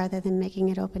abstaining rather than making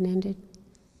it open-ended?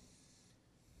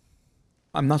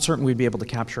 I'm not certain we'd be able to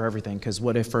capture everything, because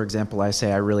what if, for example, I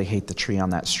say I really hate the tree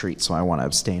on that street, so I want to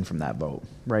abstain from that vote,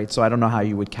 right? So I don't know how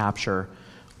you would capture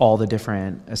all the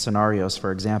different scenarios,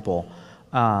 for example.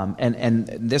 And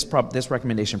this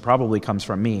recommendation probably comes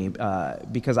from me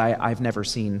because I've never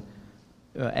seen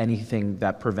anything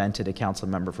that prevented a council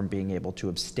member from being able to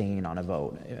abstain on a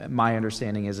vote. My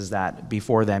understanding is that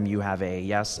before them you have a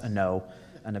yes, a no,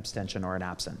 an abstention, or an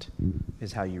absent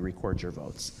is how you record your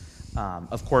votes.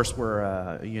 Of course,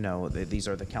 these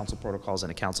are the council protocols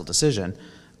and a council decision.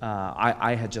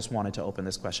 I had just wanted to open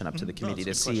this question up to the committee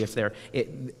to see if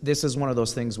this is one of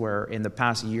those things where in the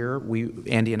past year,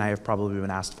 Andy and I have probably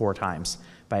been asked 4 times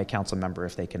by a council member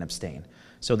if they can abstain.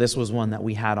 So this was one that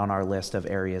we had on our list of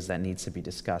areas that needs to be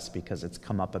discussed because it's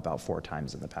come up about 4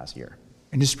 times in the past year.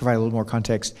 And just to provide a little more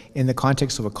context, in the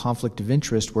context of a conflict of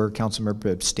interest where a council member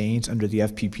abstains under the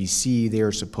FPPC, they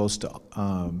are supposed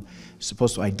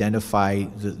to identify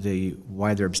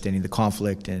why they're abstaining, the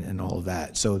conflict and all of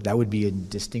that. So that would be a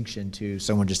distinction to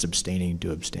someone just abstaining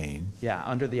to abstain. Yeah,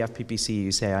 under the FPPC,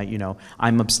 you say,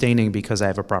 I'm abstaining because I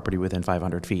have a property within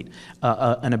 500 feet.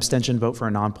 An abstention vote for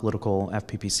a non-political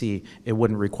FPPC, it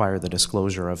wouldn't require the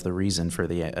disclosure of the reason for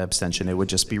the abstention. It would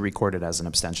just be recorded as an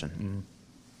abstention. Mm-hmm.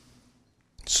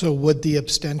 So would the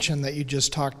abstention that you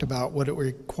just talked about, would it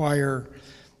require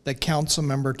the council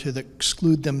member to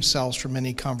exclude themselves from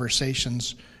any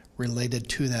conversations related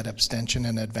to that abstention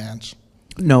in advance?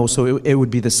 No, so it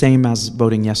would be the same as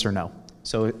voting yes or no.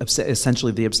 So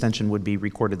essentially the abstention would be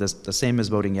recorded the same as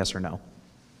voting yes or no.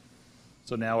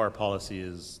 So now our policy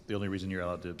is the only reason you're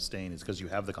allowed to abstain is because you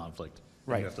have the conflict.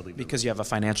 Right, you have to leave because you have a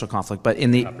financial conflict. But in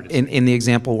the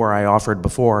example where I offered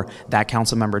before, that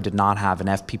council member did not have an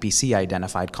FPPC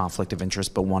identified conflict of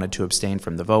interest but wanted to abstain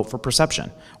from the vote for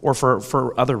perception or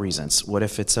for other reasons. What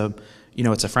if it's a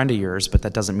friend of yours, but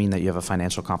that doesn't mean that you have a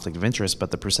financial conflict of interest, but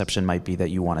the perception might be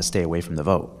that you want to stay away from the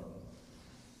vote?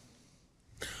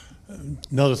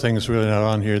 Another thing that's really not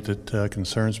on here that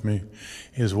concerns me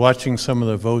is watching some of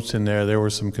the votes in there. There were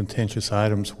some contentious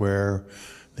items where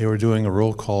they were doing a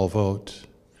roll call vote,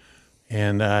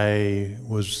 and I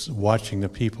was watching the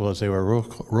people as they were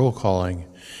roll calling,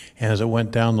 and as it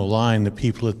went down the line, the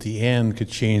people at the end could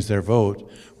change their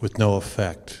vote with no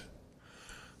effect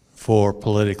for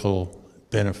political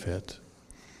benefit.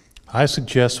 I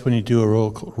suggest when you do a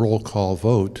roll call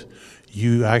vote,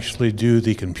 you actually do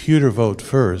the computer vote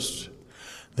first,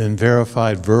 then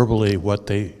verified verbally what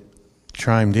they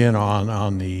chimed in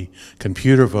on the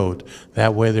computer vote.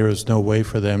 That way there is no way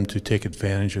for them to take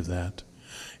advantage of that.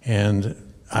 And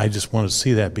I just want to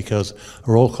see that, because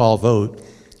a roll call vote,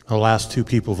 the last 2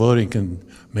 people voting can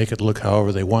make it look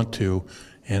however they want to,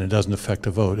 and it doesn't affect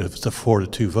the vote. If it's a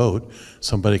 4-2 vote,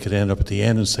 somebody could end up at the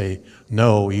end and say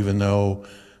no, even though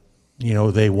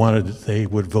they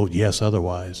would vote yes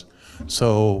otherwise.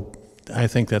 So I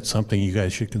think that's something you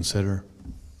guys should consider.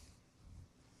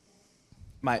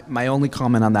 My only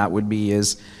comment on that would be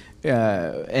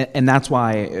and that's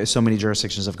why so many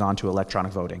jurisdictions have gone to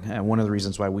electronic voting. And one of the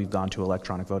reasons why we've gone to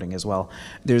electronic voting as well.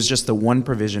 There's just the one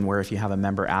provision where if you have a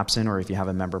member absent or if you have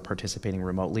a member participating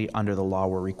remotely, under the law,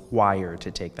 we're required to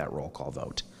take that roll call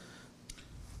vote.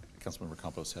 Councilmember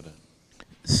Campos had a...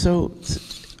 So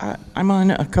I'm on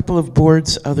a couple of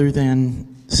boards other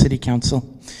than City Council.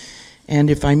 And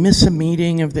if I miss a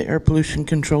meeting of the Air Pollution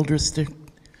Control District,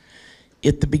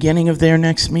 at the beginning of their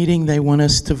next meeting, they want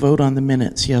us to vote on the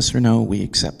minutes, yes or no, we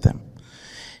accept them.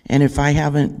 And if I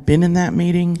haven't been in that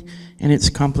meeting and it's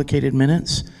complicated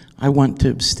minutes, I want to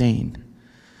abstain.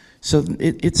 So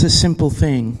it's a simple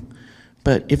thing,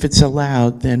 but if it's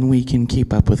allowed, then we can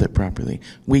keep up with it properly.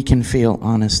 We can feel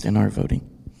honest in our voting.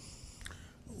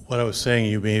 What I was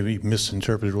saying, you maybe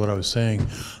misinterpreted what I was saying.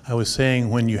 I was saying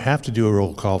when you have to do a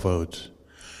roll call vote,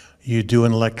 you do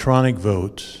an electronic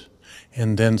vote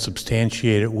and then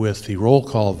substantiate it with the roll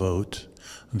call vote.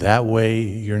 That way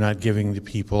you're not giving the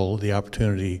people the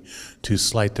opportunity to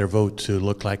slight their vote to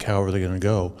look like however they're going to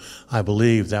go. I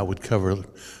believe that would cover,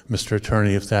 Mr.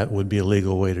 Attorney, if that would be a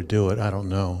legal way to do it. I don't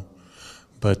know.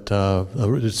 but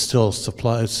it still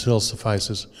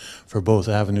suffices for both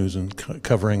avenues and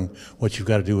covering what you've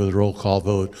got to do with a roll call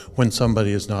vote when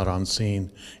somebody is not on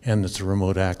scene and it's a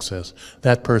remote access.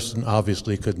 That person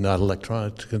obviously could not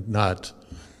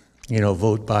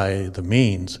vote by the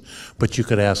means, but you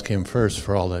could ask him first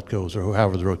for all that goes, or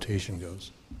however the rotation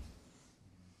goes.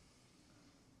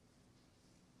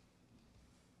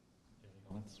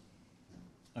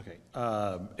 Okay,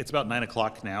 it's about 9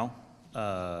 o'clock now,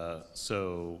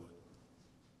 so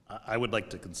I would like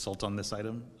to consult on this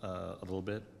item a little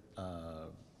bit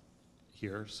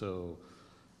here. So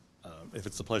if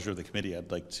it's the pleasure of the committee,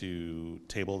 I'd like to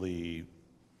table the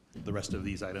rest of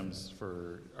these items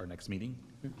for our next meeting,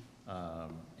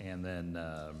 and then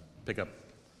pick up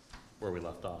where we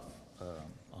left off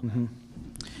on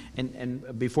that.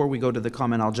 And before we go to the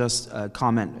comment, I'll just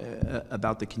comment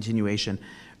about the continuation.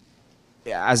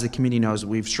 As the committee knows,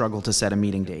 we've struggled to set a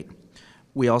meeting date.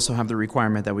 We also have the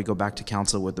requirement that we go back to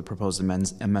council with the proposed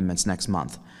amendments next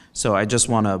month. So I just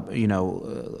want to,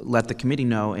 let the committee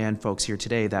know and folks here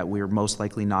today that we're most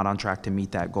likely not on track to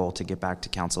meet that goal to get back to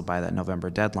council by that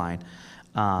November deadline.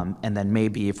 And then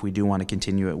maybe if we do want to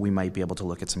continue it, we might be able to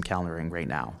look at some calendaring right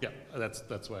now. Yeah,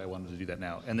 that's why I wanted to do that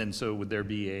now. And then, so would there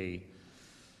be a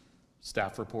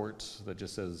staff report that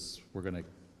just says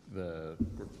the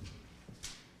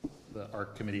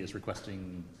ARC committee is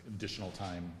requesting additional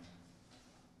time?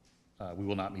 We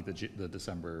will not meet the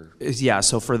December. Yeah,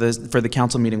 so for the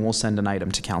council meeting, we'll send an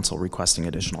item to council requesting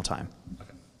additional time.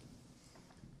 Okay.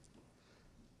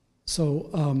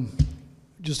 So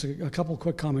just a couple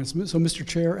quick comments. So Mr.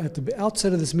 Chair, at the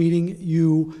outset of this meeting,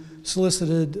 you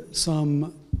solicited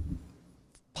some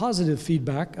positive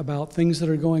feedback about things that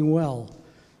are going well.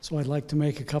 So I'd like to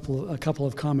make a couple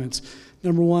of comments.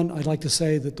 Number one, I'd like to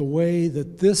say that the way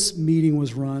that this meeting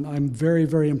was run, I'm very,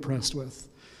 very impressed with.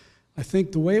 I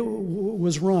think the way it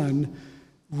was run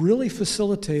really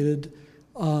facilitated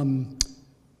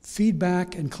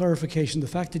feedback and clarification. The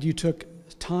fact that you took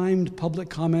timed public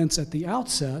comments at the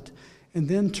outset and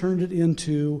then turned it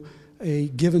into a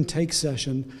give and take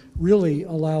session really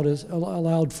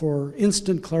allowed for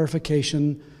instant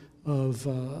clarification of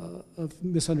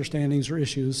misunderstandings or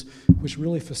issues, which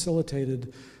really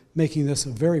facilitated making this a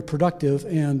very productive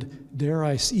and, dare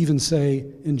I even say,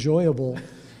 enjoyable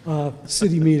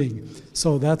city meeting.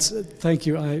 So thank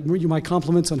you. My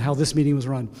compliments on how this meeting was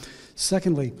run.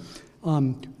 Secondly,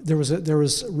 there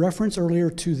was reference earlier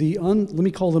to the, let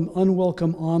me call them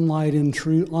unwelcome online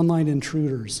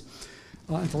intruders.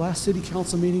 At the last city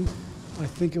council meeting, I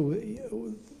think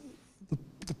the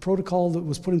protocol that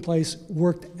was put in place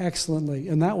worked excellently,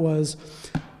 and that was,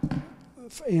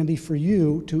 Andy, for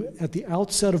you to, at the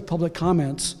outset of public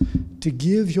comments, to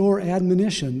give your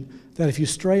admonition that if you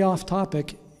stray off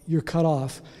topic, you're cut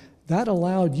off. That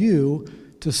allowed you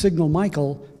to signal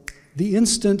Michael the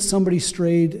instant somebody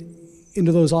strayed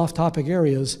into those off-topic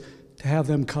areas to have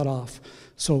them cut off.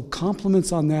 So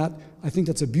compliments on that. I think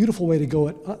that's a beautiful way to go.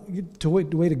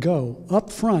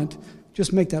 Up front,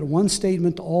 just make that one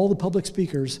statement to all the public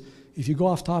speakers. If you go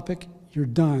off topic, you're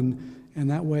done. And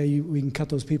that way we can cut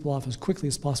those people off as quickly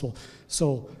as possible.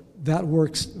 So that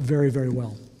works very, very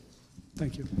well.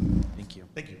 Thank you. Thank you.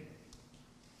 Thank you.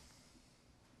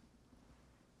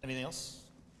 Anything else?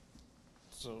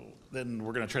 So then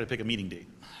we're going to try to pick a meeting date.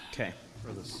 Okay.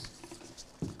 For this.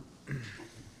 So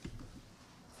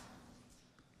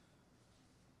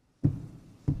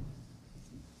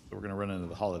we're going to run into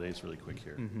the holidays really quick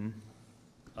here.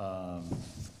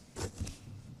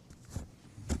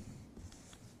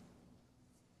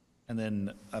 And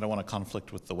then I don't want to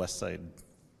conflict with the West Side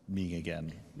meeting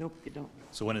again. Nope, you don't.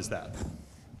 So when is that?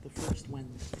 The first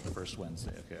Wednesday. The first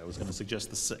Wednesday. Okay, I was going to suggest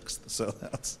the 6th. So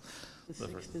that's The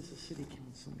 6th is a city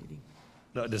council meeting.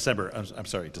 No, December. I'm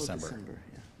sorry, December. December,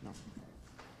 yeah. No.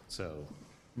 So.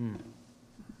 And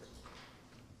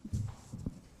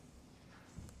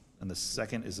the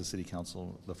 2nd is the city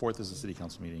council. The 4th is the city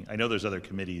council meeting. I know there's other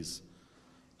committees.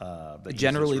 That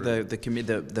Generally,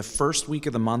 the first week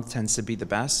of the month tends to be the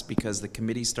best because the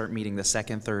committees start meeting the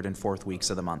 2nd, 3rd, and 4th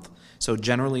weeks of the month. So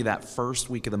generally, that first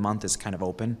week of the month is kind of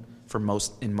open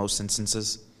in most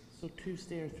instances. So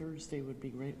Tuesday or Thursday would be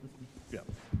great with me. Yeah.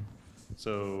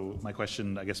 So my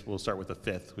question, I guess we'll start with the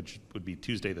 5th, which would be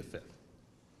Tuesday the 5th.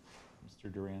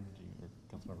 Mr. Duran,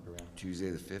 or Councilmember Duran? Tuesday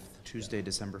the 5th? Tuesday,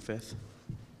 December 5th.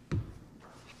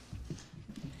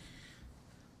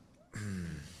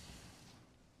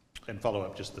 And follow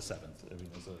up just the 7th. I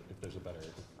mean, if there's a better.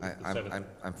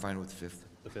 I'm fine with 5th.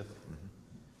 The 5th?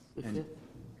 The And 5th?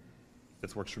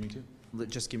 5th works for me too?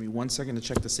 Just give me 1 second to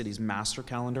check the city's master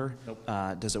calendar. Nope.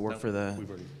 Does it work for the We've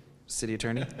already. city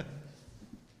attorney?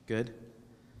 Good.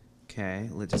 Okay,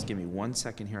 just give me 1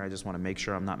 second here. I just want to make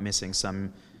sure I'm not missing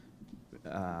some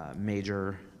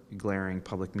major glaring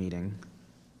public meeting.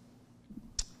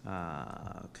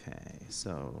 Okay,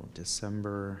 so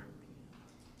December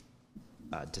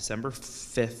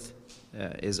 5th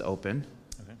is open.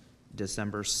 Okay.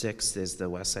 December 6th is the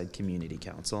West Side Community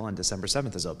Council, and December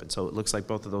 7th is open. So it looks like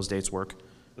both of those dates work.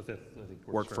 The 5th, I think,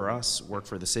 works Work for us, work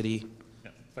for the city.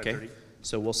 Yeah, Okay, 5:30.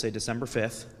 so we'll say December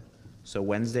 5th. So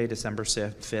Wednesday, December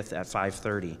 5th at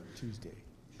 5:30.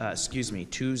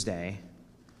 Tuesday,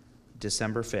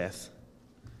 December 5th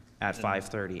at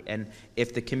 5:30. And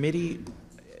if the committee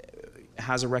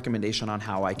has a recommendation on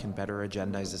how I can better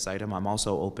agendize this item, I'm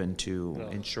also open to Well,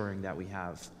 ensuring that we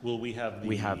have we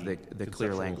have the clear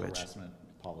conceptual language. harassment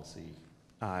policy.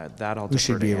 That I'll We defer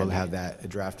should be able Andy. to have that, a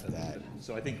draft of that.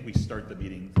 So I think we start the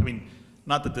meeting, I mean,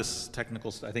 not that this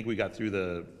technical, I think we got through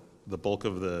the bulk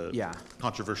of the Yeah.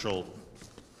 controversial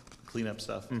cleanup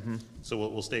stuff. So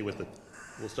we'll stay with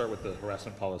we'll start with the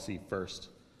harassment policy first.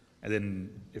 And then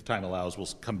if time allows, we'll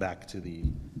come back to the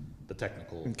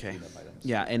technical Okay. cleanup items.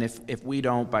 Yeah, and if we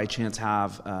don't by chance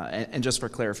have, and just for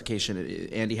clarification,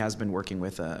 Andy has been working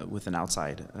with an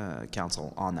outside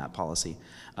counsel on that policy.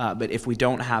 But if we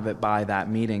don't have it by that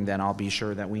meeting, then I'll be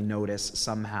sure that we notice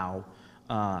somehow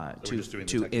we're just doing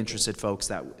the to technical. interested folks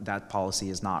that policy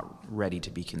is not ready to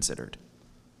be considered.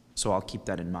 So I'll keep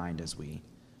that in mind as we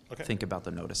Okay. think about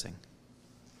the noticing.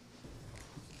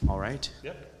 All right?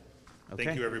 Yep. Okay.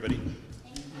 Thank you, everybody.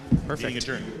 Perfect. Meeting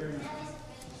adjourned.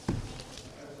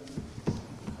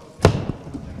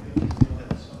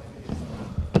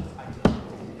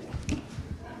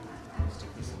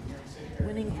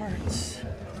 Winning hearts.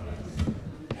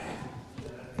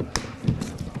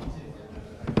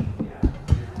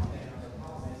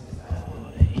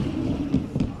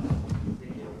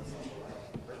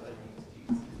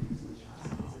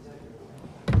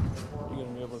 You gonna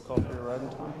be able to call for your ride in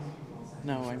time?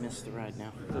 No, I missed the ride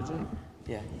now. Did you?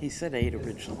 Yeah, he said 8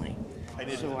 originally. I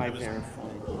did. So I I was-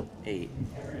 verified 8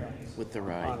 with the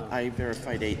ride. I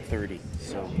verified 8:30,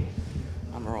 so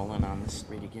I'm rolling on the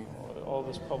street again. All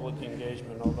this public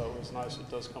engagement, although it's nice, it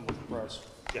does come with a price.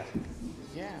 Yeah.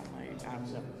 Yeah, I'm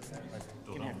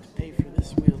gonna have to pay for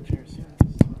this wheelchair soon.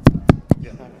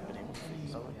 Yeah.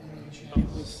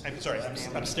 I'm sorry,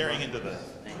 I'm staring into the.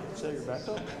 Is that your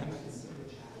backup?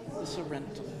 This is a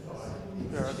rental.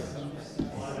 Yeah, okay.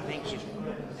 Thank you.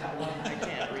 I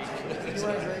can't read. You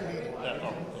are very meeting.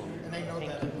 And I know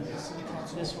that.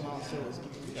 This one also is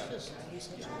giving me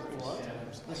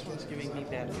This one's giving me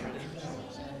bad credit.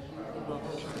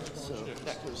 So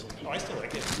that goes in. Oh, I still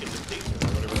like it. It's a date or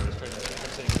whatever I was trying to,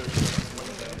 I'm saying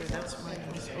 30. That's my, oh,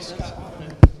 that's on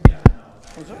there.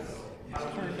 What's that?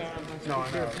 It's turned on. No,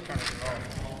 I know. It's kind of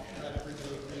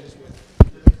off.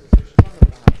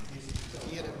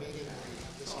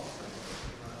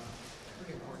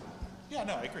 Yeah,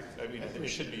 no, I agree. I mean, I think it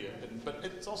should be, but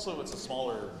it's also, it's a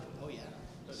smaller. Oh, yeah.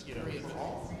 You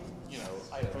know,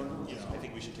 I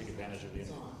think we should take advantage of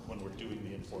when we're doing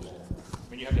the informal. I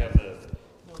mean, you have to have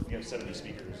you have 70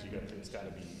 speakers, it's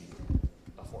gotta be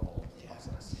a formal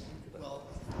process. Well,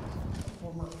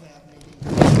 former FAB meeting.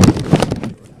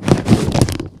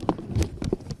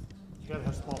 You gotta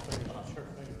have small things, I'm sure.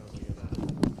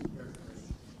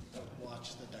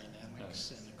 Watch the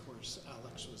dynamics, and of course,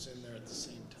 Alex was in there at the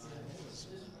same time. It was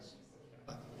a mess.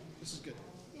 But this is good.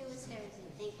 It was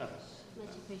everything. Thank you.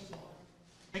 Much appreciated.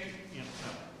 Thank you. Yeah.